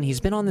chilling.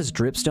 He's been on this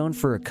dripstone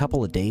for a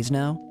couple of days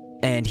now.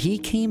 And he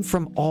came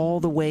from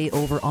all the way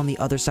over on the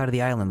other side of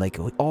the island, like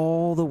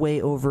all the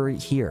way over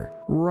here.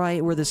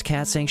 Right where this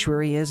cat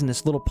sanctuary is, and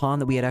this little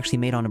pond that we had actually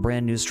made on a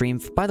brand new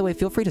stream. By the way,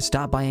 feel free to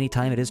stop by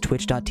anytime. It is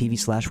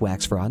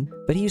twitch.tv/waxfraud.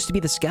 But he used to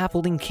be the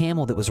scaffolding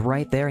camel that was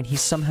right there, and he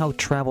somehow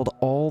traveled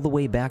all the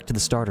way back to the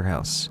starter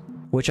house.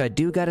 Which I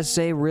do gotta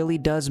say really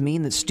does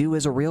mean that Stu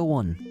is a real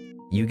one.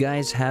 You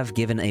guys have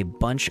given a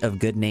bunch of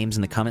good names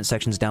in the comment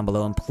sections down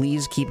below, and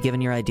please keep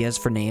giving your ideas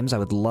for names. I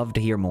would love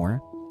to hear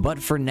more. But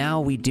for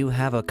now, we do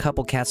have a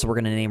couple cats that we're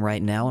going to name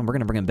right now, and we're going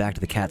to bring them back to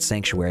the cat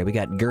sanctuary. We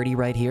got Gertie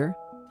right here.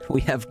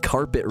 We have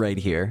Carpet right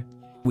here.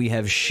 We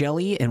have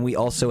Shelly, and we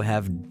also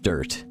have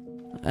Dirt.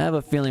 I have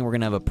a feeling we're going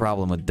to have a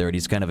problem with Dirt.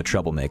 He's kind of a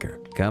troublemaker.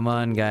 Come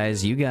on,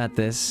 guys. You got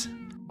this.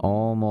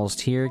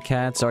 Almost here,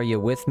 cats. Are you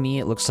with me?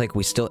 It looks like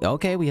we still...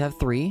 Okay, we have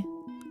 3.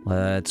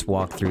 Let's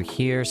walk through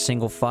here.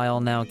 Single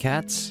file now,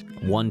 cats.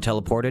 1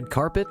 teleported.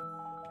 Carpet.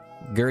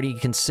 Gertie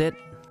can sit.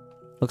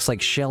 Looks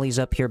like Shelly's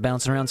up here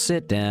bouncing around.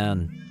 Sit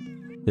down.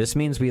 This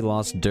means we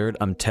lost Dirt.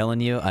 I'm telling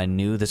you, I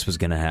knew this was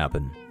gonna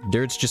happen.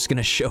 Dirt's just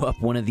gonna show up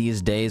one of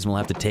these days and we'll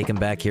have to take him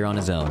back here on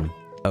his own.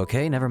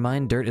 Okay, never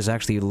mind. Dirt is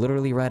actually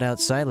literally right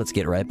outside. Let's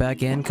get right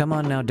back in. Come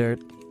on now, Dirt.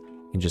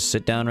 You can just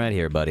sit down right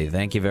here, buddy.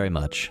 Thank you very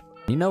much.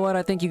 You know what?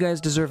 I think you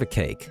guys deserve a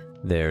cake.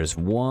 There's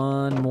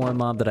one more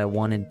mob that I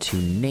wanted to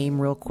name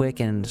real quick,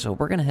 and so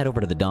we're gonna head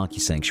over to the Donkey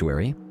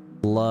Sanctuary.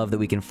 Love that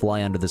we can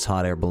fly under this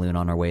hot air balloon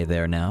on our way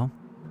there now.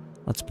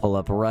 Let's pull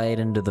up right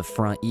into the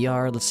front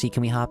yard. Let's see, can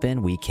we hop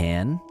in? We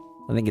can.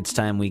 I think it's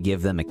time we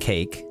give them a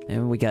cake.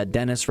 And we got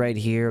Dennis right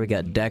here. We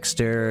got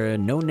Dexter.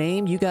 No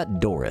name, you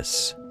got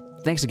Doris.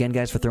 Thanks again,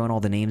 guys, for throwing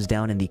all the names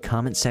down in the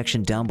comment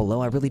section down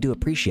below. I really do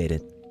appreciate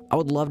it. I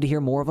would love to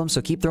hear more of them,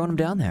 so keep throwing them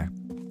down there.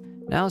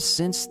 Now,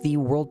 since the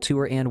World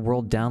Tour and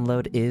World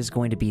Download is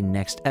going to be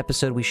next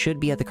episode, we should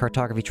be at the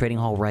Cartography Trading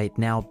Hall right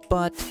now,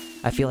 but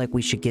I feel like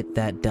we should get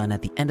that done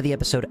at the end of the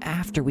episode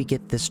after we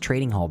get this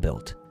trading hall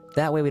built.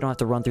 That way we don't have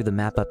to run through the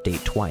map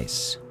update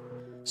twice.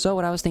 So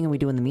what I was thinking we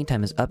do in the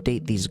meantime is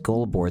update these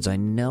goal boards. I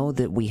know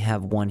that we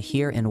have one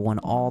here and one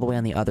all the way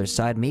on the other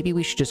side. Maybe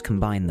we should just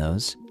combine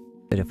those.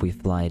 But if we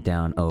fly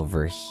down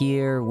over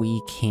here,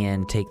 we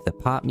can take the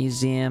Pop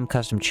Museum,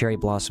 Custom Cherry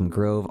Blossom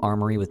Grove,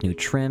 Armory with new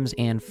trims,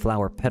 and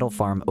Flower Petal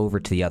Farm over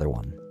to the other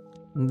one.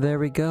 There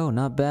we go,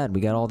 not bad. We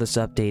got all this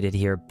updated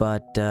here,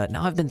 but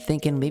now I've been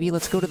thinking maybe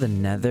let's go to the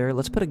Nether.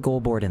 Let's put a goal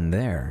board in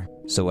there.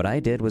 So what I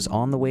did was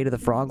on the way to the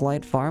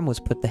Froglight Farm was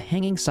put the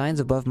hanging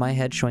signs above my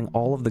head showing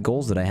all of the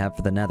goals that I have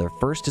for the Nether.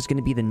 First is going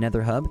to be the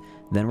Nether Hub,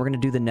 then we're going to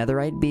do the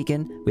Netherite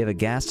Beacon. We have a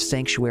Ghast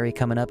Sanctuary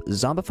coming up,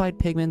 Zombified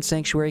Pigman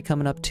Sanctuary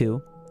coming up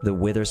too. The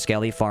Wither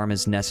Skelly Farm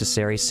is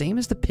necessary, same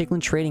as the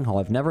Piglin Trading Hall.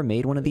 I've never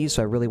made one of these,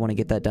 so I really want to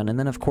get that done. And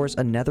then, of course,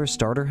 a Nether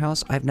Starter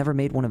House. I've never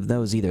made one of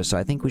those either, so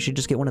I think we should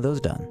just get one of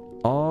those done.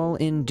 All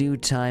in due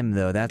time,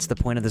 though. That's the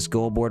point of this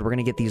goal board. We're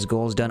going to get these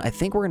goals done. I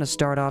think we're going to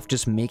start off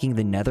just making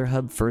the Nether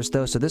Hub first,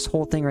 though. So this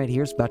whole thing right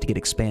here is about to get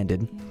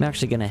expanded. I'm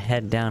actually going to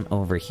head down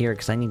over here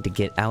because I need to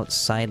get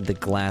outside the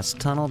glass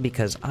tunnel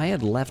because I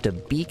had left a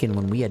beacon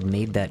when we had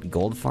made that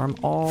gold farm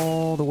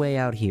all the way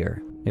out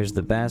here. There's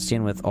the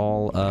bastion with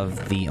all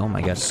of the... Oh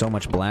my gosh, so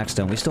much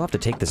blackstone. We still have to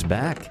take this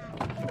back.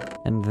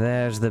 And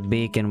there's the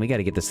beacon. We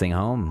gotta get this thing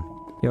home.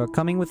 You're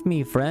coming with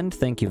me, friend.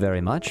 Thank you very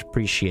much.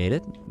 Appreciate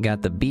it.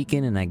 Got the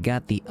beacon and I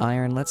got the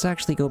iron. Let's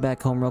actually go back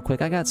home real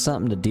quick. I got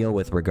something to deal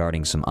with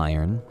regarding some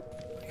iron.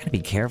 I gotta be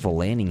careful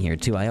landing here,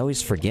 too. I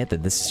always forget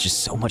that this is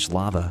just so much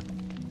lava.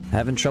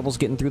 Having troubles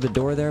getting through the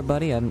door there,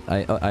 buddy?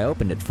 I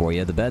opened it for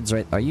you. The bed's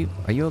right... Are you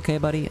okay,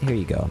 buddy? Here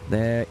you go.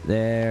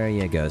 There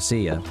you go.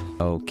 See ya.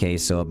 Okay,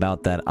 so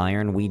about that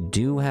iron, we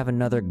do have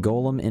another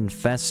golem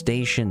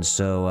infestation,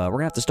 so we're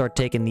gonna have to start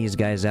taking these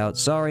guys out.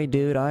 Sorry,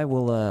 dude.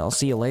 I'll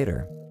see you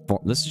later.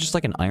 This is just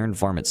like an iron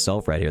farm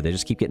itself right here. They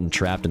just keep getting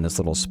trapped in this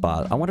little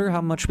spot. I wonder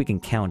how much we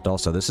can count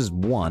also. This is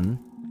 1.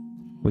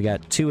 We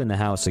got 2 in the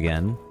house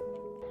again.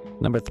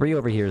 Number 3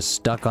 over here is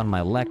stuck on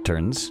my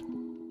lecterns.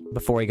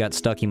 Before he got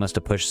stuck, he must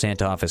have pushed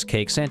Santa off his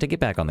cake. Santa, get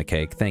back on the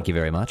cake. Thank you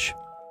very much.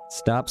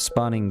 Stop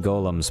spawning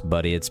golems,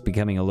 buddy. It's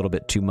becoming a little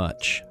bit too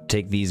much.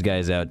 Take these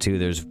guys out, too.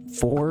 There's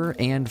 4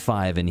 and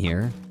 5 in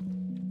here.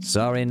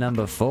 Sorry,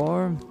 number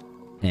 4.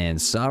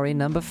 And sorry,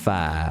 number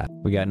 5.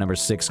 We got number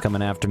 6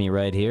 coming after me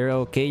right here.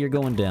 Okay, you're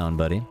going down,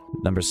 buddy.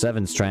 Number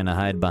 7's trying to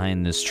hide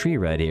behind this tree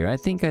right here. I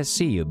think I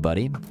see you,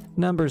 buddy.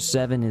 Number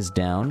 7 is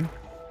down.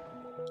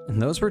 And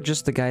those were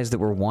just the guys that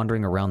were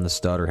wandering around the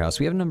starter house.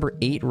 We have number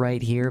 8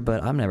 right here,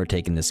 but I'm never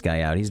taking this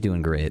guy out. He's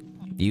doing great.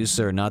 You,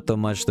 sir, not so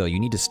much, though. You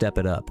need to step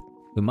it up.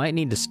 We might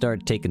need to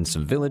start taking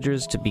some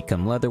villagers to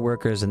become leather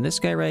workers, and this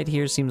guy right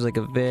here seems like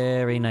a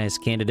very nice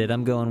candidate.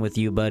 I'm going with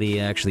you, buddy.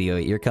 Actually,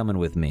 you're coming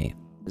with me.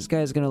 This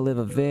guy's gonna live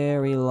a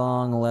very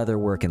long leather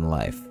working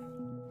life.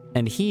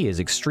 And he is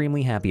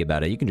extremely happy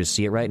about it. You can just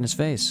see it right in his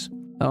face.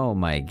 Oh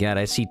my god,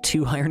 I see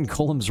 2 iron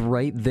golems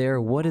right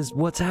there.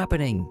 What's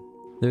happening?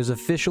 There's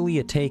officially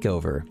a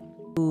takeover.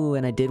 Ooh,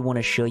 and I did want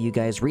to show you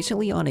guys,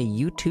 recently on a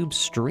YouTube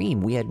stream,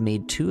 we had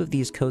made 2 of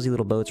these cozy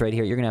little boats right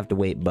here. You're gonna have to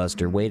wait,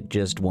 Buster. Wait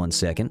just 1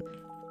 second.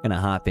 Gonna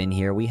hop in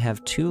here. We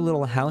have 2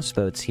 little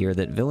houseboats here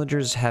that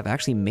villagers have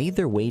actually made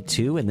their way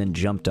to and then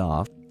jumped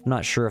off. I'm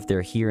not sure if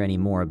they're here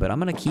anymore, but I'm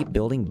gonna keep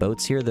building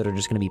boats here that are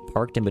just gonna be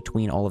parked in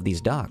between all of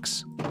these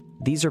docks.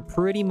 These are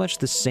pretty much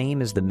the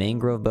same as the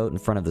mangrove boat in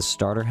front of the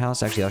starter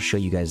house. Actually, I'll show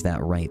you guys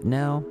that right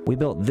now. We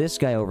built this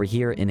guy over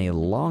here in a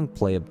long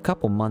play a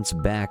couple months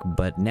back,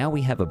 but now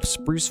we have a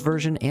spruce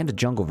version and a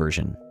jungle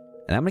version.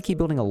 And I'm gonna keep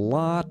building a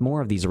lot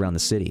more of these around the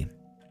city.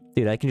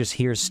 Dude, I can just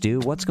hear Stu.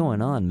 What's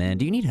going on, man?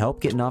 Do you need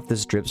help getting off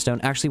this dripstone?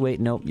 Actually, wait,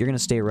 nope. You're gonna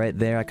stay right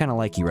there. I kind of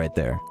like you right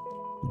there.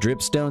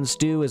 Dripstone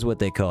Stu is what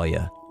they call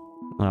you.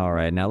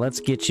 Alright, now let's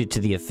get you to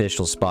the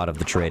official spot of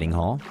the trading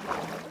hall.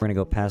 We're gonna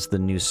go past the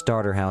new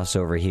starter house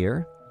over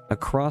here,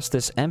 across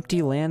this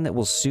empty land that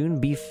will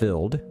soon be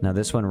filled. Now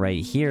this one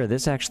right here,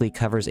 this actually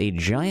covers a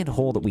giant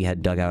hole that we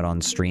had dug out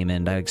on stream,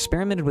 and I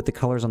experimented with the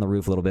colors on the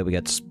roof a little bit. We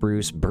got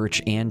spruce,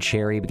 birch, and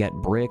cherry. We got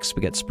bricks,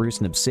 we got spruce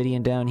and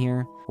obsidian down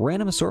here.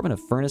 Random assortment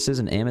of furnaces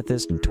and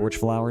amethyst and torch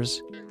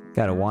flowers.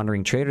 Got a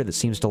wandering trader that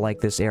seems to like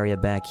this area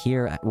back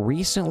here.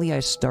 Recently, I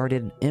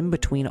started in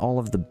between all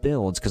of the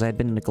builds, because I had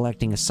been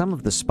neglecting some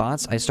of the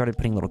spots. I started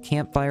putting little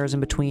campfires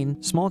in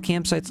between. Small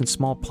campsites and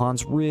small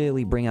ponds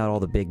really bring out all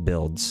the big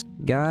builds.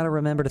 Gotta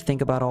remember to think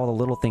about all the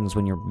little things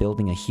when you're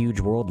building a huge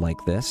world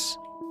like this.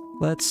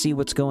 Let's see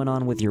what's going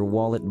on with your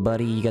wallet,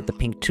 buddy. You got the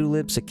pink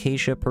tulips,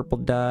 acacia, purple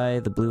dye,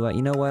 the blue eye.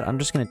 You know what? I'm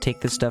just gonna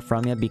take this stuff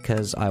from you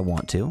because I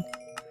want to.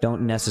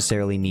 Don't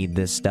necessarily need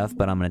this stuff,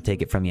 but I'm gonna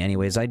take it from you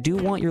anyways. I do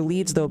want your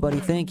leads though, buddy.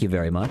 Thank you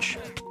very much.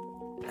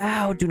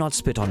 Ow, do not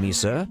spit on me,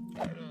 sir.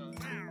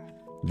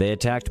 They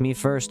attacked me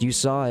first. You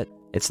saw it.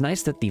 It's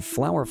nice that the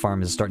flower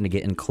farm is starting to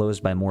get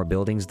enclosed by more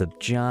buildings. The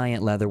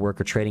giant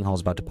leatherworker trading hall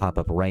is about to pop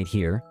up right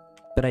here.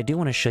 But I do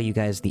want to show you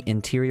guys the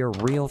interior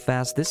real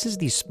fast. This is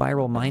the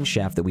spiral mine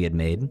shaft that we had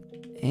made.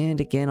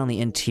 And again, on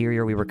the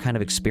interior, we were kind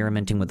of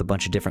experimenting with a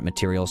bunch of different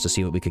materials to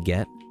see what we could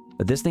get.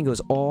 But this thing goes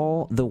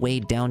all the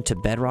way down to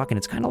bedrock, and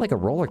it's kind of like a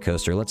roller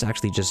coaster. Let's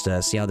actually just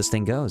see how this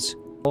thing goes.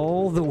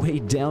 All the way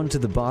down to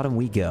the bottom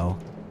we go.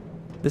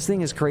 This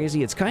thing is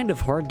crazy. It's kind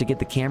of hard to get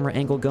the camera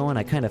angle going.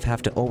 I kind of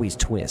have to always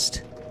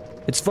twist.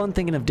 It's fun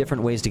thinking of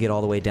different ways to get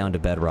all the way down to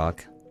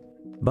bedrock.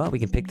 But we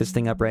can pick this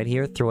thing up right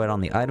here, throw it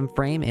on the item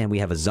frame, and we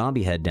have a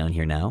zombie head down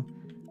here now.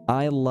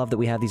 I love that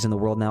we have these in the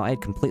world now. I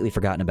had completely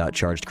forgotten about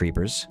charged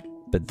creepers.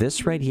 But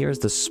this right here is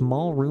the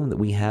small room that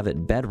we have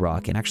at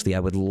Bedrock, and actually I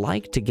would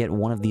like to get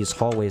one of these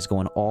hallways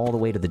going all the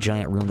way to the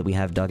giant room that we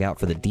have dug out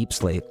for the deep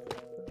slate.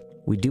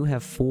 We do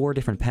have 4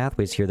 different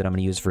pathways here that I'm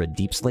going to use for a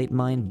deep slate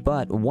mine,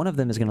 but one of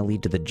them is going to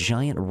lead to the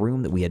giant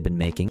room that we had been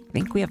making. I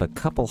think we have a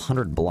couple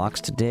hundred blocks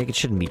to dig. It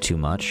shouldn't be too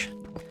much.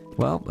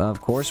 Well, of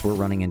course, we're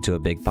running into a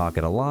big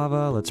pocket of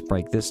lava. Let's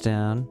break this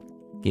down.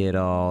 Get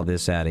all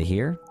this out of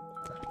here.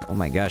 Oh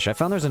my gosh, I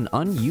found there's an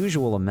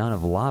unusual amount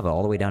of lava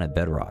all the way down at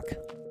Bedrock.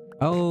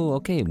 Oh,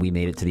 okay, we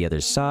made it to the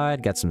other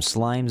side. Got some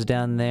slimes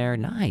down there.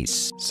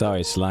 Nice.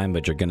 Sorry, slime,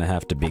 but you're gonna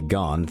have to be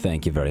gone.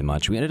 Thank you very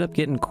much. We ended up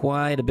getting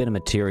quite a bit of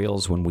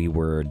materials when we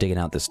were digging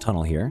out this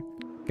tunnel here.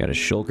 Got a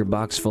shulker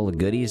box full of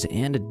goodies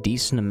and a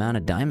decent amount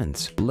of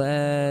diamonds.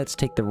 Let's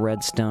take the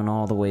redstone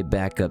all the way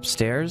back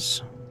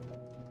upstairs.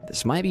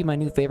 This might be my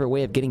new favorite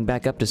way of getting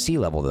back up to sea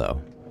level,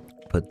 though.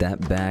 Put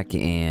that back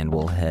and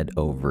we'll head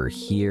over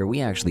here. We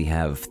actually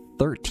have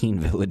 13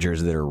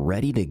 villagers that are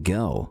ready to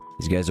go.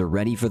 These guys are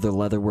ready for the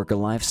leatherworker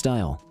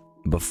lifestyle.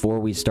 Before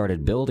we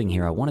started building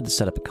here, I wanted to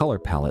set up a color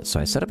palette, so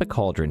I set up a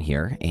cauldron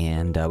here,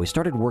 and we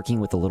started working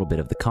with a little bit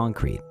of the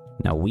concrete.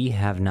 Now, we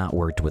have not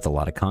worked with a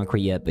lot of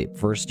concrete yet, but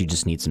first you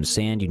just need some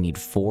sand. You need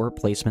 4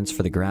 placements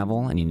for the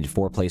gravel, and you need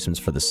 4 placements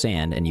for the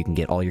sand, and you can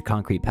get all your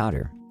concrete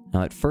powder.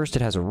 Now, at first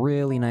it has a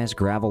really nice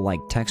gravel-like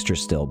texture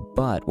still,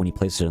 but when you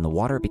place it in the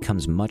water, it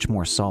becomes much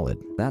more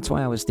solid. That's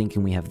why I was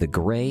thinking we have the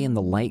gray and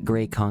the light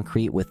gray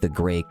concrete with the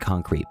gray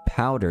concrete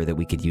powder that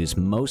we could use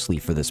mostly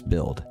for this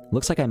build.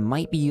 Looks like I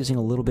might be using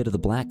a little bit of the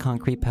black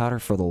concrete powder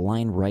for the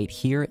line right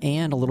here,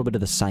 and a little bit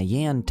of the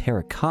cyan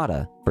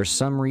terracotta. For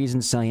some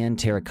reason, cyan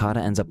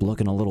terracotta ends up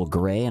looking a little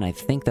gray, and I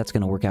think that's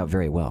going to work out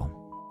very well.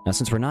 Now,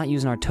 since we're not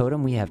using our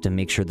totem, we have to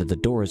make sure that the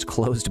door is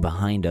closed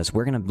behind us.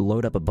 We're going to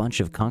load up a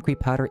bunch of concrete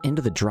powder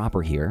into the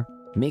dropper here.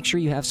 Make sure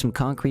you have some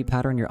concrete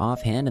powder in your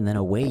offhand, and then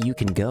away you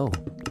can go.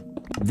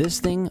 This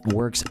thing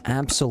works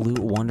absolute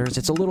wonders.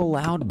 It's a little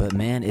loud, but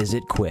man, is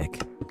it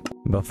quick.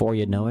 Before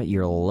you know it,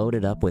 you're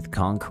loaded up with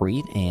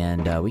concrete,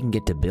 and we can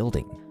get to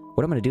building.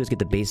 What I'm going to do is get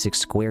the basic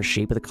square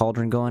shape of the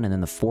cauldron going, and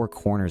then the 4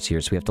 corners here,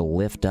 so we have to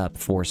lift up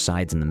 4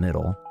 sides in the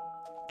middle.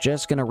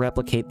 Just gonna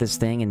replicate this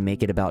thing and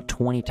make it about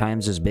 20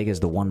 times as big as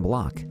the 1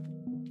 block.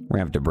 We're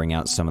gonna have to bring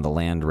out some of the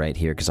land right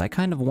here, because I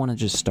kind of want to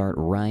just start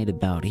right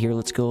about here.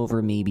 Let's go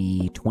over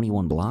maybe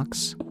 21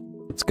 blocks.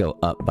 Let's go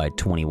up by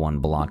 21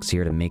 blocks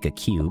here to make a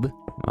cube.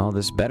 Oh,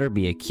 this better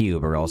be a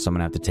cube, or else I'm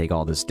gonna have to take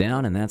all this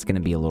down, and that's gonna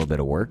be a little bit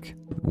of work.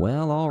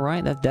 Well,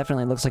 alright, that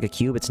definitely looks like a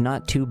cube. It's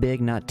not too big,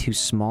 not too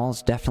small.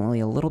 It's definitely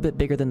a little bit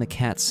bigger than the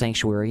cat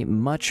sanctuary,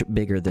 much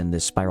bigger than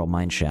this spiral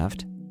mine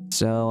shaft.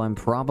 So I'm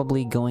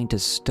probably going to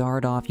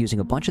start off using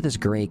a bunch of this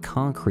gray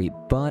concrete,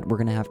 but we're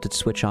going to have to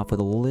switch off with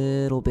a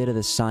little bit of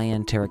the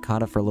cyan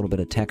terracotta for a little bit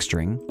of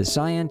texturing. The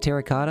cyan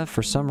terracotta,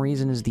 for some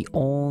reason, is the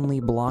only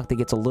block that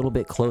gets a little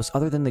bit close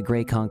other than the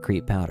gray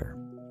concrete powder.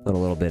 Put a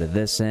little bit of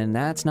this in,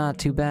 that's not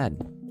too bad.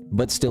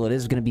 But still, it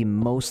is going to be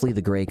mostly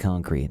the gray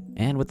concrete.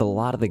 And with a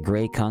lot of the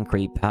gray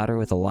concrete powder,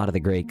 with a lot of the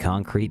gray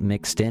concrete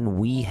mixed in,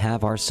 we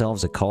have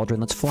ourselves a cauldron.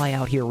 Let's fly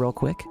out here real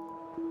quick.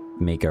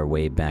 Make our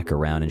way back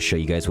around and show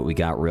you guys what we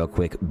got real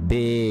quick.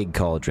 Big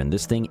cauldron.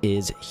 This thing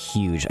is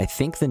huge. I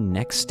think the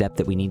next step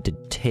that we need to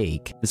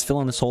take is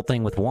filling this whole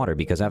thing with water,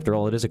 because after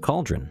all, it is a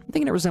cauldron. I'm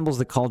thinking it resembles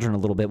the cauldron a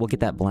little bit. We'll get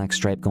that black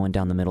stripe going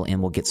down the middle,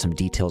 and we'll get some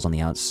details on the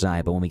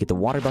outside. But when we get the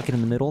water bucket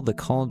in the middle, the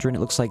cauldron, it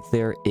looks like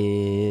there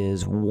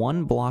is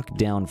 1 block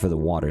down for the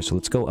water. So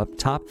let's go up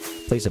top,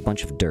 place a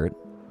bunch of dirt.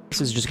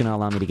 This is just going to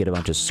allow me to get a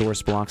bunch of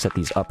source blocks at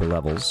these upper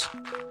levels.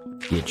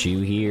 Get you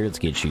here, let's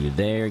get you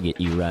there,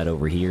 get you right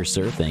over here,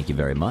 sir. Thank you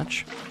very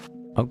much.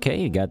 Okay,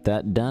 you got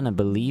that done. I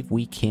believe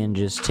we can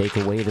just take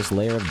away this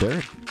layer of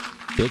dirt.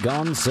 Be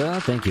gone, sir.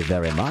 Thank you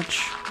very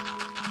much.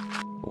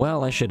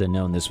 Well, I should have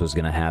known this was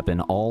going to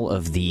happen. All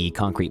of the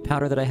concrete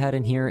powder that I had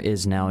in here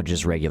is now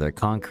just regular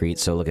concrete.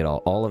 So look at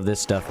all of this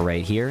stuff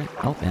right here.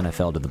 Oh, and I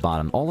fell to the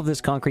bottom. All of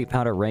this concrete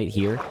powder right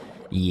here.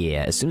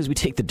 Yeah, as soon as we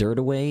take the dirt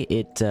away,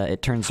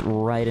 it turns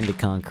right into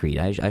concrete.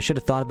 I should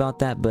have thought about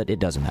that, but it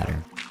doesn't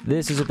matter.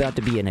 This is about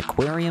to be an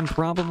aquarium,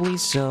 probably,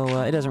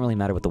 so it doesn't really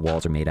matter what the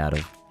walls are made out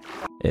of.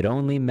 It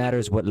only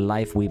matters what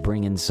life we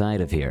bring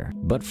inside of here.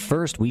 But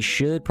first, we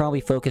should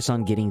probably focus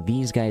on getting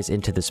these guys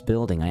into this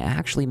building. I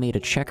actually made a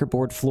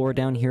checkerboard floor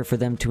down here for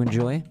them to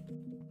enjoy.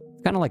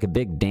 Kind of like a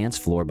big dance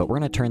floor, but we're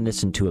going to turn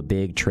this into a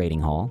big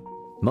trading hall.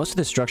 Most of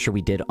the structure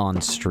we did on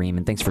stream,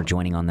 and thanks for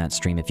joining on that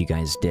stream if you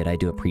guys did. I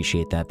do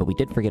appreciate that, but we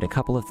did forget a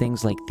couple of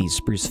things like these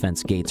spruce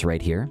fence gates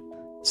right here.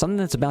 Something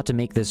that's about to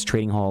make this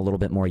trading hall a little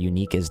bit more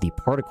unique is the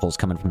particles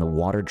coming from the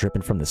water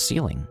dripping from the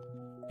ceiling.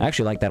 I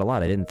actually like that a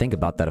lot. I didn't think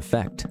about that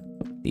effect.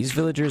 These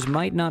villagers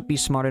might not be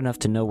smart enough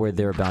to know where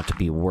they're about to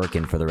be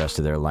working for the rest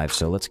of their life,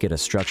 so let's get a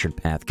structured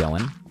path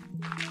going.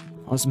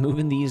 I was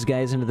moving these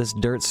guys into this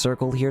dirt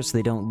circle here so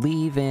they don't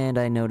leave, and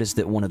I noticed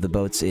that one of the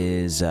boats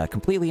is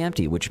completely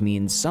empty, which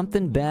means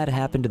something bad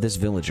happened to this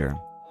villager.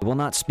 We'll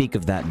not speak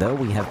of that, though.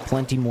 We have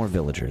plenty more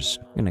villagers.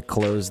 I'm gonna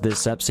close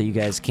this up so you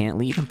guys can't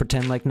leave and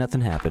pretend like nothing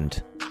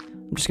happened.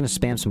 I'm just gonna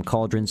spam some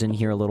cauldrons in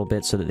here a little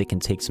bit so that they can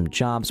take some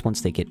jobs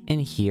once they get in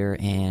here,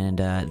 and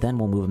then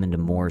we'll move them into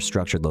more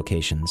structured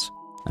locations.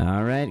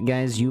 Alright,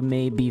 guys, you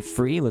may be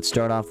free. Let's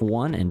start off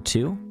 1 and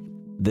 2.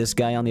 This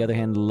guy, on the other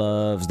hand,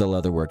 loves the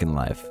leather work in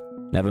life.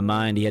 Never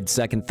mind, he had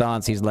second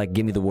thoughts. He's like,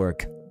 give me the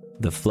work.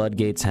 The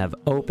floodgates have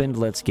opened.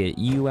 Let's get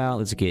you out.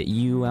 Let's get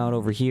you out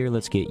over here.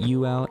 Let's get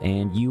you out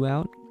and you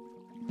out.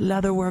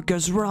 Leather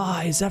workers,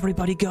 rise!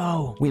 Everybody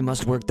go! We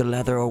must work the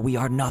leather or we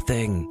are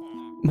nothing.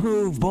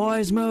 Move,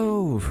 boys,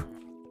 move!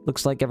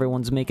 Looks like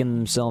everyone's making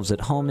themselves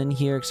at home in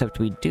here, except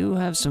we do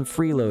have some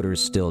freeloaders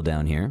still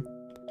down here.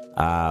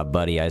 Ah,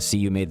 buddy, I see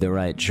you made the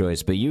right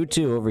choice, but you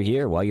two over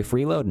here, while you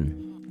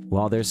freeloading.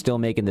 While they're still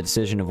making the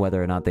decision of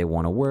whether or not they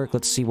want to work,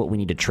 let's see what we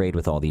need to trade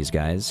with all these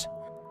guys.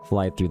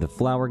 Fly through the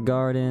flower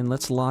garden.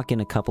 Let's lock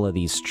in a couple of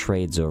these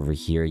trades over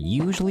here.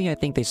 Usually, I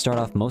think they start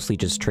off mostly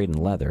just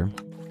trading leather.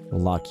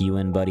 We'll lock you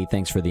in, buddy.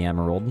 Thanks for the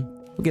emerald.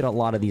 We'll get a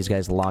lot of these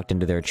guys locked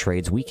into their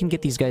trades. We can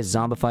get these guys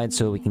zombified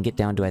so we can get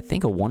down to, I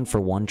think, a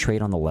 1-for-1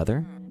 trade on the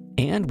leather.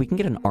 And we can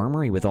get an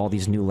armory with all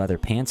these new leather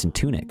pants and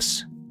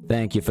tunics.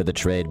 Thank you for the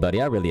trade,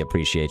 buddy. I really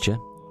appreciate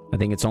you. I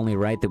think it's only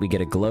right that we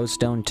get a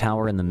glowstone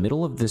tower in the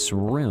middle of this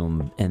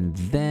room, and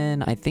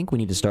then I think we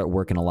need to start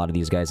working a lot of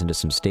these guys into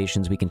some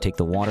stations. We can take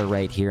the water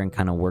right here and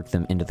kind of work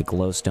them into the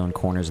glowstone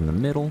corners in the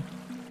middle.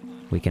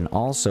 We can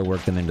also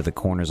work them into the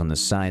corners on the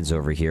sides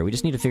over here. We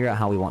just need to figure out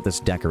how we want this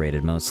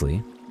decorated,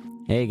 mostly.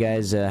 Hey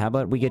guys, how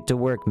about we get to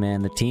work,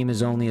 man? The team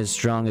is only as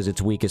strong as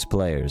its weakest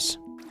players.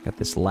 Got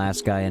this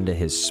last guy into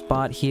his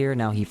spot here.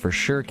 Now he for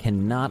sure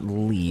cannot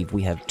leave.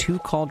 We have 2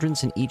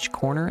 cauldrons in each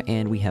corner,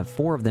 and we have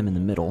 4 of them in the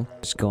middle.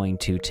 Just going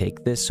to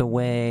take this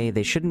away.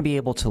 They shouldn't be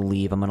able to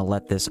leave. I'm going to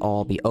let this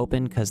all be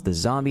open, because the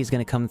zombie's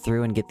going to come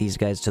through and get these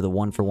guys to the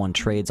 1-for-1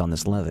 trades on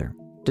this leather.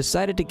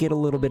 Decided to get a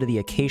little bit of the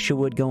acacia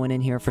wood going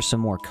in here for some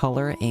more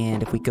color,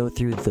 and if we go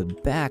through the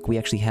back, we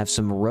actually have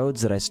some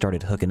roads that I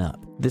started hooking up.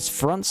 This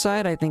front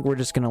side, I think we're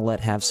just going to let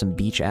have some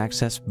beach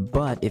access,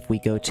 but if we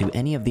go to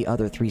any of the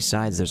other 3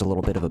 sides, there's a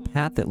little bit of a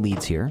path that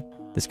leads here.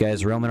 This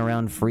guy's roaming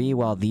around free,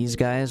 while these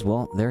guys,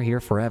 well, they're here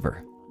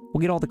forever.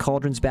 We'll get all the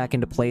cauldrons back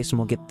into place, and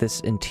we'll get this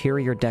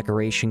interior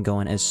decoration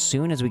going as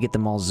soon as we get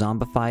them all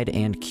zombified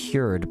and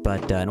cured,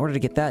 but in order to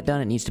get that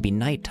done, it needs to be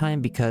nighttime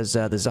because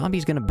the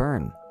zombie's going to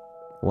burn.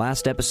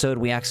 Last episode,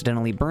 we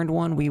accidentally burned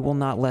one. We will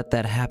not let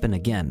that happen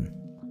again.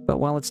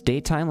 But while it's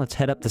daytime, let's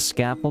head up the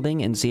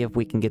scaffolding and see if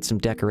we can get some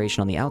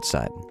decoration on the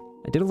outside.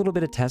 I did a little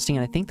bit of testing,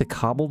 and I think the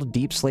cobbled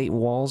deep slate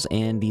walls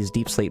and these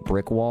deep slate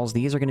brick walls,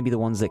 these are going to be the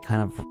ones that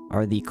kind of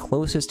are the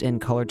closest in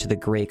color to the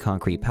gray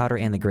concrete powder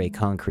and the gray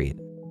concrete.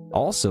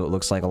 Also, it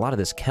looks like a lot of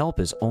this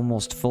kelp is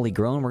almost fully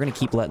grown. We're going to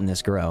keep letting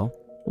this grow.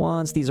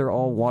 Once these are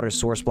all water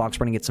source blocks,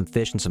 we're going to get some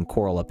fish and some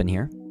coral up in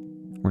here.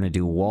 We're going to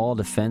do wall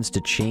defense to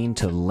chain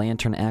to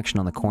lantern action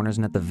on the corners,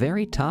 and at the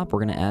very top,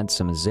 we're going to add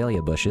some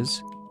azalea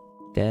bushes.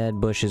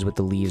 Dead bushes with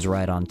the leaves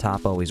right on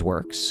top always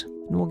works.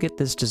 And we'll get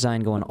this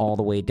design going all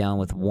the way down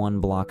with 1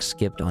 block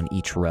skipped on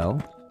each row.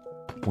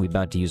 We're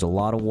about to use a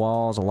lot of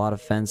walls, a lot of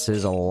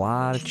fences, a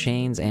lot of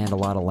chains, and a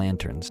lot of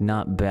lanterns.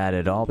 Not bad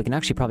at all. We can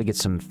actually probably get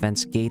some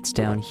fence gates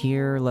down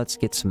here. Let's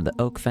get some of the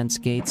oak fence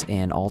gates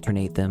and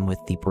alternate them with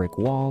the brick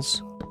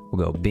walls.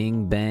 We'll go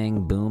bing,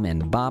 bang, boom,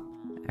 and bop.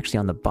 Actually,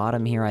 on the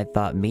bottom here, I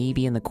thought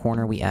maybe in the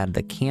corner we add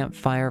the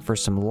campfire for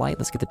some light.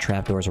 Let's get the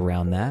trapdoors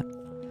around that.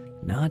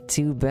 Not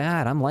too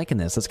bad. I'm liking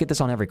this. Let's get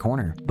this on every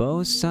corner.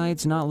 Both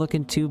sides not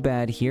looking too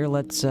bad here.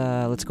 Let's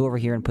go over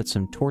here and put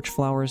some torch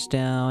flowers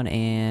down.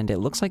 And it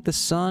looks like the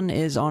sun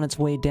is on its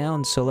way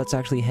down, so let's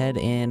actually head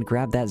and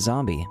grab that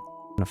zombie.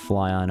 I'm gonna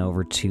fly on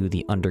over to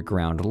the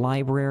underground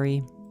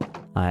library.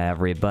 Hi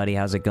everybody,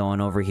 how's it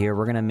going over here?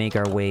 We're gonna make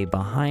our way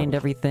behind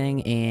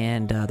everything,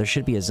 and there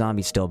should be a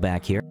zombie still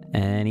back here.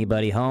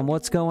 Anybody home?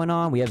 What's going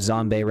on? We have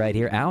zombie right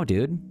here. Ow,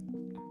 dude.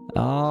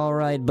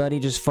 Alright, buddy,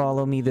 just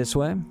follow me this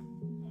way.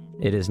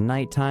 It is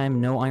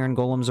nighttime, no iron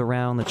golems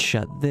around. Let's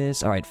shut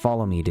this. Alright,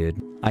 follow me, dude.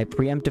 I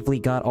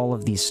preemptively got all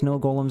of these snow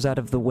golems out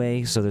of the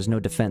way, so there's no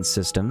defense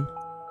system.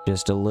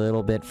 Just a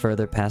little bit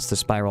further past the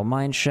spiral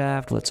mine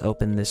shaft. Let's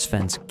open this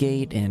fence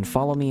gate and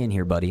follow me in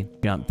here, buddy.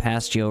 Jump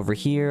past you over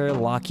here,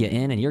 lock you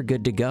in, and you're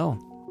good to go.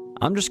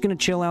 I'm just gonna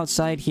chill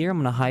outside here. I'm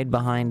gonna hide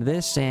behind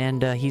this,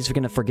 and he's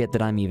gonna forget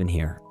that I'm even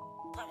here.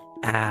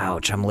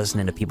 Ouch, I'm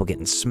listening to people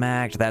getting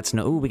smacked. That's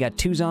no... Ooh, we got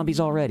 2 zombies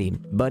already.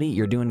 Buddy,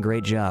 you're doing a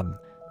great job.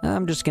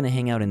 I'm just gonna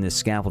hang out in this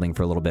scaffolding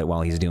for a little bit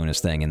while he's doing his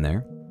thing in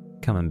there.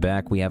 Coming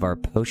back, we have our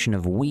potion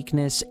of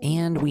weakness,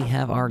 and we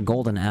have our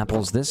golden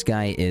apples. This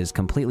guy is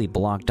completely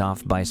blocked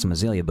off by some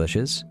azalea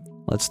bushes.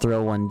 Let's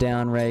throw one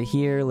down right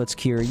here. Let's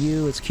cure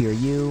you. Let's cure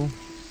you.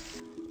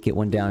 Get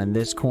one down in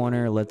this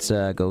corner. Let's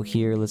go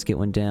here. Let's get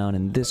one down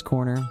in this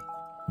corner.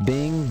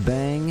 Bing,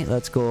 bang.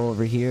 Let's go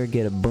over here,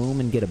 get a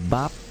boom, and get a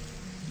bop.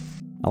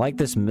 I like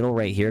this middle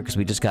right here because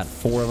we just got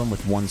 4 of them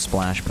with 1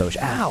 splash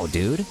potion. Ow,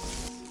 dude.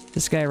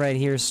 This guy right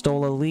here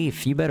stole a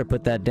leaf. You better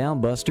put that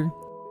down, Buster.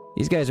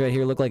 These guys right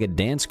here look like a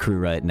dance crew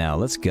right now.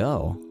 Let's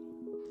go.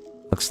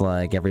 Looks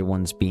like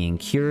everyone's being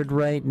cured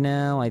right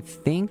now. I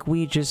think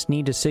we just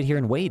need to sit here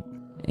and wait.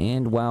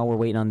 And while we're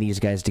waiting on these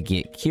guys to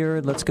get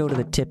cured, let's go to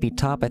the tippy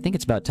top. I think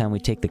it's about time we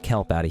take the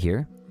kelp out of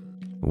here.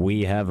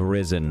 We have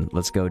risen.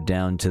 Let's go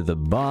down to the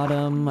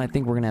bottom. I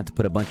think we're gonna have to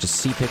put a bunch of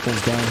sea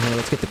pickles down here.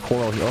 Let's get the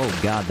coral here. Oh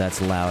god,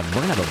 that's loud.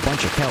 We're gonna have a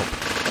bunch of kelp.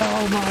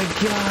 Oh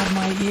my god,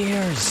 my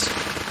ears!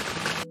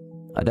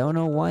 I don't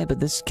know why, but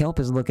this kelp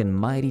is looking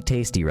mighty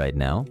tasty right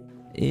now.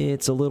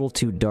 It's a little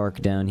too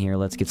dark down here.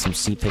 Let's get some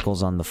sea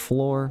pickles on the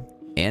floor.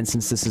 And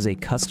since this is a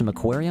custom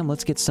aquarium,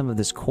 let's get some of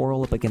this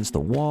coral up against the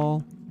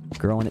wall,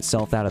 growing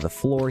itself out of the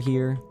floor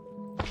here.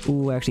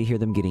 Ooh, I actually hear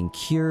them getting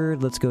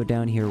cured. Let's go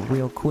down here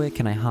real quick.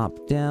 Can I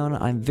hop down?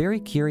 I'm very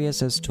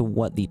curious as to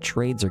what the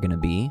trades are going to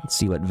be. Let's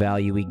see what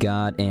value we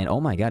got. And oh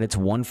my god, it's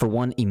 1 for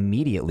 1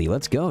 immediately.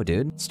 Let's go,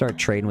 dude. Start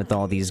trading with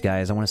all these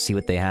guys. I want to see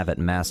what they have at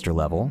master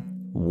level.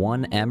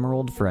 1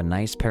 emerald for a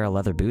nice pair of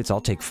leather boots.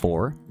 I'll take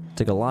 4.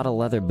 Took a lot of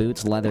leather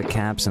boots, leather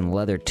caps, and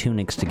leather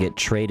tunics to get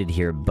traded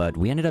here, but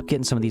we ended up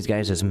getting some of these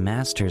guys as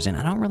masters, and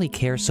I don't really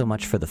care so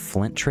much for the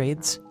flint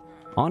trades.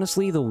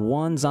 Honestly, the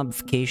 1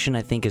 zombification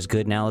I think is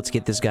good now. Let's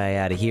get this guy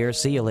out of here.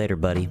 See you later,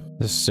 buddy.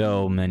 There's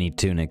so many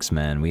tunics,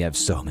 man. We have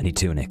so many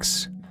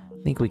tunics.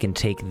 I think we can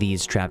take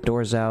these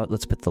trapdoors out.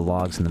 Let's put the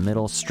logs in the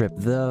middle, strip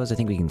those. I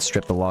think we can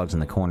strip the logs in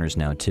the corners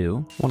now,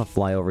 too. I want to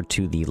fly over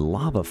to the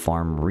lava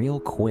farm real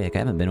quick. I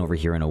haven't been over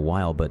here in a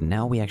while, but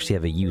now we actually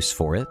have a use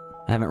for it.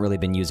 I haven't really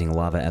been using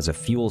lava as a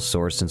fuel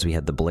source since we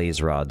had the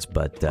blaze rods,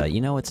 but,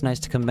 you know, it's nice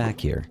to come back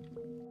here.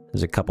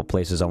 There's a couple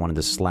places I wanted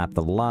to slap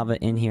the lava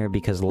in here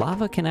because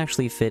lava can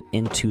actually fit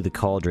into the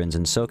cauldrons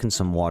and so can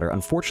some water.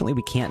 Unfortunately,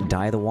 we can't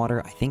dye the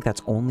water. I think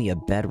that's only a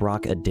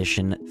Bedrock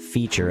Edition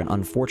feature, and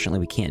unfortunately,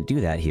 we can't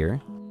do that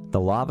here. The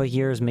lava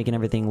here is making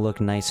everything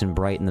look nice and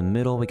bright in the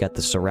middle. We got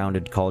the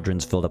surrounded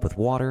cauldrons filled up with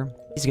water.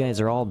 These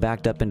guys are all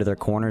backed up into their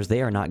corners.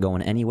 They are not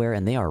going anywhere,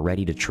 and they are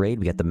ready to trade.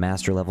 We got the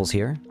master levels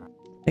here.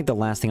 I think the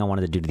last thing I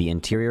wanted to do to the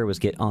interior was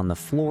get on the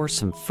floor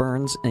some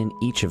ferns in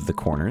each of the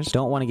corners.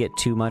 Don't want to get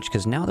too much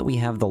because now that we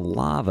have the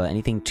lava,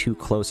 anything too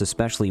close,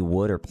 especially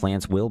wood or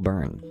plants, will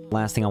burn.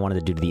 Last thing I wanted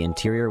to do to the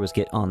interior was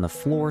get on the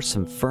floor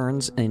some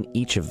ferns in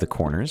each of the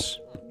corners.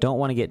 Don't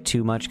want to get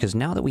too much because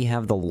now that we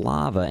have the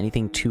lava,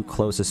 anything too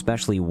close,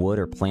 especially wood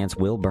or plants,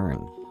 will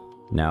burn.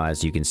 Now,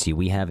 as you can see,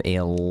 we have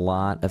a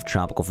lot of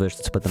tropical fish.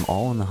 Let's put them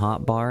all in the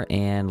hotbar,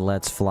 and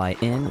let's fly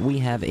in. We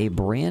have a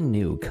brand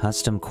new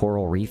custom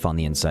coral reef on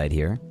the inside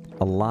here.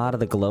 A lot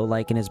of the glow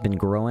lichen has been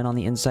growing on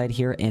the inside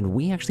here, and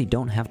we actually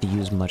don't have to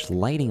use much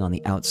lighting on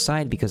the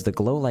outside because the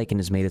glow lichen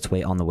has made its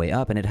way on the way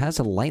up, and it has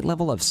a light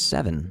level of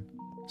 7.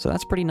 So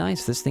that's pretty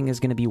nice. This thing is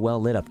going to be well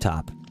lit up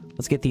top.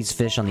 Let's get these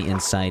fish on the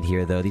inside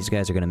here, though. These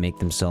guys are going to make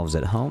themselves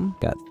at home.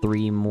 Got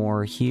 3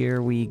 more.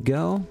 Here we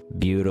go.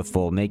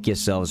 Beautiful. Make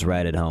yourselves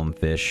right at home,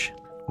 fish.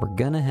 We're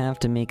going to have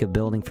to make a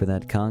building for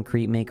that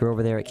concrete maker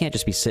over there. It can't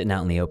just be sitting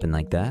out in the open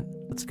like that.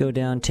 Let's go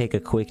down, take a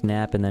quick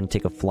nap, and then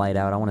take a flight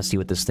out. I want to see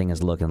what this thing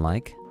is looking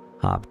like.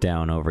 Hop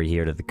down over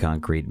here to the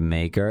concrete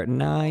maker.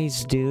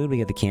 Nice, dude. We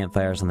got the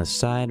campfires on the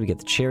side. We got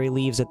the cherry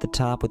leaves at the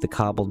top with the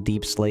cobbled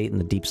deep slate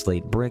and the deep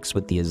slate bricks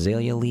with the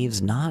azalea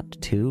leaves. Not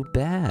too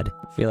bad.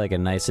 I feel like a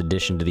nice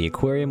addition to the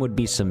aquarium would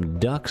be some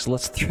ducks.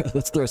 Let's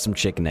throw some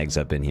chicken eggs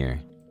up in here.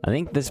 I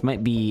think this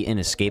might be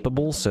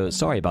inescapable, so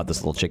sorry about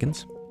this, little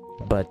chickens.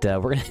 But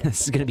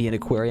this is gonna be an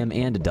aquarium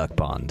and a duck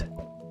pond.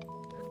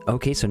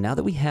 Okay, so now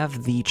that we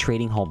have the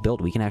trading hall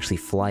built, we can actually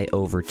fly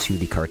over to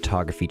the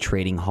cartography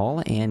trading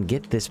hall and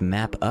get this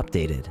map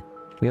updated.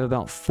 We have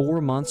about 4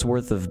 months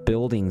worth of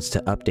buildings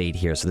to update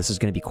here, so this is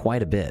going to be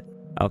quite a bit.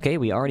 Okay,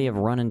 we already have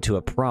run into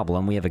a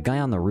problem. We have a guy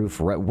on the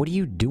roof. What are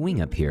you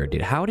doing up here,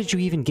 dude? How did you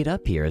even get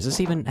up here?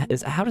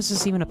 How is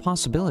this even a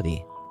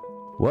possibility?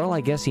 Well,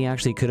 I guess he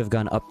actually could have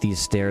gone up these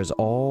stairs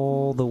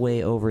all the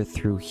way over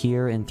through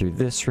here and through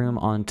this room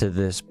onto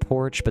this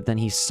porch, but then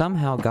he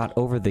somehow got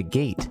over the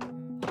gate.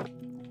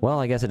 Well,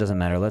 I guess it doesn't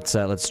matter.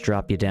 Let's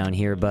drop you down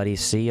here, buddy.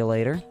 See you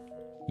later.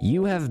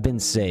 You have been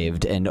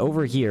saved, and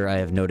over here I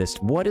have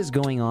noticed what is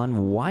going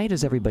on. Why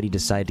does everybody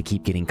decide to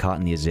keep getting caught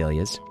in the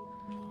azaleas?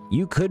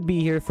 You could be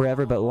here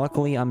forever, but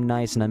luckily I'm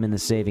nice and I'm in the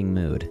saving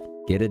mood.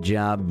 Get a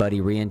job, buddy.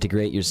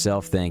 Reintegrate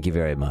yourself. Thank you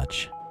very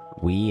much.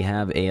 We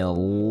have a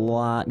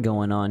lot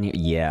going on here.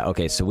 Yeah,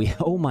 okay, so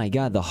oh my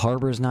god, the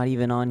harbor's not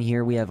even on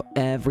here. We have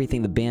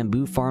everything. The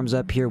bamboo farm's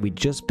up here. We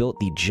just built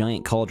the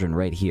giant cauldron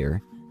right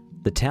here.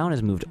 The town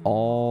has moved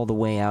all the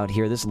way out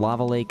here. This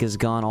lava lake is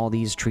gone. All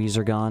these trees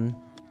are gone.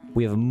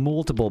 We have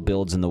multiple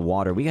builds in the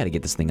water. We got to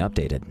get this thing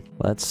updated.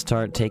 Let's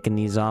start taking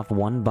these off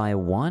one by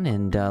one,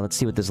 and let's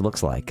see what this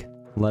looks like.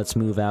 Let's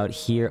move out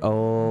here.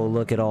 Oh,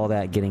 look at all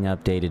that getting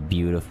updated.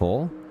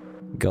 Beautiful.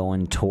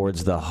 Going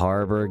towards the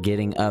harbor,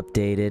 getting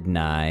updated.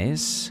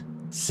 Nice.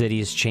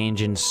 City's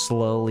changing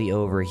slowly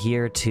over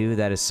here, too.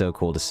 That is so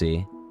cool to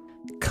see.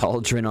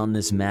 Cauldron on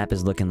this map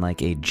is looking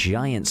like a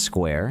giant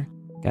square.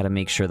 Gotta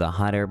make sure the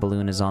hot air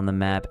balloon is on the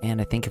map,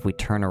 and I think if we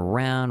turn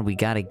around, we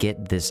gotta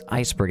get this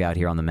iceberg out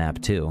here on the map,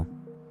 too.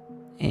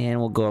 And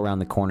we'll go around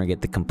the corner, get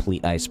the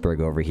complete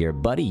iceberg over here.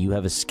 Buddy, you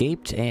have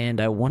escaped,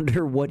 and I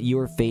wonder what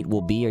your fate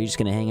will be. Are you just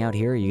going to hang out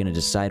here, or are you going to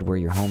decide where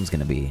your home's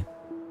going to be?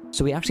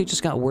 So we actually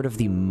just got word of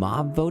the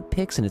mob vote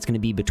picks, and it's going to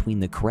be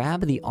between the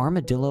crab, the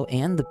armadillo,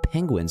 and the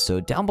penguin. So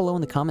down below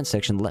in the comment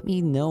section, let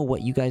me know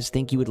what you guys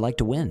think you would like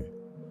to win.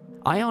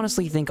 I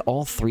honestly think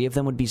all three of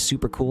them would be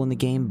super cool in the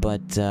game,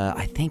 but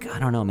I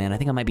don't know, man. I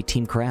think I might be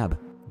Team Crab.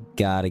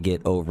 Gotta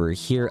get over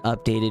here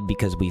updated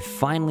because we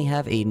finally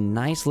have a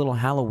nice little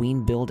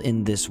Halloween build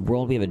in this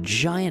world. We have a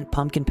giant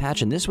pumpkin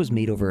patch, and this was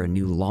made over a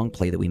new long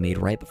play that we made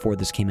right before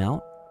this came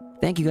out.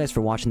 Thank you guys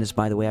for watching this,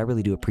 by the way. I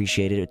really do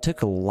appreciate it. It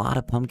took a lot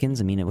of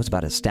pumpkins. I mean, it was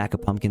about a stack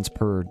of pumpkins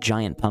per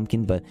giant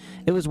pumpkin, but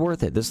it was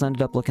worth it. This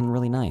ended up looking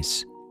really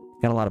nice.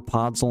 Got a lot of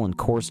podzol and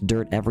coarse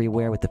dirt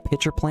everywhere with the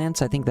pitcher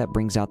plants. I think that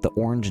brings out the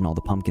orange and all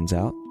the pumpkins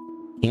out.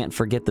 Can't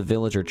forget the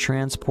villager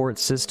transport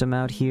system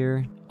out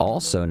here.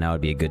 Also, now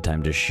would be a good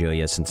time to show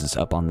you, since it's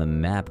up on the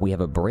map, we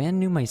have a brand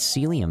new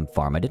mycelium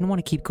farm. I didn't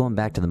want to keep going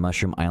back to the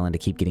mushroom island to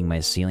keep getting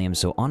mycelium,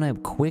 so on a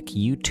quick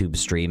YouTube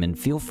stream, and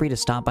feel free to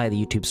stop by the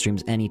YouTube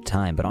streams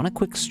anytime, but on a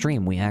quick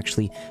stream, we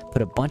actually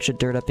put a bunch of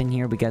dirt up in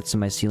here. We got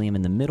some mycelium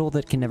in the middle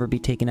that can never be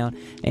taken out,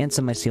 and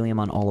some mycelium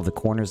on all of the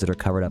corners that are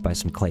covered up by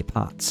some clay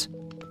pots.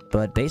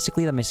 But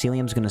basically, the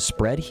mycelium's going to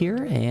spread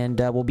here, and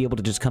we'll be able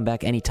to just come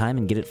back anytime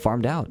and get it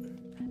farmed out.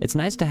 It's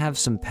nice to have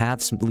some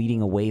paths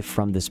leading away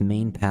from this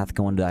main path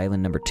going to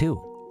island number 2.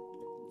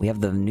 We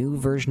have the new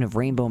version of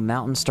Rainbow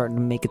Mountain starting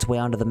to make its way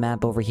onto the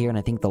map over here, and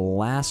I think the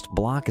last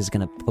block is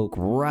going to poke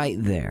right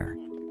there.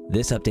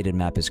 This updated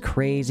map is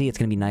crazy. It's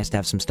going to be nice to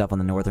have some stuff on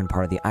the northern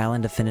part of the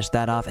island to finish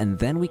that off, and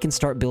then we can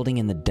start building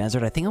in the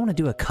desert. I think I want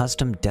to do a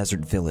custom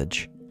desert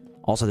village.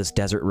 Also, this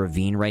desert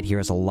ravine right here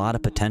has a lot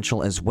of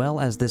potential, as well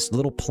as this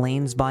little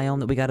plains biome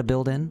that we got to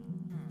build in.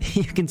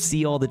 You can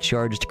see all the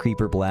charged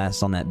creeper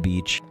blasts on that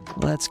beach.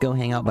 Let's go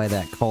hang out by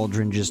that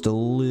cauldron just a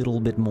little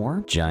bit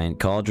more.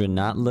 Giant cauldron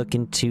not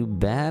looking too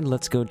bad.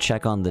 Let's go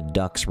check on the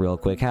ducks real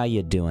quick. How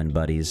you doing,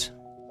 buddies?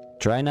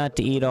 Try not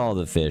to eat all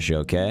the fish,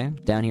 okay?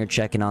 Down here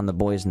checking on the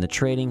boys in the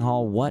trading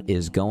hall. What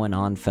is going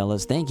on,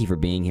 fellas? Thank you for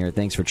being here.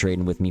 Thanks for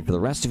trading with me for the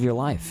rest of your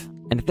life.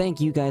 And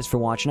thank you guys for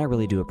watching. I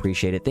really do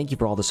appreciate it. Thank you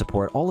for all the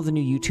support. All of the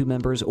new YouTube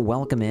members,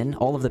 welcome in.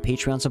 All of the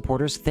Patreon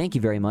supporters, thank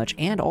you very much.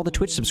 And all the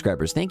Twitch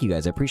subscribers, thank you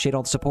guys. I appreciate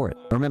all the support.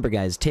 Remember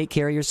guys, take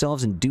care of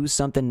yourselves and do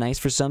something nice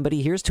for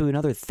somebody. Here's to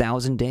another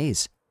 1,000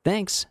 days.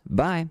 Thanks.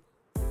 Bye.